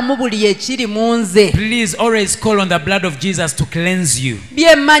naazaamu buli ekiri mu nze. Please always call on the blood of Jesus to cleanse you.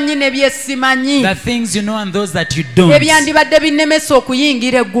 Bye mmanyi ne bye simanyi. The things you know and those that you don't. Ebyandibadde binnemesa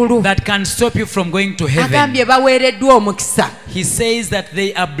okuyingira eggulu. That can stop you from going to heaven. Agambye baweereddwa omukisa. He says that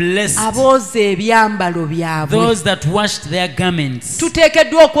they are blessed. Abooza ebyambalo byabwe. Those that washed their garments.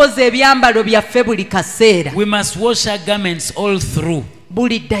 Tuteekeddwa okwoza ebyambalo byaffe buli kaseera. We must wash our garments all through.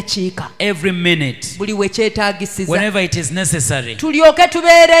 Buli ddakiika. Every minute. Buli we kyetaagisiza. Whenever it is necessary. Tulyoke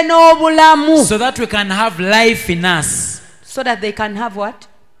tubeere n'obulamu. So that we can have life in us. So that they can have what?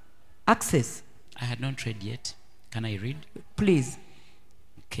 Access. I had not read yet. Can I read? Please.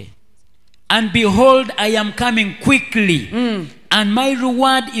 Okay. And behold, I am coming quickly, and my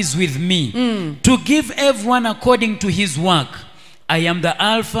reward is with me, to give everyone according to his work. I am the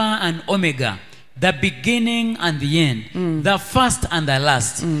Alpha and Omega, the beginning and the end, the first and the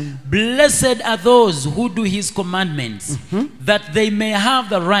last. Blessed are those who do his commandments, that they may have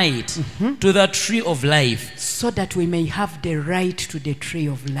the right to the tree of life. So that we may have the right to the tree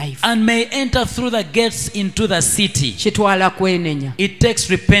of life. And may enter through the gates into the city. Kitwala kwenenya. It takes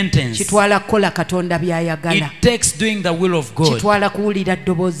repentance. Kitwala kola Katonda byayagala. It takes doing the will of God. Kitwala kuwulira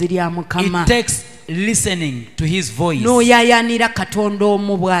ddoboozi lya Mukama. It takes listening to his voice. N'oyayaanira Katonda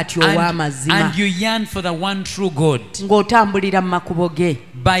omu bw'atyo ow'amazima. And you yearn for the one true God. Ng'otambulira mu makubo ge.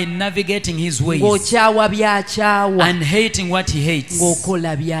 By navigating his ways. Ng'okyawa by'akyawa. And hating what he hates.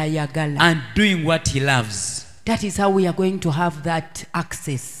 Ng'okola by'ayagala. And doing what he loves. That is how we are going to have that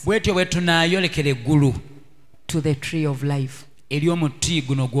access bwetyo bwe tunaayolekera eggulu to the tree of life. eri omuti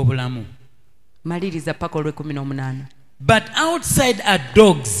guno gw'obulamu. Maliriza paka olw'e18. But outside are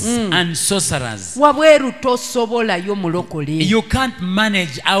dogs and sorcerers. Wabweru tosobolayo mulokole. You can't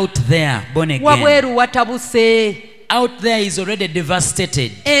manage out there, born again. Wabweru watabuse. Out there is already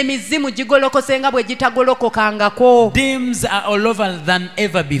devastated. Emizimu gigolokose nga bwe gitagolokokangako. Demons are all over than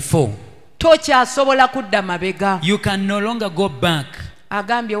ever before. Tokyasobola kudda mabega. You can no longer go back.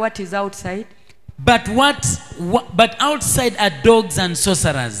 Agambye what is outside? But outside are dogs and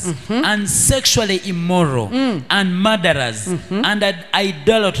sorcerers, and sexually immoral, and murderers, and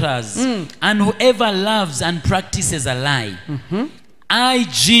idolaters, and whoever loves and practices a lie. I,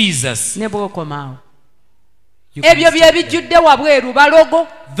 Jesus. Ebyo bye bijjudde wabweru balogo.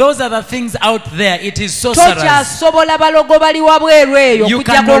 Those are the things out there. It is sorcerers. Tokyasobola balogo bali wabweru eyo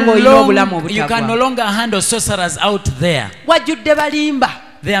kujjako ng'olina obulamu obutagwa. You can no longer handle sorcerers out there. Wajjudde balimba.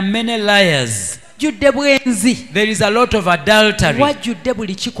 There are many liars. Judde bwenzi. There is a lot of adultery. Wajjudde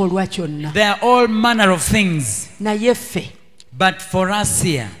buli kikolwa kyonna. There are all manner of things. Naye ffe. But for us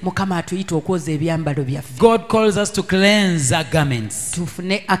here, Mukama atuyita okwoza ebyambalo byaffe. God calls us to cleanse our garments.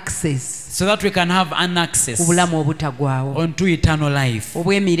 Tufune access. So that we can have an access obulamu obutagwawo. Unto eternal life.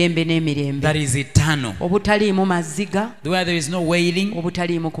 Obw'emirembe n'emirembe. That is eternal. Obutaliimu maziga. Where there is no wailing.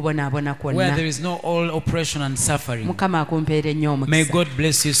 Obutaliimu kubonaabona kwonna. Where there is no all oppression and suffering. Mukama akumpeere nnyo omukisa. May God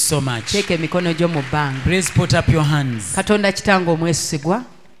bless you so much. Teeka emikono gyo mu bbanga. Please put up your hands. Katonda kitange omwesigwa,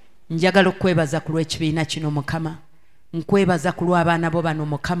 njagala okwebaza ku lw'ekibiina kino Mukama. Nkwebaza ku lw'abaana bo bano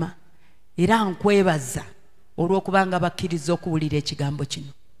Mukama. Era nkwebaza olw'okubanga bakkiriza okuwulira ekigambo kino.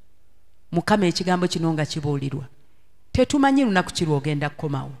 Mukama ekigambo kino nga kibuulirwa. Tetumanyi lunaku ki lw'ogenda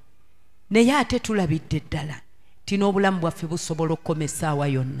kukomawo. Naye ate tulabidde ddala ti n'obulamu bwaffe busobola okukoma essaawa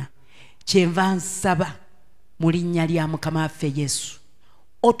yonna. Kyenva nsaba mu linnya lya Mukama waffe Yesu.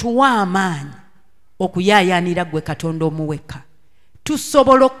 Otuwa amaanyi okuyaayaanira ggwe Katonda omuweka.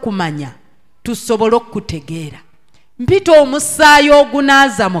 Tusobola okumanya, tusobola okutegeera. Mpita omusaayi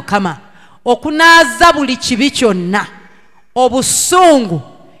ogunaaza Mukama, okunaaza buli kibi kyonna, obusungu,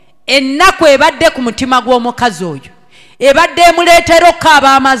 ennaku ebadde ku mutima gw'omukazi oyo, ebadde emuleetera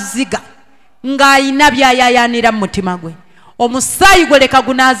okukaaba amaziga ng'ayina by'ayaayaanira mu mutima gwe. Omusaayi gwe leka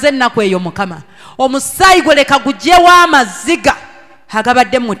gunaaze ennaku eyo Mukama. Omusaayi gwe leka guggyewo amaziga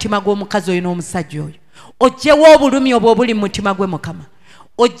agabadde mu mutima gw'omukazi oyo n'omusajja oyo. ogyewo obulumi obwo obuli mu mutima gwe Mukama,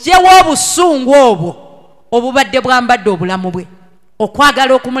 ogyewo obusungu obwo obubadde bwambadde obulamu bwe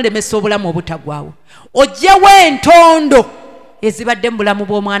okwagala okumulemesa obulamu obutagwawo, ogyewo entondo ezibadde mu bulamu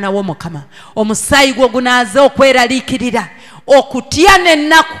bw'omwana wo Mukama. Omusaayi gwo gunaaze okweraliikirira, okutya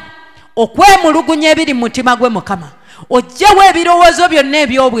n'ennaku, okwemulugunya ebiri mu mutima gwe Mukama, ogyewo ebirowoozo byonna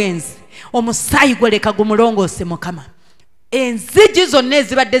eby'obwenzi. Omusaayi gwo leka gumulongoose Mukama. Enzigi zonna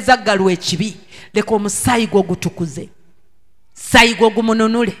ezibadde zaggalwa ekibi, leka omusaayi gwo gutukuze. Musaayi gwo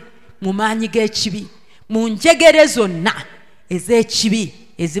gumununule mu maanyi g'ekibi, mu njegere zonna ez'ekibi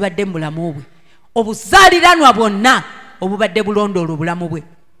ezibadde mu bulamu bwe, obuzaaliranwa bwonna obubadde bulondoola obulamu bwe.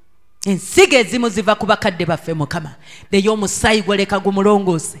 Ensigo ezimu ziva ku bakadde baffe Mukama, naye omusaayi gwo leka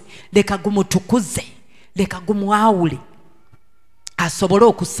gumulongoose, leka gumutukuze, leka gumwawule, asobole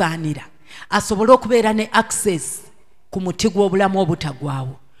okusaanira, asobole okubeera ne access ku muti gw'obulamu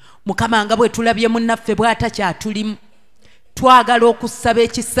obutagwawo. Mukama, nga bwe tulabye munnaffe bw'atakyatulimu, twagala okusaba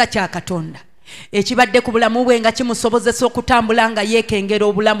ekisa kya Katonda ekibadde ku bulamu bwe nga kimusobozesa okutambula nga yeekengera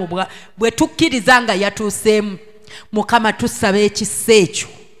obulamu bwe tukkiriza nga yatuuseemu. Mukama, tusaba ekisa ekyo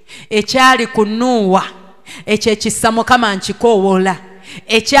ekyali ku Nuuwa, ekyo ekisa Mukama nkikoowoola,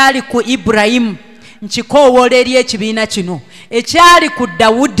 ekyali ku Ibulayimu nkikoowoola eri ekibiina kino, ekyali ku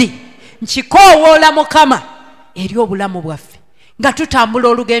Dawudi nkikoowoola Mukama eri obulamu bwaffe. Nga tutambula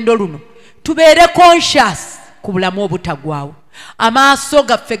olugendo luno tubeere conscious ku bulamu obutagwawo, amaaso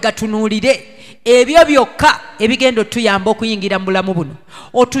gaffe gatunuulire ebyo byokka ebigendo tuyamba okuyingira mu bulamu buno,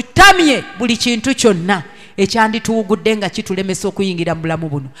 otutamye buli kintu kyonna ekyandituwugudde nga kitulemesa okuyingira mu bulamu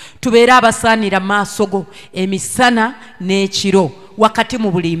buno. Tubeere abasaanira mu maaso go emisana n'ekiro, wakati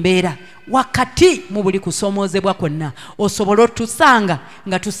mu buli mbeera, wakati mu buli kusoomoozebwa kwonna, osobole otusanga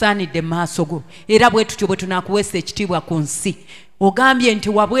nga tusaanidde mu maaso go. Era bwe tutyo bwe tunaakuweesa ekitiibwa ku nsi. Ogambye nti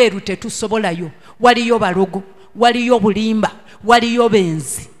wabweru tetusobolayo, waliyo balogo, waliyo bulimba, waliyo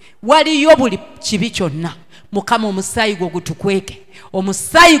benzi, waliyo buli kibi kyonna. Mukama, omusaayi gwo gutukweke,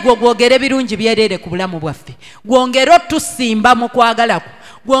 omusaayi gwo gwogere birungi byereere ku bulamu bwaffe, gwongere otusimba mu kwagala kwo,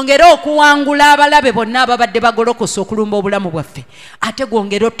 gwongere okuwangula abalabe bonna ababadde bagolokosa okulumba obulamu bwaffe, ate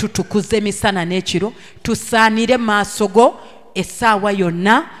gwongere otutukuza emisana n'ekiro, tusaanire mu maaso go essaawa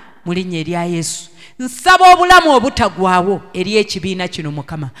yonna mu linnya erya Yesu. Nsaba obulamu obutagwawo eri ekibiina kino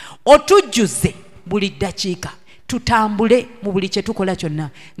Mukama, otujjuze buli ddakiika, tutambule mu buli kye tukola kyonna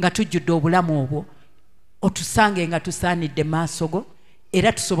nga tujjudde obulamu obwo, otusange nga tusaanidde maaso go,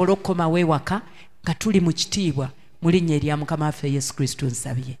 era tusobole okukomawo ewaka nga tuli mu kitiibwa mu linnya erya Mukama waffe Yesu Kristo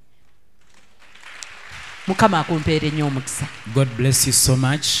nsabye. Mukama akumpeere nnyo omukisa. God bless you so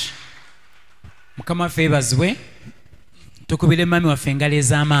much. Mukama waffe yeebazibwe. Tukubire mami waffe engalo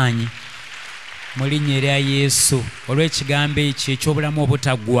ez'amaanyi mu linnya erya Yesu olw'ekigambo ekyo eky'obulamu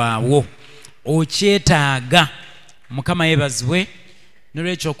obutagwawo. Okyetaaga. Mukama yeebazibwe.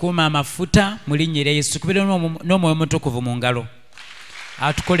 Nolwekyo okuuma amafuta mu linnya erya Yesu. Tukubire n'omwoyo mutukuvu mu ngalo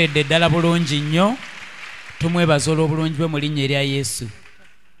atukoledde ddala bulungi nnyo, tumwebaza olw'obulungi bwe mu linnya erya Yesu.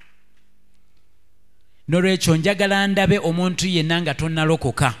 Nolwekyo njagala ndabe omuntu yenna nga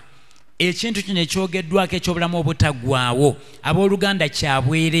tonnalokoka. Ekintu kino ekyogeddwako eky'obulamu obutagwawo, abooluganda kya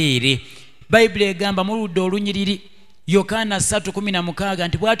bwereere. Bayibuli egamba mu ludda olunyiriri Yokaana 3:16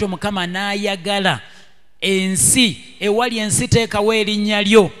 nti bw'atyo Mukama n'ayagala ensi, ewali ensi teekawo erinnya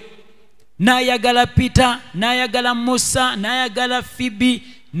lyo, n'ayagala Peter, n'ayagala Musa, n'ayagala Fibi,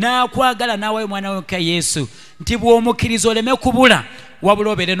 n'akwagala n'awayo mwana we Yesu, nti bw'omukkiriza oleme kubula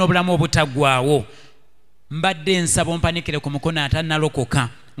wabula obeere n'obulamu obutagwawo. Mbadde nsaba ompanikire ku mukono atannalokoka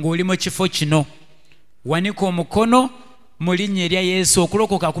ng'oli mu kifo kino. Wanika omukono mu linnya erya Yesu.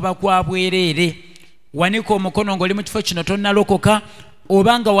 Okulokoka kuba kwa bwereere. Wanika omukono ng'oli mu kifo kino tonnalokoka,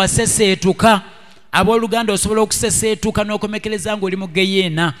 obanga waseseetuka, abooluganda osobola okuseseetuka n'okomekereza ng'oli mu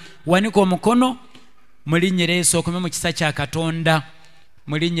geyeena. Wanika omukono mu linnya erya Yesu okome mu kisa kya Katonda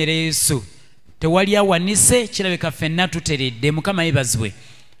mu linnya erya Yesu. Tewali awanise, kirabika ffenna tuteredde. Mukama yeebazibwe.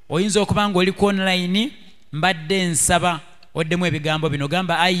 Oyinza okuba ng'oli ku online, mbadde nsaba oddemu ebigambo bino.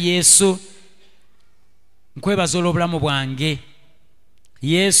 Gamba, ayi Yesu, nkwebaza olw'obulamu bwange.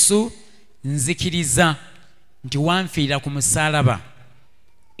 Yesu, nzikiriza nti wanfiira ku musaalaba,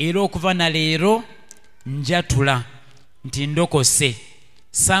 era okuva na leero njatula nti ndokose.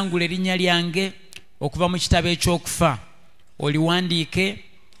 Sangula erinnya lyange okuva mu kitabo eky'okufa oliwandiike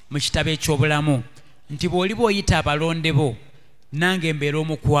mu kitabo eky'obulamu, nti bw'oli bw'oyita abalonde bo nange mbeera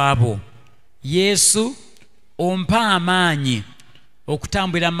omu ku abo. Yesu, ompa amaanyi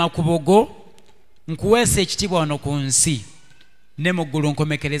okutambulira mu makubo go, nkuweesa ekitiibwa wano ku nsi ne mu ggulu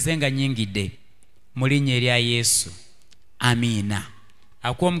nkomekereze nga nnyingidde mu linnya erya Yesu. Amiina.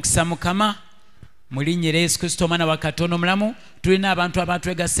 Akuwa omukisa Mukama mu linnya lya Yesu Kristo omwana wa Katonda omulamu. Tulina abantu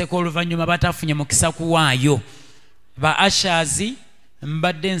abatwegasseko oluvannyuma batafunye mukisa kuwaayo. Ba ushers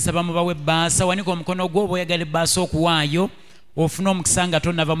mbadde nsaba mubawe ebbaasa, wanika omukono gwo oba oyagala ebbaasa okuwaayo ofuna omukisa nga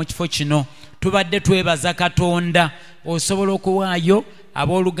tonnava mu kifo kino. Tubadde twebaza Katonda, osobola okuwaayo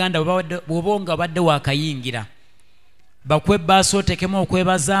abooluganda bw'oba nga obadde waakayingira. Bakwe ebbaasa oteekemu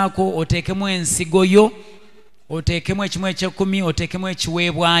okwebazaako, oteekemu ensigo yo, oteekemu ekimu eky'ekkumi, oteekemu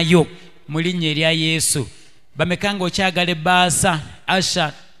ekiweebwayo mu linnya erya Yesu. Bameka nga okyagala ebbaasa?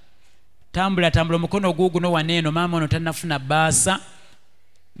 Asha, tambula omukono guuguno waneeno. Maama ono tannafuna bbaasa.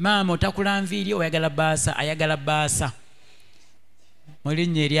 Maama otakulanviiri oyagala bbaasa? Ayagala bbaasa mu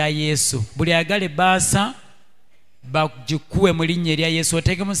linnya erya Yesu. Buli ayagala ebbaasa bagikuwe mu linnya erya Yesu.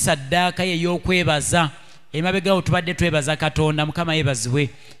 Oteekemu saddaaka ye ey'okwebaza. Emabegawo tubadde twebaza Katonda. Mukama yeebazibwe.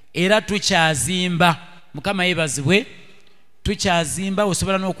 Era tukyazimba. Mukama yeebazibwe. Tukyazimba.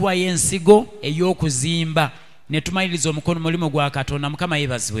 Osobola n'okuwayo ensigo ey'okuzimba ne tumaliriza omukono mulimu gwa Katonda. Mukama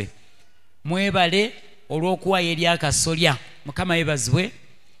yeebazibwe. Mwebale olw'okuwayo eri akasolya. Mukama yeebazibwe.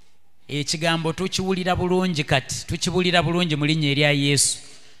 Ekigambo tukiwulira bulungi kati. Tukiwulira bulungi mu linnya erya Yesu.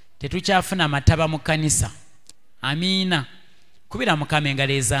 Tetukyafuna mataba mu kkanisa. Amiina. Kubira Mukama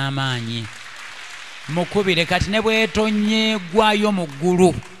engalo ez'amaanyi. Mukubire kati ne bwetonye gwayo mu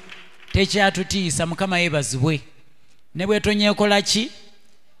ggulu tekyatutiisa. Mukama yeebazibwe. Ne bwetonye ekola ki?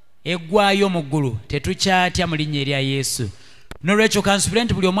 Eggwayo mu ggulu tetukyatya mu linnya erya Yesu. N'olwekyo kansubire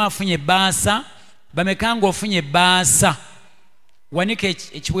nti buli omu afunye ebbaasa. Bameka nga ofunye ebbaasa? Wanika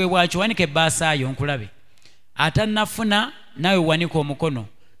ekiweebwakyo, wanika ebbaasa yo nkulabe. Atannafuna nawe wanika omukono.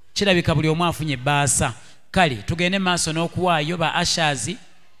 Kirabika buli omu afunye ebbaasa. Kale tugende maaso n'okuwaayo. Ba ushers,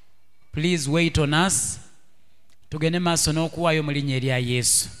 please wait on us. Tugende maaso n'okuwaayo mu linnya erya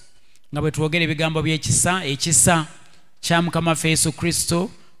Yesu nga bwe twogera ebigambo by'ekisa. Ekisa kya Mukama waffe Yesu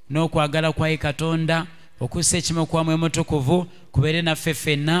Kristo n'okwagala kwa Katonda okussa ekimu kwa Mwoyo Mutukuvu kubeere naffe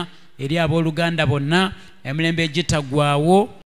ffenna eri abooluganda bonna emirembe egitaggwaawo